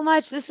you so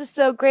much. This is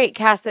so great.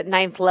 Cast at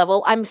 9th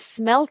level. I'm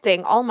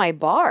smelting all my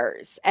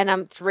bars and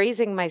I'm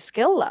raising my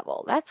skill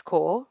level. That's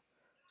cool.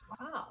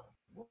 Wow.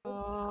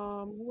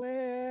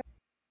 Somewhere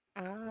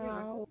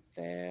out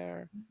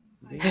there,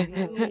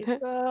 beneath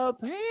the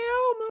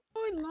pale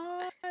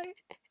moonlight.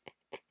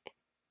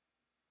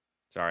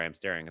 Sorry, I'm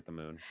staring at the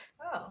moon.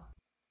 Oh.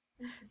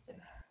 Interesting.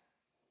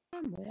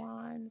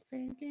 Someone's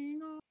thinking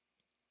of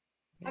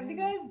Do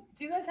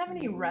you guys have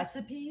any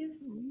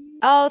recipes?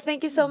 Oh,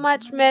 thank you so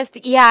much,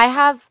 Mist. Yeah, I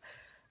have.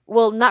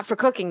 Well, not for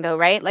cooking though,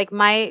 right? Like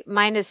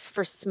mine is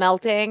for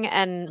smelting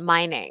and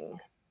mining.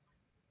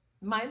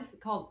 Mine's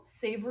called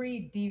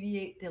Savory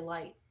Deviate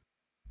Delight.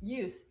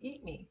 Use,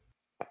 eat me.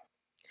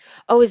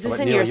 Oh, is this But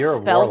in Neil, your you're a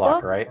spell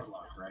warlock, book? right?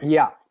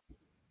 Yeah.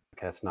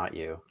 Okay, that's not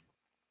you.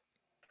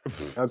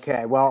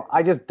 Okay. Well,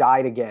 I just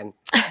died again.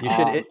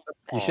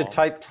 You should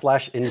type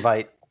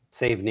 /invite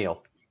save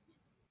Neil.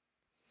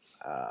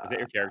 Is that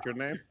your character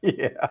name?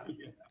 Yeah.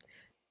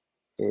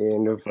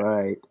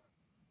 Invite.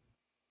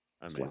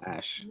 Amazing.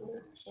 Slash.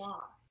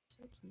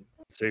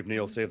 Save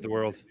Neil, save the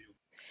world.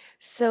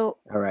 So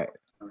All right.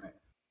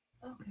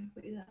 Okay,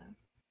 put you that.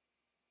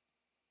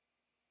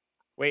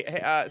 Wait, hey,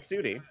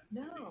 Sudi,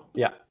 No.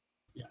 Yeah.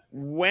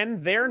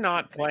 when they're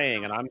not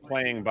playing and I'm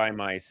playing by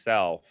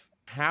myself,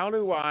 how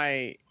do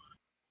I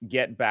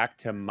get back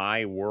to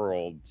my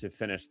world to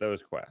finish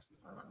those quests?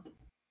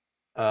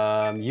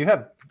 You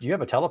have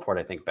a teleport,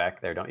 I think,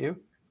 back there, don't you?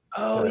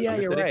 Oh, yeah,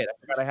 you're Undercity? right. I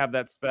forgot I have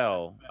that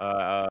spell.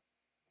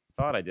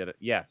 Thought I did it.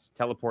 Yes,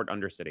 teleport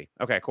Undercity.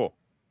 Okay, cool.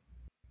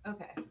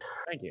 Okay.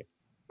 Thank you.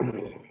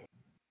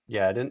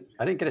 Yeah, I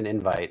didn't get an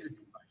invite.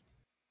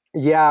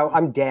 Yeah,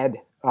 I'm dead.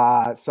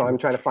 So I'm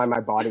trying to find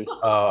my body.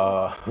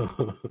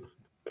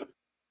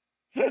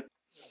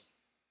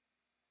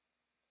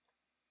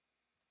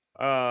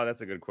 Oh, that's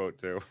a good quote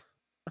too.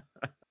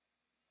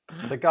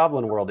 The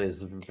Goblin world is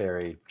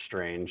very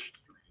strange.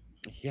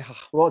 Yeah.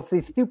 Well, it's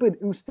these stupid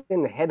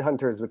Ustin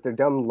headhunters with their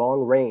dumb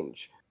long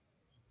range.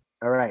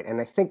 All right, and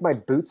I think my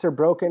boots are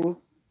broken,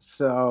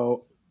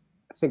 so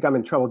I think I'm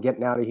in trouble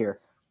getting out of here.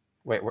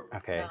 Wait,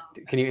 okay.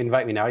 Can you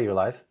invite me now? Are you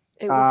alive?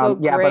 it will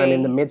go Yeah, but I'm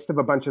in the gray. midst of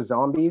a bunch of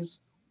zombies.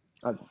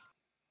 And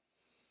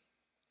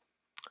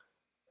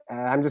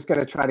I'm just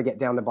gonna try to get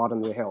down the bottom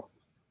of the hill.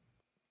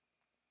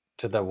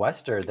 To the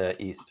west or the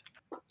east?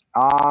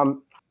 To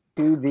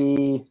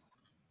the.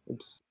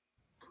 Oops.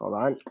 Hold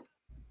on.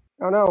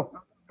 Oh no.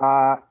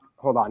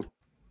 Hold on.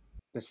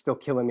 They're still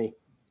killing me.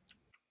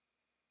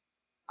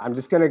 I'm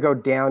just gonna go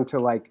down to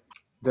like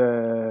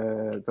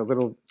the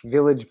little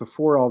village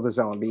before all the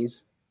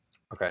zombies.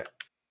 Okay.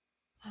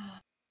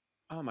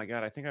 Oh my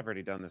god, I think I've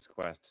already done this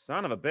quest.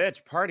 Son of a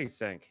bitch, party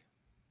sync.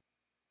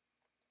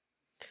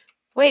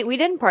 Wait, we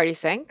didn't party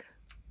sync.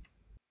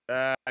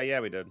 Yeah,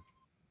 we did.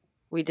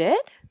 We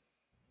did?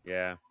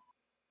 Yeah.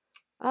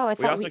 Oh, I We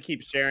thought also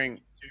keep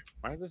sharing.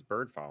 Why is this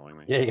bird following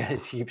me? Yeah, you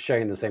guys keep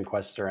sharing the same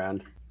quests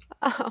around.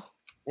 Oh,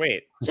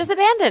 Wait, just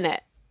abandon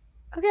it.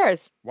 Who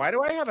cares? why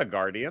do I have a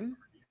guardian?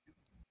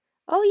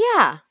 Oh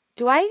yeah.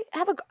 Do I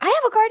have a? I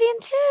have a guardian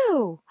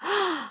too.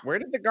 Where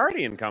did the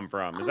guardian come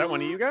from? Is that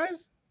one of you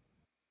guys?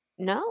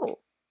 No.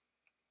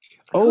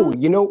 Oh,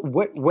 you know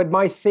what? Would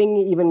my thing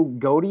even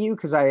go to you?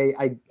 Because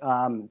I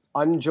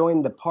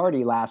unjoined the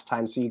party last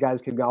time, so you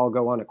guys could all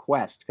go on a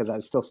quest. Because I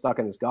was still stuck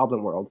in this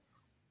goblin world.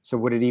 So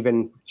would it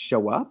even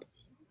show up?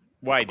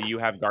 Why do you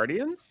have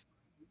guardians?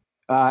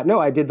 No,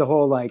 I did the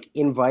whole like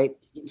invite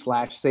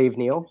 / save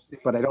Neil,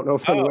 but I don't know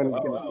if anyone's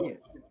going to see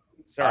it.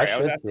 Sorry, I I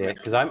was should see it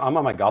because I'm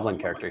on my goblin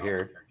character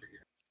here.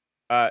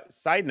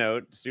 Side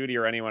note, Sudi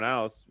or anyone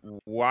else,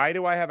 why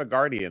do I have a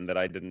guardian that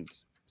I didn't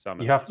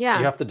summon? You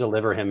have to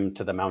deliver him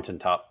to the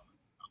mountaintop.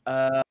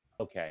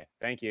 Okay,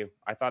 thank you.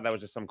 I thought that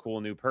was just some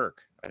cool new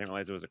perk. I didn't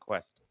realize it was a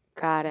quest.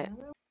 Got it.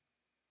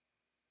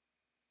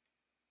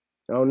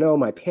 Oh no,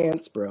 my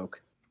pants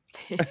broke.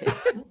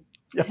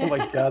 Oh my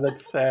god,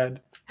 that's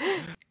sad.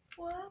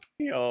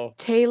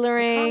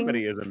 Tailoring.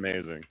 Comedy is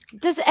amazing.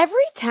 Does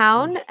every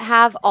town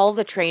have all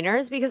the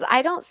trainers? Because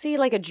I don't see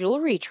like a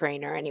jewelry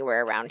trainer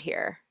anywhere around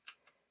here.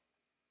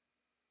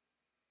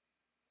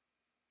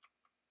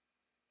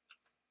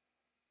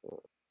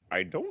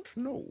 I don't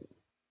know.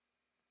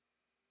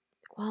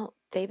 Well,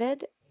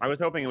 David? I was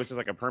hoping it was just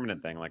like a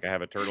permanent thing, like I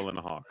have a turtle and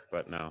a hawk,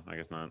 but no, I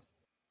guess not.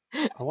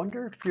 I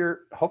wonder if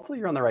hopefully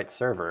you're on the right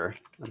server.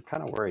 I'm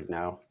kind of worried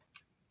now.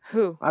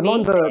 Who? I'm Me?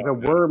 on the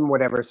worm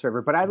whatever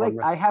server, but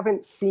I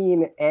haven't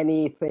seen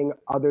anything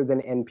other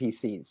than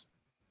NPCs.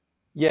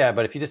 Yeah,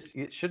 but if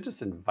you should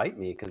just invite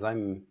me because I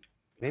don't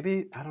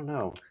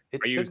know.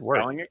 It Are you should work.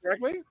 spelling it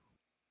correctly?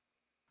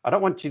 I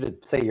don't want you to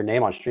say your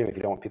name on stream if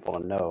you don't want people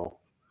to know.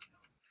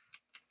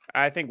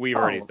 I think we've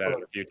already said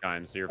it a few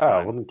times, so you're fine.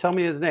 Oh, well then tell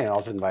me his name. I'll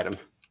just invite him.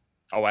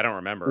 Oh, I don't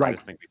remember. I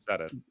just think we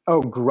said it.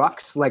 Oh,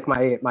 Grux, like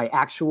my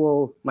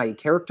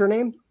character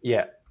name?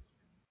 Yeah.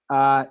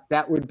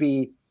 That would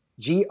be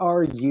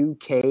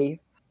GRUK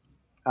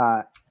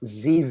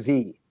ZZ.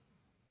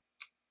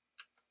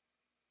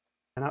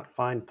 Cannot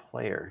find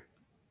player.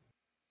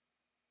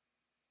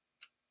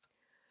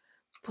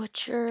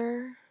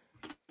 Butcher.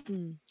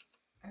 All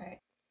right.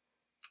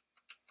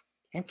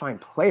 Can't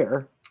find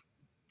player.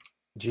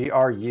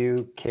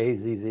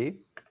 GRUKZZ.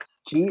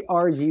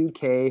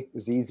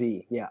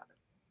 GRUKZZ. Yeah.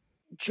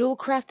 Jewel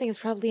crafting is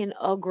probably an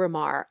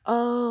Ogrimmar.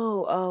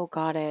 Oh,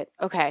 got it.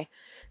 Okay.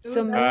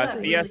 So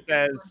Thea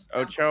says,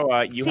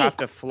 Ochoa, you have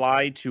to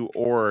fly to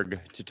org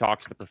to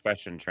talk to the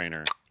profession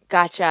trainer.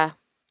 Gotcha.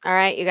 All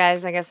right, you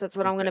guys. I guess that's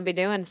what I'm going to be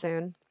doing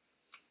soon.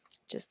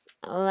 Just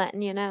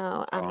letting you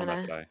know. I'm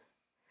going to...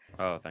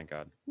 Oh, thank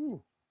God.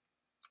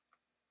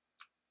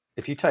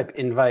 If you type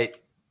invite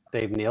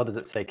save Neil, does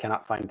it say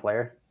cannot find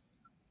player?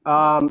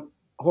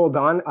 Hold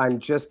on. I'm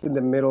just in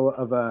the middle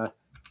of a...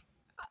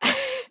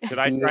 Should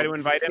I try to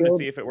invite him to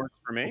see if it works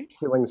for me?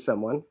 Killing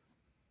someone.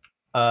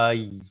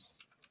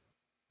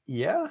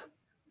 Yeah.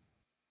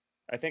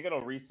 I think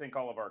it'll resync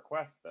all of our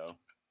quests, though.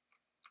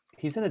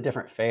 He's in a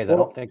different phase. I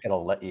don't think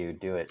it'll let you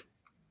do it.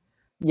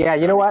 Yeah,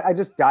 you know what? I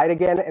just died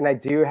again, and I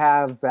do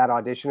have that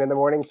audition in the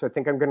morning, so I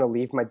think I'm going to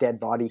leave my dead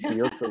body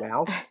here for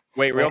now.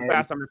 Wait, real And-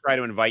 fast. I'm gonna try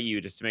to invite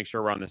you just to make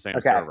sure we're on the same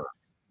Okay. server.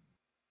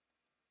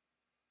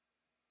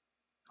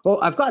 Well,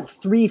 I've got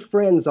 3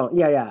 friends on.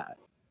 Yeah.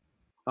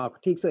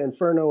 Critixa,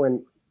 Inferno,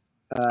 and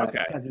Okay. Well,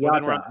 then we're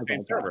on Kaziata. the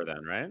same server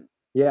then, right?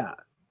 Yeah.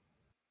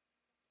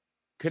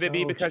 Could it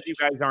be So because you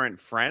guys aren't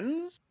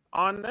friends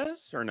on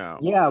this, or no?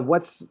 Yeah,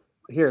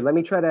 here? Let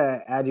me try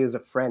to add you as a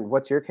friend.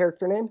 What's your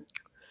character name?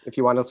 If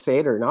you want to say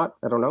it or not,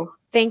 I don't know.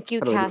 Thank you,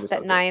 How do I do Cast this at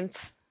out there?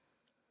 9th.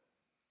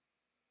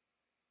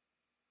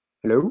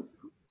 Hello?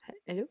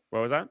 Hello? What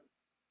was that?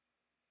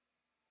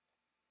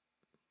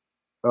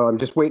 Oh, I'm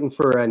just waiting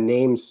for a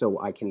name so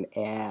I can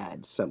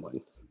add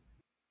someone.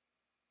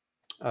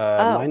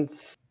 Oh.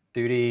 Mine's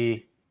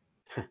Duty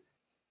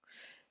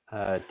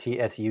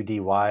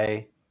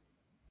TSUDY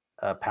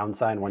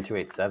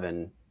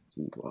 #1287.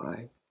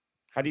 Why?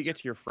 How do you get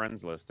to your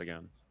friends list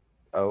again?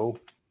 O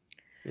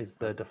is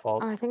the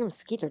default. Oh, I think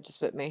Mosquito just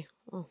bit me.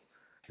 Oh.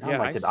 I'm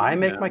like, did see I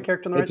make my him.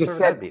 character on the It right just server?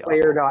 That'd said be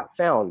player awful. not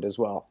found as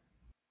well.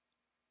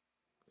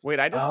 Wait,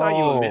 I just saw you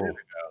a minute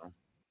Oh. ago.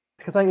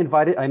 It's because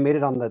I made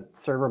it on the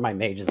server my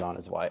mage is on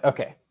is why.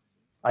 Okay.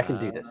 I can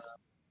do this.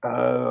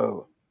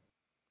 Oh.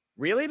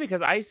 Really?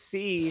 Because I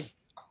see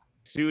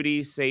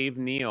Sudi save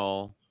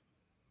Neil.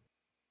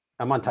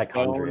 I'm on Zone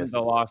Tichondrius.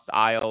 the Lost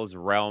Isles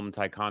realm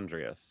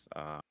Tichondrius.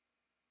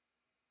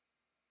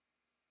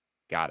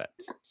 Got it.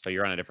 So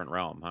you're on a different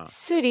realm, huh?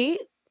 Sudi,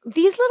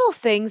 these little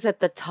things at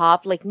the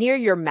top, like near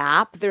your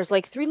map, there's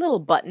like 3 little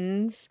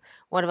buttons.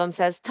 One of them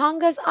says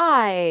Tonga's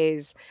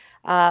Eyes,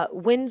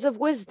 Winds of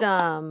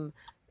Wisdom,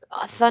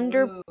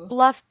 Thunder Ooh.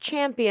 Bluff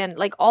Champion,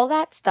 like all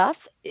that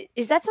stuff.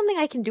 Is that something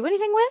I can do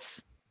anything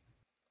with?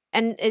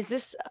 And is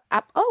this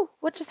app? Oh,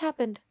 what just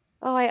happened?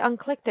 Oh, I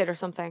unclicked it or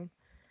something.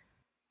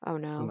 Oh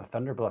I'm no. a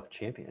Thunderbluff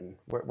champion.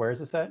 Where is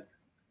this at?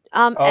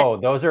 At- Oh,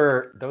 those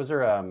are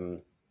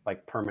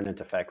like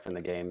permanent effects in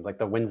the game. Like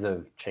the Winds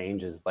of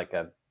Change is like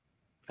an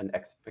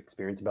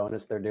experience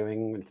bonus they're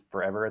doing. It's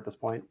forever at this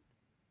point.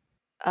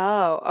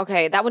 oh,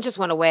 okay. That one just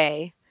went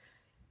away.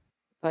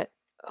 But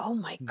oh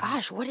my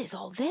gosh, what is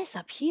all this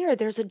up here?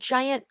 There's a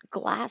giant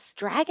glass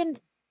dragon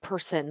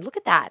person. Look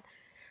at that.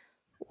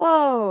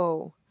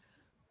 Whoa.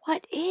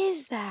 What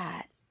is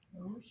that?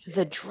 Oh,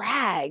 The shit.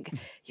 drag.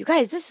 You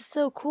guys, this is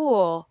so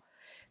cool.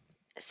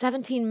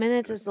 17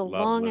 minutes is the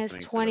Love longest,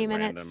 listening to the 20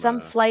 minutes. random,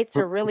 Some flights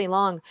are really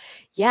long.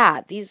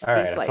 Yeah, these All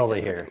right, I'm flights totally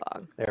are pretty here.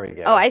 long. There we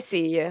go. Oh, I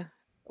see you.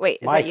 Wait,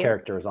 is My that you?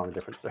 character is on a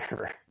different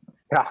server.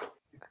 Yeah.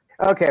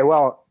 Okay,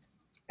 well,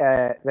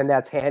 then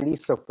that's handy.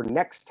 So for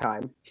next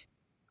time,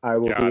 I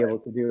will Got be it. able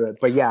to do it.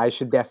 But yeah, I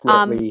should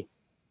definitely.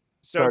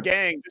 So, Start-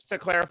 gang, just to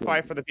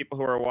clarify for the people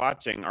who are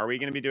watching, are we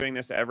going to be doing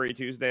this every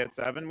Tuesday at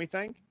 7, we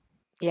think?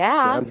 Yeah.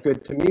 Sounds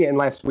good to me,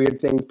 unless weird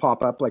things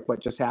pop up like what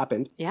just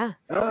happened. Yeah.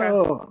 Okay.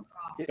 Oh,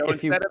 So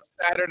If you- instead of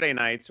Saturday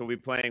nights, we'll be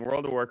playing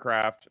World of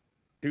Warcraft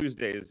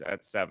Tuesdays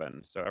at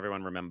 7. So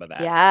everyone remember that.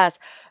 Yes.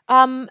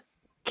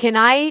 Can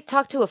I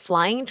talk to a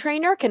flying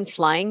trainer? Can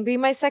flying be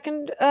my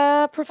second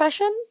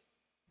profession?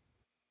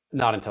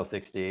 Not until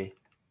 60.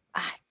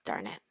 Ah,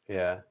 darn it.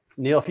 Yeah.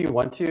 Neil, if you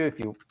want to,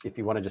 if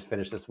you want to just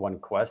finish this one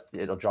quest,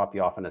 it'll drop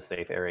you off in a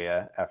safe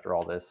area after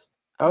all this.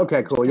 okay,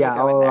 I'm just cool. gonna Yeah,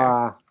 go in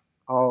there.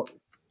 I'll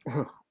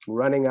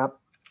running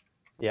up.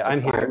 Yeah, to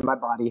I'm here. find my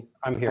body.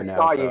 I'm here I now.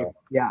 saw so- you.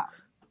 Yeah.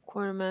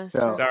 Quartermaster.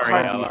 So- Sorry,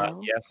 Cartel.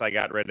 Ella. Yes, I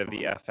got rid of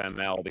the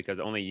FML because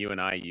only you and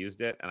I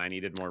used it, and I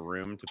needed more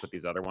room to put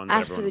these other ones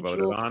As that for the everyone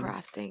jewel voted on.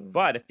 crafting.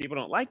 But if people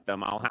don't like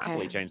them, I'll happily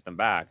Okay. change them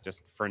back.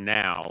 Just for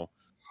now,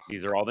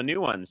 these are all the new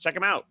ones. Check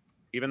them out.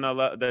 Even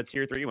the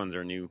tier 3 ones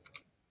are new.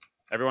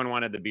 Everyone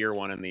wanted the beer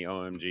one and the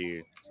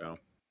OMG, so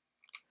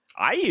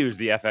I use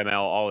the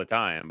FML all the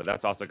time, but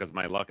that's also because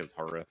my luck is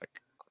horrific.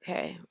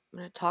 Okay, I'm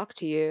gonna talk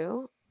to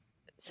you.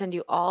 Send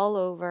you all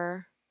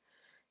over.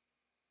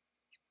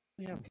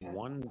 We have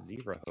one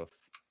zebra hoof.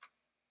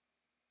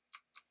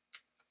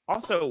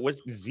 Also,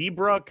 was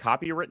zebra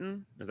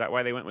copywritten? Is that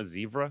why they went with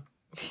zebra?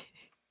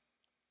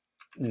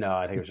 No,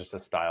 I think it was just a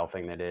style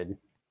thing they did.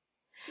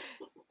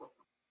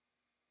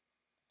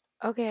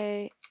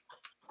 Okay.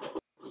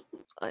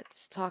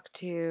 Let's talk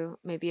to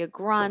maybe a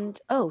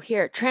grunt. Oh,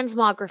 here,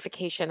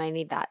 transmogrification. I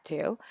need that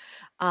too.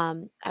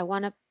 I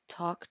want to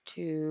talk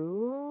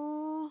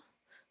to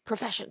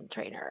profession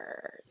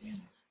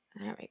trainers.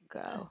 There we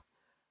go.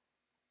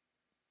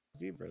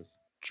 Zebras.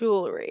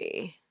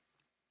 Jewelry.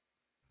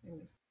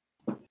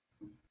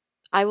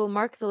 I will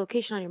mark the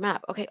location on your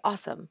map. Okay,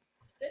 awesome.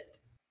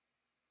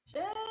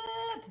 Shit.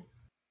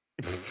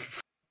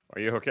 Are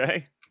you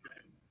okay?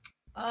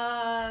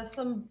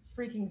 Some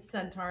freaking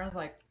centaurs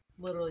like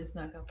literally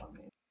snuck up on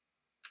me.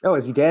 Oh,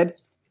 is he dead?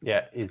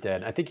 Yeah, he's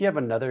dead. I think you have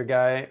another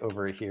guy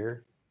over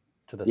here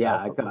to the Yeah,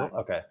 south. I a little. got-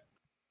 Okay.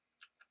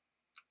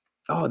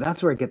 Oh,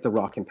 that's where I get the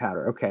rock and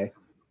powder. Okay.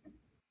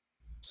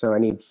 So I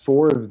need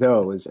 4 of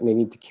those, and I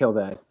need to kill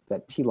that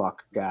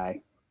T-Lock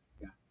guy.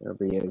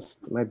 Wherever he is.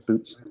 My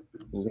boots.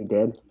 Is he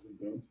dead?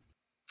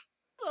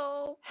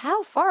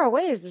 How far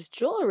away is this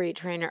jewelry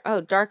trainer?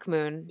 Oh, Dark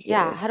Moon.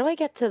 Yeah, Okay. how do I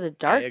get to the I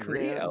Dark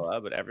agree, Moon?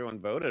 Ella, but everyone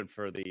voted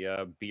for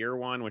the beer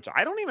one, which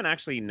I don't even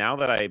actually, now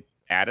that I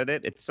added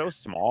it, it's so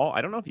small.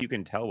 I don't know if you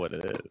can tell what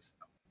it is.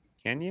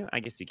 Can you? I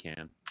guess you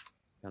can.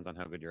 Depends on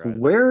how good your eyes are.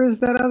 Where is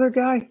that other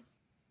guy?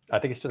 I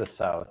think it's to the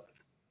south.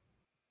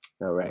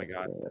 All Oh right. my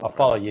god. I'll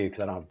follow you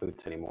because I don't have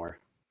boots anymore.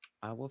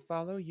 I will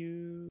follow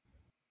you.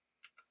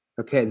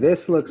 Okay,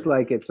 this looks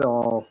like it's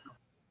all.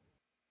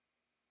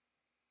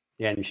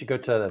 Yeah, and you should go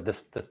to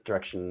this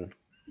direction.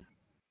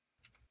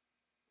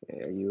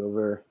 Are you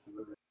over?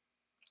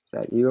 Is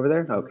that you over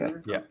there? Okay.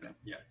 Yeah.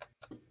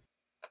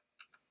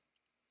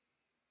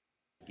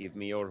 Give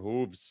me your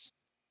hooves.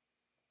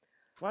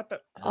 What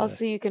the?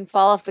 Also, you can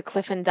fall off the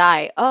cliff and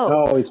die.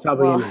 Oh, Oh, it's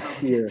probably well, in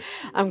here.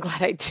 I'm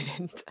glad I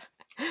didn't.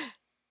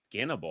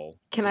 Skinnable.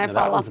 Can I No,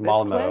 fall that off one's this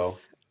Malmo.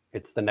 cliff?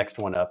 It's the next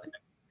one up.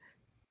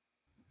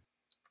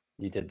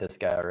 You did this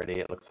guy already,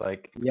 it looks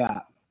like. Yeah.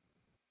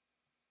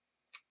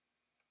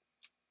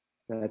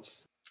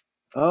 That's.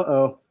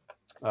 Uh-oh.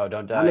 Oh,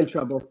 don't I'm die. in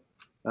trouble.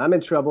 I'm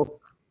in trouble.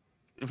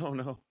 Oh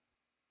no.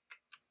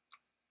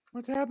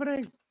 What's happening?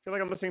 I feel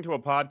like I'm listening to a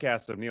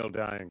podcast of Neil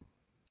dying.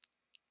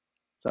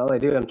 That's all I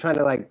do. I'm trying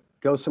to like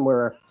go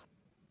somewhere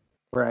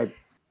where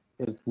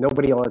there's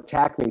nobody will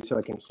attack me so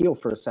I can heal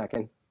for a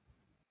second.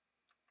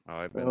 Oh,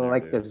 I've I been don't there,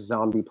 like dude. this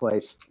zombie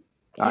place.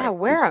 All Yeah,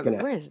 right, I'm just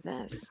gonna where is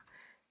this?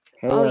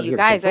 hang Oh, out you here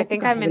 'cause guys, I don't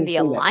think I I'm have in the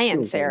anything that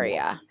Alliance heals anymore.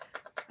 area.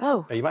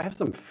 Oh, Oh, you might have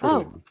some food.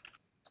 Oh.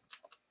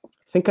 I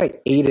think I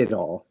ate it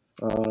all.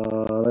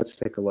 Let's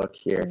take a look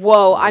here.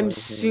 whoa, I'm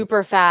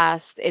super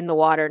fast in the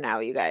water now,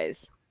 you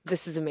guys.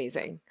 This is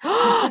amazing.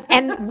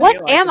 And what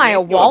Neil, I am could I,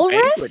 a make you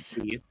banquet walrus?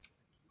 feast.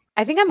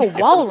 I think I'm a If we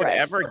could walrus.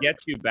 ever get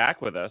you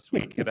back with us,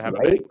 we could have a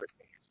Right? banquet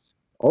feast.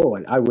 Oh,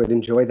 and I would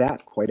enjoy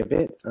that quite a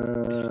bit.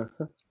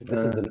 This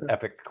is an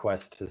epic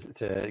quest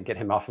to get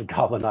him off of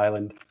Goblin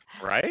Island.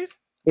 Right?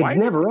 It Why is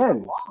never so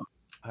ends. long?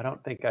 I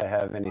don't think I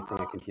have anything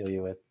I can heal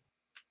you with.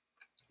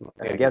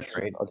 I guess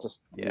trade. I'll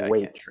just Yeah, I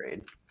wait. can't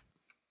trade.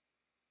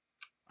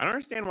 I don't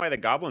understand why the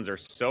goblins are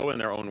so in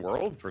their own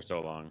world for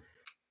so long.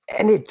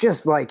 And it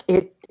just like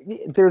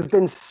there's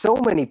been so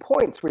many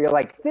points where you're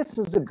like, this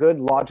is a good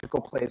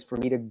logical place for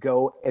me to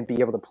go and be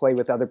able to play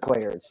with other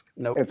players.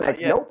 Nope. And it's not like,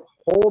 yet. nope,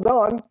 hold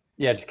on.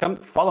 Yeah, just come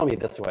follow me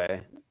this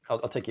way. I'll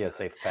take you a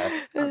safe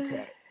path.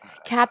 Okay.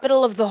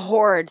 Capital of the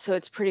Horde, so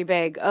it's pretty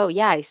big. Oh,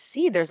 yeah, I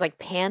see. There's like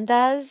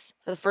pandas.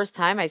 For the first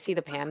time, I see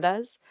the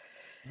pandas.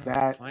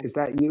 Is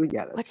that you?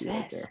 Yeah, that's What's you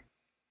right this? there.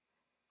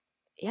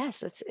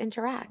 Yes, let's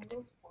interact.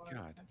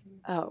 God.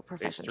 Oh, They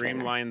professional trainer.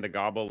 streamlined the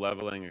gobble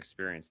leveling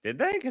experience. Did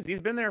they? Because he's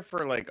been there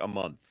for like a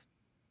month.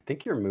 I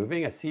think you're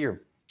moving. I see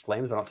your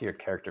flames, but I don't see your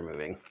character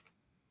moving.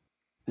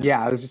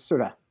 Yeah, I was just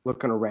sort of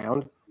looking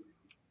around.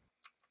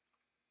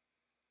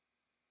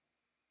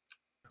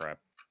 Crap.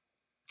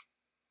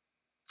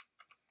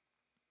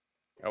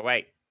 Oh,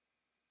 wait.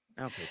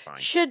 Okay, fine.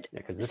 Should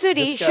Yeah, because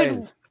Sudi,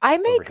 should I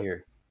make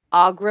here?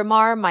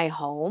 Agrimar my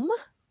home?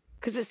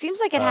 Because it seems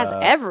like it has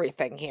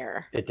everything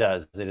here. It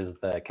does. It is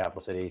the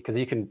capital city. Because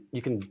you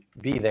can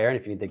be there, and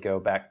if you need to go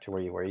back to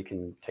where you were, you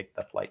can take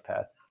the flight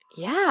path.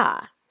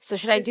 Yeah. So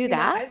should I do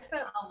that? I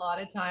spent a lot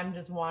of time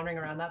just wandering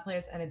around that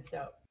place, and it's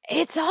dope.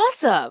 It's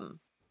awesome.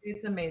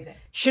 It's amazing.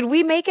 Should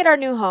we make it our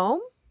new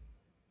home?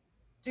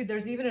 Dude,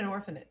 there's even an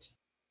orphanage.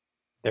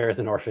 There is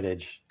an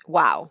orphanage.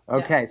 Wow.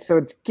 Okay, so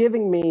it's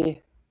giving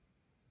me,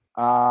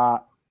 yeah,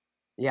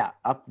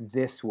 up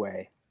this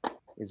way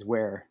is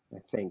where I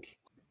think.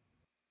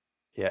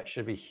 Yeah, it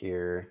should be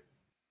here.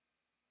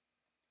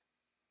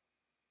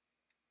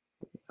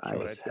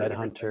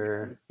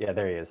 Headhunter. Yeah,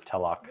 there he is.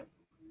 Telok.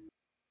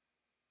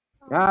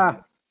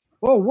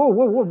 Whoa,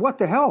 what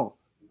the hell?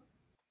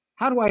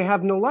 How do I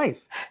have no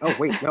life? Oh,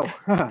 wait, no.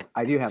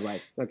 I do have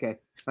life. Okay,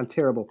 I'm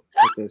terrible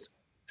at this.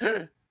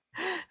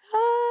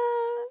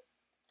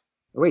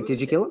 Wait, did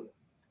you kill him?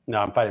 No,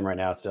 I'm fighting him right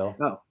now still.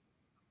 Oh.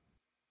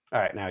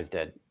 All right, now he's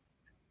dead.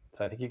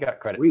 So I think you got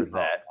credit Sweet. for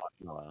that.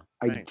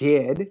 I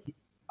did.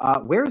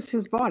 Where's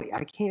his body?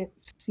 I can't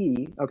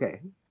see.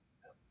 Okay.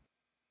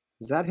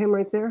 Is that him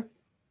right there?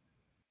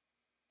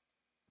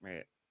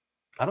 Wait.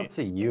 I don't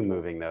see you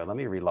moving though. Let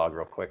me relog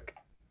real quick.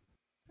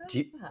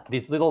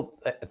 These little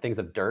things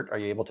of dirt, are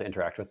you able to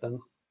interact with them?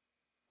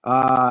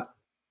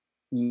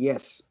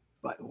 Yes.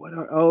 But what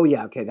are? Oh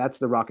yeah. Okay, that's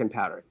the rock and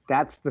powder.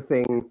 That's the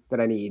thing that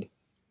I need.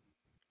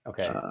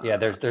 Okay. Yeah.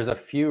 There's a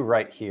few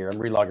right here. I'm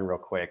relogging real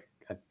quick.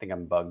 I think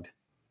I'm bugged.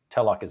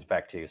 Telok is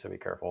back too, so be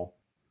careful.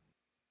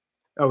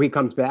 Oh, he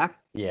comes back?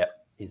 Yeah,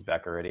 he's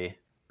back already.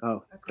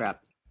 Oh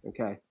crap.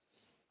 Okay.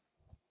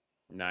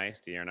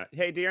 Nice, Dearna.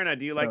 Hey, Dearna,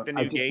 do you like the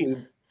new gate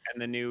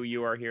and the new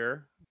 "You Are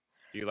Here"?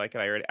 Do you like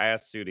it? I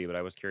asked Sudi, but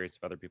I was curious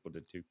if other people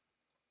did too.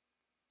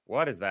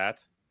 What is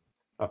that?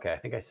 Okay, I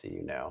think I see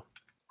you now.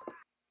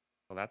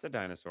 Well, that's a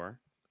dinosaur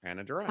and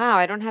a giraffe. Wow,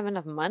 I don't have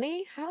enough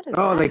money? How does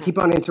Oh, that they keep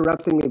on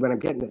interrupting me when I'm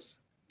getting this.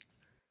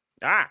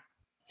 Ah!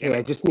 Okay,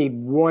 I just need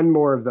one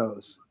more of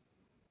those.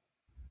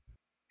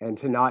 And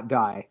to not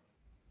die.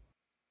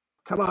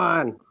 Come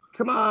on.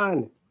 Come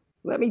on.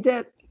 Let me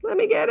get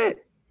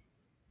it.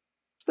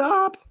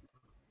 Stop.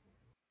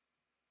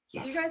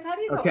 You Yes. guys, how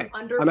do you go Okay,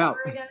 underwater I'm out.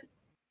 again?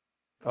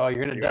 Oh,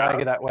 you're gonna You're die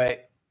out. that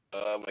way.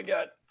 Oh my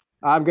god.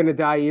 I'm gonna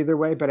die either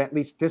way, but at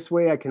least this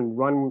way I can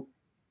run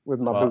with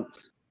my Well-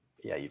 boots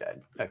Yeah, you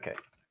died. Okay.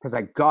 because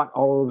I got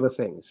all of the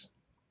things.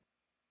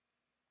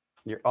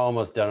 You're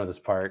almost done with this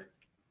part.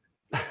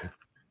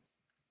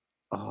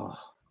 Oh,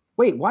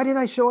 wait, why did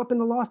I show up in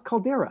the Lost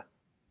Caldera?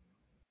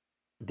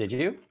 Did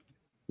you?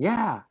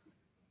 Yeah.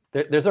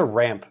 There's a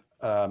ramp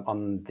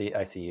on the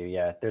ICU.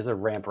 Yeah, there's a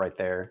ramp right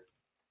there.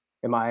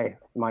 Am I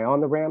on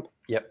the ramp?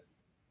 Yep.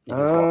 You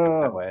can just walk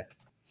up that Oh. way.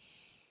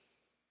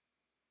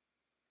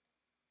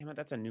 Damn it,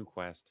 that's a new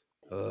quest.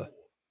 Ugh. I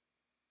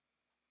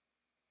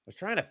was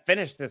trying to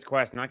finish this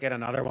quest, not get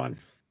another one.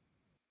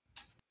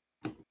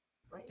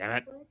 Right, Damn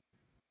it. right.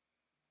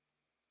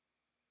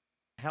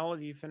 Hell,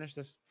 do you finish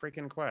this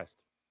freaking quest?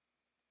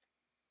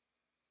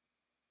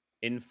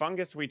 In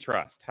fungus we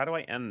trust. How do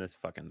I end this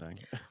fucking thing?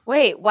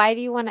 Wait, why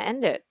do you want to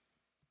end it?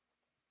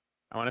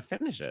 I want to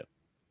finish it.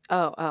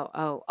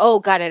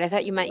 Oh, got it. I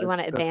thought you meant you want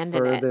to That's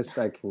abandon the it. furthest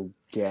I can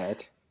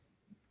get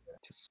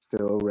to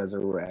still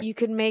resurrect. You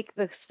could make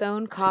the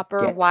stone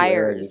copper get to where I need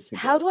wires. to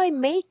How go. do I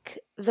make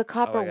the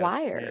copper Oh, I gotta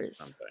plant wires?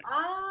 something.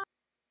 Ah,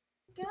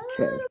 God,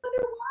 Okay.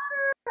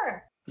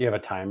 underwater. You have a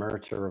timer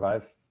to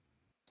revive.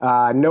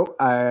 Nope.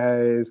 I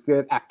was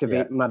good.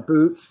 Activate my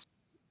boots.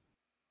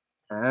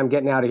 I'm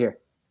getting out of here.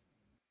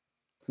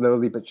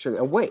 Slowly but surely.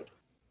 Oh, wait.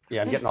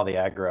 Yeah, I'm getting all the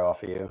aggro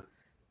off of you.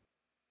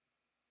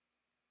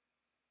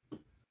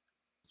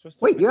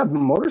 Wait, you have a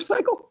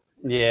motorcycle?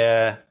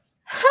 Yeah.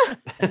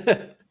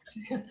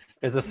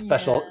 It's a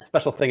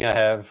special thing I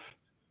have.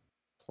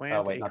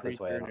 Plant wait, a not this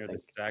way, I creature don't near the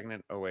think.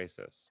 stagnant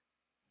oasis.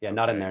 Yeah,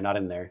 not in Okay. there, not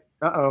in there.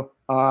 Uh-oh.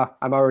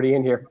 I'm already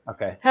in here.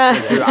 Okay.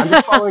 I'm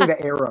just following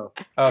the arrow.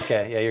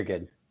 Okay, yeah, you're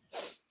good.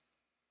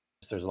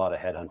 There's a lot of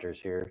headhunters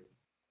here.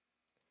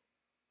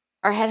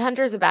 Are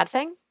headhunters a bad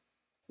thing?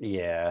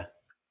 Yeah.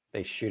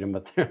 They shoot them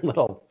with their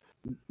little...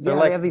 Yeah,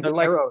 like- they have these they're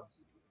like-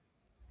 arrows.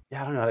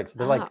 Yeah, I don't know.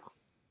 They're like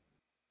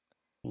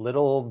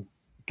little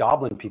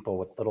goblin people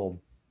with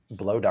little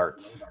blow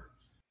darts.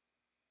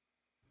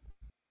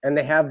 And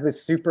they have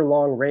this super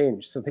long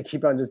range, so they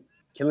keep on just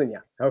killing you.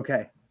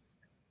 Okay.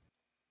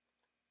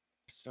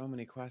 So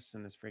many quests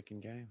in this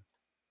freaking game.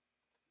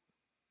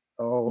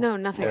 Oh. No,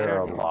 nothing. I There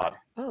are don't a know. lot.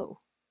 Oh.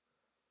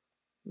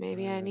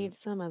 Maybe I need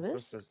some of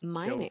Supposed this to kill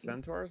mining.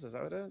 centaurs? Is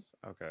that what it is?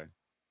 Okay.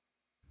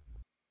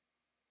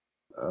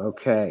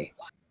 Okay.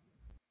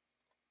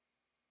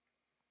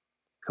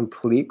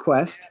 Complete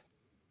quest.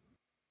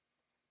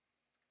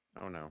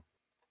 Oh no.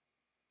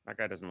 That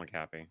guy doesn't look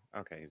happy.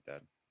 Okay, he's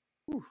dead.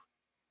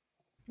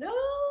 No,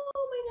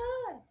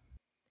 oh my God.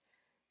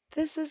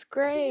 This is You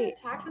great. get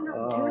attacked under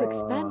Too Uh,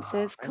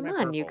 expensive. why Come am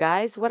I on, you purple?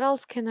 guys. What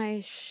else can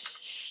I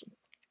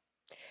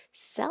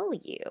sell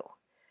you?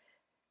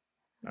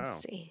 Let's Oh.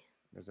 see.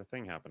 There's a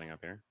thing happening up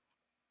here.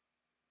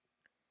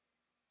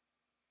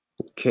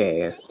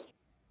 Okay.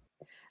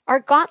 Are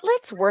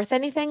gauntlets worth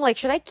anything? Like,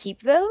 should I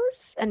keep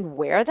those and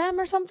wear them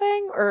or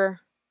something?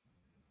 Or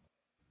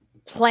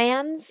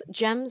plans,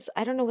 gems?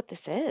 I don't know what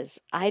this is.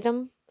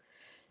 Item,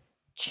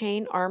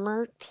 chain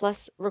armor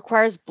plus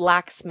requires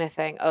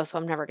blacksmithing. Oh, so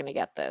I'm never going to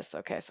get this.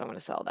 Okay, so I'm going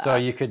to sell that. So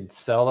you could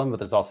sell them, but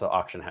there's also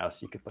auction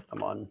house you could put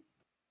them on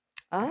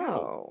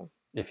Oh.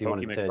 if you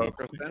wanted to.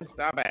 Then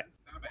stop it.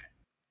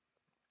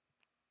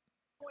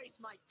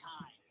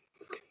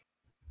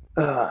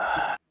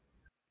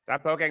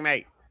 Stop poking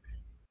me.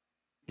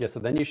 Yeah, so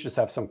then you should just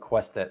have some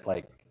quest that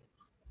like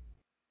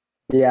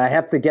Yeah, I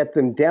have to get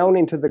them down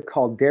into the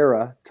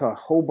caldera to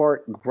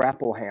Hobart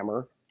grapple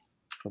hammer.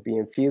 Will be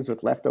infused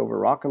with leftover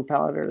rock and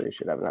powder. They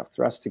should have enough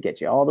thrust to get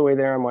you all the way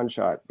there in one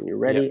shot. When you're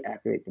ready,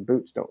 activate the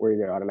boots. Don't worry,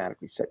 they're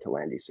automatically set to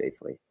land you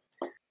safely.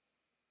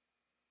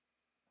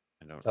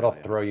 that'll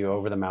throw you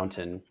over the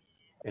mountain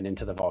and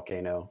into the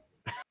volcano.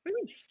 What do you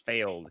mean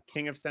failed?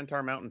 King of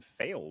Centaur Mountain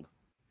failed.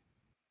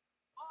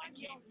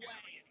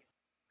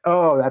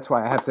 Oh, that's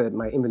why I have to.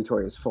 My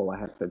inventory is full. I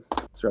have to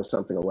throw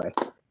something away.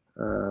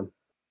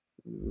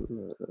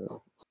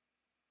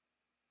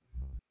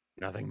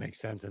 Nothing makes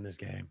sense in this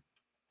game.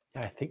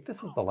 Yeah, I think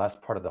this is the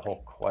last part of the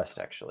whole quest,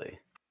 actually,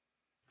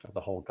 of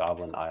the whole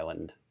Goblin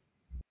Island.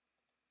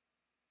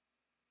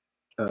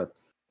 Okay.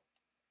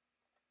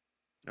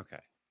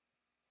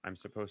 I'm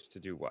supposed to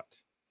do what?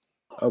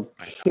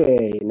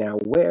 Okay, now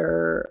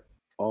where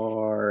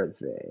are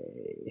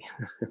they?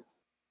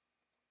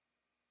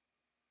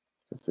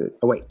 Is it,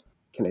 oh wait,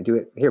 can I do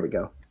it? Here we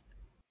go.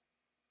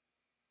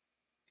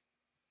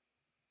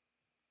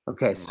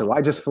 Okay, so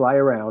I just fly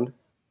around.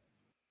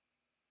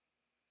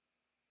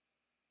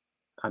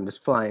 I'm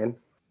just flying.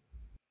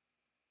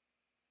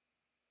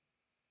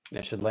 And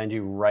it should land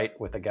you right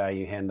with the guy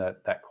you hand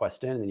that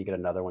quest in, and then you get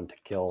another one to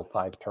kill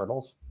 5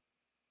 turtles.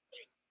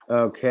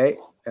 Okay,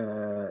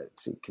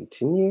 let's see,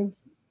 continue.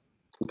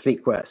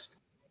 Complete quest.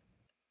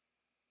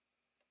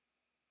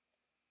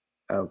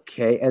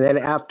 Okay, and then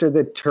after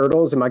the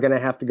turtles, am I going to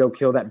have to go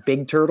kill that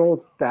big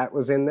turtle that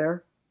was in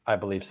there? I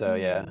believe so,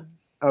 yeah.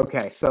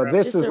 Okay, so It's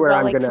this just is a where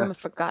I'm relic going from a to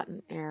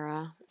forgotten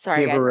era.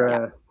 Sorry, give guys. her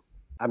Yeah.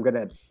 I'm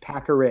gonna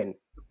pack her in.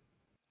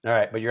 All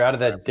right, but you're out of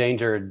that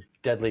danger,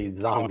 deadly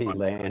zombie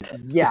land.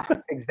 Yeah,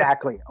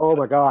 exactly. Oh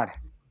my god.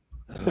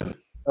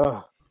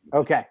 Oh,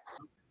 okay.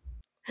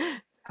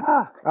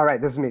 All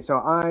right, this is me. So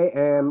I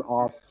am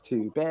off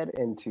to bed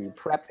and to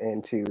prep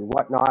and to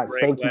whatnot.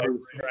 Break Thank legs,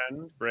 you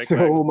friend. Break so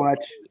legs.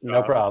 much.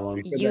 No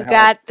problem. For You the help.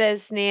 got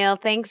this, Neil.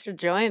 Thanks for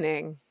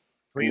joining.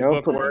 Please No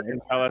book work problem.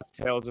 and tell us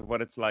tales of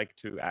what it's like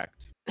to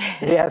act.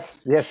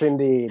 Yes,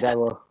 indeed. I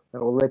will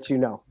let you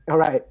know. All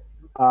right.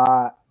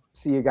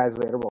 See you guys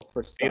later. Well,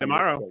 first See you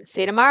tomorrow.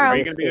 See you tomorrow. Are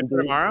you going to be good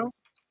for tomorrow?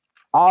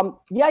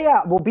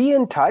 Yeah. We'll be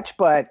in touch,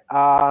 but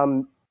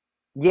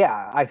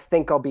yeah, I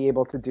think I'll be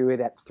able to do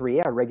it at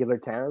 3 our regular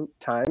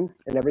time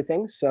and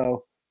everything.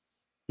 So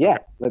yeah,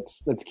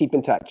 let's keep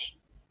in touch.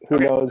 Who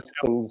knows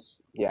things?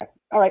 Yeah.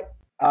 All right.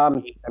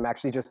 I'm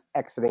actually just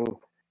exiting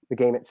the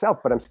game itself,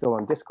 but I'm still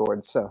on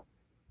Discord. So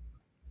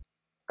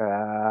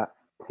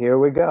here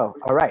we go.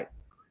 All right.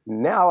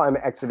 Now I'm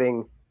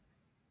exiting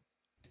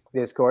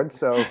Discord.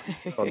 So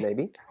or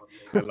maybe.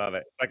 I love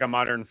it. It's like a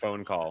modern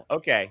phone call.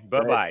 Okay.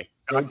 Bye-bye. Right.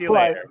 Talk to you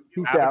Bye. later.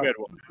 Peace Have out. a good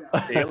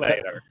one. See you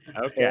later.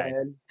 Okay.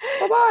 And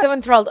bye-bye. So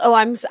enthralled. Oh,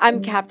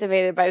 I'm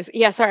captivated by this.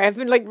 Yeah, sorry, I've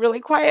been like really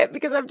quiet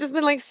because I've just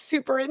been like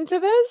super into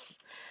this.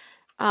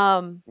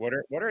 What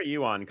are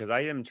you on? Because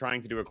I am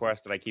trying to do a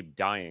quest that I keep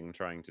dying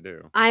trying to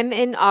do. I'm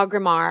in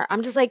Agrimar.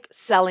 I'm just like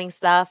selling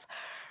stuff,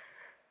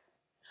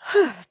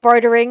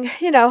 bartering,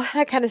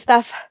 that kind of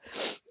stuff.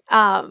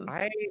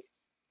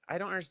 I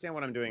don't understand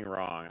what I'm doing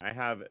wrong. I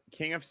have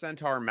King of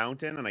Centaur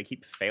Mountain, and I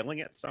keep failing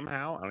it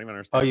somehow. I don't even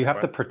understand. Oh, you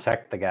have to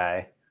protect the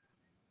guy.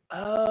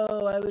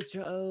 Oh,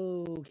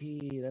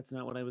 okay. That's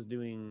not what I was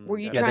doing. Were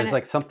you Yeah, trying there's to?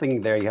 like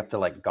something there you have to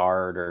like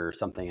guard or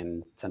something,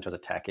 and Centaurs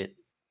attack it.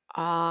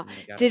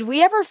 Did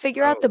we ever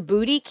figure out the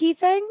booty key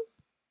thing?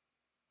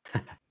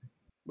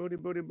 Booty,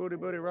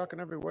 rocking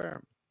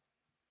everywhere.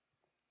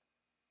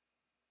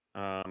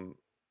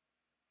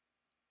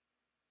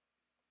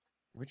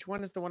 Which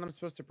one is the one I'm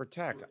supposed to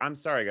protect? I'm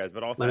sorry, guys,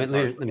 but also Let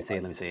me see.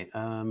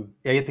 Yeah,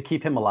 you have to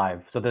keep him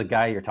alive. So the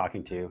guy you're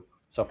talking to.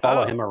 So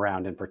follow him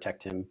around and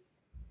protect him.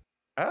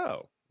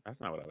 Oh,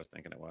 that's not what I was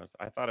thinking it was.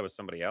 I thought it was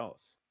somebody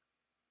else.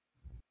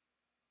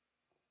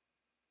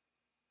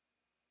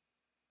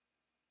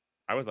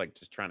 I was like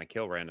just trying to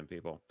kill random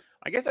people.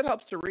 I guess it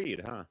helps to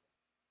read, huh?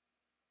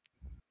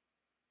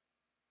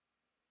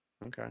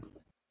 Okay.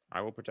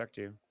 I will protect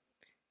you.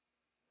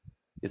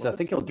 Yes, I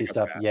think he'll do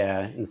stuff. Yeah,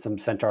 and some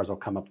centaurs will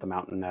come up the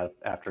mountain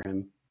after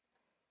him.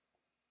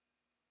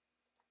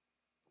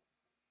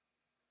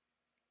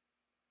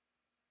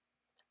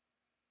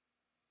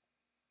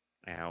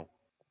 Ow.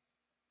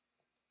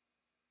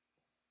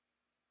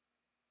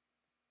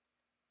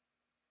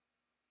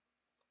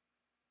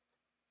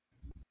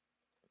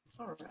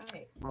 All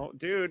right. Well,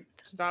 dude,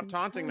 stop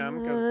taunting them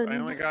because I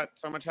only got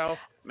so much health,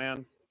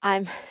 man.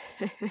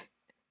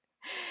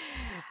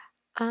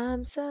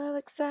 I'm so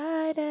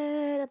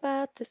excited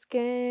about this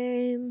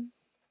game.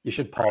 You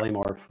should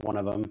polymorph one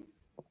of them.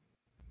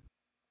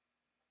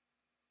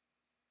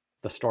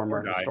 The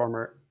Stormer. The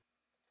Stormer.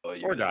 Oh,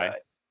 you're gonna die.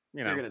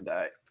 You're gonna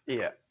die.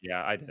 Yeah.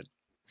 Yeah, I did.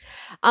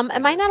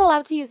 Am I not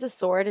allowed to use a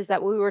sword? Is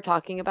that what we were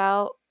talking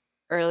about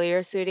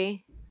earlier,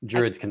 Sudi?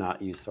 Druids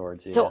cannot use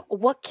swords. Yeah. So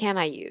what can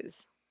I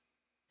use?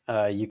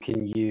 You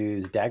can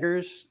use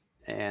daggers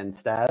and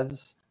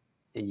staves,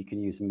 and you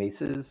can use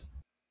maces.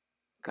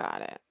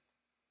 Got it.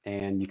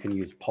 And you can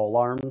use pole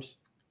arms.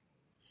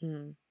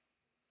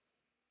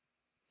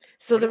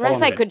 So the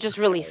rest I could just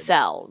really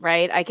sell,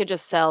 right? I could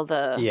just sell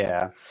the.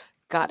 Yeah.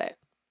 Got it.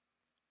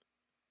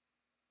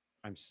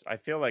 I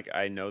feel like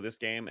I know this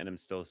game and I'm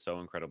still so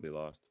incredibly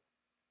lost.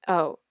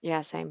 Oh,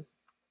 yeah, same.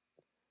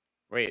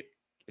 Wait,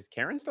 is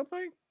Karen still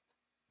playing?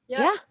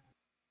 Yeah.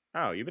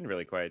 Oh, you've been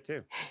really quiet too.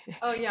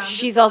 Oh yeah.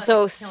 She's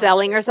also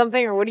selling or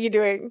something, or what are you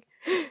doing?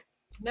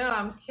 No,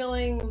 I'm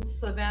killing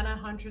Savannah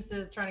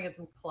huntresses, trying to get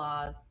some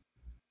claws.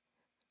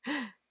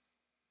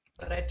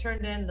 But I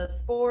turned in the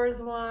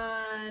spores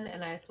one,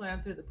 and I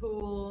swam through the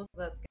pool,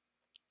 so that's good.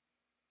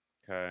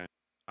 Okay.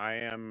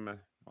 I'm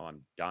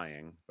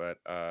dying, but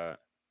Here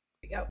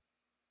we go.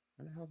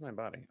 where the hell's my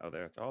body? Oh,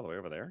 there, it's all the way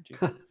over there.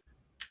 Jesus.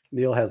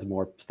 Neil has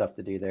more stuff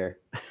to do there.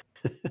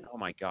 Oh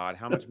my god,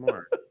 how much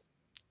more?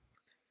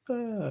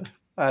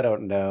 I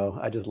don't know.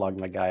 I just logged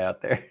my guy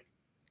out there.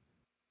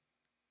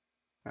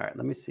 All right,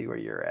 let me see where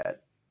you're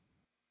at.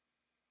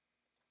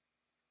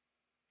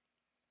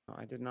 Oh,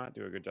 I did not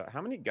do a good job.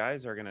 How many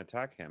guys are going to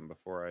attack him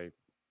before I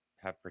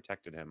have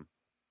protected him?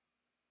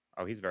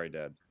 Oh, he's very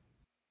dead.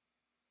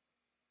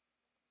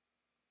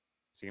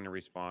 Is he going to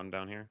respawn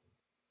down here?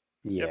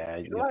 Yeah,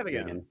 he's alive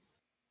again.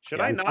 Should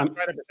yeah, I not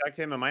try to protect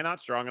him? Am I not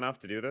strong enough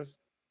to do this?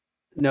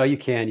 No, you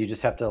can. You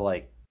just have to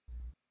like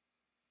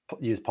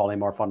use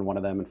polymorph on one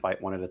of them and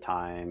fight one at a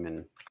time.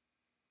 And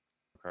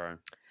okay.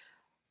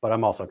 But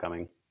I'm also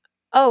coming.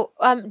 Oh,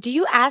 do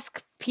you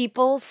ask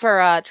people for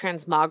a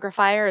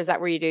transmogrifier? Is that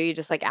where you do? You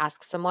just like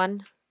ask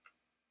someone?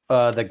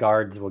 The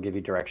guards will give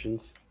you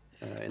directions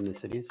in the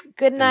cities.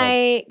 Good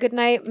night,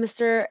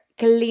 Mr.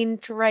 Colleen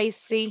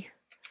Tracy.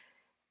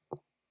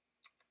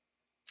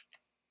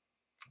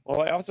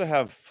 Well, I also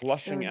have So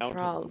flushing out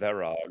enthralled.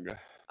 Verog.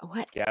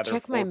 What? Gather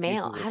Check my 4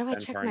 mail. pieces How of do I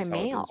check centaur my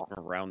intelligence mail?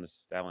 from around the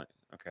stallion.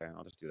 Okay,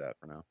 I'll just do that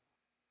for now.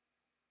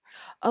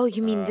 Oh,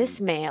 you mean this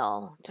Um,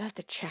 mail? Do I have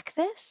to check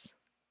this?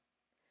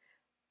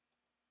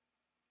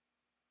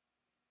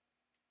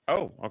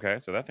 oh, okay,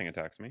 so that thing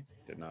attacks me.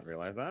 Did not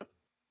realize that.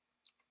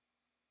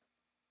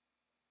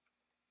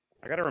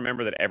 I gotta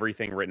remember that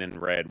everything written in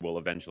red will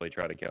eventually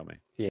try to kill me.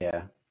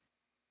 Yeah.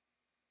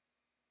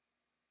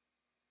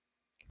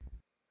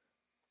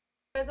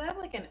 Guys, I have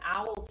like an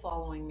owl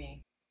following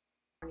me.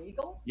 An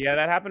eagle? Yeah,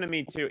 that happened to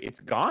me too. It's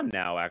gone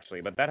now,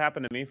 actually, but that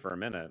happened to me for a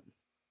minute.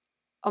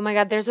 Oh my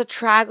god, there's a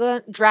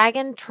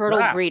dragon turtle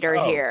Ah! breeder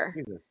Oh, here.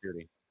 Jesus,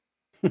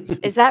 Judy.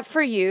 Is that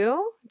for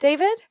you,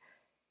 David?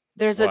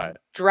 There's a What?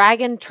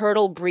 dragon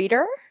turtle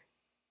breeder?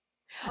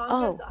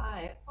 Conga's Oh,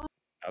 eye.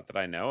 Not that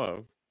I know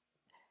of.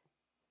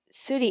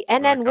 Sudi. You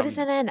wanna NN, what is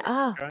come NN? get this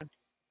Oh, guy?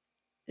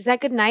 is that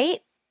good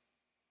night?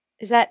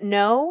 Is that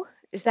no?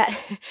 Is that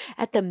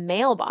at the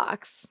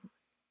mailbox?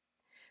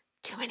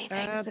 Too many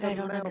things At that the I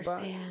don't mailbox.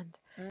 understand.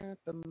 At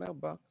the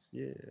mailbox,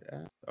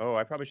 yeah. Oh,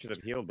 I probably should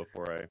have healed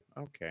before I...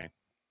 Okay.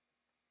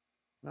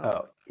 No.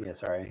 Oh, yeah,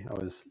 sorry. I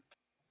was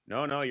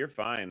No, you're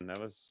fine. That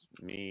was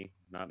me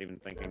not even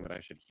thinking that I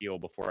should heal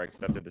before I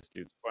accepted this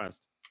dude's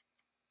quest.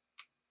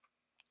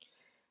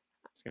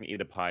 Just gonna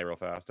eat a pie real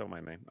fast. Don't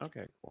mind me.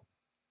 Okay, cool.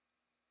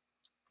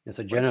 yeah,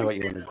 so What if generally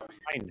we what you stand want to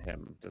behind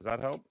him? Does that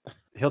help?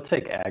 he'll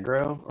take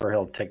aggro or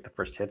he'll take the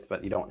first hits,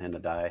 but you don't want him to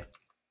die.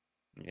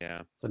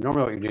 Yeah. So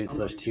normally what you do is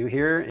there's 2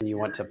 here and you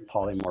want to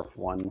polymorph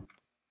 1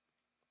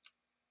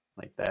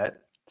 like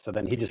that. So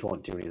then he just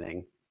won't do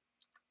anything.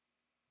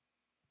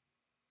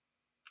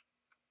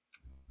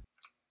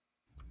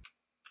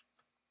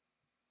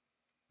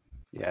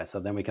 Yeah, so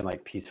then we can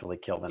like peacefully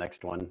kill the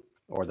next one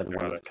or the one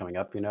Got that's it. coming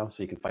up, you know,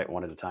 so you can fight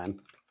one at a time.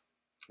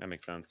 That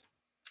makes sense.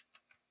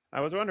 I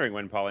was wondering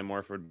when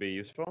polymorph would be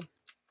useful.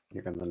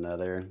 Here comes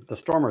another. The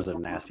Stormers are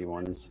nasty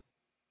ones.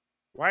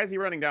 Why is he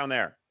running down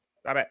there?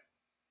 Stop it.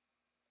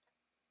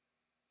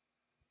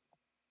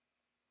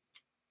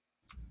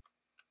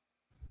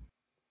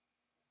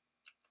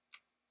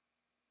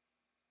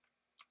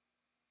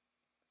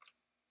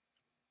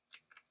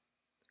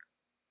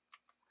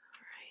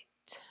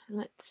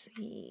 Let's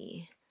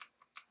see.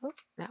 Oh,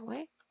 that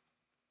way.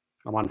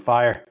 I'm on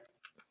fire.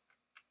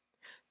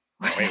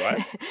 Wait,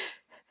 what?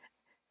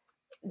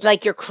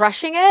 Like you're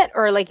crushing it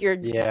or like you're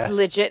Yeah.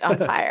 legit on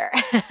fire?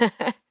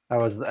 I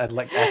was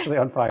like actually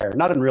on fire,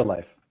 not in real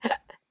life.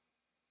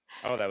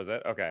 Oh, that was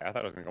it? Okay, I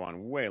thought it was going to go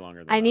on way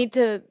longer than I that. need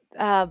to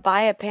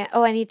buy a panda.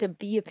 Oh, I need to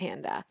be a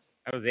panda.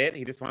 That was it?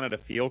 He just wanted to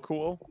feel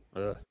cool?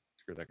 Ugh,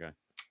 screw that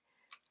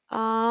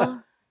guy.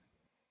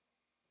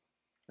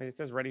 Wait, it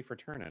says ready for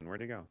turn-in.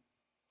 Where'd he go?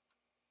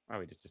 Oh,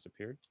 he just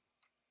disappeared?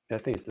 I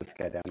think it's this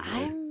guy down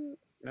here.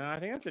 No, I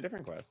think that's a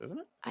different quest, isn't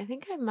it? I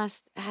think I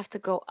must have to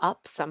go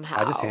up somehow.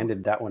 I just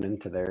handed that one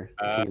into there.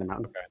 King of the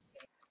Mountain. Okay.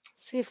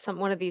 See if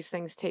one of these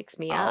things takes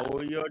me How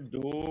up. you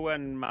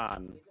doing,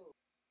 man?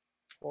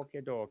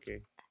 Okie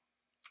dokie.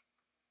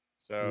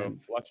 So,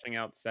 flushing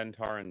out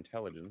centaur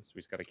intelligence.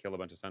 We just got to kill a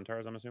bunch of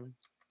centaurs, I'm assuming?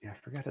 Yeah, I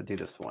forgot to do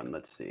this one.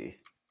 Let's see.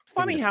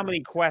 Funny how many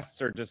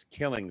quests are just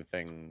killing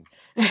things.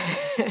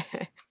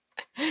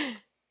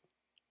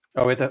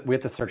 Oh, we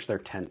have to search their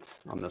tents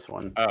on this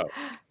one. Oh,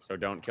 so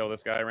don't kill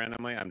this guy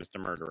randomly? I'm just a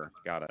murderer.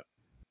 Got it.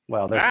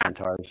 Well, there's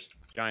centaurs.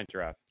 Giant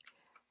giraffe.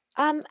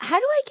 How do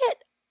I get,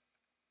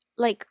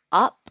 like,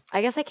 up?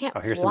 I guess I can't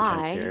here's fly.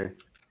 some tents here.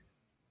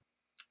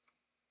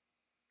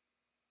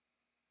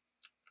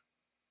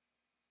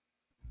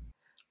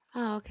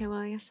 Oh, okay. Well,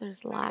 I guess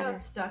there's I ladder.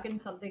 got stuck in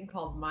something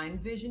called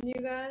mind vision, you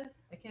guys.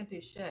 I can't do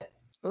shit.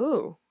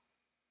 Ooh,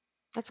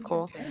 that's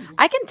cool. Interesting.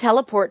 I can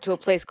teleport to a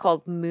place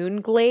called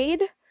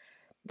Moonglade.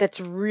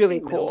 That's really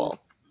cool.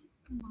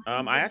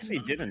 I actually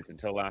didn't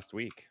until last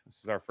week. This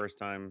is our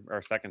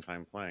second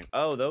time playing.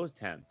 Oh, those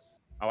tents.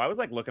 Oh, I was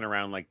like looking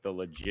around like the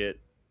legit.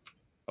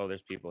 Oh,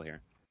 there's people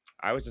here.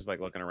 I was just like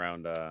looking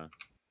around the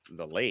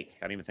lake.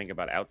 I didn't even think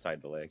about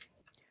outside the lake.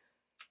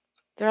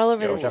 They're all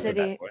over Go the over that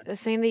city. way. The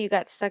thing that you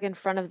got stuck in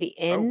front of the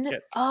inn.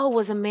 shit. Oh,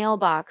 was a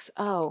mailbox.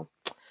 Oh,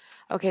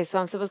 okay. So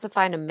I'm supposed to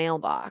find a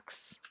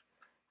mailbox.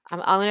 I'm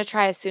gonna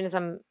try as soon as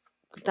I'm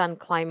done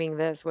climbing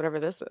this, whatever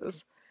this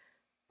is.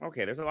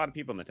 Okay, there's a lot of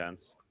people in the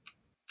tents.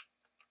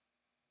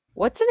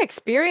 What's an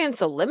experience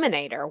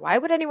eliminator? Why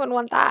would anyone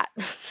want that?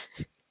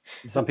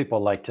 Some people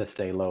like to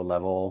stay low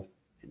level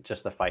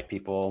just to fight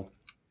people.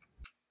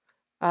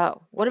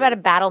 Oh, what about a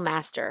battle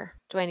master?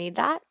 Do I need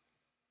that?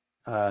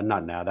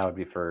 Not now. That would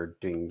be for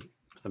doing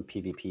some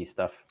PvP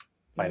stuff,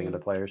 fighting other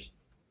players.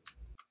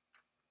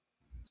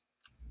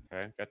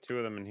 Okay, got 2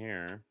 of them in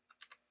here.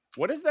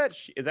 What is that?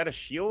 Is that a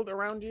shield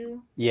around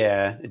you?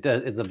 Yeah, it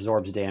does. It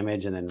absorbs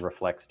damage and then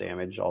reflects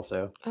damage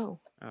also. Oh.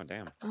 Oh,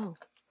 damn. Oh.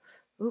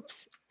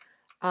 Oops.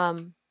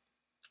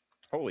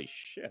 Holy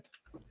shit.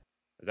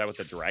 Is that what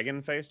the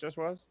dragon face just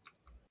was?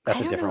 That's I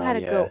a don't different know how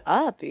one, to yeah. go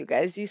up, you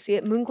guys. You see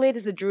it. Moonglade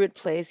is the druid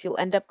place. You'll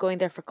end up going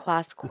there for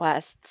class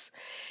quests.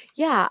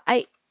 Yeah,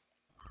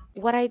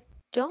 what I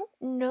don't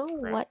know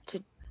what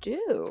to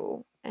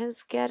do.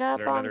 is get Is up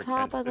there on another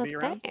top tent of the city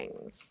around?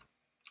 things.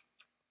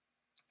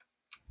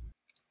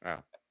 Oh,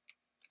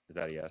 is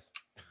that a yes?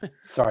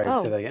 Sorry, say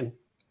Oh, that again.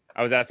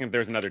 I was asking if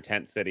there's another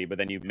tent city, but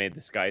then you made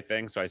the sky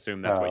thing, so I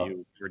assume that's what Oh.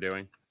 you were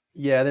doing.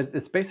 Yeah,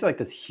 it's basically like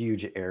this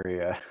huge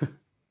area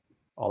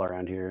all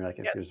around here. Like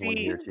Yeah, there's one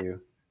see, here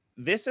too.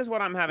 this is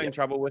what I'm having Yep.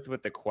 trouble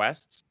with the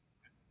quests.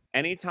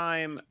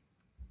 Anytime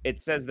it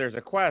says there's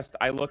a quest,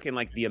 I look in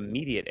like the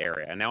immediate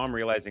area, and now I'm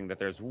realizing that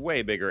there's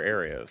way bigger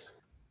areas.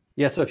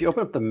 Yeah, so if you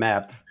open up the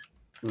map,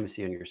 let me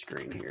see on your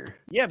screen here.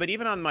 Yeah, but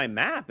even on my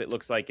map, it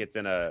looks like it's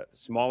in a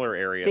smaller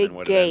area than big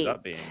what it ends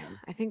up gate. being in.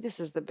 I think this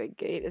is the big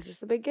gate. Is this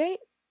the big gate?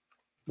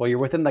 Well, you're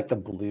within like the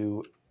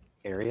blue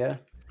area,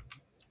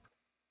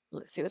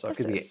 Let's see what so it this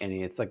could be is.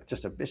 any. It's like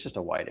just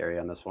a wide area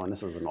on this one.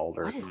 This is an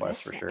older What is quest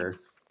this for thing? sure.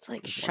 It's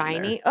like There's one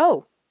there. shiny.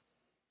 Oh,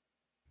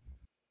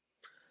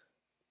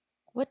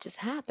 what just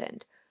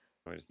happened?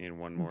 I just need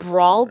one more.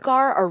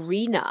 Brawlgar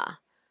Arena.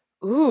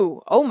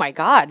 Ooh, oh my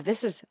God.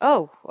 This is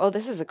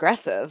this is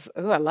aggressive.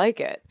 Ooh, I like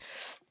it.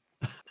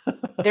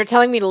 They're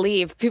telling me to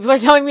leave. People are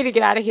telling me to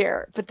get out of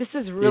here. But this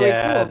is really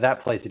Yeah, cool.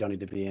 that place you don't need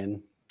to be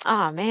in.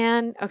 Ah,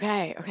 man.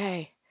 Okay.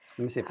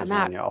 Let me see if there's I'm one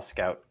out. on you. I'll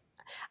scout.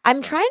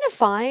 I'm trying to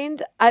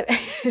find.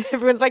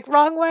 Everyone's like,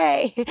 wrong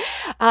way. Do you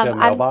have a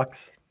mailbox?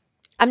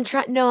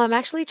 No, I'm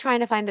actually trying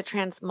to find a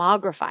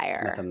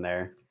transmogrifier. Nothing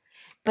there.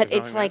 But There's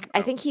it's nothing like, there?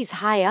 I think he's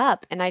high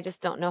up, and I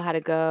just don't know how to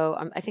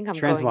go. I think I'm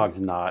going.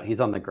 Transmog's not. He's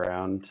on the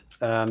ground.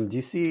 Do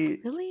you see?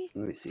 Really?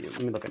 Let me see. Let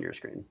me look on your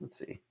screen. Let's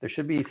see. There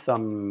should be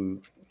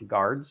some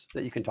guards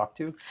that you can talk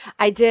to.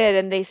 I did,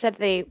 and they said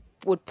they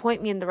would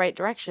point me in the right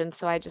direction,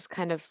 so I just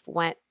kind of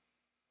went.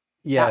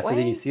 Yeah. That So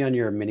then you way? see on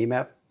your mini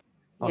map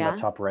on Yeah. the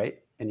top right,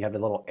 and you have the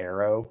little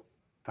arrow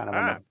kind of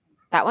on the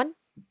That one?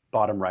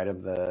 bottom right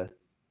of the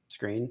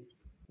screen.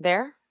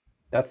 There?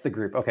 That's the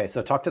group. Okay.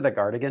 So talk to the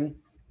guard again.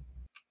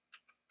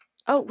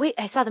 Oh, wait,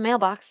 I saw the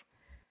mailbox.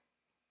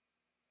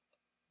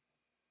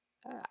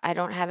 I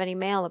don't have any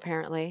mail,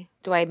 apparently.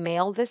 Do I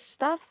mail this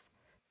stuff?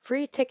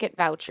 Free ticket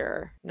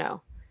voucher.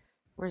 No.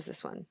 Where's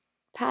this one?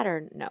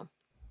 Pattern. No.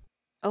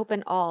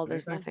 Open all.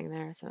 There's Anything? nothing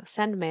there. So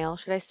send mail.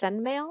 Should I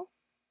send mail?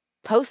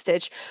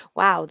 Postage.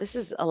 Wow, this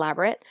is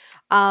elaborate.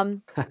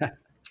 Oh,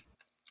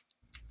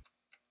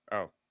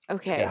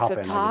 Okay, Yeah, hop so in,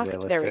 I'll talk. give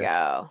you a There we list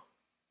go.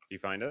 do you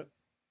find it?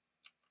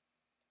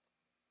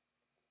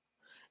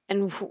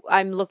 And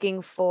I'm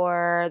looking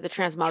for the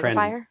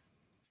transmogrifier.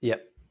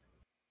 Yep.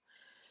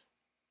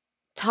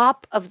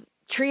 Top of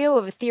trio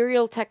of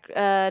ethereal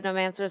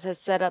technomancers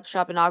has set up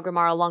shop in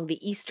Agrimar along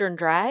the Eastern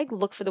Drag.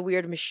 Look for the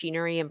weird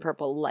machinery and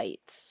purple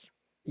lights.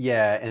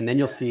 Yeah, and then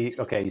you'll see.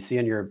 Okay, you see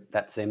on your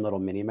that same little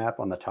mini map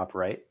on the top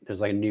right.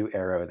 There's like a new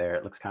arrow there.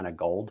 It looks kind of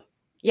gold.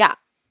 Yeah.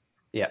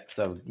 Yep.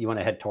 So you want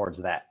to head towards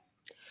that.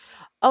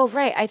 Oh,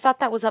 right. I thought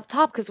that was up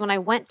top because when I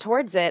went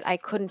towards it, I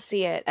couldn't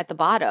see it at the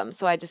bottom.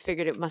 So I just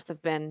figured it must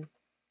have been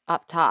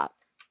up top.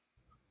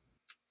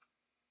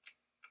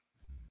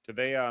 Do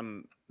they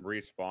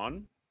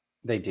respawn?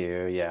 They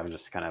do. Yeah, I'm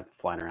just kind of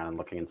flying around and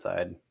looking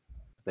inside.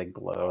 They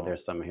glow. Oh.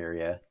 There's some here.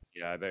 Yeah.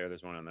 Yeah,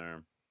 there's one in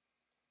there.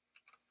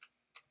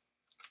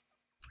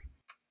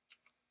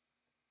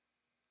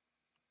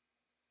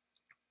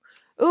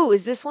 Ooh,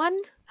 is this one?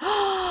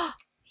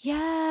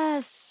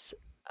 Yes.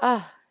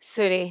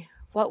 Sooty,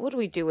 what would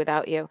we do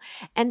without you?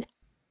 And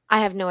I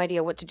have no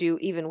idea what to do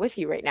even with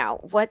you right now.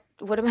 What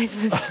am I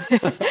supposed to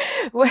do?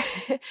 What,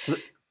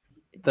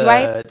 do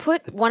I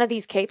put one of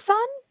these capes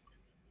on?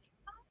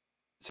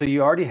 So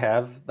you already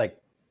have like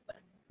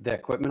the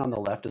equipment on the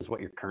left is what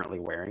you're currently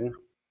wearing,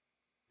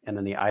 and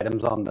then the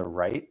items on the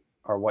right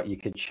are what you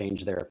could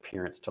change their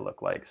appearance to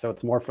look like. So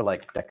it's more for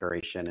like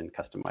decoration and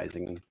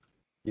customizing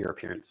your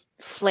appearance.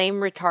 Flame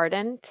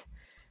retardant.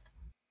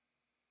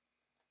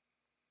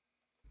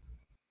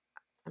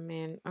 I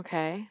mean,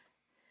 okay.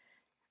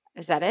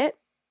 Is that it?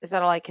 Is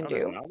that all I can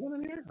There's do? not one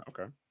in here?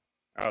 Okay.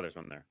 Oh, there's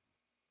one there.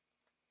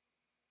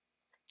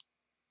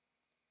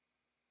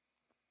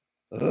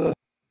 Ugh.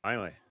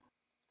 Finally.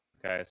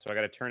 Okay, so I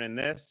got to turn in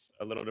this,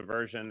 a little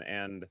diversion,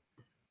 and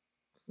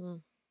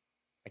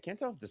I can't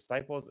tell if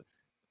disciples.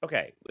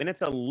 Okay, and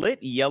it's a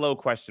lit yellow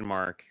question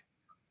mark.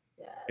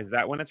 Yeah. Is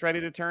that when it's ready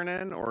to turn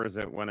in, or is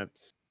it when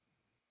it's?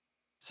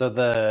 So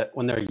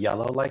when they're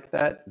yellow like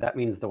that, that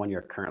means the one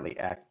you're currently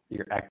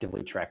you're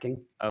actively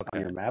tracking on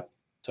your map.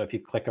 So if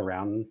you click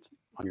around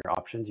on your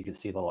options, you can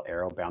see the little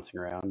arrow bouncing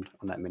around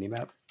on that mini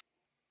map.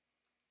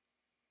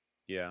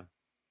 Yeah.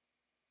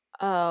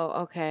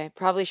 Oh, okay.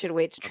 Probably should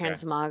wait to Okay.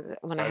 transmog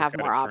when So I I have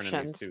just more gotta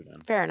turn in these options. two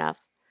then. Fair enough.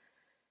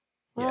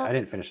 Yeah, Well, I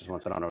didn't finish this one,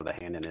 so I don't know where the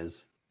hand-in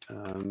is.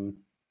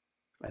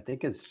 I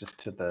think it's just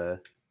to the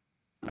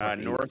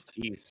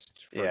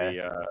northeast for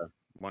the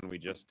one we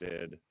just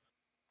did.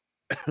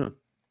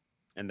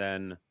 And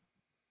then,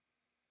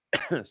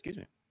 excuse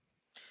me.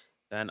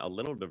 Then a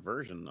little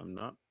diversion. I'm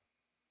not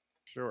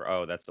sure.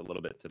 Oh, that's a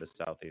little bit to the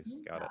southeast.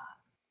 Got it.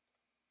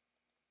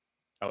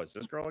 Oh, it's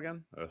this girl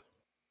again? Ugh.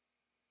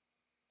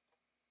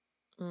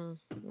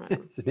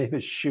 His name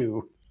is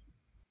Shu.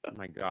 Oh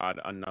my God,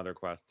 another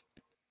quest.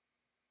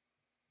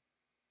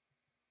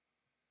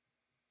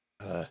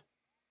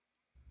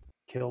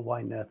 Kill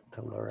Wyneth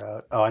to lure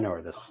out. Oh, I know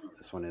where this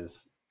one is.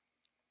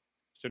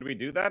 Should we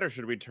do that, or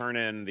should we turn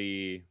in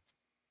the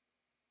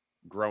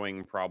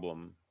growing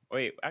problem?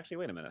 Wait, actually,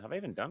 wait a minute. Have I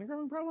even done a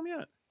growing problem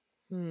yet?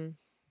 Hmm.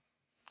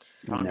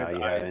 No, you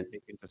haven't.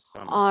 Taken to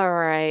summer. All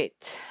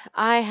right.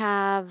 I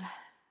have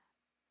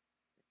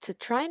to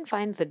try and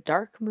find the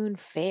Dark Moon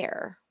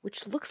Fair,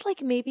 which looks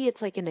like maybe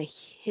it's like in a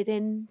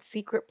hidden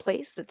secret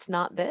place that's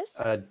not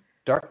this.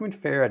 Dark Moon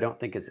Fair, I don't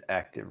think is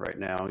active right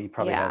now. You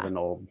probably have Yeah. an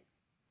old.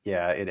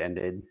 Yeah, it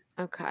ended.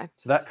 Okay.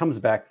 So that comes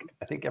back,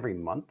 I think, every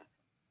month.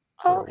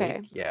 Oh, for a okay.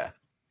 week. Yeah.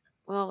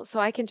 Well, so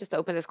I can just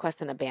open this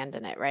quest and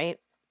abandon it, right?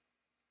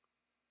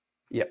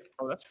 Yep.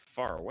 Oh, that's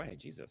far away.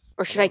 Jesus.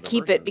 Or should I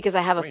keep it because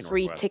I have a way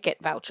free northwest. ticket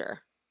voucher?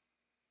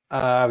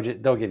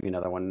 They'll give you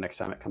another one next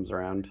time it comes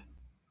around.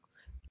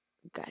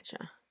 Gotcha.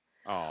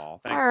 Oh,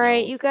 thanks, All right,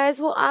 Mills. you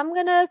guys. Well, I'm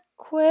gonna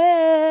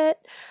quit.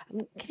 I'm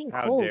getting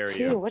How cold dare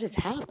too. you. What is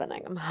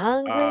happening? I'm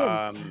hungry.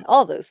 And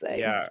all those things.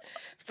 Yeah.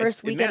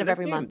 First weekend man, of this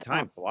every game, month.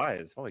 Time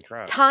flies. Holy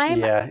crap.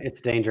 Time Yeah,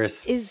 it's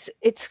dangerous. is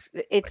Like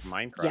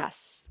Minecraft.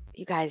 yes.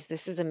 You guys,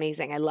 this is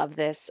amazing. I love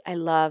this. I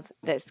love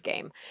this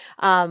game.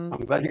 I'm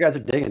glad you guys are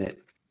digging it.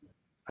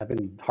 I've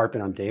been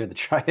harping on David to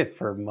try it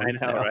for months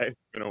I know, now. right? It's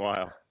been a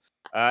while.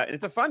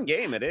 It's a fun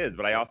game, it is,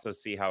 but I also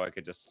see how it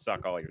could just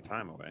suck all your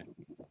time away.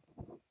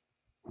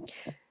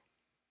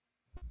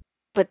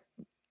 But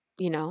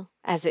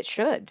as it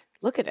should.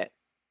 Look at it.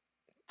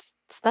 It's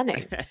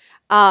stunning.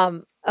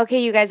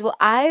 Okay, you guys. Well,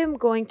 I'm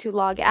going to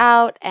log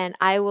out, and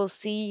I will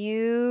see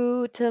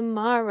you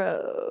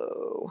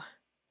tomorrow.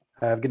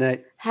 Have a good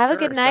night. Have a Sure,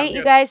 good sounds night, you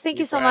good. guys. Thank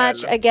you You so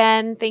much bet.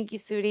 again. Thank you,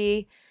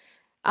 Sudi.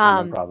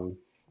 No problem.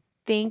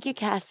 Thank you,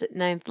 Cast at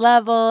 9th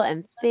Level,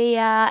 and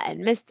Thea,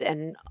 and Mist,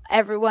 and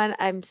everyone.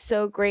 I'm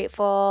so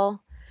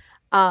grateful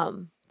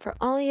for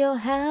all your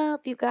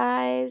help, you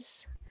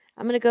guys.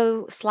 I'm gonna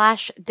go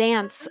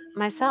 /dance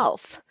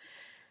myself.